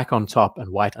 They're black on top and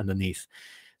white underneath.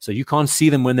 So you can't see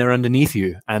them when they're underneath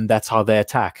you, and that's how they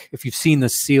attack. If you've seen the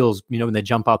seals, you know, when they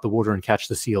jump out the water and catch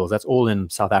the seals, that's all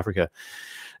in South Africa.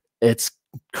 It's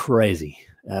crazy.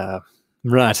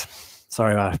 Right.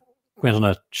 Sorry, I went on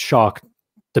a shark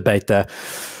debate there.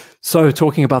 So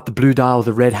talking about the blue dial,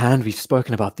 the red hand, we've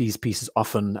spoken about these pieces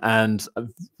often, and a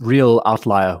real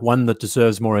outlier, one that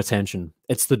deserves more attention.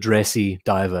 It's the dressy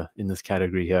diver in this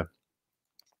category here.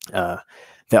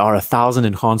 There are 1,000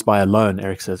 in Gansbaai alone,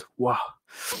 Eric says. Wow.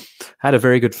 Have a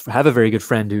very good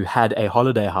friend who had a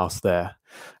holiday house there,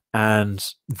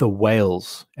 and the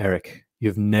whales, Eric,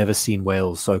 you've never seen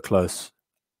whales so close.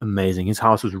 Amazing. His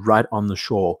house was right on the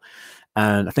shore,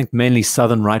 and I think mainly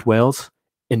southern right whales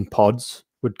in pods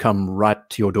would come right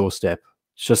to your doorstep.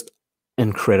 It's just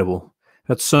incredible.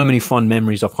 Got so many fond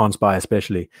memories of Gansbaai,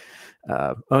 especially.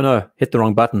 Oh no, hit the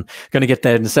wrong button. Going to get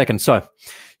there in a second. So,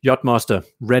 Yachtmaster,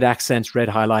 red accents, red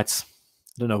highlights.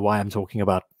 I don't know why I'm talking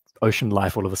about ocean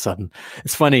life all of a sudden.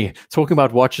 It's funny, talking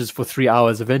about watches for 3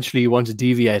 hours. Eventually you want to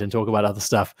deviate and talk about other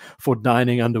stuff. For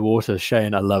dining underwater,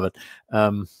 Shane, I love it.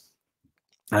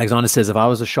 Alexander says, if I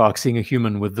was a shark seeing a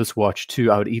human with this watch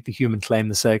too, I would eat the human, claim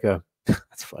the Seiko.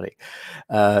 That's funny.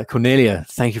 Cornelia,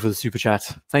 thank you for the super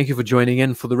chat. Thank you for joining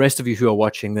in. For the rest of you who are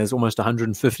watching, there's almost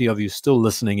 150 of you still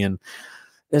listening in.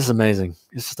 It's amazing.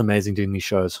 It's just amazing doing these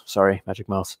shows. Sorry, Magic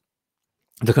Mouse.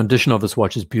 The condition of this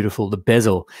watch is beautiful. The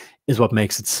bezel is what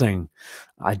makes it sing.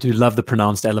 I do love the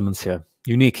pronounced elements here.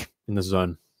 Unique in this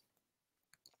zone.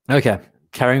 Okay,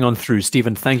 carrying on through.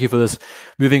 Stephen, thank you for this.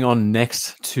 Moving on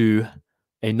next to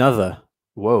another.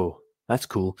 Whoa, that's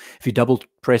cool. If you double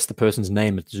press the person's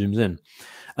name, it zooms in.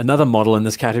 Another model in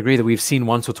this category that we've seen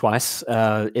once or twice.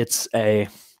 It's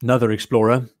another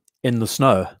Explorer in the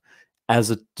snow, as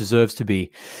it deserves to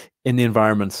be in the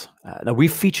environment. Now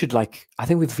we've featured I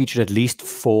think we've featured at least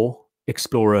 4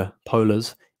 Explorer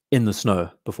polars in the snow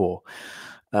before.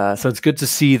 So it's good to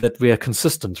see that we are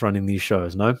consistent running these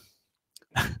shows, no?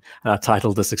 I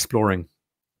titled this Exploring.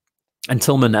 And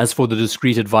Tillman, as for the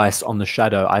discreet advice on the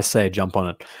shadow, I say jump on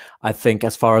it. I think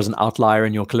as far as an outlier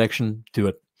in your collection, do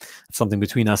it. It's something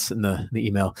between us in the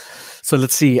email. So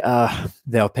let's see.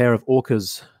 There are a pair of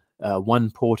Orcas, one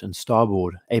port and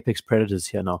starboard, apex predators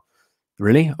here now.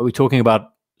 Really? Are we talking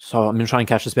about... So I'm going to try and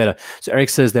catch this better. So Eric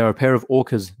says there are a pair of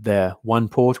Orcas there, one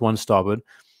port, one starboard.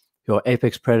 Your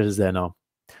apex predators there now.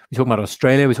 We're talking about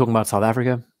Australia. We're talking about South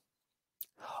Africa.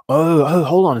 Oh,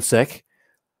 hold on a sec.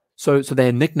 So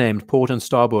they're nicknamed port and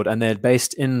starboard, and they're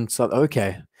based in South...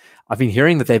 Okay. I've been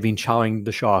hearing that they've been chowing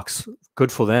the sharks.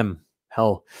 Good for them.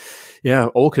 Hell. Yeah,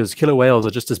 orcas, killer whales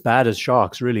are just as bad as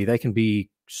sharks, really. They can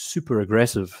be super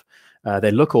aggressive.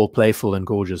 They look all playful and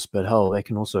gorgeous, but hell, they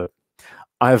can also...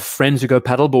 I have friends who go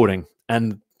paddleboarding,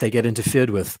 and they get interfered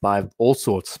with by all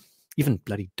sorts, even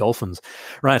bloody dolphins.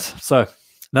 Right, so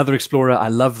another Explorer. I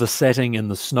love the setting in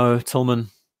the snow. Tillman,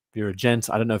 if you're a gent,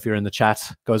 I don't know if you're in the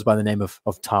chat, goes by the name of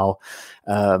Tal.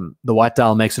 The white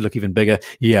dial makes it look even bigger.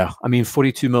 Yeah, I mean,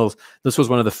 42 mils. This was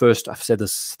one of the first, I've said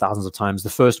this thousands of times,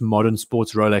 the first modern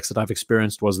sports Rolex that I've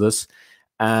experienced was this.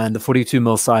 And the 42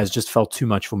 mil size just felt too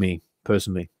much for me,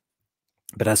 personally.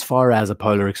 But as far as a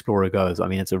Polar Explorer goes, I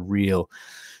mean, it's a real,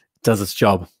 it does its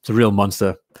job. It's a real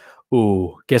monster.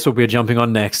 Ooh, guess what we're jumping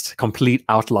on next? Complete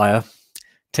outlier,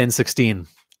 1016,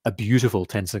 a beautiful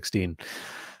 1016.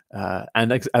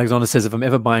 And Alexander says, if I'm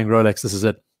ever buying Rolex, this is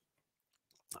it.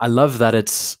 I love that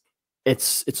it's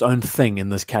its own thing in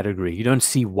this category. You don't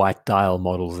see white dial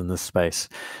models in this space.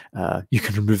 You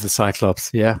can remove the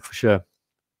Cyclops, yeah, for sure.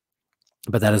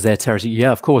 But that is their territory.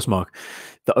 Yeah, of course, Mark.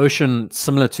 The ocean,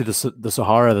 similar to the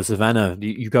Sahara, the Savannah,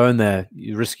 you go in there,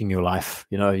 you're risking your life.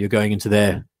 You know, you're going into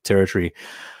their territory.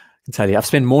 I can tell you, I've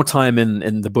spent more time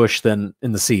in the bush than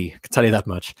in the sea. I can tell you that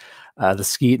much. The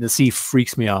sea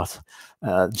freaks me out.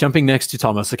 Jumping next to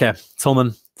Thomas. Okay,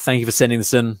 Tillman, thank you for sending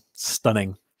this in.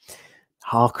 Stunning.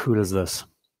 How cool is this?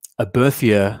 A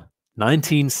Berthier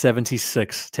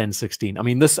 1976 1016. I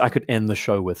mean, this I could end the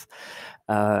show with.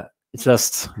 It's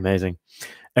just amazing.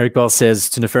 Eric Bell says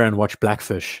to Neferin, watch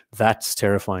Blackfish. That's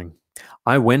terrifying.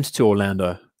 I went to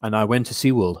Orlando and I went to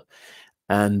SeaWorld,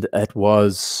 and it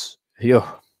was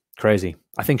crazy.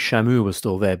 I think Shamu was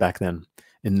still there back then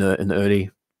in the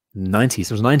early 90s.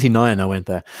 It was 99 I went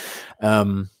there.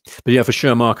 But yeah, for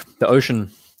sure, Mark, the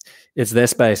ocean, it's their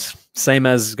space. Same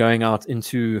as going out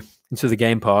into the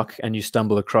game park and you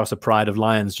stumble across a pride of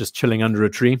lions just chilling under a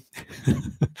tree.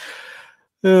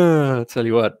 I'll tell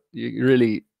you what,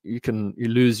 you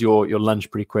lose your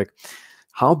lunch pretty quick.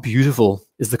 How beautiful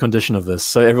is the condition of this?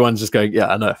 So everyone's just going, yeah,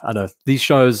 I know. These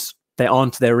shows, they're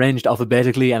arranged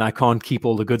alphabetically, and I can't keep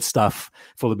all the good stuff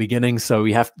for the beginning. So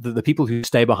we have the people who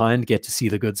stay behind get to see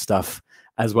the good stuff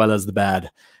as well as the bad.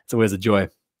 It's always a joy.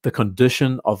 The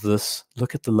condition of this,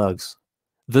 look at the lugs.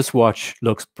 This watch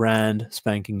looks brand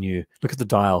spanking new. Look at the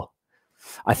dial.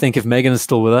 I think if Megan is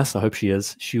still with us, I hope she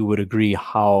is, she would agree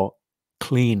how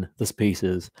clean this piece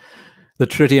is. The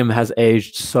tritium has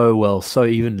aged so well, so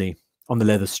evenly. On the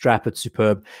leather strap, it's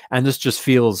superb. And this just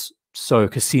feels so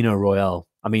Casino Royale.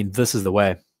 I mean, this is the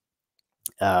way.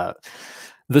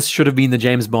 This should have been the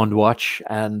James Bond watch,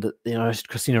 and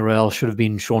Casino Royale should have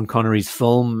been Sean Connery's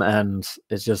film, and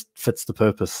it just fits the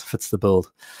purpose, fits the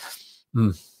build.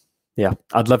 Yeah,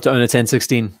 I'd love to own a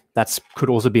 1016. That could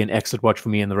also be an exit watch for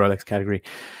me in the Rolex category.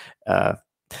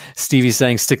 Stevie's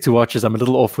saying stick to watches. I'm a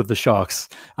little off with the sharks.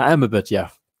 I am a bit, yeah,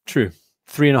 true.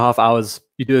 3.5 hours.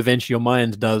 You do eventually. Your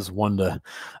mind does wander.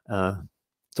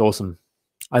 It's awesome.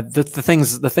 The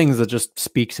things that just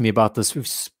speak to me about this, the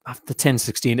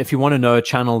 1016. If you want to know a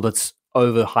channel that's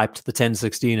overhyped the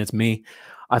 1016, it's me.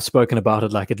 I've spoken about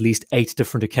it like at least 8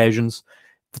 different occasions.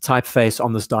 The typeface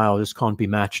on this dial just can't be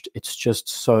matched. It's just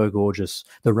so gorgeous.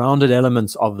 The rounded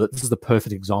elements of this is the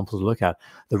perfect example to look at.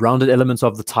 The rounded elements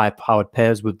of the type, how it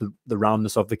pairs with the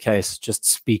roundness of the case, just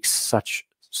speaks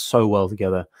so well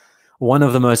together. One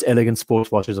of the most elegant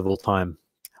sports watches of all time.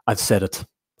 I've said it.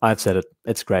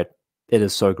 It's great. It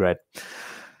is so great.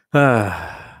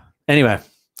 Anyway,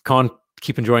 can't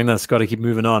keep enjoying this. Got to keep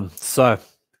moving on. So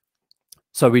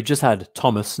we just had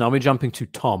Thomas. Now we're jumping to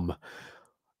Tom.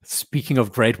 Speaking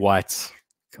of great whites,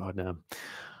 God damn.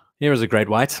 Here is a great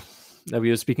white that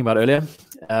we were speaking about earlier.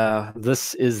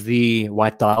 This is the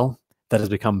white dial that has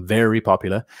become very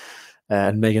popular.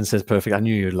 And Megan says, perfect. I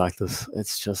knew you'd like this.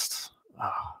 It's just,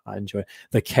 I enjoy it.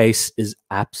 The case is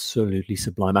absolutely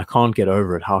sublime. I can't get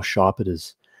over it, how sharp it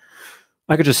is.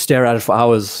 I could just stare at it for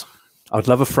hours. I would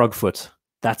love a frog foot.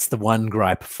 That's the one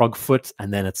gripe. Frog foot,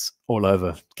 and then it's all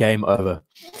over. Game over.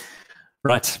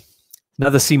 Right.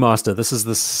 Another Seamaster. This is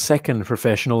the second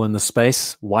professional in the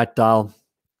space. White dial.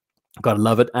 Gotta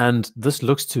love it. And this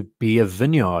looks to be a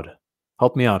vineyard.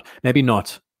 Help me out. Maybe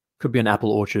not. Could be an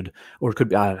apple orchard, or it could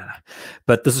be, I don't know.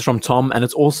 But this is from Tom, and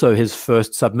it's also his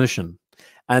first submission.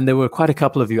 And there were quite a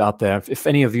couple of you out there. If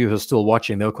any of you are still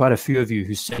watching, there were quite a few of you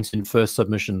who sent in first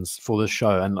submissions for this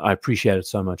show, and I appreciate it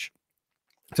so much.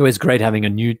 It's always great having a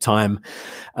new time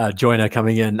joiner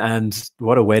coming in, and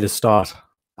what a way to start.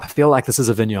 I feel like this is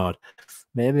a vineyard.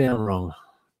 Maybe I'm wrong.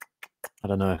 I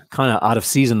don't know. Kind of out of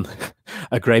season.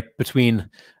 A grape between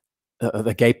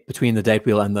the gape between the date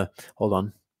wheel and the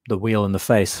wheel and the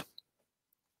face.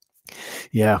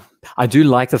 Yeah, I do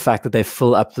like the fact that they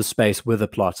fill up the space with a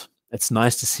plot. It's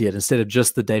nice to see it instead of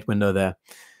just the date window there.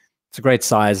 It's a great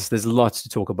size. There's lots to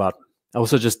talk about. I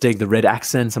also just dig the red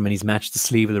accents. I mean, he's matched the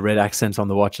sleeve with the red accents on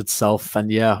the watch itself. And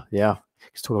yeah,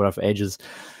 he's talking about it for ages.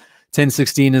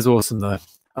 1016 is awesome, though.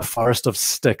 A forest of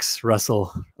sticks,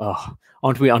 Russell. Oh,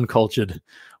 aren't we uncultured?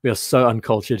 We are so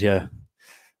uncultured here.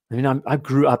 I mean, I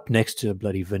grew up next to a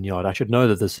bloody vineyard. I should know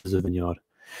that this is a vineyard.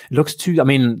 It looks I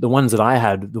mean, the ones that I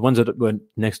had, the ones that were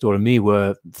next door to me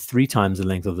were 3 times the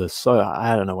length of this. So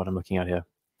I don't know what I'm looking at here.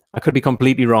 I could be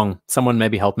completely wrong. Someone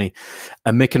maybe help me.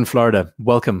 Mick in Florida,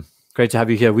 welcome. Great to have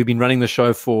you here. We've been running the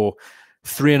show for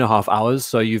 3.5 hours.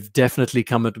 So you've definitely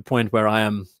come at a point where I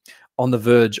am on the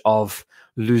verge of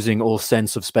losing all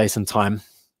sense of space and time.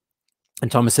 And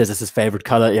Thomas says it's his favorite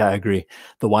color. Yeah, I agree.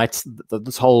 The white,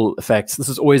 this whole effect, this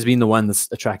has always been the one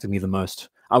that's attracted me the most.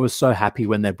 I was so happy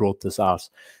when they brought this out.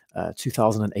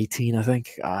 2018, I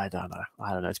think. I don't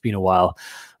know. It's been a while.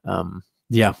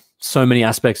 Yeah, so many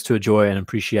aspects to enjoy and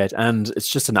appreciate. And it's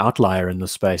just an outlier in the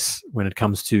space when it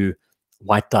comes to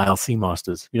white dial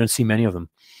Seamasters. You don't see many of them.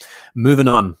 Moving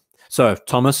on. So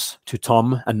Thomas to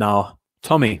Tom, and now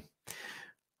Tommy.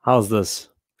 How's this?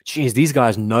 Jeez, these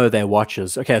guys know their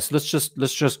watches. Okay, so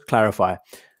let's just clarify.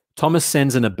 Thomas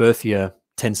sends in a birth year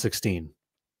 1016.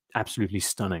 Absolutely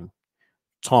stunning.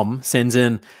 Tom sends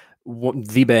in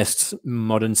the best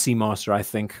modern Seamaster, I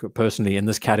think, personally, in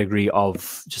this category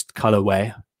of just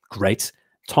colorway. Great.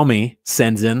 Tommy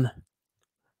sends in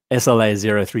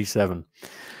SLA 037.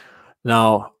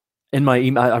 Now, in my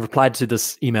email, I replied to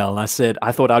this email and I said,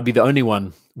 I thought I'd be the only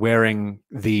one wearing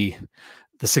the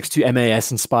 62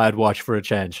 MAS inspired watch for a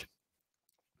change.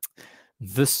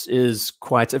 This is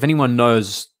quite, if anyone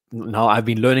knows, now I've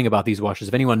been learning about these watches,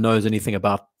 if anyone knows anything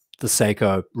about the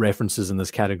Seiko references in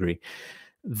this category,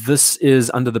 this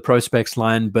is under the Prospex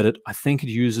line, but I think it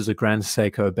uses a Grand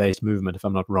Seiko based movement, if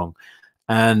I'm not wrong.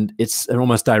 And it's an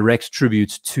almost direct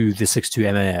tribute to the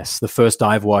 62 MAS, the first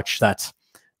dive watch that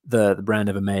the brand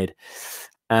ever made.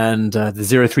 And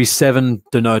the 037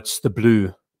 denotes the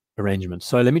blue arrangement.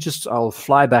 So let me I'll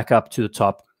fly back up to the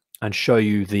top and show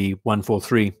you the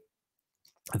 143.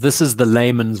 This is the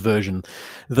layman's version.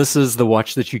 This is the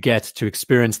watch that you get to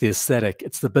experience the aesthetic.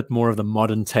 It's a bit more of the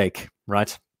modern take,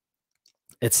 right?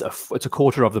 It's a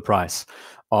quarter of the price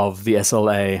of the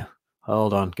SLA.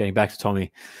 Hold on, getting back to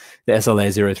Tommy. The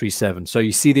SLA 037. So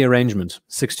you see the arrangement,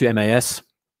 62 MAS,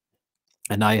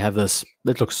 and now you have this.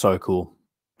 It looks so cool.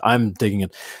 I'm digging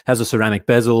it. It has a ceramic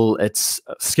bezel. It's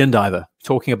a skin diver.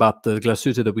 Talking about the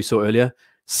Glasuta that we saw earlier,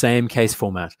 same case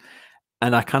format.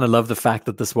 And I kind of love the fact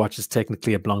that this watch is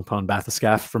technically a Blancpain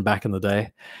bathyscaphe from back in the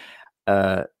day.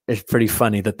 It's pretty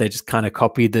funny that they just kind of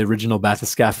copied the original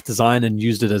bathyscaphe design and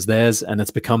used it as theirs, and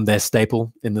it's become their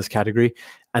staple in this category.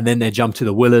 And then they jumped to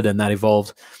the Willard, and that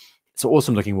evolved. It's an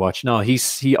awesome looking watch. Now, he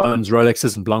owns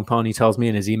Rolexes and Blancpain, he tells me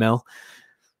in his email.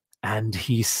 And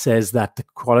he says that the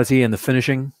quality and the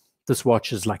finishing, this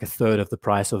watch is like a third of the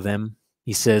price of them.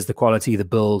 He says the quality, the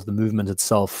build, the movement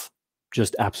itself,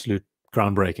 just absolute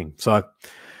groundbreaking. So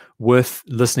worth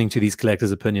listening to these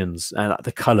collectors' opinions. And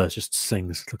the color just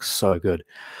sings. It looks so good.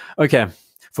 Okay.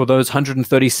 For those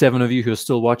 137 of you who are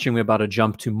still watching, we're about to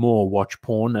jump to more watch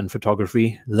porn and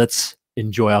photography. Let's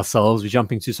enjoy ourselves. We're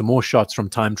jumping to some more shots from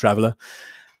Time Traveler.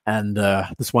 And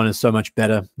this one is so much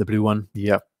better. The blue one.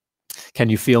 Yep. Can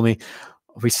you feel me?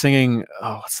 Are we singing?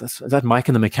 Oh, what's this? Is that Mike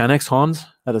and the Mechanics, Hans?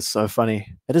 That is so funny.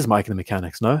 It is Mike and the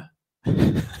Mechanics, no?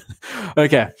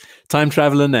 Okay. Time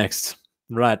Traveler next.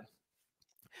 Right.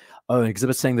 Oh,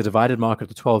 exhibit saying the divided marker of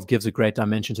the 12 gives a great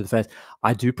dimension to the face.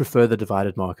 I do prefer the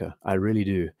divided marker. I really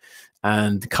do.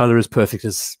 And the color is perfect.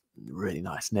 It's really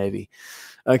nice navy.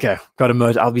 Okay, got to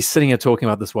merge. I'll be sitting here talking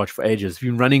about this watch for ages.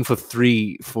 We've been running for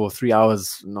 3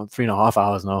 hours, not 3.5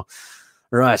 hours now.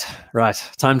 Right.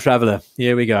 Time Traveler.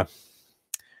 Here we go.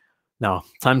 Now,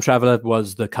 Time Traveler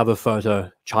was the cover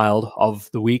photo child of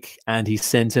the week, and he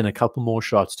sent in a couple more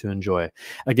shots to enjoy.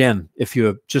 Again, if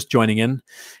you're just joining in,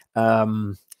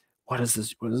 what is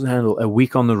this? What is the handle? A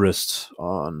week on the wrist.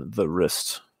 On the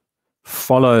wrist.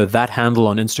 Follow that handle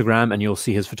on Instagram, and you'll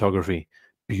see his photography.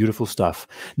 Beautiful stuff.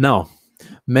 Now,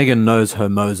 Megan knows her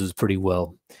Mosers pretty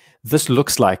well. This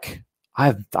looks like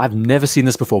I've never seen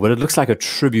this before, but it looks like a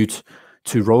tribute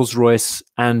to Rolls-Royce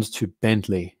and to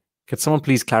Bentley. Could someone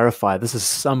please clarify? This is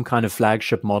some kind of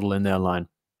flagship model in their line,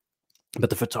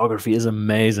 but the photography is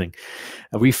amazing.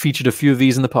 We featured a few of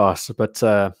these in the past, but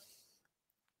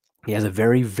he has a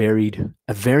very varied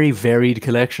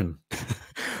collection.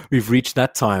 We've reached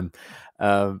that time.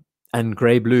 And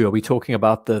gray blue, are we talking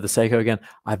about the Seiko again?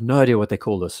 I have no idea what they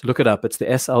call this. Look it up. It's the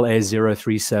SLA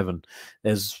 037.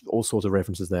 There's all sorts of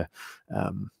references there.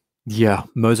 Yeah,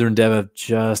 Moser Endeavor,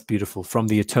 just beautiful. From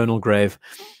the Eternal Grave.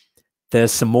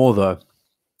 There's some more, though.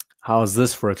 How is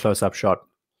this for a close-up shot?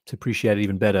 To appreciate it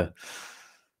even better.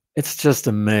 It's just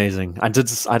amazing. I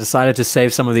decided to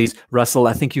save some of these. Russell,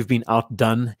 I think you've been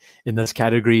outdone in this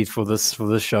category for this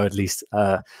show, at least.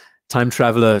 Time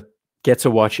Traveler gets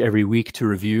a watch every week to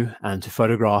review and to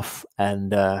photograph,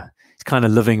 and it's kind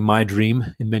of living my dream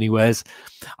in many ways.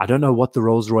 I don't know what the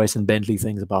Rolls-Royce and Bentley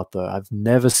thing's about, though. I've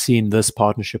never seen this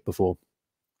partnership before.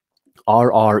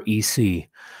 RREC.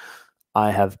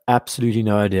 I have absolutely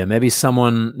no idea. Maybe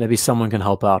someone can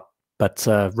help out. But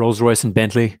Rolls-Royce and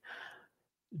Bentley,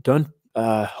 don't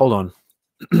hold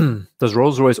on. Does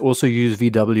Rolls-Royce also use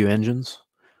VW engines?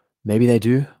 Maybe they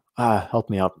do. Help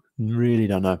me out. Really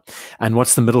don't know. And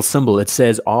what's the middle symbol? It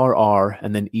says RR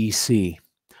and then EC.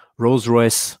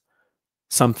 Rolls-Royce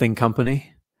something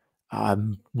company.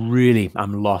 I'm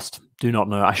lost. Do not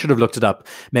know. I should have looked it up.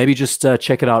 Maybe just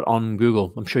check it out on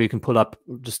Google. I'm sure you can pull up,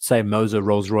 just say Moser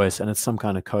Rolls-Royce, and it's some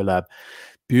kind of collab.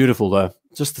 Beautiful, though.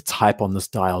 Just the type on this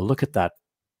dial. Look at that.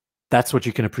 That's what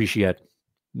you can appreciate.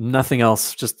 Nothing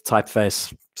else, just the typeface.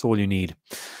 That's all you need.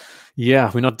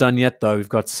 Yeah, we're not done yet, though. We've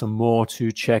got some more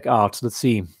to check out. Let's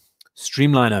see.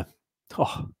 Streamliner.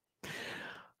 Oh,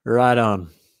 right on.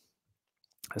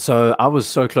 So I was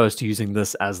so close to using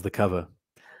this as the cover.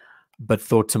 but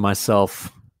thought to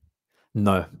myself,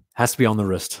 no, has to be on the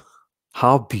wrist.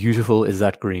 How beautiful is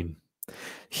that green?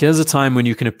 Here's a time when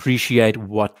you can appreciate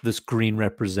what this green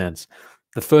represents.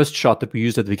 The first shot that we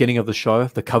used at the beginning of the show,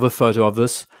 the cover photo of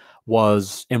this,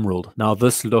 was emerald. Now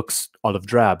this looks olive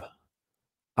drab.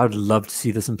 I would love to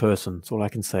see this in person. That's all I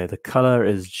can say. The color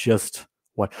is just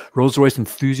what Rolls-Royce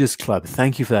Enthusiast Club.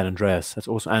 Thank you for that, Andreas. That's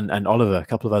awesome. And Oliver, a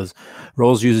couple of others.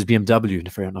 Rolls uses BMW.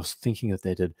 I was thinking that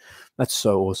they did. That's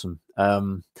so awesome.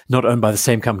 Not owned by the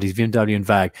same companies, BMW and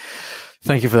VAG.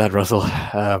 Thank you for that, Russell.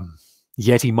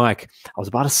 Yeti mic. I was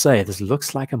about to say, this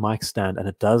looks like a mic stand, and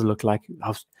it does look like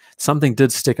something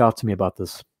did stick out to me about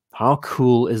this. How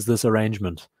cool is this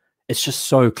arrangement? It's just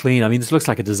so clean. I mean, this looks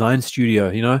like a design studio,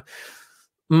 you know?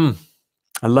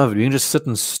 I love it. You can just sit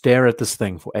and stare at this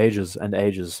thing for ages and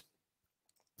ages.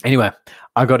 Anyway,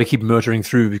 I've got to keep motoring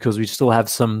through because we still have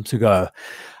some to go.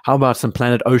 How about some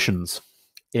Planet Oceans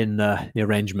in the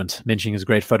arrangement? Mentioning is a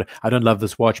great photo. I don't love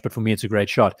this watch, but for me, it's a great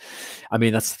shot. I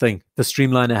mean, that's the thing. The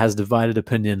Streamliner has divided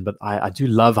opinion, but I do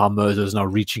love how Moser is now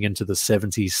reaching into the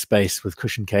 70s space with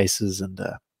cushion cases. And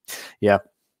yeah,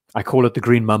 I call it the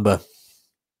green Mamba.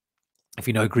 If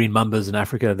you know green Mambas in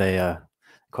Africa, they are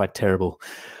quite terrible.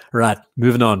 Right,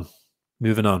 moving on.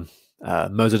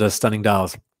 Moser does stunning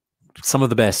dials. Some of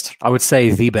the best. I would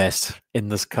say the best in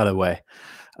this colorway.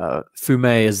 Fume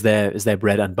is their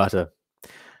bread and butter.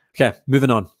 Okay, moving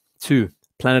on to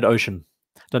Planet Ocean.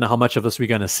 Don't know how much of this we're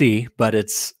going to see, but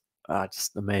it's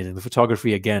just amazing. The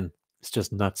photography, again, it's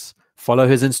just nuts. Follow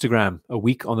his Instagram, a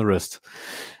week on the wrist.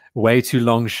 Way too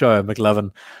long show,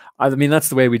 McLovin. I mean, that's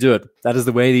the way we do it. That is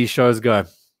the way these shows go.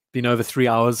 Been over 3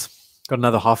 hours. Got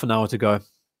another half an hour to go.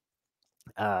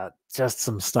 Just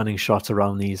some stunning shots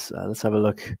around these. Let's have a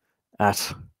look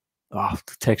at, the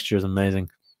texture is amazing.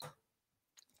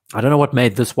 I don't know what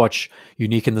made this watch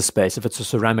unique in the space, if it's a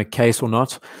ceramic case or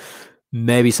not.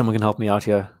 Maybe someone can help me out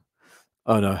here.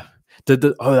 Oh no.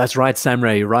 Oh, that's right,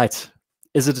 Samurai, you're right.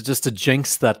 Is it just a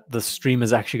jinx that the stream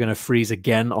is actually going to freeze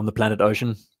again on the Planet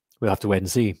Ocean? We'll have to wait and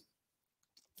see.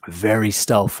 Very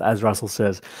stealth, as Russell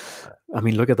says. I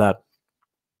mean, look at that.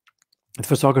 The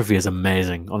photography is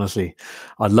amazing, honestly.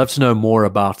 I'd love to know more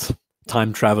about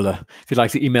Time Traveler. If you'd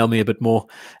like to email me a bit more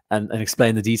and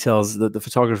explain the details, the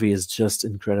photography is just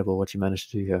incredible what you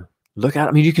managed to do here. Look at,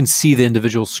 I mean, you can see the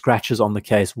individual scratches on the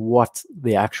case. What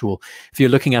the actual, if you're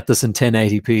looking at this in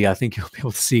 1080p, I think you'll be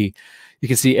able to see, you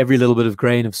can see every little bit of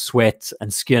grain of sweat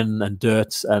and skin and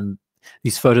dirt. And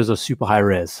these photos are super high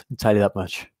res. I'll tell you that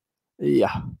much.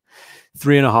 Yeah.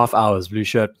 3.5 hours, blue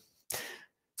shirt.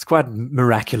 It's quite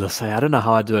miraculous. I don't know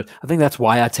how I do it. I think that's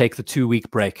why I take the 2-week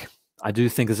break. I do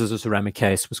think this is a ceramic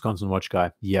case, Wisconsin watch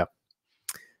guy. Yeah.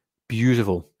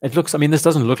 Beautiful. It looks, I mean, this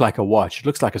doesn't look like a watch. It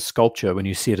looks like a sculpture when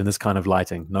you see it in this kind of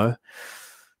lighting. No?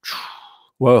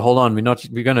 Whoa, hold on.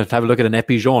 We're going to have a look at an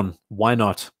Epi Jaune. Why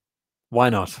not?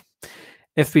 Why not?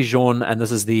 Epi Jaune, and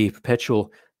this is the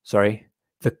perpetual, sorry,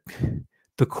 the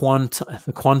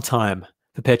Quantime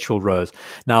perpetual rose.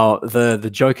 Now, the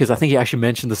joke is, I think he actually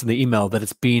mentioned this in the email, that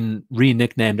it's been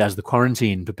re-nicknamed as the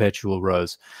Quarantine perpetual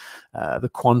rose. The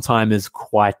Quantime is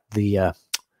quite the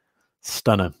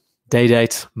stunner. Day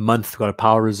date, month, got a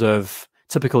power reserve,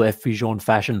 typical FV Jaune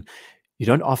fashion. You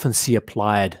don't often see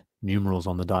applied numerals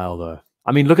on the dial, though.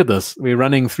 I mean, look at this. We're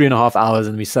running 3.5 hours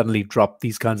and we suddenly drop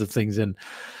these kinds of things in.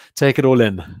 Take it all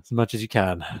in as much as you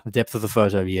can. The depth of the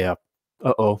photo, yeah.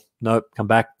 Uh-oh, no, come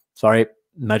back. Sorry.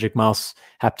 Magic mouse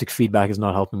haptic feedback is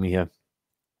not helping me here.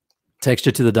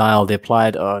 Texture to the dial, the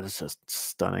applied, oh, it's just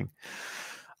stunning.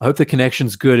 I hope the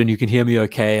connection's good and you can hear me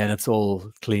okay and it's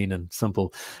all clean and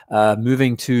simple.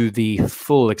 Moving to the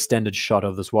full extended shot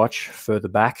of this watch further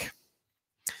back.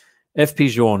 FP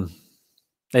Jaune.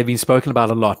 They've been spoken about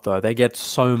a lot, though. They get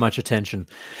so much attention.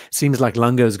 Seems like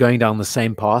Lunga is going down the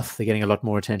same path. They're getting a lot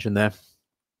more attention there.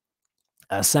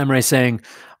 Samurai saying,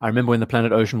 I remember when the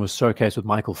Planet Ocean was showcased with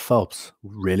Michael Phelps.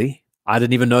 Really? I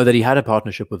didn't even know that he had a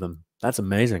partnership with him. That's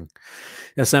amazing.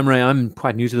 Yeah, Samurai, I'm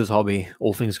quite new to this hobby,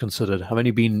 all things considered. I've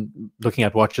only been looking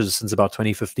at watches since about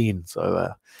 2015,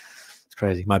 so it's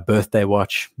crazy. My birthday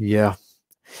watch, yeah.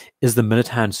 Is the minute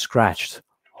hand scratched?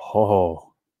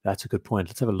 Oh, that's a good point.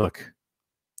 Let's have a look.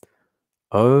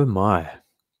 Oh my.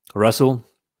 Russell,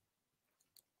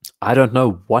 I don't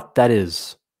know what that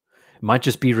is. It might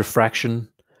just be refraction.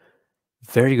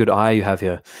 Very good eye you have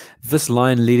here. This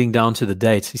line leading down to the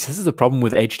date. This is the problem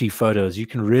with HD photos. You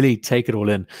can really take it all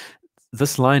in.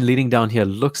 This line leading down here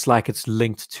looks like it's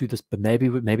linked to this, but maybe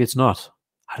it's not.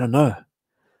 I don't know.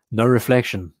 No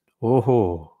reflection.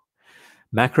 Oh,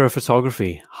 macro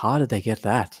photography. How did they get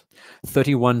that?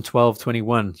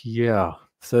 31/12/21. Yeah.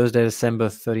 Thursday, December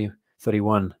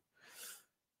 31.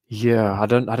 Yeah, I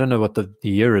don't know what the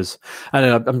year is. I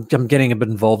don't know. I'm getting a bit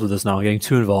involved with this now. I'm getting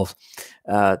too involved.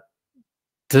 Uh,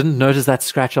 didn't notice that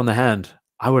scratch on the hand.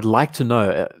 I would like to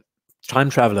know.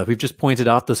 Time traveler, we've just pointed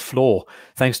out this flaw,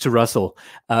 thanks to Russell,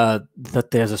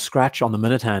 that there's a scratch on the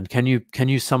minute hand. Can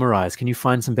you summarize? Can you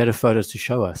find some better photos to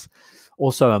show us?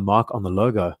 Also, a mark on the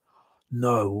logo.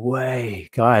 No way,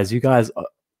 guys! You guys,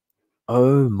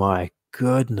 oh my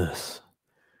goodness,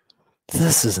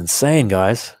 this is insane,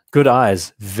 guys. Good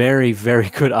eyes, very, very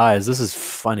good eyes. This is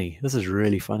funny. This is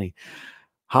really funny.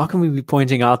 How can we be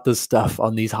pointing out this stuff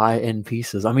on these high-end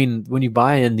pieces? I mean, when you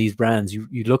buy in these brands, you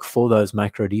look for those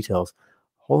macro details.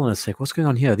 Hold on a sec. What's going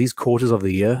on here? These quarters of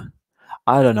the year?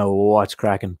 I don't know what's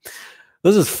cracking.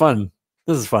 This is fun.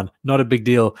 This is fun. Not a big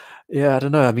deal. Yeah, I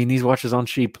don't know. I mean, these watches aren't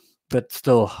cheap, but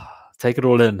still, take it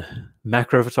all in.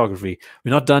 Macro photography.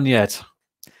 We're not done yet.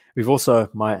 We've also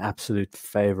my absolute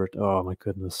favorite. Oh my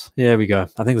goodness. Here we go.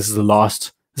 I think this is the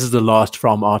last. This is the last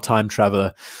from our time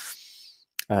traveler.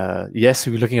 Yes,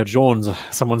 we were looking at John's.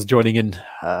 Someone's joining in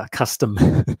custom,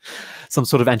 some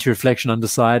sort of anti-reflection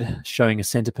underside, showing a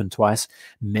center pin twice.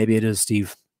 Maybe it is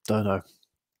Steve. Don't know.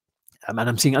 And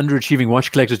I'm seeing underachieving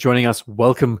watch collectors joining us.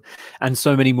 Welcome, and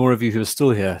so many more of you who are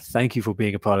still here. Thank you for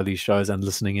being a part of these shows and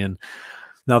listening in.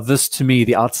 Now, this to me,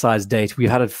 the outsized date. We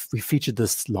featured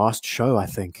this last show, I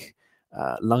think.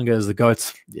 Lunga is the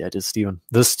goat. Yeah, it is, Stephen.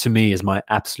 This to me is my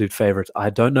absolute favorite. I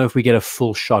don't know if we get a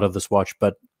full shot of this watch,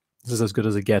 but this is as good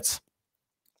as it gets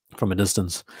from a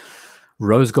distance.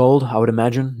 Rose gold, I would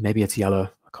imagine. Maybe it's yellow.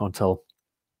 I can't tell.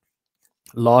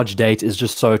 Large date is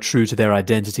just so true to their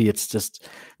identity. It's just,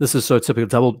 this is so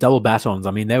typical. Double batons.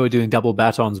 I mean, they were doing double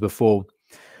batons before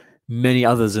many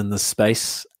others in this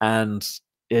space, and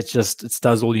it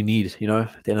does all you need, you know,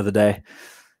 at the end of the day.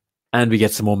 And we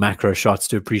get some more macro shots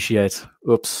to appreciate.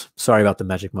 Oops, sorry about the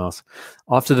magic mouse.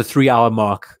 After the 3-hour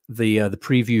mark, the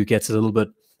preview gets a little bit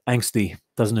angsty,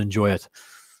 doesn't enjoy it.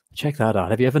 Check that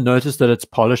out. Have you ever noticed that it's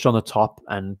polished on the top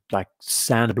and like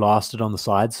sand blasted on the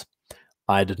sides?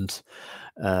 I didn't.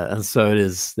 And so it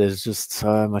is. There's just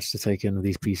so much to take in with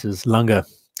these pieces. Lunga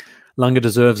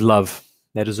deserves love.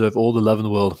 They deserve all the love in the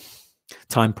world.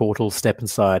 Time portal, step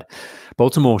inside.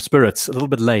 Baltimore Spirits, a little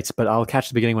bit late, but I'll catch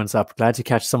the beginning when it's up. Glad to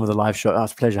catch some of the live show. Oh,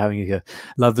 it's a pleasure having you here.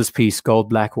 Love this piece. Gold,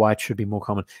 black, white should be more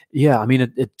common. Yeah, I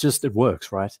mean, it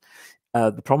works, right?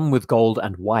 The problem with gold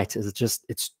and white is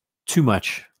it's too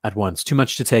much at once, too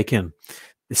much to take in.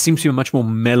 There seems to be a much more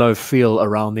mellow feel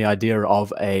around the idea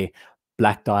of a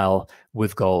black dial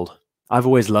with gold. I've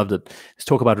always loved it. Let's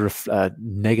talk about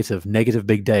negative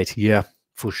big date. Yeah,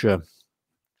 for sure.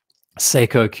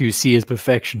 Seiko QC is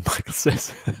perfection, Michael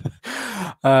says.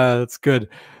 That's good.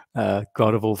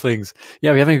 God of all things.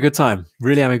 Yeah, we're having a good time.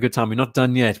 Really having a good time. We're not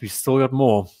done yet. We've still got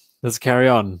more. Let's carry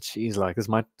on. Jeez, like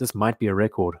this might be a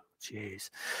record. Jeez.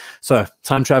 So,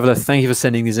 time traveler, thank you for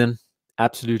sending these in.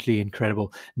 Absolutely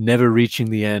incredible. Never reaching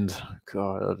the end.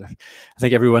 God, I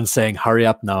think everyone's saying, hurry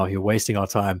up now. You're wasting our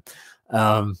time.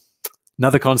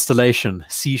 Another constellation,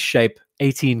 C-shape,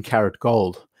 18-karat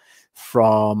gold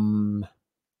from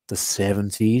the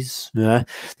 70s. Yeah,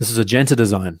 this is a Genta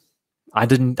design. I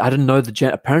didn't know the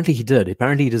Genta. Apparently he did.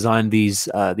 Apparently he designed these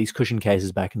cushion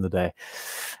cases back in the day.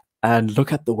 And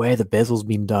look at the way the bezel's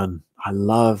been done. I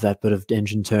love that bit of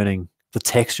engine turning. The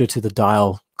texture to the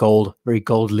dial, gold, very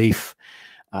gold leaf.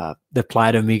 The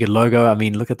Playa Omega logo. I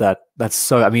mean, look at that. That's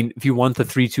so. I mean, if you want the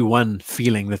 321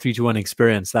 feeling, the 321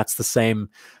 experience, that's the same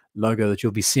logo that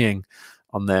you'll be seeing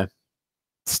on there.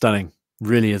 Stunning.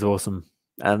 Really is awesome.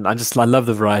 And I love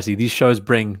the variety. These shows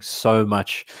bring so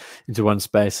much into one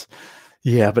space.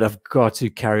 Yeah, but I've got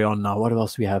to carry on now. What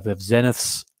else do we have? We have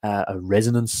Zeniths, a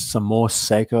Resonance, some more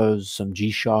Seikos, some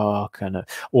G-Shock, and an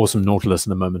awesome Nautilus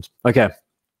in a moment. Okay,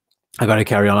 I got to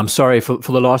carry on. I'm sorry for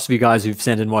the last of you guys who've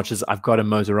sent in watches. I've got to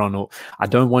Moser on. Or I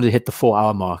don't want to hit the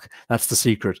 4-hour mark. That's the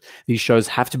secret. These shows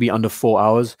have to be under 4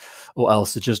 hours, or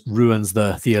else it just ruins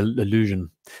the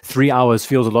illusion. 3 hours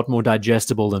feels a lot more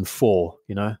digestible than 4.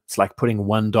 You know, it's like putting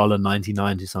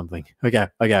 $1.99 to something.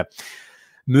 Okay.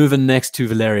 Moving next to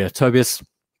Valeria. Tobias,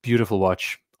 beautiful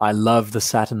watch. I love the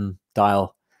satin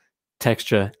dial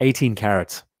texture, 18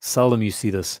 carats. Seldom you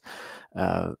see this.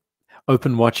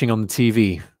 Open watching on the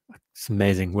TV. It's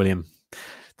amazing, William.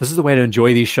 This is the way to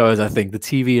enjoy these shows, I think. The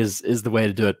TV is the way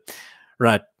to do it.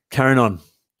 Right, carrying on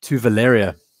to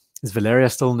Valeria. Is Valeria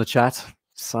still in the chat?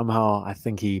 Somehow, I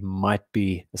think he might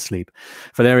be asleep.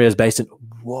 Valeria is based in...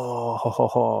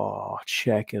 Whoa,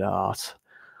 check it out.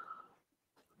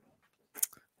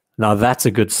 Now that's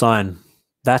a good sign.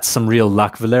 That's some real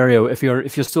luck. Valerio, if you're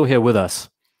still here with us,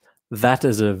 that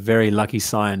is a very lucky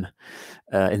sign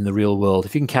in the real world.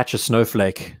 If you can catch a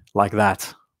snowflake like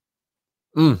that,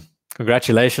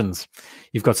 Congratulations.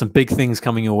 You've got some big things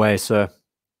coming your way, sir.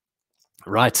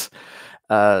 Right.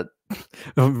 Uh,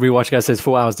 Rewatch guy says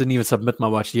 4 hours, didn't even submit my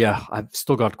watch. Yeah, I've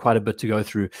still got quite a bit to go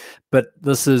through. But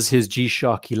this is his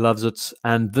G-Shock. He loves it.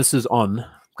 And this is on,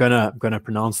 I'm gonna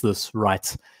pronounce this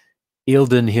right.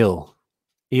 Eildon Hill.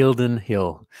 Eildon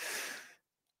Hill.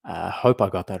 Hope I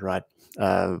got that right.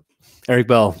 Eric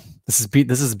Bell, this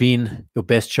has been your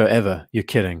best show ever. You're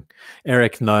kidding.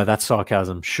 Eric, no, that's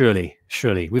sarcasm. Surely.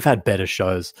 We've had better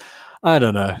shows. I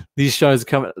don't know. These shows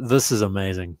come. This is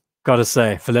amazing. Gotta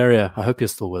say, Valeria, I hope you're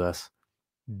still with us.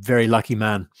 Very lucky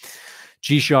man.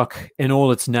 G-Shock in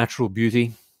all its natural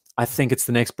beauty. I think it's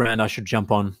the next brand I should jump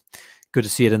on. Good to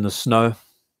see it in the snow.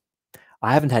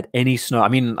 I haven't had any snow. I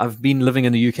mean, I've been living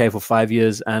in the UK for 5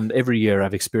 years, and every year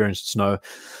I've experienced snow.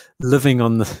 Living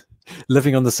on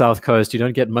the South Coast, you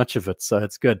don't get much of it, so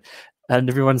it's good. And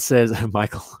everyone says,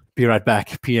 Michael, be right back,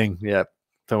 peeing. Yeah,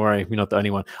 don't worry, you're not the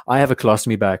only one. I have a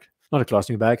colostomy bag. Not a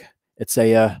colostomy bag. It's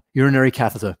a urinary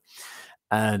catheter,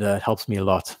 and it helps me a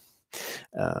lot.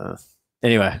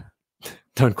 Anyway,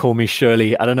 don't call me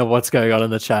Shirley. I don't know what's going on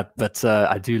in the chat, but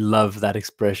I do love that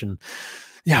expression.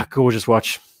 Yeah, gorgeous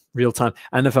watch. Real time.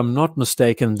 And if I'm not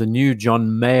mistaken, the new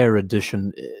John Mayer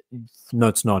edition, no,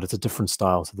 it's not. It's a different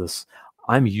style to this.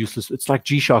 I'm useless. It's like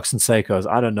G-Shocks and Seikos.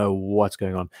 I don't know what's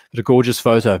going on. But a gorgeous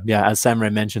photo. Yeah, as Samurai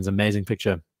mentions, amazing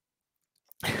picture.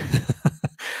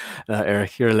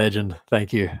 Eric, you're a legend.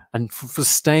 Thank you. And for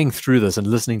staying through this and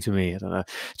listening to me. I don't know.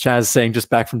 Chaz saying, just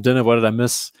back from dinner, what did I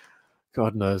miss?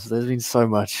 God knows. There's been so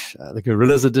much. The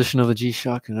Gorillas edition of the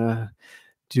G-Shock.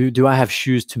 Do I have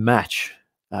shoes to match?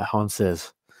 Hans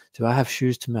says. Do I have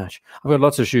shoes to match? I've got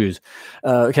lots of shoes.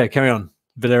 Okay, carry on.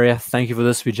 Valeria, thank you for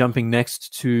this. We're jumping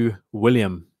next to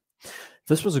William.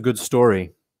 This was a good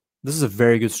story. This is a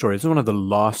very good story. This is one of the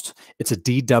last. It's a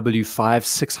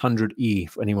DW5600E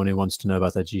for anyone who wants to know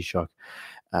about that G-Shock.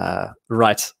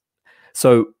 Right.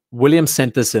 So William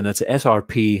sent this in. It's a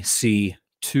SRP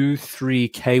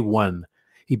C23K1.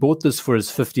 He bought this for his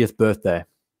 50th birthday.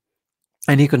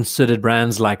 And he considered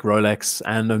brands like Rolex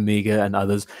and Omega and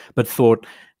others, but thought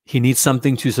he needs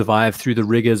something to survive through the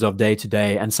rigors of day to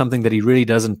day, and something that he really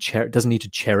doesn't need to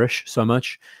cherish so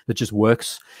much, that just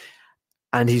works.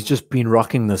 And he's just been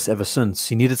rocking this ever since.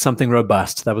 He needed something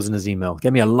robust. That was in his email.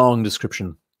 Gave me a long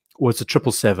description. Or it's a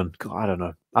 777. God, I don't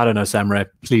know. I don't know, Samurai.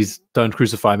 Please don't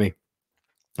crucify me.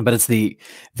 But it's the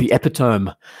epitome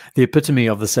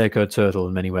of the Seiko turtle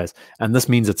in many ways. And this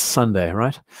means it's Sunday,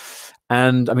 right?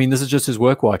 And I mean, this is just his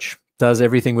work watch. Does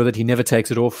everything with it. He never takes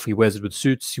it off. He wears it with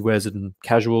suits. He wears it in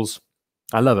casuals.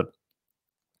 I love it.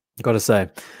 Got to say,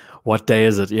 what day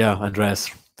is it? Yeah,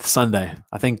 Andreas, Sunday.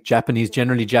 I think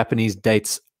generally Japanese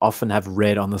dates often have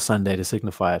red on the Sunday to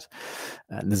signify it.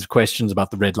 And there's questions about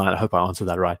the red line. I hope I answered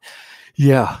that right.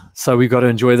 Yeah, so we've got to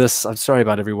enjoy this. I'm sorry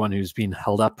about everyone who's been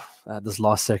held up this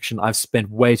last section. I've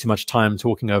spent way too much time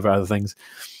talking over other things.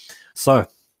 So,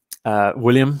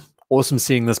 William, awesome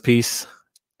seeing this piece.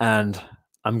 And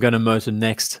I'm going to motor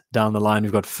next down the line.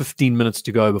 We've got 15 minutes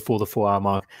to go before the 4-hour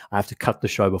mark. I have to cut the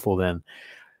show before then.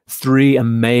 3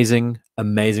 amazing,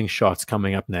 amazing shots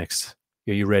coming up next.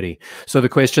 Are you ready? So the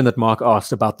question that Mark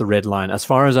asked about the red line, as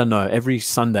far as I know, every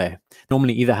Sunday,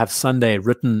 normally either have Sunday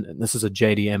written, this is a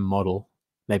JDM model,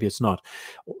 maybe it's not.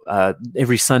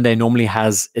 Every Sunday normally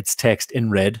has its text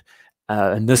in red.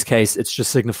 In this case, it's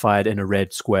just signified in a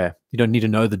red square. You don't need to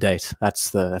know the date. That's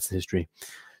the history.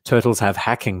 Turtles have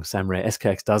hacking, Samurai.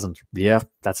 SKX doesn't. Yeah,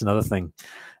 that's another thing.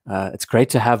 It's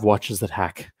great to have watches that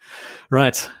hack.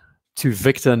 Right, to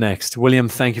Victor next. William,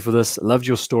 thank you for this. Loved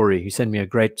your story. You sent me a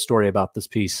great story about this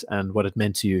piece and what it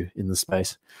meant to you in this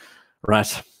space.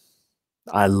 Right,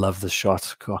 I love this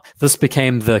shot. God. This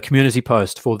became the community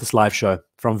post for this live show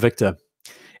from Victor.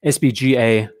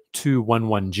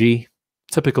 SBGA211G,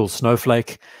 typical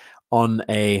snowflake on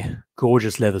a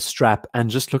gorgeous leather strap. And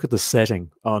just look at the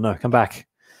setting. Oh no, come back.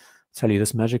 Tell you,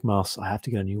 this magic mouse, I have to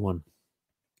get a new one.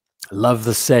 Love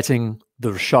the setting,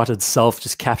 the shot itself,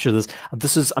 just capture this.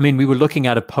 This is, I mean, we were looking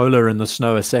at a polar in the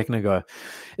snow a second ago.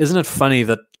 Isn't it funny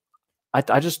that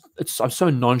I'm so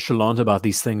nonchalant about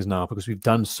these things now because we've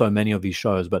done so many of these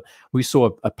shows, but we saw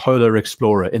a polar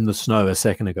explorer in the snow a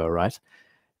second ago, right?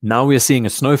 Now we're seeing a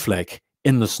snowflake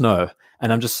in the snow.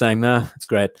 And I'm just saying, nah, it's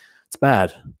great. It's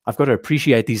bad. I've got to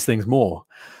appreciate these things more.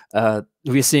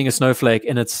 We're seeing a snowflake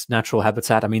in its natural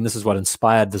habitat. I mean, this is what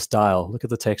inspired this dial. Look at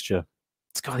the texture.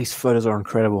 God, these photos are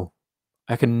incredible.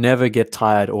 I can never get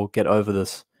tired or get over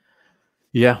this.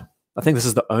 Yeah, I think this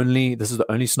is the only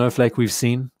snowflake we've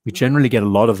seen. We generally get a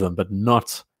lot of them, but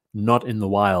not in the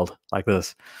wild like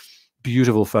this.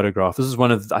 beautiful photograph. This is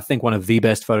one of, I think, one of the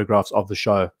best photographs of the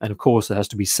show. And of course, it has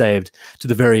to be saved to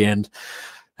the very end,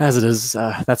 as it is.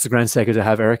 That's the grand secret to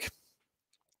have, Eric.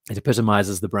 It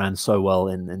epitomizes the brand so well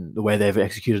in the way they've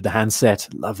executed the handset.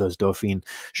 Love those Dauphine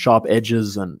sharp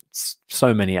edges and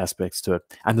so many aspects to it.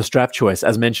 And the strap choice,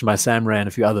 as mentioned by Sam Ray and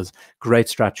a few others, great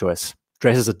strap choice.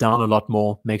 Dresses it down a lot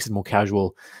more, makes it more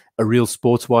casual. A real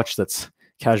sports watch that's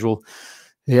casual.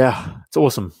 Yeah, it's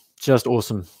awesome. Just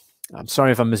awesome. I'm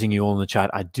sorry if I'm missing you all in the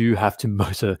chat. I do have to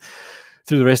motor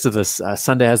through the rest of this.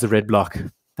 Sunday has the red block.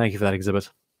 Thank you for that exhibit.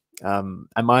 Am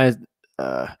I,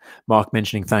 Mark,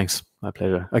 mentioning thanks? My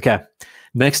pleasure. Okay,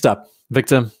 next up,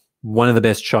 Victor, one of the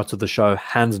best shots of the show,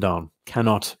 hands down.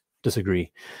 Cannot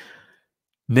disagree.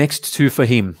 Next to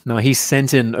Fahim. Now, he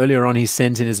sent in, earlier on, he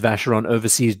sent in his Vacheron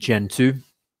Overseas Gen 2.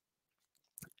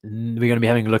 We're going to be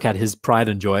having a look at his Pride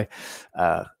and Joy.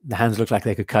 The hands look like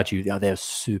they could cut you. They're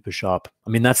super sharp. I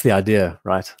mean, that's the idea,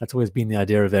 right? That's always been the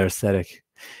idea of their aesthetic.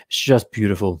 It's just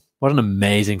beautiful. What an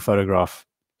amazing photograph.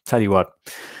 Tell you what.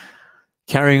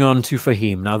 Carrying on to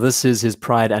Fahim. Now, this is his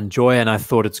Pride and Joy, and I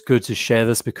thought it's good to share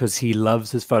this because he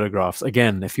loves his photographs.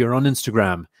 Again, if you're on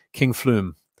Instagram, King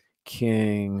Flume,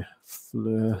 getting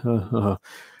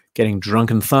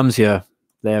drunken thumbs here.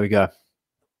 There we go.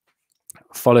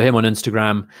 Follow him on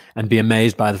Instagram and be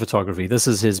amazed by the photography. This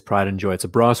is his Pride and Joy. It's a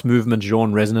brass movement,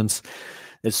 Jaune resonance.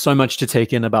 There's so much to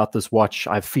take in about this watch.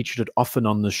 I've featured it often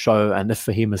on the show, and if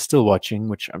Fahim is still watching,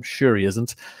 which I'm sure he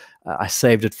isn't, I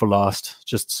saved it for last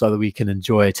just so that we can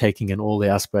enjoy taking in all the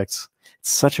aspects. It's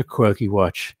such a quirky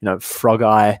watch, you know, frog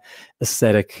eye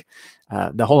aesthetic.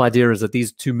 The whole idea is that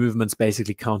these two movements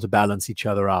basically counterbalance each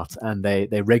other out, and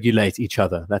they regulate each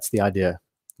other. That's the idea.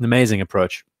 An amazing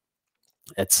approach.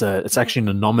 It's actually an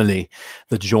anomaly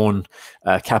that Jaune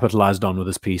capitalized on with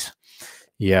this piece.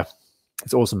 Yeah,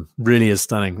 it's awesome. Really is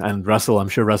stunning. And Russell, I'm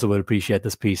sure Russell would appreciate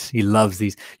this piece. He loves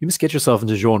these. You must get yourself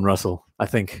into Jaune, Russell, I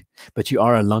think. But you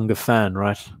are a Lunga fan,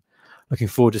 right? Looking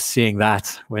forward to seeing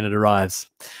that when it arrives.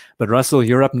 But Russell,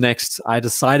 you're up next. I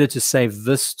decided to save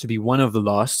this to be one of the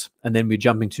last, and then we're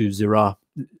jumping to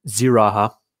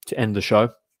Ziraha to end the show.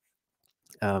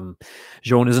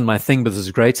 Jaune isn't my thing, but this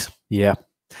is great. Yeah.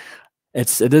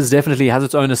 It is definitely has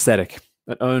its own aesthetic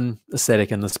in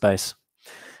the space.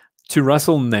 To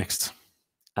Russell next.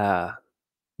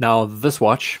 Now this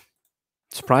watch,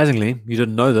 surprisingly, you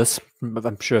didn't know this.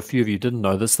 I'm sure a few of you didn't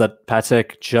know this, that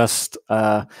Patek just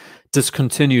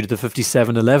discontinued the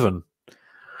 5711.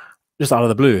 Just out of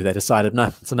the blue, they decided,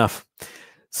 no, it's enough.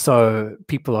 So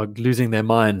people are losing their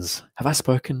minds. Have I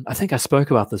spoken? I think I spoke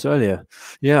about this earlier.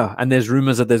 Yeah, and there's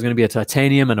rumors that there's going to be a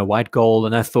titanium and a white gold,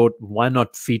 and I thought, why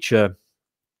not feature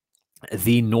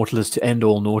the Nautilus to end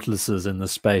all Nautiluses in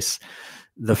this space,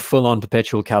 the full-on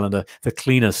perpetual calendar, the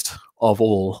cleanest of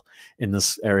all in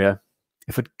this area.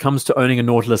 If it comes to owning a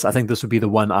Nautilus, I think this would be the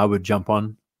one I would jump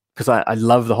on, because I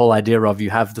love the whole idea of you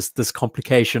have this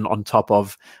complication on top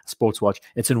of a sports watch.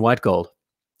 It's in white gold,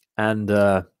 and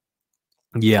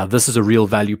yeah, this is a real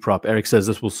value prop. Eric says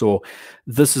this will soar.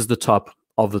 This is the top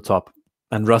of the top.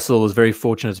 And Russell was very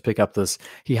fortunate to pick up this.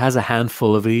 He has a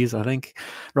handful of these, I think.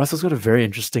 Russell's got a very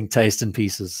interesting taste in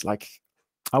pieces. Like,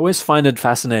 I always find it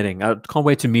fascinating. I can't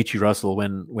wait to meet you, Russell,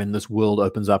 when this world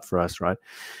opens up for us, right?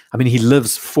 I mean, he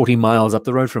lives 40 miles up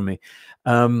the road from me.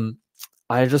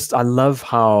 I love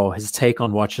how his take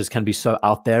on watches can be so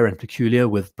out there and peculiar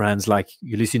with brands like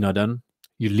Ulysse Nardin.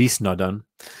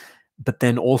 But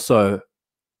then also,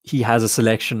 he has a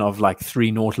selection of like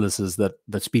 3 Nautiluses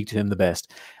that speak to him the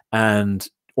best. And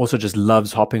also just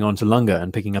loves hopping onto Lunga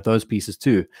and picking up those pieces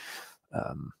too.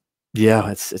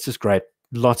 Yeah, it's just great.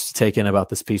 Lots to take in about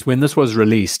this piece. When this was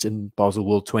released in Basel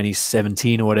World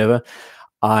 2017 or whatever,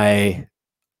 I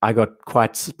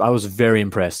was very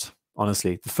impressed,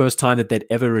 honestly. The first time that they'd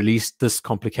ever released this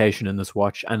complication in this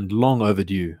watch, and long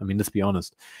overdue. I mean, let's be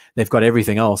honest. They've got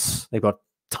everything else. They've got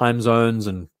time zones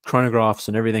and chronographs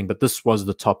and everything, but this was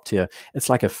the top tier. It's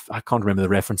like I can't remember the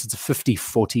reference. It's a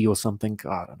 50-40 or something.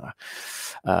 I don't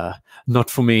know. Not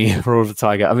for me, Roar of the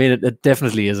Tiger. I mean, it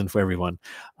definitely isn't for everyone.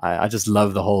 I just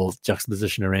love the whole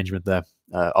juxtaposition arrangement there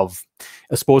of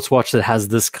a sports watch that has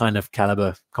this kind of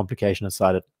caliber complication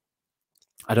inside it.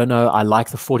 I don't know. I like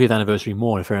the 40th anniversary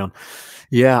more, if everyone.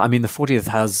 Yeah, I mean, the 40th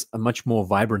has a much more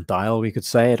vibrant dial, we could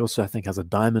say. It also, I think, has a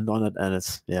diamond on it, and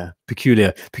it's, yeah,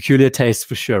 peculiar taste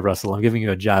for sure, Russell. I'm giving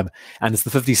you a jab. And it's the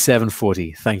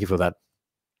 5740. Thank you for that.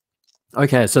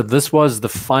 Okay, so this was the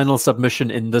final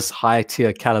submission in this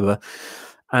high-tier caliber.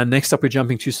 And next up, we're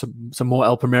jumping to some more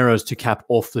El Primeros to cap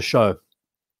off the show.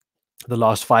 The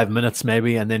last 5 minutes,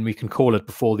 maybe, and then we can call it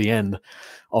before the end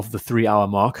of the 3-hour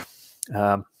mark.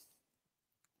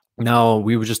 Now,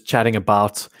 we were just chatting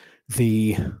about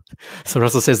The So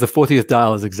Russell says the 40th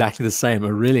dial is exactly the same. Oh,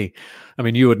 really? I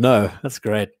mean, you would know. That's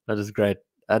great. That is great.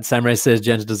 And Sam Ray says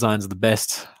Genta Designs are the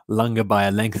best, Lunga by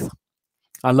a length.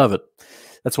 I love it.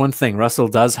 That's one thing. Russell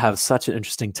does have such an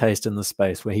interesting taste in the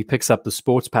space where he picks up the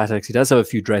sports paddocks. He does have a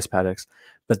few dress paddocks,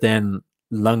 but then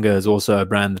Lunga is also a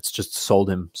brand that's just sold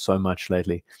him so much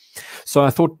lately. So I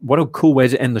thought, what a cool way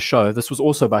to end the show. This was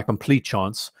also by complete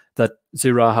chance that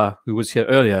Ziraha, who was here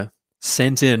earlier,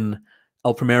 sent in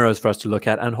El Primeros for us to look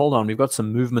at. And hold on, we've got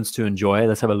some movements to enjoy.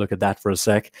 Let's have a look at that for a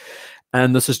sec.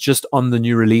 And this is just on the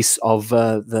new release of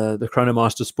the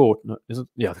Chronomaster Sport. No,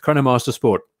 yeah, the Chronomaster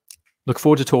Sport. Look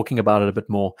forward to talking about it a bit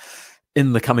more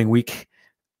in the coming week.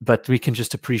 But we can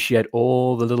just appreciate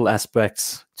all the little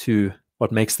aspects to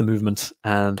what makes the movement.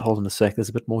 And hold on a sec, there's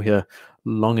a bit more here.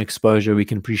 Long exposure. We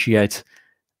can appreciate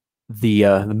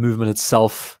the movement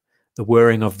itself, the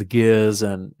whirring of the gears,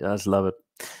 and I just love it.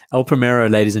 El Primero,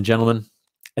 ladies and gentlemen,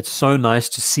 it's so nice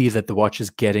to see that the watch is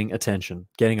getting attention,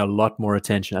 getting a lot more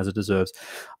attention as it deserves.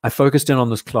 I focused in on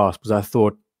this class because I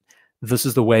thought this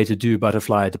is the way to do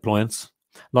butterfly deployants.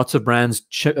 Lots of brands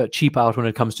cheap out when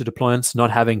it comes to deployants, not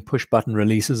having push button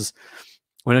releases.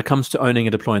 When it comes to owning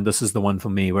a deployant, this is the one for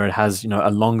me, where it has,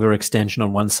 a longer extension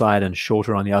on one side and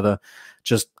shorter on the other.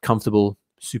 Just comfortable,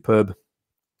 superb.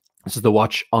 This is the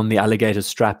watch on the alligator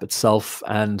strap itself,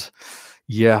 and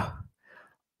yeah,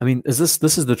 I mean, this is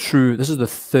the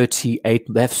 38.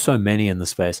 They have so many in the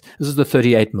space. This is the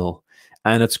 38 mil,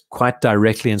 and it's quite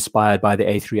directly inspired by the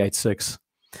A386.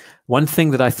 One thing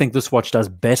that I think this watch does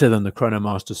better than the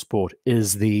Chronomaster Sport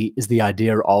is the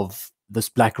idea of this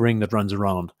black ring that runs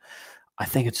around. I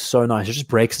think it's so nice. It just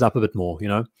breaks it up a bit more,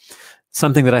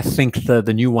 Something that I think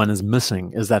the new one is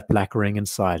missing is that black ring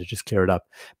inside. It just clear it up.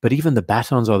 But even the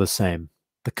batons are the same.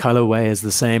 The colorway is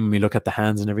the same when we look at the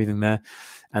hands and everything there,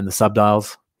 and the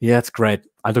subdials. Yeah, it's great.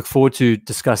 I look forward to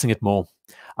discussing it more.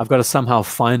 I've got to somehow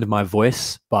find my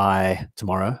voice by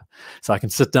tomorrow so I can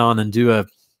sit down and do a,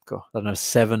 I don't know,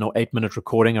 7 or 8 minute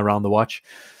recording around the watch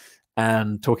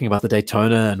and talking about the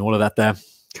Daytona and all of that there.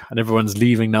 And everyone's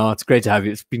leaving now. It's great to have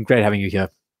you. It's been great having you here.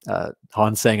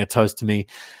 Hans saying a toast to me.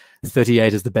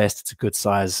 38 is the best. It's a good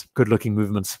size, good looking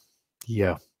movements.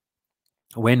 Yeah.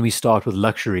 When we start with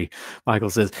luxury, Michael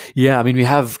says, yeah, I mean, we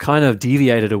have kind of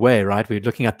deviated away, right? We're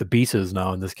looking at the beaters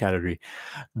now in this category.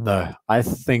 No, I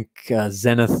think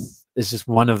Zenith is just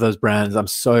one of those brands. I'm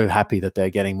so happy that they're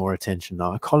getting more attention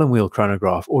now. A column wheel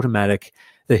chronograph, automatic.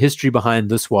 The history behind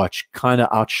this watch kind of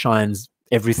outshines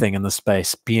everything in the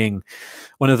space, being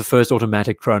one of the first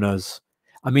automatic chronos.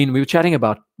 I mean, we were chatting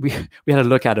about, we had a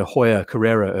look at a Hoya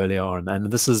Carrera earlier on,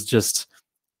 and this is just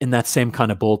in that same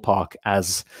kind of ballpark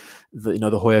as the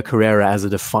Hoya Carrera as a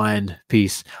defined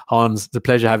piece. Hans, it's a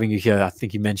pleasure having you here. I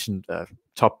think you mentioned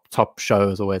top show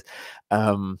as always.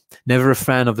 Never a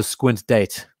fan of the squint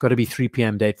date. Got to be 3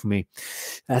 p.m. date for me.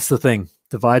 That's the thing.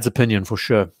 Divides opinion for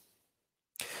sure.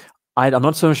 I'm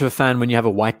not so much of a fan when you have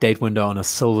a white date window on a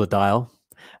silver dial.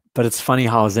 But it's funny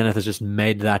how Zenith has just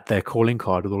made that their calling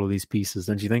card with all of these pieces,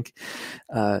 don't you think?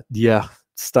 Yeah,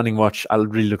 stunning watch. I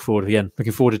really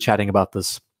looking forward to chatting about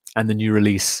this and the new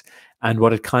release and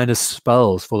what it kind of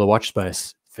spells for the watch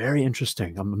space. Very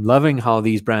interesting. I'm loving how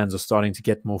these brands are starting to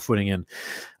get more footing in.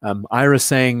 Ira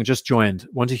saying, just joined.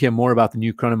 Want to hear more about the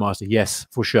new Chronomaster? Yes,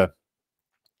 for sure.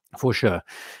 For sure.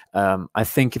 I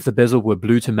think if the bezel were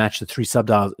blue to match the 3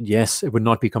 subdials, yes, it would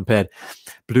not be compared.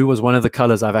 Blue was one of the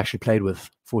colors I've actually played with,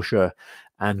 for sure,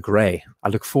 and gray. I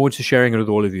look forward to sharing it with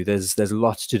all of you. There's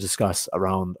lots to discuss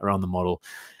around the model,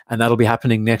 and that'll be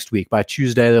happening next week. By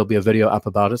Tuesday, there'll be a video up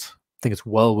about it. I think it's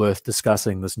well worth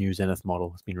discussing this new Zenith model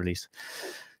that's been released.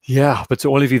 Yeah, but to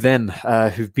all of you then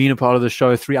who've been a part of the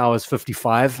show, 3 hours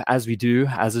 55, as we do,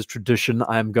 as is tradition,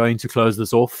 I'm going to close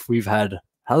this off. We've had a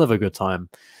hell of a good time.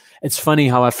 It's funny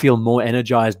how I feel more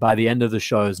energized by the end of the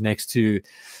shows next to,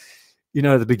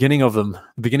 the beginning of them.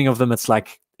 The beginning of them, it's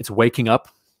like it's waking up.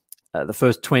 The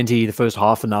first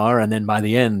half an hour, and then by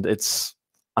the end,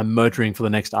 I'm motoring for the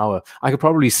next hour. I could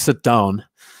probably sit down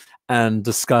and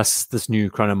discuss this new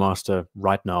Chronomaster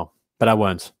right now, but I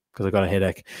won't because I got a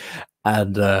headache.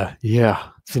 And yeah,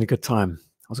 it's been a good time.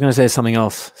 I was going to say something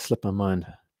else, slipped my mind.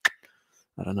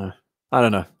 I don't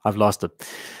know. I've lost it.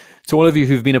 To all of you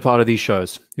who've been a part of these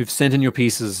shows, who've sent in your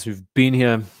pieces, who've been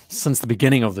here since the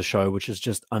beginning of the show, which is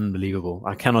just unbelievable.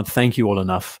 I cannot thank you all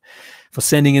enough for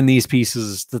sending in these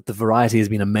pieces. That the variety has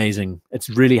been amazing. It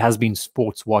really has been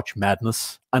sports watch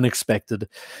madness, unexpected.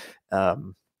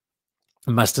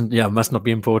 Must not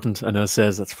be important. I know it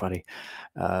says that's funny.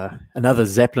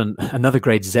 Another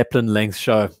great Zeppelin length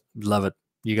show. Love it,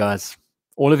 you guys.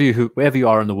 All of you wherever you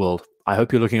are in the world, I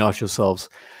hope you're looking after yourselves.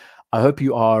 I hope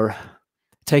you are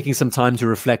taking some time to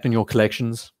reflect on your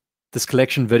collections. This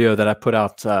collection video that I put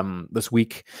out this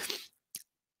week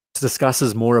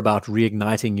discusses more about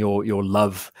reigniting your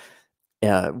love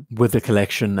with the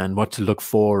collection and what to look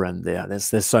for. And yeah,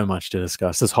 there's so much to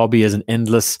discuss. This hobby is an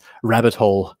endless rabbit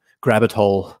hole. Grab it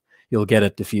hole. You'll get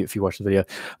it if you watch the video.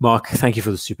 Mark, thank you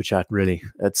for the super chat. Really,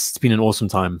 it's been an awesome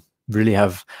time. Really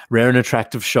have rare and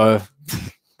attractive show.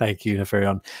 Thank you,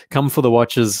 Neferion. Come for the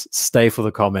watches, stay for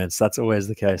the comments. That's always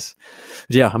the case.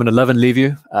 But yeah, I'm going to love and leave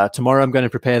you. Tomorrow, I'm going to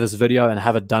prepare this video and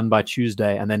have it done by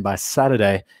Tuesday. And then by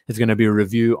Saturday, it's going to be a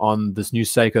review on this new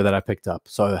Seiko that I picked up.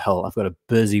 So hell, I've got a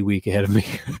busy week ahead of me.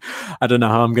 I don't know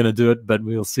how I'm going to do it, but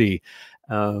we'll see.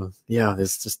 Yeah,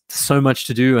 there's just so much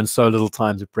to do and so little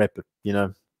time to prep it. You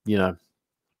know.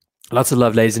 Lots of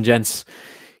love, ladies and gents.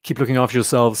 Keep looking after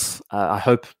yourselves. I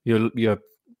hope you're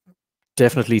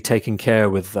definitely taking care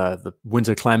with the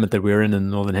winter climate that we're in the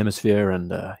Northern Hemisphere.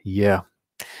 And yeah,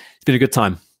 it's been a good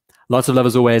time. Lots of love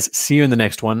as always. See you in the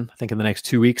next one, I think in the next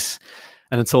 2 weeks.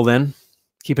 And until then,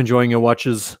 keep enjoying your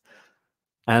watches.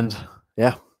 And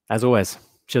yeah, as always,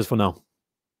 cheers for now.